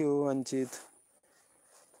thank you Anjith.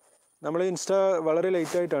 നമ്മൾ ഇൻസ്റ്റ വളരെ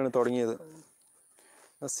ലേറ്റായിട്ടാണ് തുടങ്ങിയത്.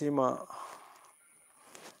 Naseema,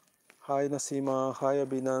 hi Naseema. Hi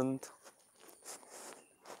Abhinand.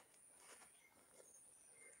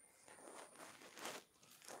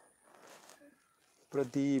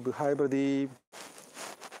 Pradeep, hi Pradeep.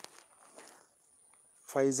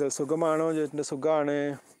 Faisal, സുഖമാണോ ചോദിച്ചിട്ടുണ്ട്. സുഖമാണ്.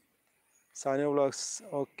 സാനു വ്ളോഗ്സ്,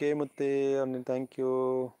 ഓക്കെ മുത്തേ, താങ്ക് യു.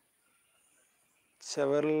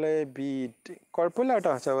 ഷെവർലെ ബീറ്റ് കുഴപ്പമില്ല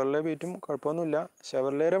കേട്ടോ, ഷെവർലെ ബീറ്റും കുഴപ്പമൊന്നുമില്ല.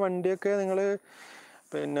 ഷെവർലയുടെ വണ്ടിയൊക്കെ നിങ്ങൾ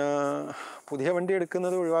പിന്നെ പുതിയ വണ്ടി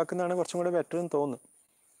എടുക്കുന്നത് ഒഴിവാക്കുന്നതാണ് കുറച്ചും കൂടെ ബെറ്റർ എന്ന് തോന്നുന്നു.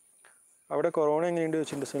 അവിടെ കൊറോണ എങ്ങനെയുണ്ട്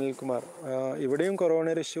ചോദിച്ചിട്ടുണ്ട് സുനിൽ കുമാർ. ഇവിടെയും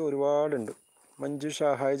കൊറോണയുടെ ഇഷ്യൂ ഒരുപാടുണ്ട്, മഞ്ജുഷ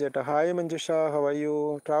ഹായ് ചേട്ടാ. Hi Manjusha, how are you?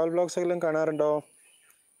 Travel blogs എല്ലാം കാണാറുണ്ടോ?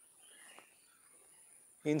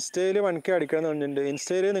 ഇൻസ്റ്റയിൽ 1K അടിക്കണം എന്ന് പറഞ്ഞിട്ടുണ്ട്.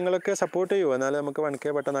 ഇൻസ്റ്റയിൽ നിങ്ങളൊക്കെ സപ്പോർട്ട് ചെയ്യുമോ? എന്നാലും നമുക്ക്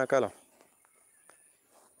 1K പെട്ടെന്നാക്കാമല്ലോ.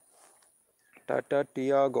 ടാറ്റ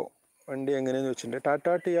ടിയാഗോ വണ്ടി എങ്ങനെയെന്ന് വെച്ചിട്ടുണ്ട്. ടാറ്റ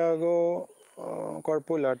ടിയാഗോ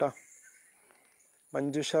കുഴപ്പമില്ല കേട്ടോ.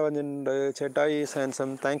 മഞ്ജുഷ വന്നിട്ടുണ്ട്. ചേട്ടാ is handsome.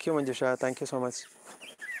 Thank you Manjusha, thank you so much.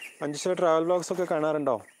 Manjusha travel ബ്ലോഗ്സൊക്കെ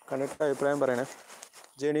കാണാറുണ്ടോ? കണ്ടിട്ട് അഭിപ്രായം പറയണേ.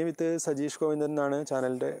 ജേണി വിത്ത് സജീഷ് ഗോവിന്ദൻ എന്നാണ്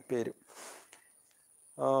ചാനലിൻ്റെ പേര്.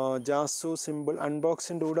 ജാസു സിമ്പിൾ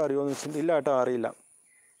അൺബോക്സിൻ്റെ കൂടെ അറിയുമോ എന്ന് വെച്ചിട്ടുണ്ട്. ഇല്ല കേട്ടോ, അറിയില്ല.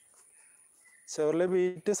 ഷെവർലെ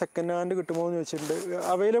ബീറ്റ് സെക്കൻഡ് ഹാൻഡ് കിട്ടുമോ എന്ന് വെച്ചിട്ടുണ്ട്.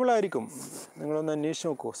 അവൈലബിൾ ആയിരിക്കും, നിങ്ങളൊന്ന് അന്വേഷിച്ച്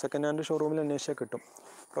നോക്കൂ. സെക്കൻഡ് ഹാൻഡ് ഷോറൂമിൽ അന്വേഷിച്ചാൽ കിട്ടും.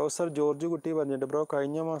 പ്രൊഫസർ ജോർജ് കുട്ടി പറഞ്ഞിട്ട് ബ്രോ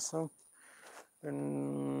കഴിഞ്ഞ മാസം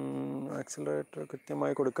ആക്സിലറേറ്റർ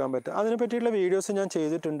കൃത്യമായി കൊടുക്കാൻ പറ്റും. അതിനെ പറ്റിയിട്ടുള്ള വീഡിയോസ് ഞാൻ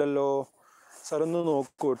ചെയ്തിട്ടുണ്ടല്ലോ സാർ, ഒന്ന്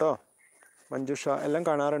നോക്കൂ കേട്ടോ. മഞ്ജുഷ എല്ലാം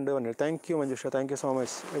കാണാറുണ്ട് പറഞ്ഞു. Thank you Manjusha, thank you so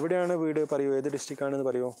much. എവിടെയാണ് വീട് പറയൂ, ഏത് ഡിസ്ട്രിക്റ്റാണെന്ന്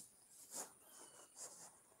പറയുമോ?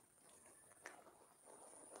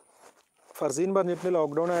 ഫർസീൻ പറഞ്ഞിട്ട്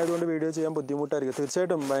ലോക്ക്ഡൗൺ ആയതുകൊണ്ട് വീഡിയോ ചെയ്യാൻ ബുദ്ധിമുട്ടായിരിക്കും.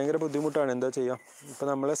 തീർച്ചയായിട്ടും ഭയങ്കര ബുദ്ധിമുട്ടാണ്, എന്താ ചെയ്യുക. ഇപ്പോൾ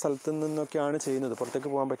നമ്മളെ സ്ഥലത്ത് നിന്നൊക്കെയാണ് ചെയ്യുന്നത്,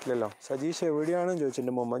 പുറത്തേക്ക് പോകാൻ പറ്റില്ലല്ലോ. സജീഷ് എവിടെയാണെന്ന്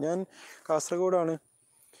ചോദിച്ചിട്ടുണ്ട് മുമ്പ്. ഞാൻ കാസർഗോഡാണ്.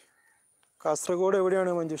 കാസർഗോഡ്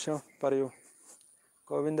എവിടെയാണ് മഞ്ജുഷ പറയൂ.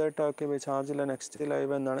 ഗോവിന്ദേട്ടാക്കി ചാർജില്ല, നെക്സ്റ്റ്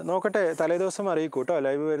ലൈവ് എന്നാണ്. നോക്കട്ടെ, തലേദിവസം അറിയിക്കും കേട്ടോ.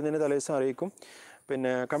 ലൈവ് വരുന്നതിന് തലേദിവസം അറിയിക്കും.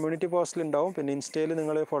 പിന്നെ കമ്മ്യൂണിറ്റി പോസ്റ്റിലുണ്ടാവും. പിന്നെ ഇൻസ്റ്റയിൽ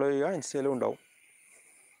നിങ്ങൾ ഫോളോ ചെയ്യുക, ഇൻസ്റ്റയിലും ഉണ്ടാവും.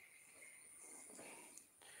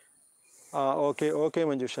 ഓക്കെ ഓക്കെ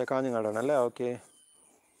മഞ്ജുഷ, കാഞ്ഞങ്ങാടാണ് അല്ലേ? ഓക്കെ.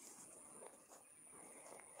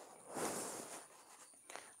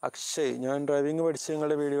 അക്ഷയ്, ഞാൻ ഡ്രൈവിംഗ് പഠിച്ച്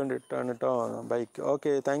നിങ്ങളുടെ വീഡിയോ കണ്ടിട്ടാണ് കേട്ടോ, bike.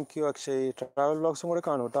 Okay, thank you Akshay. Travel ബ്ലോഗ്സും കൂടെ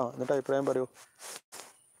കാണും കേട്ടോ, എന്നിട്ട് അഭിപ്രായം പറയൂ.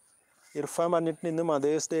 ഇർഫാൻ പറഞ്ഞിട്ട് ഇന്ന്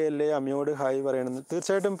മദേഴ്സ് ഡേ അല്ലേ, അമ്മയോട് ഹായ് പറയണമെന്ന്.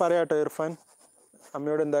 തീർച്ചയായിട്ടും പറയാം കേട്ടോ ഇർഫാൻ,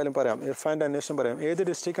 അമ്മയോട് എന്തായാലും പറയാം. ഇർഫാൻ്റെ അന്വേഷണം പറയാം. ഏത്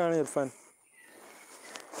ഡിസ്ട്രിക്റ്റാണ് ഇർഫാൻ?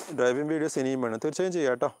 ഡ്രൈവിംഗ് വീഡിയോസ് ഇനിയും വേണം, തീർച്ചയായും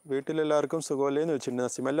ചെയ്യാം കേട്ടോ. വീട്ടിലെല്ലാവർക്കും സുഖമല്ലേ എന്ന് വെച്ചിട്ടുണ്ട്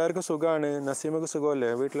നസീം. എല്ലാവർക്കും സുഖമാണ്. നസീമൊക്കെ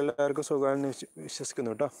സുഖമല്ലേ? വീട്ടിലെല്ലാവർക്കും സുഖമാണെന്ന്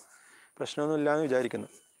വിശ്വസിക്കുന്നു കേട്ടോ. പ്രശ്നമൊന്നും ഇല്ലയെന്ന് വിചാരിക്കുന്നു.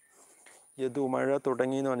 യദു മഴ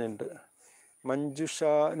തുടങ്ങി എന്ന് പറഞ്ഞിട്ടുണ്ട്. മഞ്ജുഷ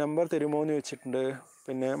നമ്പർ തരുമോ എന്ന് ചോദിച്ചിട്ടുണ്ട്.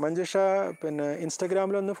 പിന്നെ മഞ്ജുഷ പിന്നെ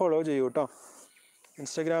ഇൻസ്റ്റാഗ്രാമിലൊന്ന് ഫോളോ ചെയ്യൂ കേട്ടോ.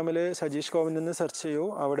 ഇൻസ്റ്റാഗ്രാമിൽ സജീഷ് ഗോവിന്ദൻ എന്ന് സെർച്ച് ചെയ്യൂ.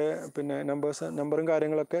 അവിടെ പിന്നെ നമ്പറും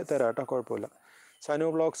കാര്യങ്ങളൊക്കെ തരാം കേട്ടോ, കുഴപ്പമില്ല. സനു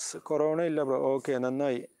ബ്ലോഗ്സ് കൊറോണ ഇല്ല ബ്രോ. ഓക്കെ,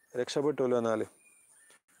 നന്നായി, രക്ഷപ്പെട്ടുമല്ലോ. എന്നാൽ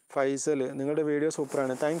ഫൈസൽ, നിങ്ങളുടെ വീഡിയോ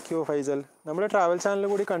സൂപ്പറാണ്. Thank you Faisal. നമ്മുടെ ട്രാവൽ ചാനൽ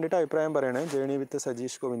കൂടി കണ്ടിട്ട് അഭിപ്രായം പറയണേ. Journey with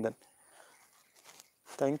Sajeesh Govindan.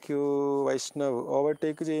 Thank you. Vaishnav,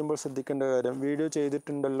 overtake ചെയ്യുമ്പോൾ ശ്രദ്ധിക്കേണ്ട കാര്യം. വീഡിയോ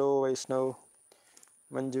ചെയ്തിട്ടുണ്ടല്ലോ വൈഷ്ണവ്.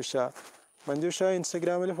 മഞ്ജുഷ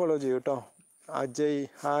ഇൻസ്റ്റഗ്രാമിൽ ഫോളോ ചെയ്യൂ കേട്ടോ. Ajay,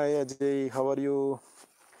 hi Ajay, how are you?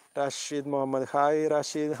 Rashid Muhammad, hi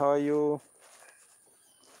Rashid, how are you?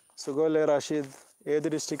 സുഖമല്ലേ റാഷിദ്? ഏത്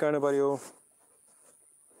ഡിസ്ട്രിക്റ്റാണ് പറയൂ.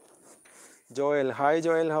 Joel, hi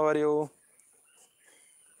Joel, how are you?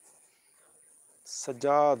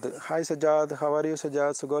 Sajad, hi Sajad, how are you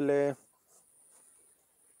Sajad? സുഖമല്ലേ?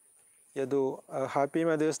 യദു, ഹാപ്പി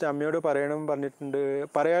മദേഴ്സ് ഡേ അമ്മയോട് പറയണം പറഞ്ഞിട്ടുണ്ട്.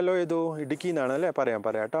 പറയാലോ യദു, ഇടുക്കിയിൽ നിന്നാണ് അല്ലേ? പറയാം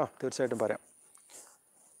കേട്ടോ, തീർച്ചയായിട്ടും പറയാം.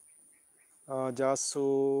 ജാസു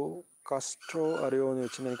കാസ്ട്രോ അറിയുമോ എന്ന്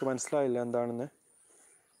ചോദിച്ചിട്ടുണ്ട്. എനിക്ക് മനസ്സിലായില്ല എന്താണെന്ന്.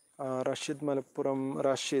 റഷീദ് മലപ്പുറം.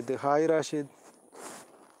 റാഷിദ്, ഹായ് റാഷിദ്,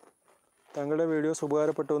 താങ്കളുടെ വീഡിയോസ്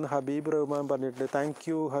ഉപകാരപ്പെട്ടു എന്ന് ഹബീബ് റഹ്മാൻ പറഞ്ഞിട്ടുണ്ട്. Thank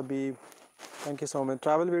you Habib, thank you so much.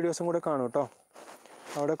 Travel വീഡിയോസും കൂടെ കാണും കേട്ടോ.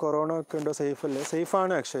 അവിടെ കൊറോണ ഒക്കെ ഉണ്ടോ? സേഫ് അല്ലേ?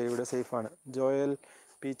 സേഫാണ് അക്ഷയ്, ഇവിടെ സേഫാണ്. Joel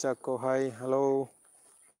P Chacko, hi, hello.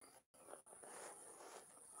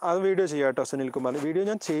 അത് വീഡിയോ ചെയ്യാം കേട്ടോ സുനിൽ കുമാർ. വീഡിയോ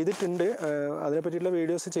ഞാൻ ചെയ്തിട്ടുണ്ട്, അതിനെപ്പറ്റിയുള്ള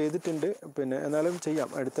വീഡിയോസ് ചെയ്തിട്ടുണ്ട്. പിന്നെ എന്നാലും ചെയ്യാം,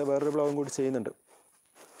 അടുത്ത വേറൊരു ബ്ലോഗും കൂടി ചെയ്യുന്നുണ്ട്.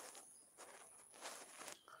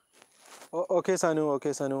 Okay Sanu,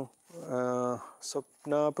 okay Sanu.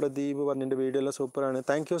 സ്വപ്ന പ്രദീപ് പറഞ്ഞിട്ട് വീഡിയോ എല്ലാം സൂപ്പറാണ്.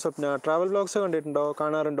 Thank you Swapna. Travel blogs കണ്ടിട്ടുണ്ടോ,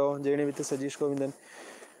 കാണാറുണ്ടോ? ജേണി വിത്ത് സജീഷ് ഗോവിന്ദൻ.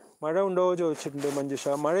 മഴ ഉണ്ടോ ചോദിച്ചിട്ടുണ്ട് മഞ്ജുഷ.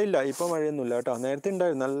 മഴയില്ല, ഇപ്പോൾ മഴയൊന്നുമില്ല കേട്ടോ. നേരത്തെ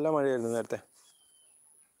ഉണ്ടായിരുന്നു, നല്ല മഴയായിരുന്നു നേരത്തെ.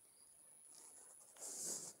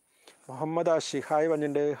 മുഹമ്മദ് ആഷി, ഹായ്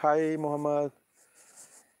പറഞ്ഞിട്ടുണ്ട്. Hi Muhammad.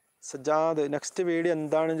 Sajad, next video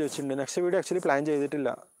എന്താണെന്ന് ചോദിച്ചിട്ടുണ്ട്. നെക്സ്റ്റ് വീഡിയോ ആക്ച്വലി പ്ലാൻ ചെയ്തിട്ടില്ല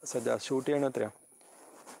സജാദ്, ഷൂട്ട് ചെയ്യണം അത്രയാണ്.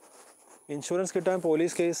 ഇൻഷുറൻസ് കിട്ടാൻ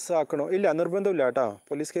പോലീസ് കേസ് ആക്കണോ? ഇല്ല, നിർബന്ധമില്ല കേട്ടോ.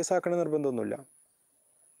 പോലീസ് കേസ് ആക്കണ നിർബന്ധമൊന്നുമില്ല.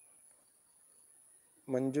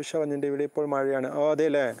 മഞ്ജുഷ വന്നിട്ടുണ്ട്. ഇവിടെ ഇപ്പോൾ മഴയാണ്. അതെ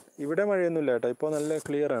അല്ലേ? ഇവിടെ മഴയൊന്നുമില്ല കേട്ടോ, ഇപ്പോൾ നല്ല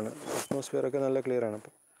ക്ലിയർ ആണ്. അറ്റ്മോസ്ഫിയറൊക്കെ നല്ല ക്ലിയർ ആണ്.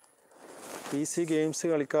 ഇപ്പോൾ PC ഗെയിംസ്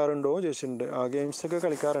കളിക്കാറുണ്ടോ ചോദിച്ചിട്ടുണ്ട്. ഗെയിംസൊക്കെ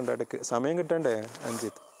കളിക്കാറുണ്ട് ഇടയ്ക്ക്, സമയം കിട്ടണ്ടേ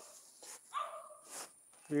അഞ്ജിത്ത്.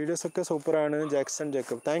 വീഡിയോസൊക്കെ സൂപ്പറാണ്. Jackson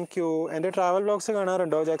Jacob, thank you. എൻ്റെ ട്രാവൽ വ്ളോഗ്സ്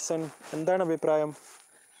കാണാറുണ്ടോ ജാക്സൺ? എന്താണ് അഭിപ്രായം?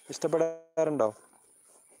 ഇഷ്ടപ്പെടാറുണ്ടോ?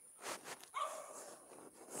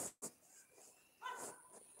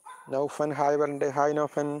 നൗഫൻ, ഹായ് പറഞ്ഞിട്ട്. Hi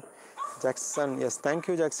നൗഫൻ. Jackson, yes, thank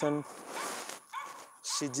you Jackson.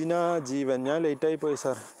 Shijina ജീവൻ, ഞാൻ ലേറ്റായി പോയി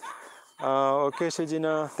sir. Okay Shijina,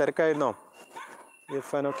 തിരക്കായിരുന്നോ?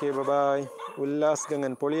 Irfan okay, by. Ullas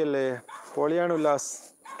Gangan, പൊളിയല്ലേ? പൊളിയാണ് ഉല്ലാസ്.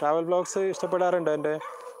 ട്രാവൽ വ്ളോഗ്സ് ഇഷ്ടപ്പെടാറുണ്ടോ എൻ്റെ?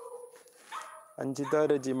 അഞ്ജിത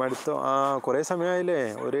രജി, മടുത്തോ? കുറേ സമയമായില്ലേ,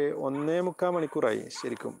 ഒരു 1.25 മണിക്കൂറായി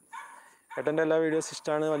ശരിക്കും. ഏട്ടൻ്റെ എല്ലാ വീഡിയോസ്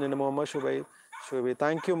ഇഷ്ടമാണ് പറഞ്ഞിട്ടുണ്ട് Muhammad ഷുബൈ.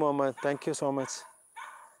 Thank you Muhammad, thank you so much.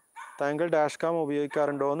 താങ്കൾ ഡാഷ് കാം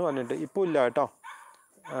ഉപയോഗിക്കാറുണ്ടോ എന്ന് പറഞ്ഞിട്ട്. ഇപ്പോൾ ഇല്ല കേട്ടോ.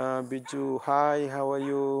 Biju hi, how are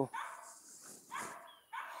you?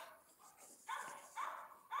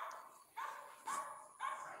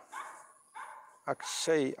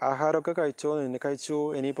 Akshay, ആഹാരമൊക്കെ കഴിച്ചോ? കഴിച്ചു.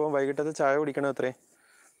 ഇനിയിപ്പോൾ വൈകിട്ടത്തെ ചായ കുടിക്കണം അത്രേ.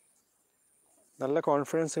 നല്ല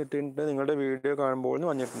കോൺഫിഡൻസ് കിട്ടിയിട്ടുണ്ട് നിങ്ങളുടെ വീഡിയോ കാണുമ്പോൾ എന്ന്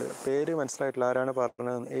പറഞ്ഞിട്ടുണ്ട്. പേര് മനസ്സിലായിട്ടില്ല, ആരാണ്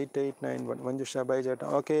പറഞ്ഞത്? 8891 മഞ്ജുഷ, ബൈ ചേട്ടാ.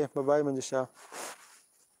 Okay bye Manjusha.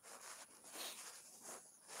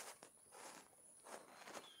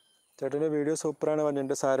 ചേട്ടൻ്റെ വീഡിയോ സൂപ്പറാണ്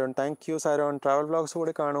പറഞ്ഞിട്ടുണ്ട് സാരോൺ. Thank you സാരോൺ. ട്രാവൽ വ്ളോഗ്സ്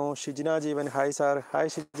കൂടെ കാണൂ. ഷിജിന ജീവൻ, ഹായ് സാർ. ഹായ്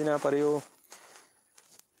ഷിജിന, പറയൂ.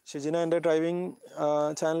 ഷിജിന എൻ്റെ ഡ്രൈവിംഗ്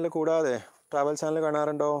ചാനൽ കൂടാതെ ട്രാവൽ ചാനൽ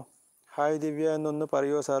കാണാറുണ്ടോ? ഹായ് ദിവ്യ എന്നൊന്ന്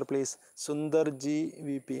പറയുമോ sir please? Sundar G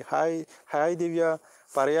V P, hi ദിവ്യ.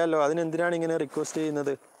 പറയാമല്ലോ, അതിനെന്തിനാണ് ഇങ്ങനെ റിക്വസ്റ്റ്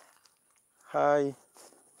ചെയ്യുന്നത്? ഹായ്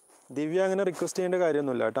ദിവ്യ, അങ്ങനെ റിക്വസ്റ്റ് ചെയ്യേണ്ട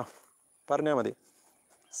കാര്യമൊന്നുമില്ല കേട്ടോ, പറഞ്ഞാൽ മതി.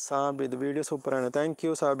 സാബിദ്, വീഡിയോ സൂപ്പറാണ്. Thank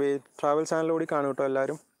you Sabid. ട്രാവൽ ചാനലിലൂടെ കാണൂ കേട്ടോ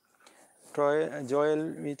എല്ലാവരും. ജോയൽ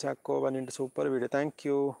വി ചാക്കോ പറഞ്ഞിട്ട് സൂപ്പർ വീഡിയോ, താങ്ക്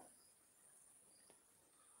യു.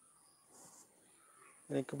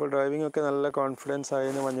 എനിക്കിപ്പോൾ ഡ്രൈവിംഗ് ഒക്കെ നല്ല കോൺഫിഡൻസ് ആയി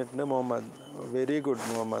എന്ന് പറഞ്ഞിട്ടുണ്ട് മുഹമ്മദ്. വെരി ഗുഡ്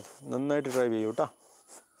മുഹമ്മദ്, നന്നായിട്ട് ഡ്രൈവ് ചെയ്യൂ കേട്ടോ.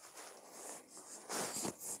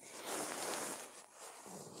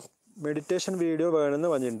 മെഡിറ്റേഷൻ വീഡിയോ വേണമെന്ന്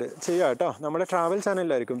പറഞ്ഞിട്ടുണ്ട്. ചെയ്യുക കേട്ടോ, നമ്മുടെ ട്രാവൽ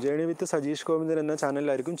ചാനലിലായിരിക്കും, ജേണി വിത്ത് സജീഷ് ഗോവിന്ദൻ എന്ന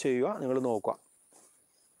ചാനലിലായിരിക്കും ചെയ്യുക, നിങ്ങൾ നോക്കുക.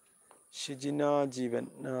 ഷിജിന ജീവൻ,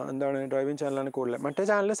 എന്താണ് ഡ്രൈവിംഗ് ചാനലാണ് കൂടുതൽ. മറ്റേ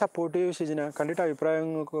ചാനൽ സപ്പോർട്ട് ചെയ്യൂ ഷിജിന, കണ്ടിട്ട്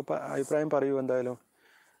അഭിപ്രായം പറയൂ എന്തായാലും.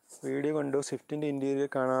 വീഡിയോ കണ്ടു, സ്വിഫ്റ്റിൻ്റെ ഇൻറ്റീരിയർ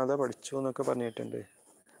കാണാതെ പഠിച്ചു എന്നൊക്കെ പറഞ്ഞിട്ടുണ്ട്.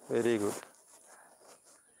 Very good.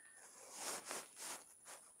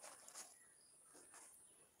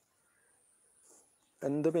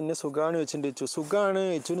 എന്ത് പിന്നെ സുഖാണ് വെച്ചിട്ടുണ്ട് ഇച്ചു? സുഖാണ്.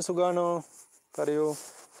 ഇച്ചുവിന് സുഖാണോ പറയൂ.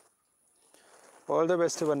 ഓൾ ദ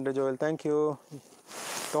ബെസ്റ്റ് പറഞ്ഞിട്ട് Joel, thank you.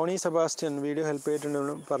 Tony Sebastian, video help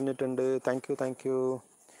ചെയ്തിട്ടുണ്ട് പറഞ്ഞിട്ടുണ്ട്. Thank you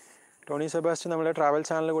Tony Sebastian. നമ്മുടെ ട്രാവൽ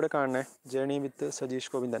ചാനൽ കൂടെ കാണണേ, ജേണി വിത്ത്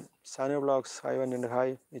സജീഷ് ഗോവിന്ദൻ. സാനു വ്ളോഗ്സ്, ഹായ് പറഞ്ഞിട്ടുണ്ട്.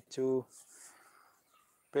 ഹായ് ഇച്ചു.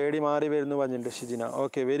 പേടി മാറി വരുന്നു പറഞ്ഞിട്ടുണ്ട് Shijina.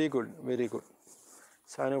 Okay, very good.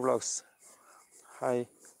 Sanu vlogs, hi.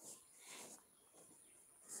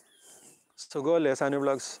 സുഖമല്ലേ സാനു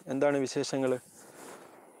വ്ളോഗ്സ്? എന്താണ് വിശേഷങ്ങൾ?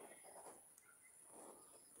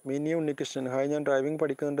 Mini Unnikrishnan, hi. ഞാൻ ഡ്രൈവിംഗ്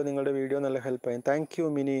പഠിക്കുന്നുണ്ട്, നിങ്ങളുടെ വീഡിയോ നല്ല ഹെൽപ്പായി. Thank you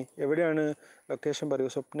mini. എവിടെയാണ് ലൊക്കേഷൻ പറയൂ.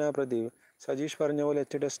 സ്വപ്ന പ്രദീപ്, സജീഷ് പറഞ്ഞ പോലെ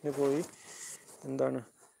എച്ച് ടെസ്റ്റിന് പോയി, എന്താണ്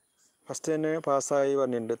ഫസ്റ്റ് തന്നെ പാസ്സായി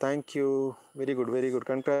പറഞ്ഞിട്ടുണ്ട്. Thank you, very good,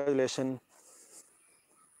 congratulation.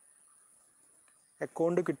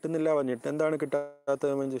 Account കിട്ടുന്നില്ല പറഞ്ഞിട്ട്, എന്താണ്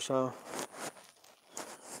കിട്ടാത്തത് മഞ്ജുഷ?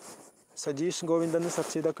 സജീഷ് ഗോവിന്ദൻ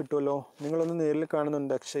സെർച്ച് ചെയ്താൽ കിട്ടുമല്ലോ. നിങ്ങളൊന്ന് നേരിൽ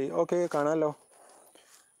കാണുന്നുണ്ട് അക്ഷയ്. ഓക്കെ, കാണാമല്ലോ.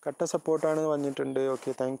 കട്ട സപ്പോർട്ടാണ് പറഞ്ഞിട്ടുണ്ട്.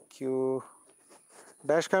 Okay, thank you.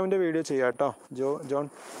 Dash കാമിൻ്റെ video ചെയ്യാം കേട്ടോ ജോൺ.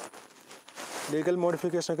 ലീഗൽ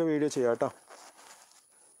മോഡിഫിക്കേഷനൊക്കെ വീഡിയോ ചെയ്യാം കേട്ടോ.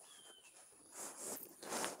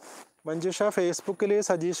 മഞ്ജുഷ, ഫേസ്ബുക്കിൽ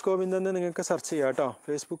സജീഷ് ഗോവിന്ദൻ എന്ന് നിങ്ങൾക്ക് സെർച്ച് ചെയ്യാം കേട്ടോ.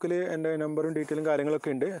 ഫേസ്ബുക്കിൽ എൻ്റെ നമ്പറും ഡീറ്റെയിലും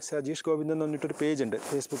കാര്യങ്ങളൊക്കെ ഉണ്ട്. സജീഷ് ഗോവിന്ദൻ എന്ന് പറഞ്ഞിട്ടൊരു പേജ് ഉണ്ട്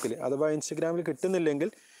ഫേസ്ബുക്കിൽ. അഥവാ ഇൻസ്റ്റഗ്രാമിൽ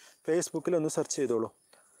കിട്ടുന്നില്ലെങ്കിൽ ഫേസ്ബുക്കിൽ ഒന്ന് സെർച്ച് ചെയ്തോളൂ.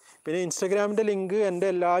 പിന്നെ ഇൻസ്റ്റഗ്രാമിൻ്റെ ലിങ്ക് എൻ്റെ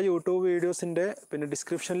എല്ലാ യൂട്യൂബ് വീഡിയോസിൻ്റെ പിന്നെ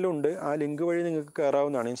ഡിസ്ക്രിപ്ഷനിലുണ്ട്. ആ ലിങ്ക് വഴി നിങ്ങൾക്ക്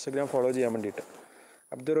കയറാവുന്നതാണ് ഇൻസ്റ്റഗ്രാം ഫോളോ ചെയ്യാൻ വേണ്ടിയിട്ട്.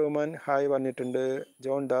 അബ്ദുറഹ്മാൻ, ഹായ് പറഞ്ഞിട്ടുണ്ട്.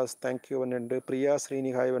 ജോൺ ദാസ്, താങ്ക് യു പറഞ്ഞിട്ടുണ്ട്. പ്രിയ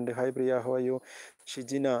ശ്രീനി, ഹായ് പറഞ്ഞിട്ടുണ്ട്. Hi Priya, how are you?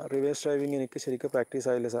 Shijina, reverse driving എനിക്ക് ശരിക്കും പ്രാക്ടീസ്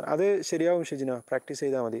ആയില്ല സാർ. അത് ശരിയാവും ഷിജിന, പ്രാക്ടീസ്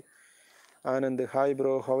ചെയ്താൽ മതി. Anand, hi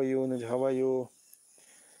bro, how are you?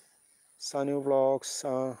 Sanu vlogs,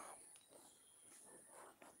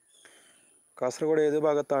 Kasaragod ഏത്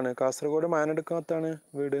ഭാഗത്താണ്? കാസർഗോഡ് മാനടുക്കത്താണ്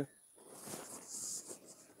വീട്.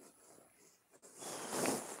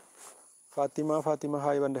 ഫാത്തിമ,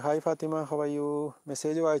 ഹായ് പറഞ്ഞിട്ട്. Hi Fathima, how are you?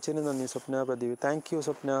 Message വായിച്ചതിന് നന്ദി. സ്വപ്ന Pradeep, thank you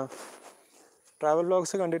Swapna. Travel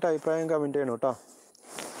vlogs കണ്ടിട്ട് അഭിപ്രായം കമൻറ്റ് ചെയ്യണം കേട്ടോ.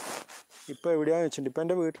 ഇപ്പോൾ എവിടെയാണെന്ന് വെച്ചിട്ടുണ്ട്, ഇപ്പോൾ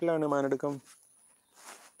എൻ്റെ വീട്ടിലാണ് മാനടുക്കം.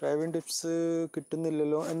 ഡ്രൈവിംഗ് ടിപ്സ്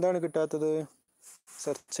കിട്ടുന്നില്ലല്ലോ, എന്താണ് കിട്ടാത്തത്?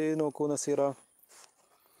 സെർച്ച് ചെയ്ത് നോക്കൂ നസീറ.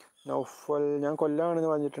 നൗഫൽ, ഞാൻ കൊല്ലാണെന്ന്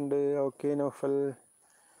പറഞ്ഞിട്ടുണ്ട്. ഓക്കെ നൗഫൽ.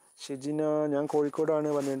 ഷിജിന, ഞാൻ കോഴിക്കോടാണ്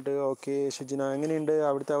പറഞ്ഞിട്ടുണ്ട്. ഓക്കെ ഷിജിന, എങ്ങനെയുണ്ട്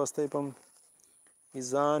അവിടുത്തെ അവസ്ഥ ഇപ്പം?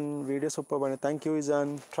 ഇസാൻ, വീഡിയോ സൂപ്പറാണ്. Thank you Izan.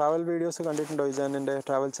 Travel videos കണ്ടിട്ടുണ്ടോ ഇസാൻ? എൻ്റെ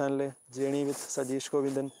ട്രാവൽ ചാനൽ ജേണി വിത്ത് സജീഷ്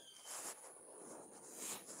ഗോവിന്ദൻ.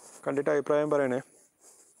 കണ്ടിട്ട് അഭിപ്രായം പറയണേ.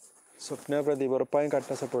 സ്വപ്ന പ്രദീപ്, ഉറപ്പായും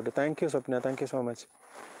കട്ട support. Thank you Swapna, thank you so much.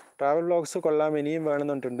 Travel vlogs കൊള്ളാം, ഇനിയും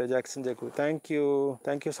വേണമെന്നുണ്ട് Jackson ജേക്കു. Thank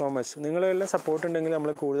you so much. നിങ്ങളെല്ലാം സപ്പോർട്ട് ഉണ്ടെങ്കിൽ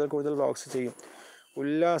നമ്മൾ കൂടുതൽ വ്ളോഗ്സ് ചെയ്യും.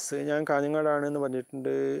 ഉല്ലാസ്, ഞാൻ കാഞ്ഞങ്ങാടാണെന്ന്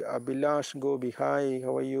പറഞ്ഞിട്ടുണ്ട്. Abhilash Gopi, hi,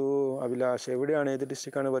 how are you Abhilash? എവിടെയാണ്, ഏത്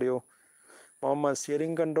ഡിസ്ട്രിക്റ്റാണ് പറയൂ. മുഹമ്മദ്,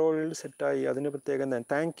 സ്റ്റിയറിംഗ് കൺട്രോൾ സെറ്റായി, അതിന് പ്രത്യേകം തന്നെ.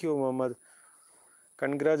 താങ്ക് യു മുഹമ്മദ്,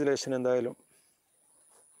 കൺഗ്രാജുലേഷൻ എന്തായാലും.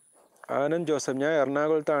 ആനന്ദ് ജോസഫ്, ഞാൻ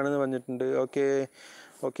എറണാകുളത്താണെന്ന് പറഞ്ഞിട്ടുണ്ട്.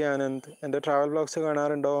 ഓക്കെ ആനന്ദ്. എൻ്റെ ട്രാവൽ വ്ളോഗ്സ്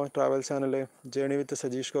കാണാറുണ്ടോ? ട്രാവൽ ചാനൽ ജേണി വിത്ത്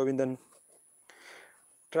സജീഷ് ഗോവിന്ദൻ.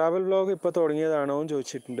 ട്രാവൽ വ്ളോഗ് ഇപ്പോൾ തുടങ്ങിയതാണോ എന്ന്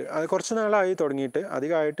ചോദിച്ചിട്ടുണ്ട്. അത് കുറച്ച് നാളായി തുടങ്ങിയിട്ട്,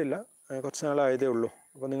 അധികം ആയിട്ടില്ല, കുറച്ച് നാളായതേ ഉള്ളൂ.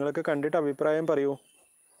 അപ്പോൾ നിങ്ങളൊക്കെ കണ്ടിട്ട് അഭിപ്രായം പറയൂ.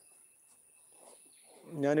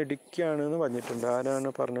 ഞാൻ ഇടുക്കിയാണെന്ന് പറഞ്ഞിട്ടുണ്ട്.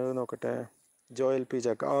 ആരാണ് പറഞ്ഞത് നോക്കട്ടെ. Joel P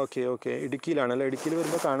ജാക്ക, okay ഇടുക്കിയിലാണല്ലോ. ഇടുക്കിയിൽ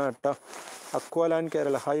വരുമ്പോൾ കാണാം കേട്ടോ. അക്വാലാൻഡ്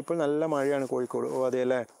കേരള, ഹായ്. ഇപ്പോൾ നല്ല മഴയാണ് കോഴിക്കോട്. അതെ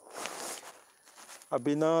അല്ലേ.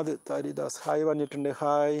 അഭിനാഥ് താരിദാസ്, ഹായ് പറഞ്ഞിട്ടുണ്ട്.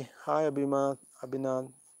 ഹായ് അഭിനാഥ്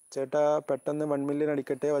ചേട്ടാ, പെട്ടെന്ന് 1 മില്യൺ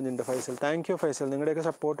അടിക്കട്ടെ പറഞ്ഞിട്ടുണ്ട് ഫൈസൽ. താങ്ക് യു ഫൈസൽ, നിങ്ങളുടെയൊക്കെ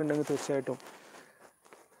സപ്പോർട്ട് ഉണ്ടെങ്കിൽ തീർച്ചയായിട്ടും.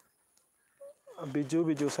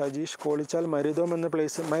 ബിജു സജീഷ് കോളിച്ചാൽ മരുതോം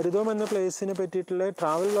എന്ന പ്ലേസിനെ പറ്റിയിട്ടുള്ള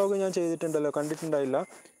ട്രാവൽ വ്ളോഗ് ഞാൻ ചെയ്തിട്ടുണ്ടല്ലോ, കണ്ടിട്ടുണ്ടായില്ല.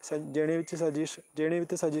 ജേണി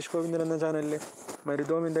വിത്ത് സജീഷ് ഗോവിന്ദൻ എന്ന ചാനലിൽ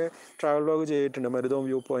മരുതോമിൻ്റെ ട്രാവൽ വ്ളോഗ് ചെയ്തിട്ടുണ്ട്. മരുതോം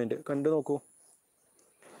വ്യൂ പോയിന്റ് കണ്ടു നോക്കൂ.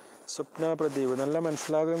 സ്വപ്ന പ്രദീപ്, നല്ല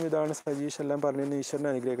മനസ്സിലാകും ഇതാണ് സജീഷ് എല്ലാം പറഞ്ഞിരുന്നു, ഈശ്വരനെ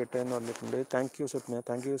അനുഗ്രഹിക്കട്ടെ എന്ന് പറഞ്ഞിട്ടുണ്ട്. Thank you Swapna,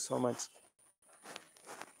 thank you so much.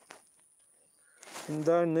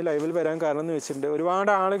 എന്താ ഇന്ന് ലൈവിൽ വരാൻ കാരണം എന്ന് വെച്ചിട്ടുണ്ട്,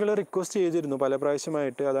 ഒരുപാട് ആളുകൾ റിക്വസ്റ്റ് ചെയ്തിരുന്നു പല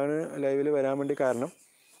പ്രാവശ്യമായിട്ട്. അതാണ് ലൈവിൽ വരാൻ വേണ്ടി കാരണം,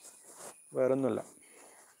 വേറൊന്നുമില്ല.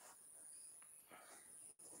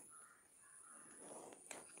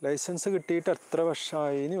 ലൈസൻസ് കിട്ടിയിട്ട് എത്ര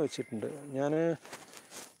വർഷമായി എന്ന് വെച്ചിട്ടുണ്ട്. ഞാൻ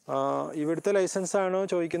ഇവിടുത്തെ ലൈസൻസ് ആണോ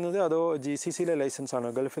ചോദിക്കുന്നത്, അതോ GCCയിലെ ലൈസൻസ് ആണോ?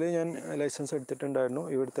 ഗൾഫിൽ ഞാൻ ലൈസൻസ് എടുത്തിട്ടുണ്ടായിരുന്നു,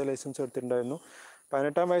 ഇവിടുത്തെ ലൈസൻസ് എടുത്തിട്ടുണ്ടായിരുന്നു.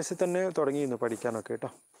 18-ാം വയസ്സിൽ തന്നെ തുടങ്ങിയിരുന്നു പഠിക്കാനൊക്കെ കേട്ടോ.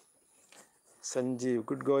 Sanjeev,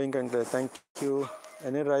 good going, congrat. Thank you.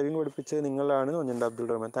 എന്നെ ഡ്രൈവിംഗ് പഠിപ്പിച്ചത് നിങ്ങളാണ് പറഞ്ഞിട്ടുണ്ട് അബ്ദുൾ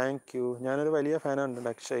റഹ്മാൻ. താങ്ക് യു, ഞാനൊരു വലിയ ഫാനാണ്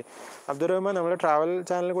അക്ഷയ്. അബ്ദുൾ റഹ്മാൻ നമ്മുടെ ട്രാവൽ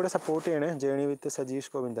ചാനൽ കൂടെ സപ്പോർട്ട് ചെയ്യണേ. ജേണി വിത്ത്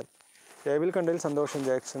സജീഷ് ഗോവിന്ദൻ. ലൈവിൽ കണ്ടതിൽ സന്തോഷം,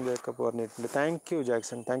 ജാക്സൺ ജേക്കബ് പറഞ്ഞിട്ടുണ്ട്. Thank you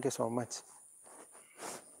Jackson, thank you so much.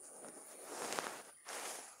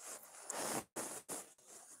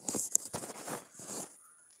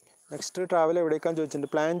 Next travel എവിടേക്കാന്ന് ചോദിച്ചിട്ടുണ്ട്.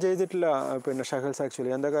 പ്ലാൻ ചെയ്തിട്ടില്ല പിന്നെ ഷഹൽസ്.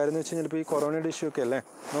 ആക്ച്വലി എന്താ കാര്യം എന്ന് വെച്ച് കഴിഞ്ഞാൽ ഇപ്പോൾ ഈ കൊറോണയുടെ ഇഷ്യൂ ഒക്കെ അല്ലേ,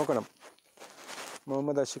 നോക്കണം.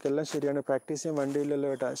 മുഹമ്മദ് അഷിഖ്, എല്ലാം ശരിയാണ്, പ്രാക്ടീസ് ചെയ്യാൻ വണ്ടിയില്ലല്ലോ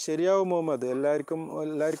ഏട്ടാ. ശരിയാവും മുഹമ്മദ്,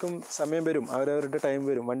 എല്ലാവർക്കും സമയം വരും, അവരവരുടെ ടൈം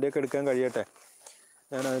വരും, വണ്ടിയൊക്കെ എടുക്കാൻ കഴിയട്ടെ.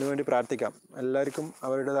 ഞാൻ അതിനുവേണ്ടി പ്രാർത്ഥിക്കാം. എല്ലാവർക്കും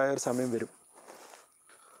അവരുടേതായ ഒരു സമയം വരും.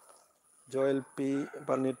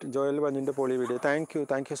 ജോയൽ പറഞ്ഞിട്ട് poly video.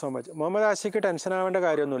 Thank you so much. Muhammad Ashiq, tension ആവേണ്ട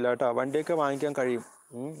കാര്യമൊന്നുമില്ല കേട്ടോ, വണ്ടിയൊക്കെ വാങ്ങിക്കാൻ കഴിയും.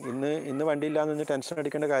 ഇന്ന് വണ്ടി ഇല്ലാന്ന് ടെൻഷൻ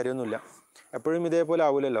അടിക്കേണ്ട കാര്യമൊന്നുമില്ല. എപ്പോഴും ഇതേപോലെ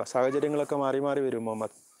ആവില്ലല്ലോ, സാഹചര്യങ്ങളൊക്കെ മാറി വരും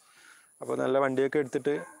മുഹമ്മദ്. അപ്പോൾ നല്ല വണ്ടിയൊക്കെ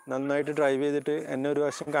എടുത്തിട്ട് നന്നായിട്ട് ഡ്രൈവ് ചെയ്തിട്ട് എന്നെ ഒരു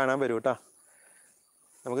വർഷം കാണാൻ വരും കേട്ടോ,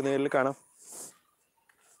 നമുക്ക് നേരിൽ കാണാം.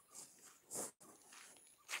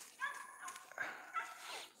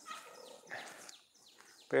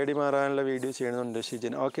 പേടി മാറാനുള്ള വീഡിയോ ചെയ്യണമെന്നുണ്ട്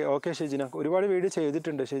ഷിജിന. ഓക്കെ ഷിജിന, ഒരുപാട് വീഡിയോ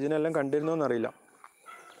ചെയ്തിട്ടുണ്ട്. ഷിജിന എല്ലാം കണ്ടിരുന്നോന്നറിയില്ല.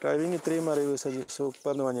 ഡ്രൈവിങ് ഇത്രയും അറിവ്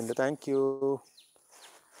സൂപ്പർ എന്ന് പറഞ്ഞിട്ടുണ്ട്. Thank you.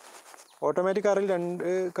 ഓട്ടോമാറ്റിക് കാറിൽ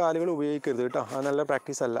 2 കാലുകൾ ഉപയോഗിക്കരുത് കേട്ടോ, അത് നല്ല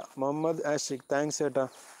പ്രാക്ടീസ് അല്ല. മുഹമ്മദ് ആഷിഖ്, താങ്ക്സ് ചേട്ടാ.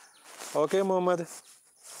 ഓക്കെ മുഹമ്മദ്.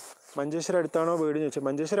 മഞ്ചേശ്വരം അടുത്താണോ വീട് ചോദിച്ചാൽ,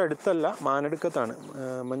 മഞ്ചേശ്വരം അടുത്തല്ല, മാനടുക്കത്താണ്.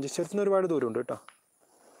 മഞ്ചേശ്വരത്തിന് ഒരുപാട് ദൂരമുണ്ട് കേട്ടോ.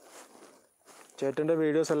 ചേട്ടൻ്റെ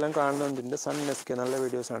വീഡിയോസ് എല്ലാം കാണുന്നുണ്ട്. സൺ എസ് നല്ല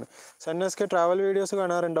വീഡിയോസാണ്. സൺ എസ് ട്രാവൽ വീഡിയോസ്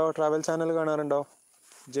കാണാറുണ്ടോ? ട്രാവൽ ചാനൽ കാണാറുണ്ടോ?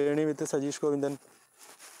 ജേണി വിത്ത് സജീഷ് ഗോവിന്ദൻ.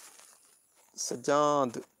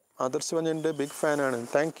 സജാദ്, ആദർശ് പറഞ്ഞിട്ടുണ്ട്, ബിഗ് ഫാനാണ്.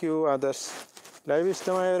 Thank you Adarsh. ലൈവ്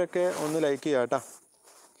ഇഷ്ടമായവരൊക്കെ ഒന്ന് ലൈക്ക് ചെയ്യാം കേട്ടോ.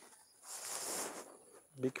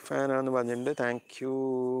 ബിഗ് ഫാനാണെന്ന് പറഞ്ഞിട്ടുണ്ട്. Thank you.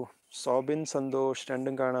 സോബിൻ സന്തോഷ്,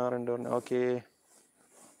 രണ്ടും കാണാറുണ്ട്. ഓക്കെ.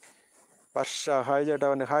 വർഷ, ഹായ് ചേട്ടാ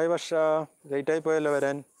പറഞ്ഞു. ഹായ് വർഷ, ലേറ്റായി പോയല്ലോ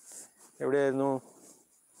വരാൻ, എവിടെയായിരുന്നു?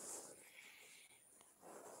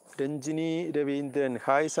 Ranjini Raveendran,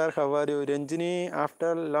 hi sir, how are you? Ranjini,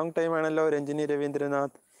 after long time ആണല്ലോ രഞ്ജിനി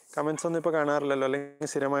രവീന്ദ്രനാഥ്. കമൻസ് ഒന്നും ഇപ്പോൾ കാണാറില്ലല്ലോ,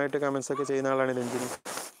 അല്ലെങ്കിൽ സ്ഥിരമായിട്ട് കമൻസ് ഒക്കെ ചെയ്യുന്ന ആളാണ് രഞ്ജിനി.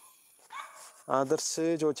 ആദർശ്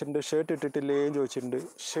ചോദിച്ചിട്ടുണ്ട്, ഷർട്ട് ഇട്ടിട്ടില്ലേ ചോദിച്ചിട്ടുണ്ട്.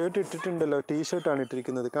 ഷർട്ട് ഇട്ടിട്ടുണ്ടല്ലോ, ടീഷർട്ടാണ്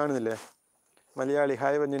ഇട്ടിരിക്കുന്നത്, കാണുന്നില്ലേ? മലയാളി,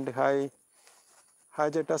 ഹായ് പറഞ്ഞിട്ടുണ്ട്.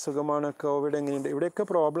 ഹായ് ചേട്ടാ, സുഖമാണ്. കോവിഡ് എങ്ങനെയുണ്ട്? ഇവിടെയൊക്കെ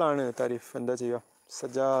പ്രോബ്ലം ആണ് താരിഫ്, എന്താ ചെയ്യുക.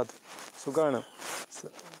 സജാദ്, സുഖമാണ്.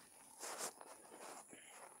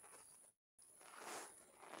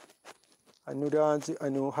 അനുരാജ്,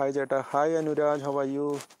 ഹായ് ചേട്ടാ. Hi Anuraj, how are you?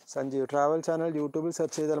 Sanjeev, travel channel യൂട്യൂബിൽ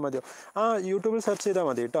സെർച്ച് ചെയ്താൽ മതിയോ? യൂട്യൂബിൽ സെർച്ച് ചെയ്താൽ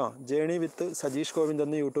മതി കേട്ടോ. ജേണി വിത്ത് സജീഷ് ഗോവിന്ദ്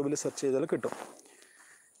എന്ന് യൂട്യൂബിൽ സെർച്ച് ചെയ്താൽ കിട്ടും.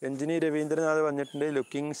 രഞ്ജിനി രവീന്ദ്രനാഥ് പറഞ്ഞിട്ടുണ്ട്,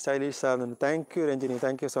 ലുക്കിംഗ് സ്റ്റൈലിഷ് ആകുന്നുണ്ട്. Thank you Ranjini,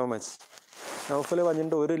 thank you so much. Naufal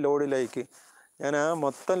പറഞ്ഞിട്ടുണ്ട്, ഒരു ലോഡ് ലൈക്ക്. ഞാൻ ആ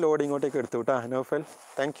മൊത്തം ലോഡ് ഇങ്ങോട്ടേക്ക് എടുത്തു കേട്ടോ Naufal.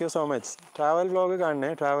 Thank you so much. Travel vlog കാണണേ,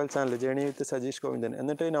 ട്രാവൽ ചാനൽ ജേണി വിത്ത് സജീഷ് ഗോവിന്ദൻ.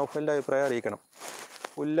 എന്നിട്ട് നൗഫലിൻ്റെ അഭിപ്രായം അറിയിക്കണം.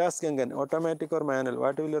 Ullas Gangan, automatic or manual,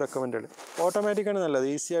 what will you recommend? ഓട്ടോമാറ്റിക്കാണ് നല്ലത്,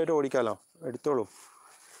 ഈസി ആയിട്ട് ഓടിക്കാമല്ലോ, എടുത്തോളൂ.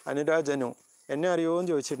 അനുരാജ് അനു, എന്നെ അറിയുമോ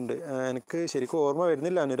എന്ന് ചോദിച്ചിട്ടുണ്ട്. എനിക്ക് ശരിക്കും ഓർമ്മ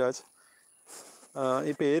വരുന്നില്ല അനുരാജ്.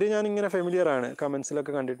 ഈ പേര് ഞാനിങ്ങനെ ഫെമിലിയർ ആണ്,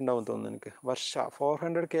 കമൻസിലൊക്കെ കണ്ടിട്ടുണ്ടാവും തോന്നുന്നു എനിക്ക്. വർഷ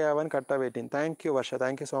 400K ആവാൻ കട്ട waiting. Thank you Varsha,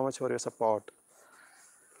 thank you so much for your support.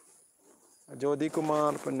 Jyothi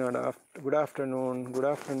Kumar Ponnad, good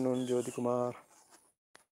afternoon ജ്യോതി കുമാർ.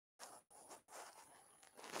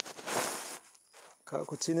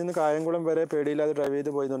 കൊച്ചിയിൽ നിന്ന് കായംകുളം വരെ പേടിയില്ലാതെ ഡ്രൈവ് ചെയ്ത്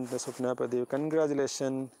പോയതുണ്ട് സ്വപ്ന പ്രദീപ്.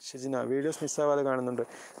 കൺഗ്രാജുലേഷൻ ഷിജിന. വീഡിയോസ് മിസ്സാവാതെ കാണുന്നുണ്ട്.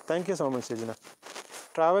 Thank you so much Shijina.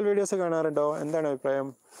 Travel videos കാണാറുണ്ടോ? എന്താണ് അഭിപ്രായം?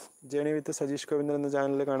 ജേണി വിത്ത് സജീഷ് ഗോവിന്ദൻ എന്ന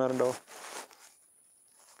ചാനലിൽ കാണാറുണ്ടോ?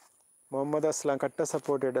 മുഹമ്മദ് അസ്ലാം, കട്ട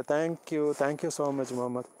സപ്പോർട്ട് ചെയ്യട്ടെ. Thank you so much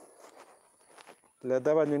Muhammad. Latha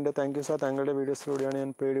പറഞ്ഞിട്ടുണ്ട്, താങ്ക് യു സാർ, താങ്കളുടെ വീഡിയോസിലൂടെയാണ് ഞാൻ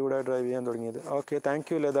പേടികൂടാതെ ഡ്രൈവ് ചെയ്യാൻ തുടങ്ങിയത്. Okay, thank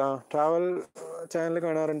you Latha. Travel channel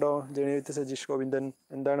കാണാറുണ്ടോ? ജേണി വിത്ത് സജീഷ് ഗോവിന്ദൻ.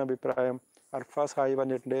 എന്താണ് അഭിപ്രായം? അർഫാസ് ഹായ്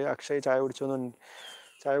പറഞ്ഞിട്ടുണ്ട്. അക്ഷയ് ചായ കുടിച്ചോന്ന്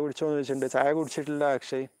ചോദിച്ചിട്ടുണ്ട്. ചായ കുടിച്ചിട്ടില്ല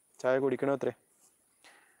അക്ഷയ്, ചായ കുടിക്കണോ അത്രേ.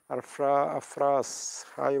 അഫ്രാസ്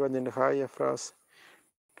ഹായ് പറഞ്ഞിട്ടുണ്ട്. Hi Afras.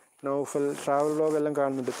 Naufal, travel vlog എല്ലാം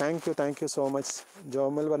കാണുന്നുണ്ട്. Thank you so much.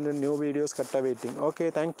 Jomel പറഞ്ഞിട്ട് ന്യൂ വീഡിയോസ് കട്ട വെയിറ്റിംഗ്. Okay,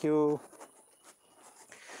 thank you.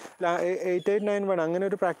 8891 അങ്ങനെ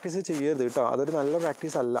ഒരു പ്രാക്ടീസ് ചെയ്യരുത് കേട്ടോ, അതൊരു നല്ല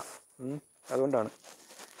പ്രാക്ടീസ് അല്ല, അതുകൊണ്ടാണ്.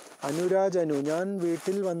 അനുരാജ് അനു, ഞാൻ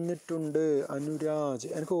വീട്ടിൽ വന്നിട്ടുണ്ട്. അനുരാജ്,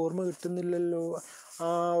 എനിക്ക് ഓർമ്മ കിട്ടുന്നില്ലല്ലോ.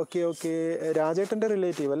 ഓക്കെ, രാജേട്ടൻ്റെ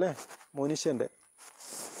റിലേറ്റീവ് അല്ലേ, മോനിഷൻ്റെ.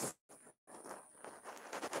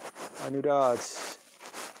 അനുരാജ്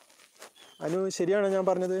അനു, ശരിയാണോ ഞാൻ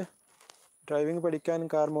പറഞ്ഞത്? ഡ്രൈവിംഗ് പഠിക്കാൻ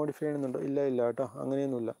കാർ മോഡിഫൈ ചെയ്യുന്നുണ്ടോ? ഇല്ല കേട്ടോ,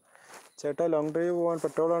 അങ്ങനെയൊന്നുമില്ല. ചേട്ടാ, ലോങ് ഡ്രൈവ് പോകാൻ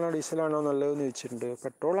പെട്രോളാണോ ഡീസലാണോ നല്ലതെന്ന് ചോദിച്ചിട്ടുണ്ട്.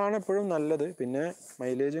 പെട്രോളാണ് എപ്പോഴും നല്ലത്, പിന്നെ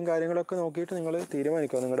മൈലേജും കാര്യങ്ങളൊക്കെ നോക്കിയിട്ട് നിങ്ങൾ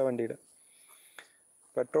തീരുമാനിക്കുക നിങ്ങളുടെ വണ്ടിയുടെ.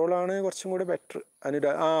 പെട്രോളാണ് കുറച്ചും കൂടി ബെറ്റർ.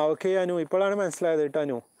 ഓക്കെ അനു, ഇപ്പോഴാണ് മനസ്സിലായത് കേട്ടോ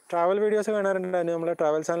അനു. ട്രാവൽ വീഡിയോസ് കാണാറുണ്ട് അനു, നമ്മളെ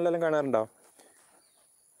ട്രാവൽ ചാനലെല്ലാം കാണാറുണ്ടോ?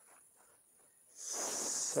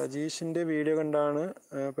 സജീഷിൻ്റെ വീഡിയോ കണ്ടാണ്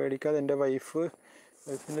പേടിക്കാതെ. എൻ്റെ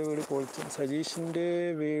വൈഫിൻ്റെ വീട് സജീഷിൻ്റെ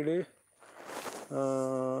വീട്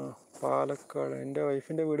പാലക്കാട്. എൻ്റെ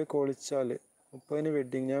വൈഫിൻ്റെ വീട് കോളിച്ചാൽ. 30-ന്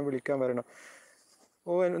വെഡ്ഡിങ്, ഞാൻ വിളിക്കാൻ വരണം.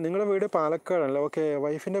 നിങ്ങളുടെ വീട് പാലക്കാടാണല്ലോ. ഓക്കെ,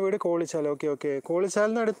 വൈഫിൻ്റെ വീട് കോളിച്ചാൽ. ഓക്കെ,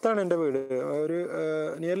 കോളിച്ചാലിന് അടുത്താണ് എൻ്റെ വീട്. ഒരു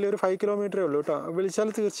നിയർലി ഒരു 5 കിലോമീറ്ററേ ഉള്ളൂ കേട്ടോ. വിളിച്ചാൽ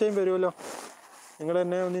തീർച്ചയായും വരുമല്ലോ. നിങ്ങൾ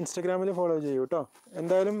എന്നെ ഒന്ന് ഇൻസ്റ്റഗ്രാമിൽ ഫോളോ ചെയ്യൂ കേട്ടോ.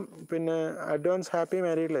 എന്തായാലും പിന്നെ advance happy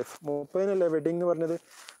married life. 30-നല്ലേ wedding എന്ന് പറഞ്ഞത്.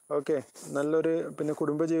 ഓക്കെ, നല്ലൊരു പിന്നെ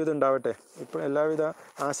കുടുംബജീവിതം ഉണ്ടാവട്ടെ. ഇപ്പോൾ എല്ലാവിധ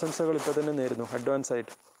ആശംസകൾ ഇപ്പോൾ തന്നെ നേരുന്നു അഡ്വാൻസ്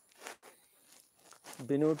ആയിട്ട്.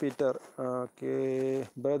 ബിനു പീറ്റർ, ഓക്കെ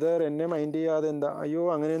ബ്രദർ, എന്നെ മൈൻഡ് ചെയ്യാതെ എന്താ? അയ്യോ,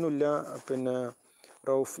 അങ്ങനെയൊന്നുമില്ല. പിന്നെ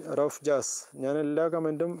റൌഫ് ജാസ്, ഞാൻ എല്ലാ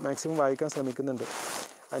കമൻറ്റും മാക്സിമം വായിക്കാൻ ശ്രമിക്കുന്നുണ്ട്.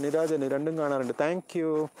 അനുരാജന്, രണ്ടും കാണാറുണ്ട്. Thank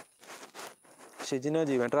you. Shijina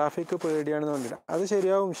Jeevan, traffic പേടിയാണെന്ന് പറഞ്ഞില്ല. അത്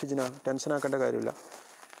ശരിയാവും ഷിജിന, ടെൻഷൻ ആക്കേണ്ട കാര്യമില്ല.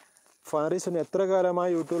 ഫാരീസ്, എത്ര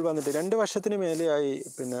കാലമായി യൂട്യൂബിൽ വന്നിട്ട്? 2 വർഷത്തിന് മേലെയായി.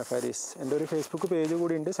 പിന്നെ ഫാരീസ്, എൻ്റെ ഒരു ഫേസ്ബുക്ക് പേജ്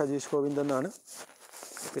കൂടി ഉണ്ട്, സജീഷ് ഗോവിന്ദൻ എന്നാണ്.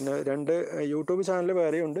 പിന്നെ 2 യൂട്യൂബ് ചാനൽ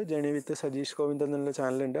വേറെയുണ്ട്, ജേണി വിത്ത് സജീഷ് ഗോവിന്ദൻ എന്നുള്ള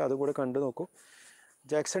ചാനലുണ്ട്, അതുകൂടെ കണ്ടു നോക്കൂ.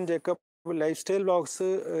 Jackson Jacob, life style vlogs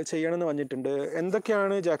ചെയ്യണമെന്ന് പറഞ്ഞിട്ടുണ്ട്.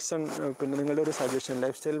 എന്തൊക്കെയാണ് ജാക്സൺ പിന്നെ നിങ്ങളുടെ ഒരു സജഷൻ?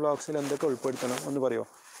 ലൈഫ് സ്റ്റൈൽ വ്ളോഗ്സിൽ എന്തൊക്കെ ഉൾപ്പെടുത്തണം ഒന്ന് പറയുമോ?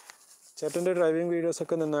 ചേട്ടൻ്റെ ഡ്രൈവിംഗ്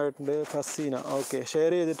വീഡിയോസൊക്കെ നന്നായിട്ടുണ്ട്. ഫർസീന, ഓക്കെ,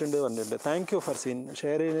 ഷെയർ ചെയ്തിട്ടുണ്ട് പറഞ്ഞിട്ടുണ്ട്. താങ്ക് യു ഫർസീൻ,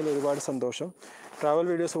 ഷെയർ ചെയ്യുന്നതിൽ ഒരുപാട് സന്തോഷം. ട്രാവൽ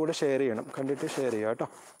വീഡിയോസ് കൂടെ ഷെയർ ചെയ്യണം, കണ്ടിട്ട് ഷെയർ ചെയ്യുക കേട്ടോ.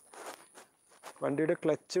 വണ്ടിയുടെ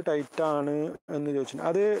ക്ലച്ച് ടൈറ്റാണ് എന്ന് ചോദിച്ചിട്ടുണ്ട്.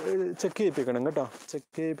 അത് ചെക്ക് ചെയ്യിപ്പിക്കണം കേട്ടോ,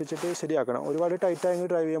 ചെക്ക് ചെയ്യിപ്പിച്ചിട്ട് ശരിയാക്കണം. ഒരുപാട് ടൈറ്റായെങ്കിൽ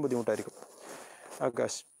ഡ്രൈവ് ചെയ്യാൻ ബുദ്ധിമുട്ടായിരിക്കും.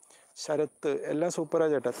 ആകാശ്, ശരത്ത്, എല്ലാം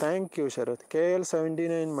സൂപ്പറാണ് ചേട്ടാ. Thank you Sarath.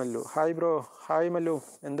 KL79 Mallu, hi bro. Hi Mallu,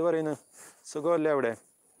 എന്ത് പറയുന്നു? സുഖമല്ലേ അവിടെ?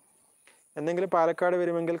 എന്തെങ്കിലും പാലക്കാട്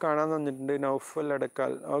വരുമെങ്കിൽ കാണാൻ തന്നിട്ടുണ്ട്. നൗഫൽ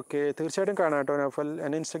അടക്കാൽ, ഓക്കെ, തീർച്ചയായിട്ടും കാണാം കേട്ടോ നൗഫൽ.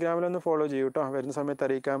 എന്നെ ഇൻസ്റ്റഗ്രാമിലൊന്ന് ഫോളോ ചെയ്യൂ കേട്ടോ, വരുന്ന സമയത്ത്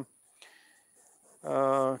അറിയിക്കാം.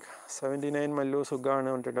 79 മല്ലു, സുഖമാണ്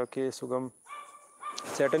പറഞ്ഞിട്ടുണ്ട്. ഓക്കെ, സുഖം.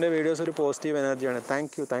 ചേട്ടൻ്റെ വീഡിയോസ് ഒരു പോസിറ്റീവ് എനർജിയാണ്.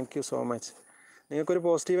 Thank you so much. നിങ്ങൾക്കൊരു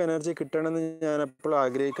പോസിറ്റീവ് എനർജി കിട്ടണമെന്ന് ഞാൻ എപ്പോഴും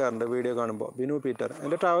ആഗ്രഹിക്കാറുണ്ട് വീഡിയോ കാണുമ്പോൾ. ബിനു പീറ്റർ,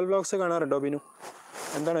 എൻ്റെ ട്രാവൽ വ്ളോഗ്സ് കാണാറുണ്ടോ ബിനു?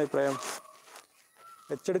 എന്താണ് അഭിപ്രായം?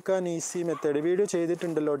 വെച്ചെടുക്കാൻ ഈസി മെത്തേഡ് വീഡിയോ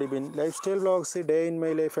ചെയ്തിട്ടുണ്ടല്ലോ Dibin. Life style vlogs, day in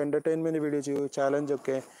my life, entertainment video ചെയ്യൂ,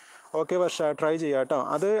 ചാലഞ്ചൊക്കെ. ഓക്കെ വർഷ, ട്രൈ ചെയ്യാം കേട്ടോ.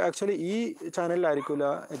 അത് ആക്ച്വലി ഈ ചാനലിലായിരിക്കില്ല,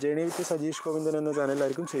 ജേണി വിത്ത് സജീഷ് ഗോവിന്ദൻ എന്ന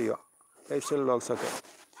ചാനലിലായിരിക്കും ചെയ്യുക ലൈഫ് സ്റ്റൈൽ വ്ളോഗ്സൊക്കെ.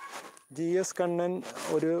 GS കണ്ണൻ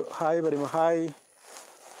ഒരു ഹായ് പറയുമോ? ഹായ്,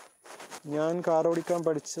 ഞാൻ കാർ ഓടിക്കാൻ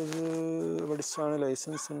പഠിച്ചാണ്,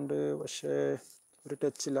 ലൈസൻസ് ഉണ്ട്, പക്ഷേ ഒരു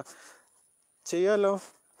ടച്ചില്ല. ചെയ്യാമല്ലോ,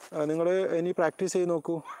 നിങ്ങൾ ഇനി പ്രാക്ടീസ് ചെയ്ത്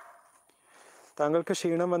നോക്കൂ. താങ്കൾക്ക്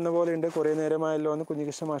ക്ഷീണം വന്ന പോലെ ഉണ്ട്, കുറേ നേരമായല്ലോ എന്ന്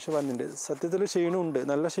കുഞ്ഞികൃഷ്ണ മാഷ് പറഞ്ഞിട്ടുണ്ട്. സത്യത്തിൽ ക്ഷീണമുണ്ട്,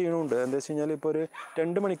 നല്ല ക്ഷീണമുണ്ട്. എന്താ വെച്ച് കഴിഞ്ഞാൽ ഇപ്പോൾ ഒരു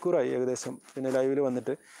 2 മണിക്കൂറായി ഏകദേശം പിന്നെ ലൈവിൽ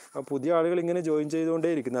വന്നിട്ട്. അപ്പോൾ പുതിയ ആളുകൾ ഇങ്ങനെ ജോയിൻ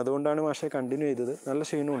ചെയ്തുകൊണ്ടേ ഇരിക്കുന്നത്, അതുകൊണ്ടാണ് മാഷെ കണ്ടിന്യൂ ചെയ്തത്. നല്ല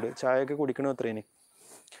ക്ഷീണമുണ്ട്, ചായയൊക്കെ കുടിക്കണം അത്രേന്.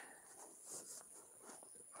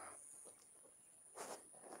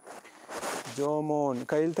 ജോമോൻ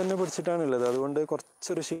കയ്യിൽ തന്നെ പിടിച്ചിട്ടാണുള്ളത്, അതുകൊണ്ട്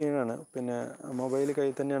കുറച്ചൊരു ക്ഷീണമാണ്. പിന്നെ മൊബൈൽ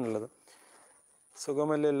കയ്യിൽ തന്നെയാണുള്ളത്.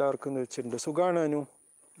 സുഖമല്ലേ എല്ലാവർക്കും എന്ന് വെച്ചിട്ടുണ്ട്. സുഖമാണ് അനു.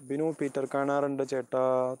 ബിനു പീറ്റർ കാണാറുണ്ട് ചേട്ടാ,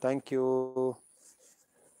 താങ്ക് യു.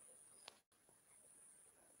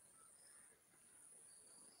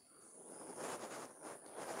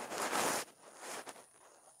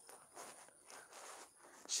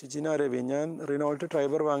 ഷിജിന രവി, ഞാൻ റിനോൾട്ട്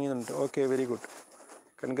ട്രൈബർ വാങ്ങിയിട്ടുണ്ട്. Okay, very good,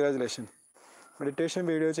 congratulation. Meditation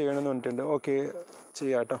video ചെയ്യണമെന്ന് പറഞ്ഞിട്ടുണ്ട്. ഓക്കെ,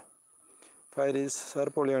 ചെയ്യാം കേട്ടോ. ഫാരീസ് സാർ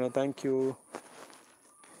പൊളിയാണ്, thank you.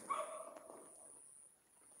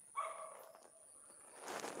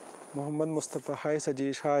 Muhammad Mustafa, hi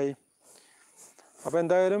Sajeesh, hi. അപ്പോൾ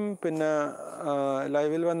എന്തായാലും പിന്നെ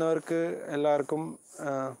ലൈവിൽ വന്നവർക്ക് എല്ലാവർക്കും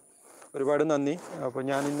ഒരുപാട് നന്ദി. അപ്പോൾ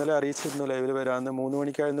ഞാൻ ഇന്നലെ അറിയിച്ചിരുന്നു ലൈവിൽ വരാമെന്ന്. 3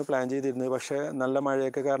 മണിക്കായിരുന്നു പ്ലാൻ ചെയ്തിരുന്നത്, പക്ഷേ നല്ല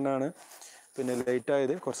മഴയൊക്കെ കാരണമാണ് പിന്നെ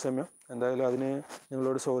ലേറ്റായത് കുറച്ച് സമയം. എന്തായാലും അതിന്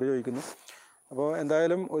നിങ്ങളോട് സോറി ചോദിക്കുന്നു. അപ്പോൾ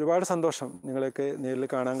എന്തായാലും ഒരുപാട് സന്തോഷം നിങ്ങളെയൊക്കെ നേരിൽ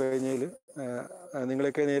കാണാൻ കഴിഞ്ഞതിൽ.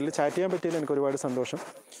 നിങ്ങളെയൊക്കെ നേരിൽ ചാറ്റ് ചെയ്യാൻ പറ്റിയതിൽ എനിക്ക് ഒരുപാട് സന്തോഷം.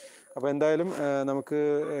 അപ്പോൾ എന്തായാലും നമുക്ക്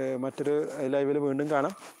മറ്റൊരു ലൈവിൽ വീണ്ടും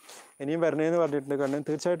കാണാം. ഇനിയും വരണേന്ന് പറഞ്ഞിട്ടുണ്ട്, കാരണം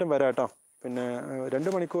തീർച്ചയായിട്ടും വരാം കേട്ടോ. പിന്നെ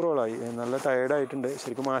 2 മണിക്കൂറോളമായി, നല്ല ടയേർഡായിട്ടുണ്ട്.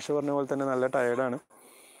 ശരിക്കും മാഷ് പറഞ്ഞ പോലെ തന്നെ നല്ല ടയേർഡാണ്.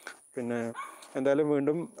 പിന്നെ എന്തായാലും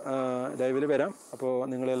വീണ്ടും ലൈവിൽ വരാം. അപ്പോൾ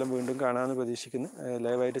നിങ്ങളെല്ലാം വീണ്ടും കാണാമെന്ന് പ്രതീക്ഷിക്കുന്നു,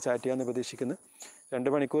 ലൈവായിട്ട് ചാറ്റ് ചെയ്യാമെന്ന് പ്രതീക്ഷിക്കുന്നു.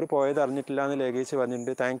 2 മണിക്കൂർ പോയത് അറിഞ്ഞിട്ടില്ല എന്ന് ലേഖേച്ച്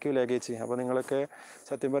പറഞ്ഞിട്ടുണ്ട്. Thank you ലേഖേച്ച്. അപ്പോൾ നിങ്ങളൊക്കെ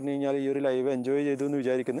സത്യം പറഞ്ഞു കഴിഞ്ഞാൽ ഈ ഒരു ലൈവ് എൻജോയ് ചെയ്തു എന്ന്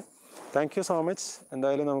വിചാരിക്കുന്നു. Thank you so much.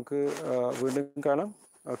 എന്തായാലും നമുക്ക് വീണ്ടും കാണാം.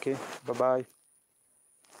 Okay, by.